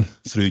DAN,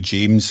 through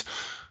James.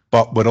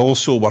 But we're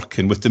also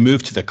working with the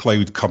move to the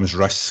cloud comes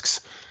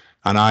risks.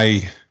 And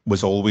I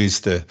was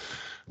always the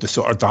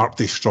sort of dark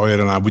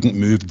destroyer, and I wouldn't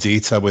move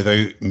data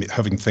without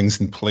having things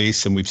in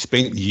place. And we've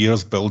spent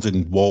years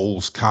building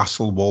walls,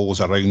 castle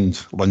walls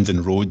around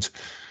London Road.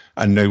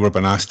 and now we're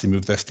being asked to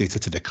move this data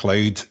to the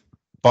cloud.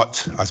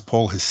 But as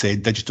Paul has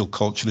said, digital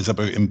culture is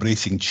about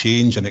embracing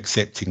change and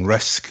accepting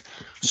risk.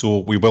 So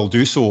we will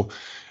do so,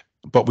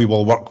 but we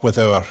will work with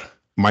our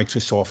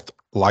Microsoft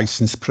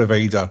license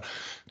provider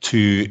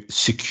to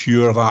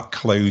secure that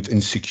cloud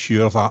and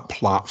secure that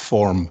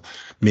platform,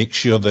 make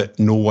sure that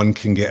no one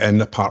can get in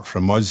apart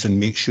from us, and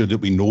make sure that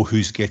we know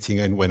who's getting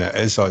in when it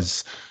is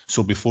us.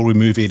 So before we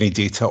move any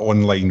data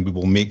online, we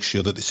will make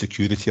sure that the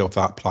security of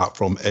that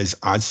platform is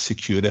as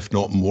secure, if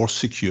not more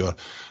secure,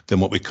 than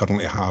what we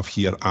currently have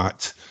here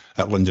at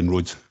Linden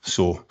Road.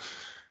 So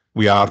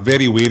we are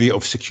very wary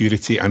of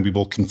security, and we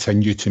will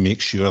continue to make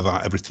sure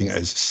that everything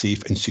is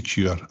safe and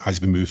secure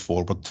as we move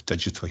forward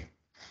digitally.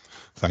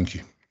 Thank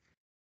you.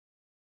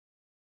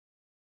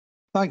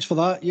 Thanks for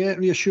that. Yeah,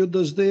 reassured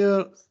us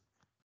there.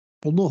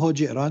 We'll know how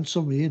to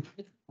answer me.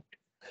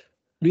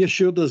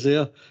 Reassured us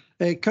there.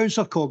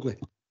 Councillor Cogley.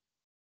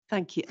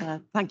 Thank you,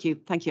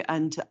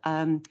 and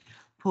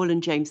Paul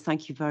and James,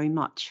 thank you very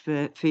much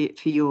for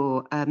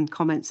your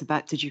comments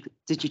about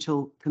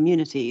digital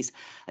communities.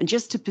 And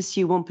just to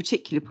pursue one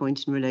particular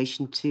point in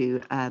relation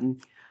to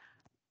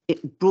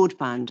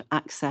broadband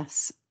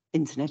access,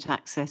 internet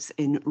access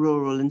in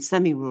rural and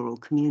semi-rural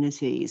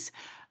communities,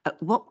 at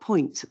what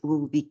point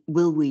will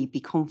we be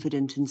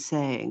confident in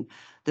saying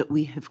that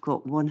we have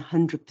got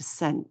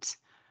 100%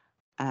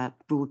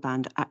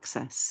 broadband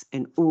access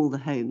in all the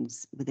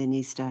homes within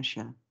East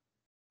Ayrshire?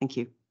 Thank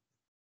you.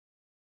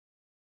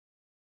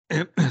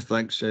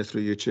 Thanks,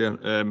 through you, Chair.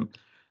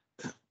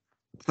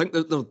 I think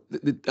that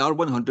the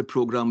R100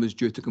 programme was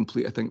due to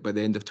complete, I think, by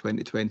the end of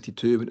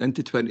 2022, went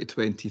into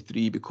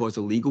 2023 because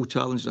of legal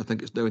challenges. I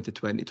think it's now into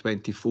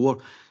 2024.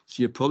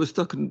 So you're probably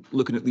stuck in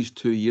looking at least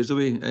 2 years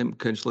away,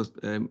 Councillor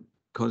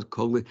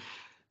Cogley.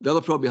 The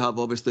other problem we have,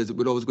 obviously, is that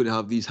we're always going to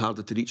have these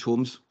harder to reach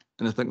homes.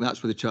 And I think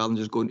that's where the challenge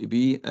is going to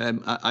be.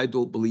 I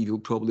don't believe you'll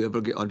probably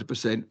ever get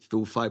 100%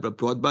 full fibre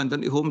broadband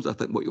into homes. I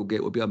think what you'll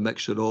get will be a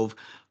mixture of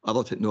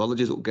other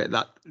technologies that will get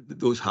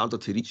those harder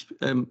to reach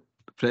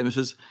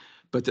premises.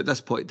 But at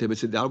this point in time,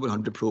 the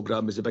R100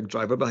 programme is a big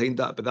driver behind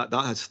that, but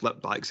that has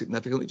slipped back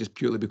significantly just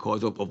purely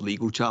because of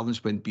legal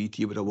challenge when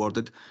BT were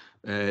awarded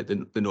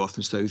the north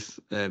and south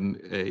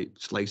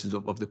slices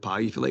of the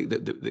pie, if you like,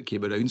 that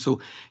came around. So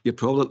you're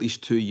probably at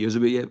least 2 years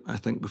away yet, I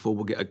think, before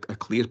we'll get a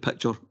clear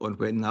picture on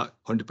when that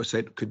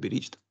 100% could be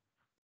reached.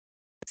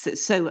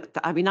 So,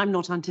 I mean, I'm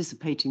not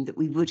anticipating that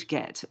we would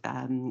get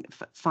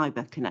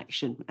fibre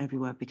connection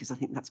everywhere, because I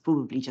think that's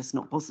probably just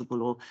not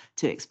possible or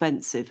too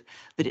expensive.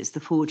 But it's the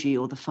 4G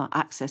or the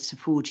access to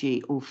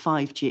 4G or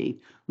 5G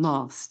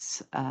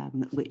masts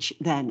which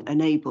then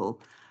enable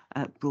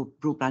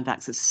broadband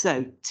access.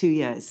 So 2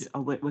 years,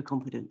 we're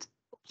confident.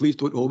 Please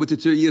don't hold it to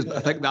 2 years, but I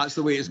think that's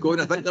the way it's going.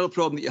 I think the other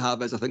problem that you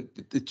have is I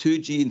think the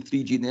 2G and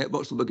 3G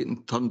networks will be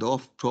getting turned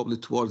off probably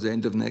towards the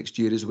end of next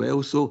year as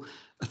well. So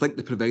I think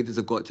the providers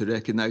have got to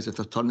recognise if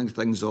they're turning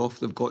things off,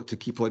 they've got to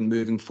keep on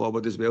moving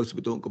forward as well, so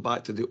we don't go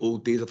back to the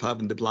old days of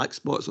having the black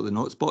spots or the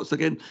not spots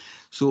again.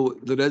 So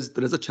there is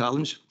a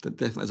challenge. There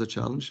definitely is a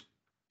challenge.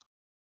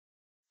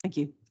 Thank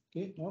you.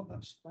 Okay, well,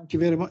 thank you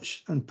very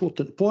much.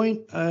 Important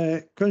point.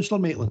 Councillor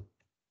Maitland.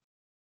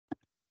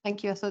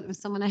 Thank you. I thought there was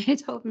someone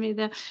ahead of me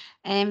there.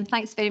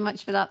 Thanks very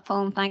much for that,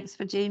 Paul, and thanks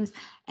for James.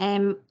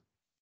 The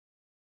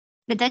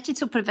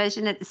digital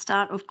provision at the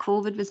start of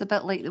COVID was a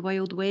bit like the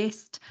Wild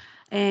West.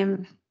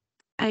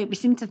 We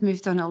seem to have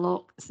moved on a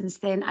lot since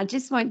then. I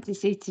just want to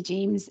say to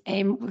James,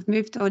 we've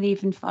moved on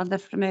even further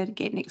from our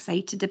getting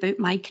excited about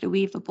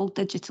microwavable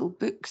digital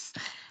books.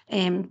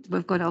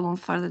 We've gone along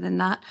further than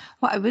that.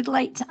 What I would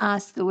like to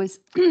ask, though,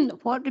 is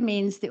what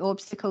remains the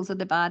obstacles or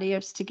the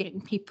barriers to getting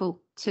people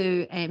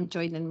to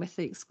join in with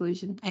the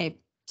exclusion,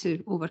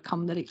 to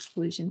overcome their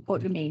exclusion?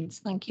 What remains?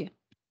 Thank you.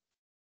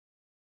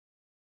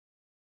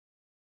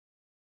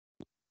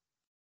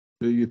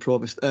 You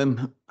promised.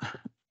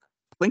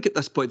 I think at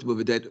this point we'll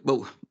be dead.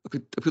 Well,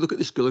 if we look at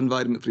the school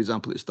environment, for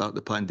example, at the start of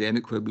the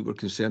pandemic, where we were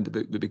concerned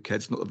about maybe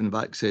kids not having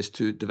access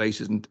to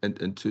devices and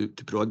to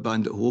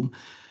broadband at home,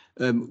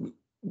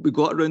 we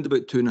got around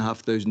about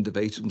 2,500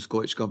 devices from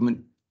Scottish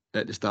Government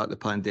at the start of the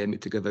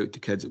pandemic to give out to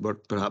kids that were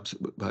perhaps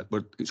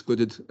were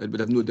excluded and would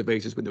have no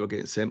devices when they were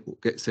getting sent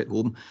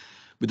home.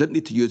 We didn't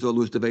need to use all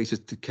those devices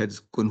to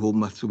kids going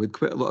home with, so we had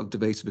quite a lot of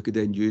devices we could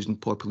then use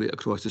and populate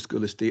across the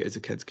school estate as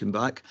the kids came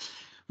back.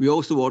 We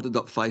also ordered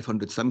up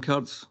 500 SIM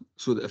cards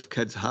so that if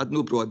kids had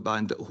no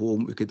broadband at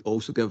home, we could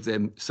also give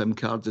them SIM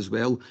cards as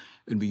well,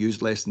 and we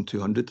used less than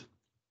 200,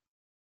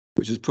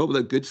 which is probably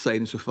a good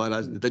sign so far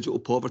as the digital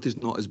poverty is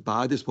not as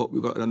bad as what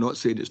we were. And I'm not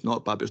saying it's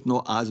not bad, but it's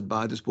not as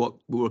bad as what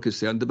we were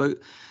concerned about.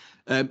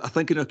 I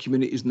think in our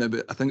communities now,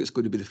 I think it's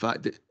going to be the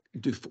fact that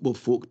will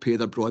folk pay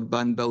their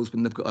broadband bills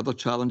when they've got other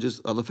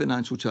challenges, other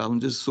financial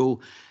challenges. So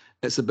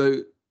it's about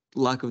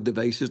lack of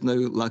devices now,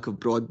 lack of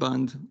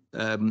broadband.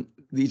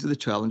 These are the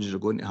challenges we're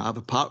going to have,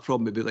 apart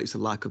from maybe like the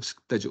lack of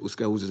digital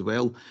skills as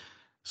well.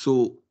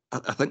 So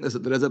I think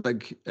there is a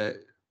big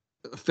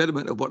a fair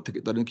amount of work to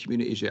get done in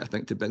communities yet, I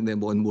think, to bring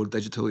them on more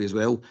digitally as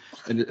well.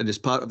 And as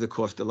part of the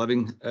cost of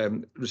living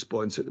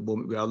response at the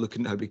moment, we are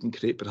looking at how we can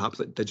create perhaps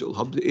like digital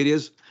hub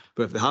areas,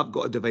 where if they have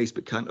got a device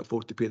but can't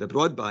afford to pay the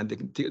broadband, they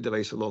can take the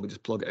device along and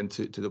just plug it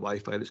into the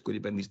Wi-Fi that's going to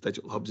be in these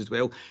digital hubs as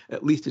well,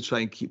 at least to try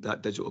and keep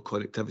that digital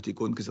connectivity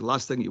going, because the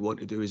last thing you want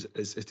to do is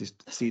to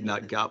see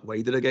that gap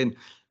wider again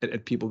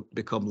and people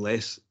become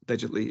less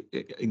digitally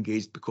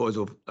engaged because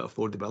of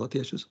affordability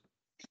issues.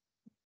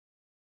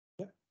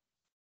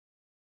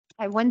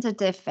 I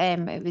wondered if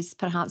it was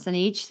perhaps an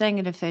age thing,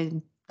 and if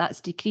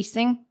that's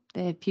decreasing,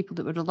 the people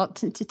that were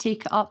reluctant to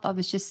take it up. I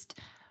was just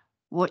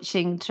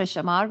watching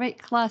Tricia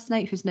Marwick last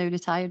night, who's now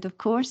retired, of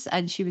course,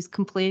 and she was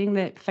complaining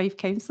that Fife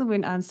Council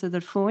wouldn't answer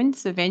their phone.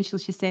 So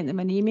eventually she sent them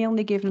an email and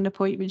they gave her an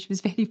appointment. She was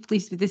very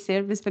pleased with the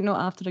service, but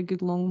not after a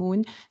good long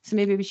moan. So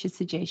maybe we should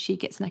suggest she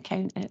gets an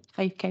account at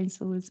Fife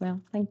Council as well.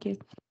 Thank you.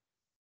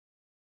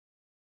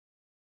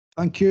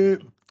 Thank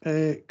you.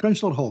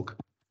 Councillor Hogg.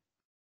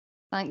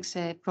 Thanks,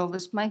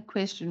 Provost. My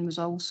question was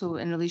also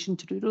in relation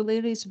to rural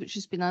areas, which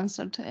has been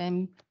answered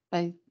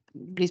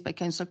raised by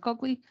Councillor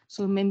Cogley.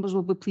 So members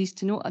will be pleased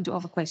to know I don't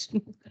have a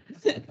question.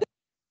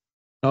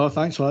 Oh,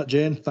 thanks for that,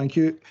 Jen. Thank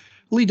you.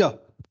 Leader.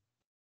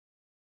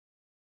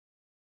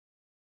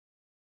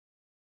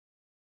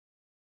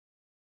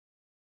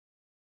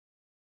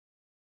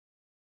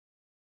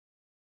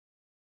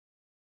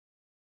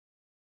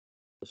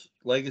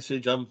 Legacy,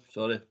 Jim,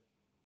 sorry.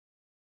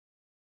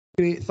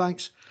 Great,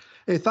 thanks.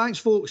 Thanks,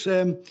 folks.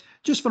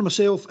 Just for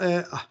myself,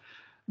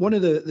 one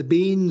of the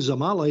banes of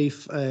my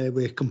life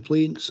with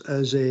complaints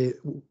is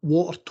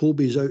water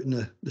tobies out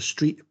in the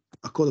street.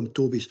 I call them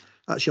tobies.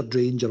 That's your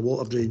drains, your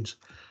water drains.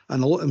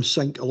 And a lot of them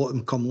sink, a lot of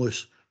them come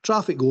loose.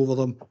 Traffic go over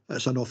them,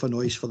 it's enough of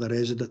noise for the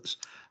residents.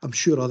 I'm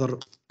sure other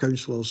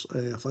councillors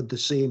have had the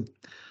same.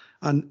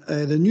 And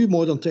the new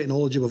modern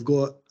technology we've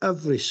got,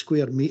 every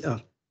square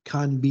metre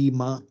can be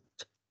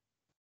mapped.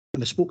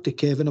 And I spoke to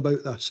Kevin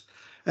about this.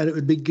 And it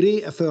would be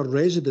great if our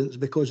residents,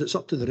 because it's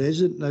up to the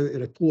resident now to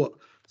report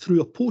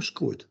through a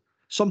postcode.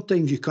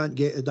 Sometimes you can't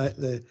get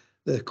the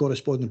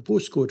corresponding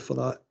postcode for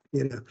that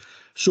area.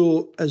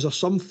 So is there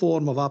some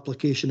form of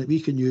application that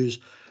we can use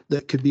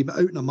that could be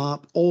out in a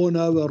map on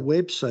our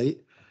website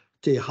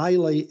to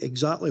highlight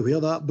exactly where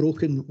that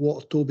broken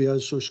water toby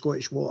is, so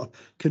Scottish Water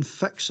can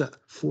fix it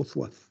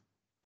forthwith?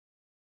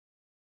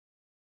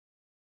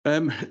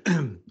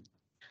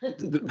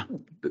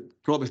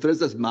 Probably there is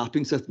this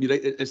mapping system. You're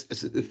right, it's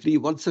the free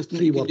word system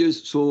that you can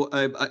use. So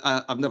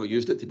I've never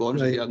used it, to be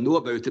honest with you. I know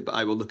about it, but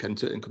I will look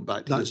into it and come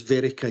back to you. That's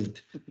very kind.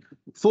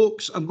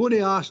 Folks, I'm going to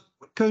ask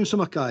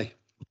Councillor Mackay.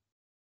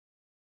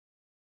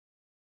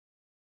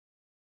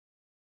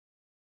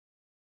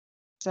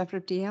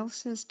 Everybody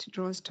else's to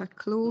draw us to a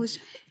close.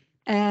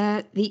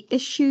 The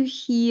issue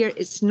here,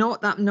 it's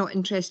not that I'm not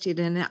interested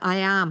in it. I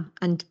am,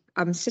 and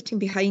I'm sitting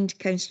behind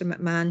Councillor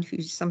McMahon,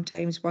 who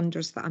sometimes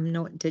wonders that I'm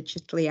not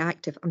digitally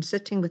active. I'm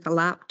sitting with a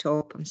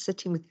laptop, I'm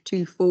sitting with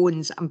 2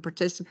 phones, I'm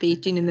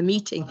participating in the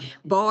meeting.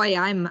 Boy,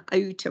 I'm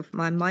out of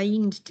my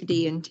mind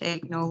today in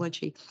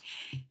technology.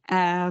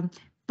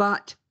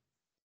 But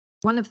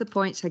one of the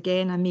points,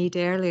 again, I made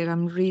earlier,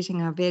 I'm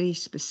raising a very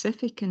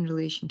specific in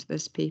relation to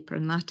this paper,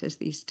 and that is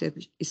the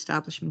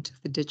establishment of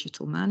the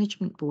Digital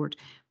Management Board.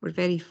 We're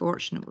very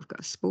fortunate we've got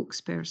a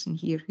spokesperson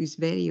here who's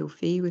very au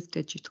fait with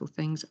digital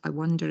things. I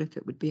wonder if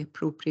it would be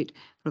appropriate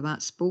for that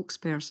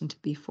spokesperson to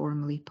be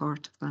formally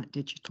part of that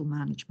Digital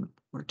Management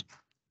Board.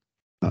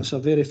 That's a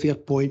very fair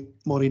point,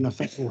 Maureen. I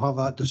think we'll have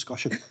that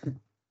discussion.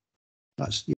 That's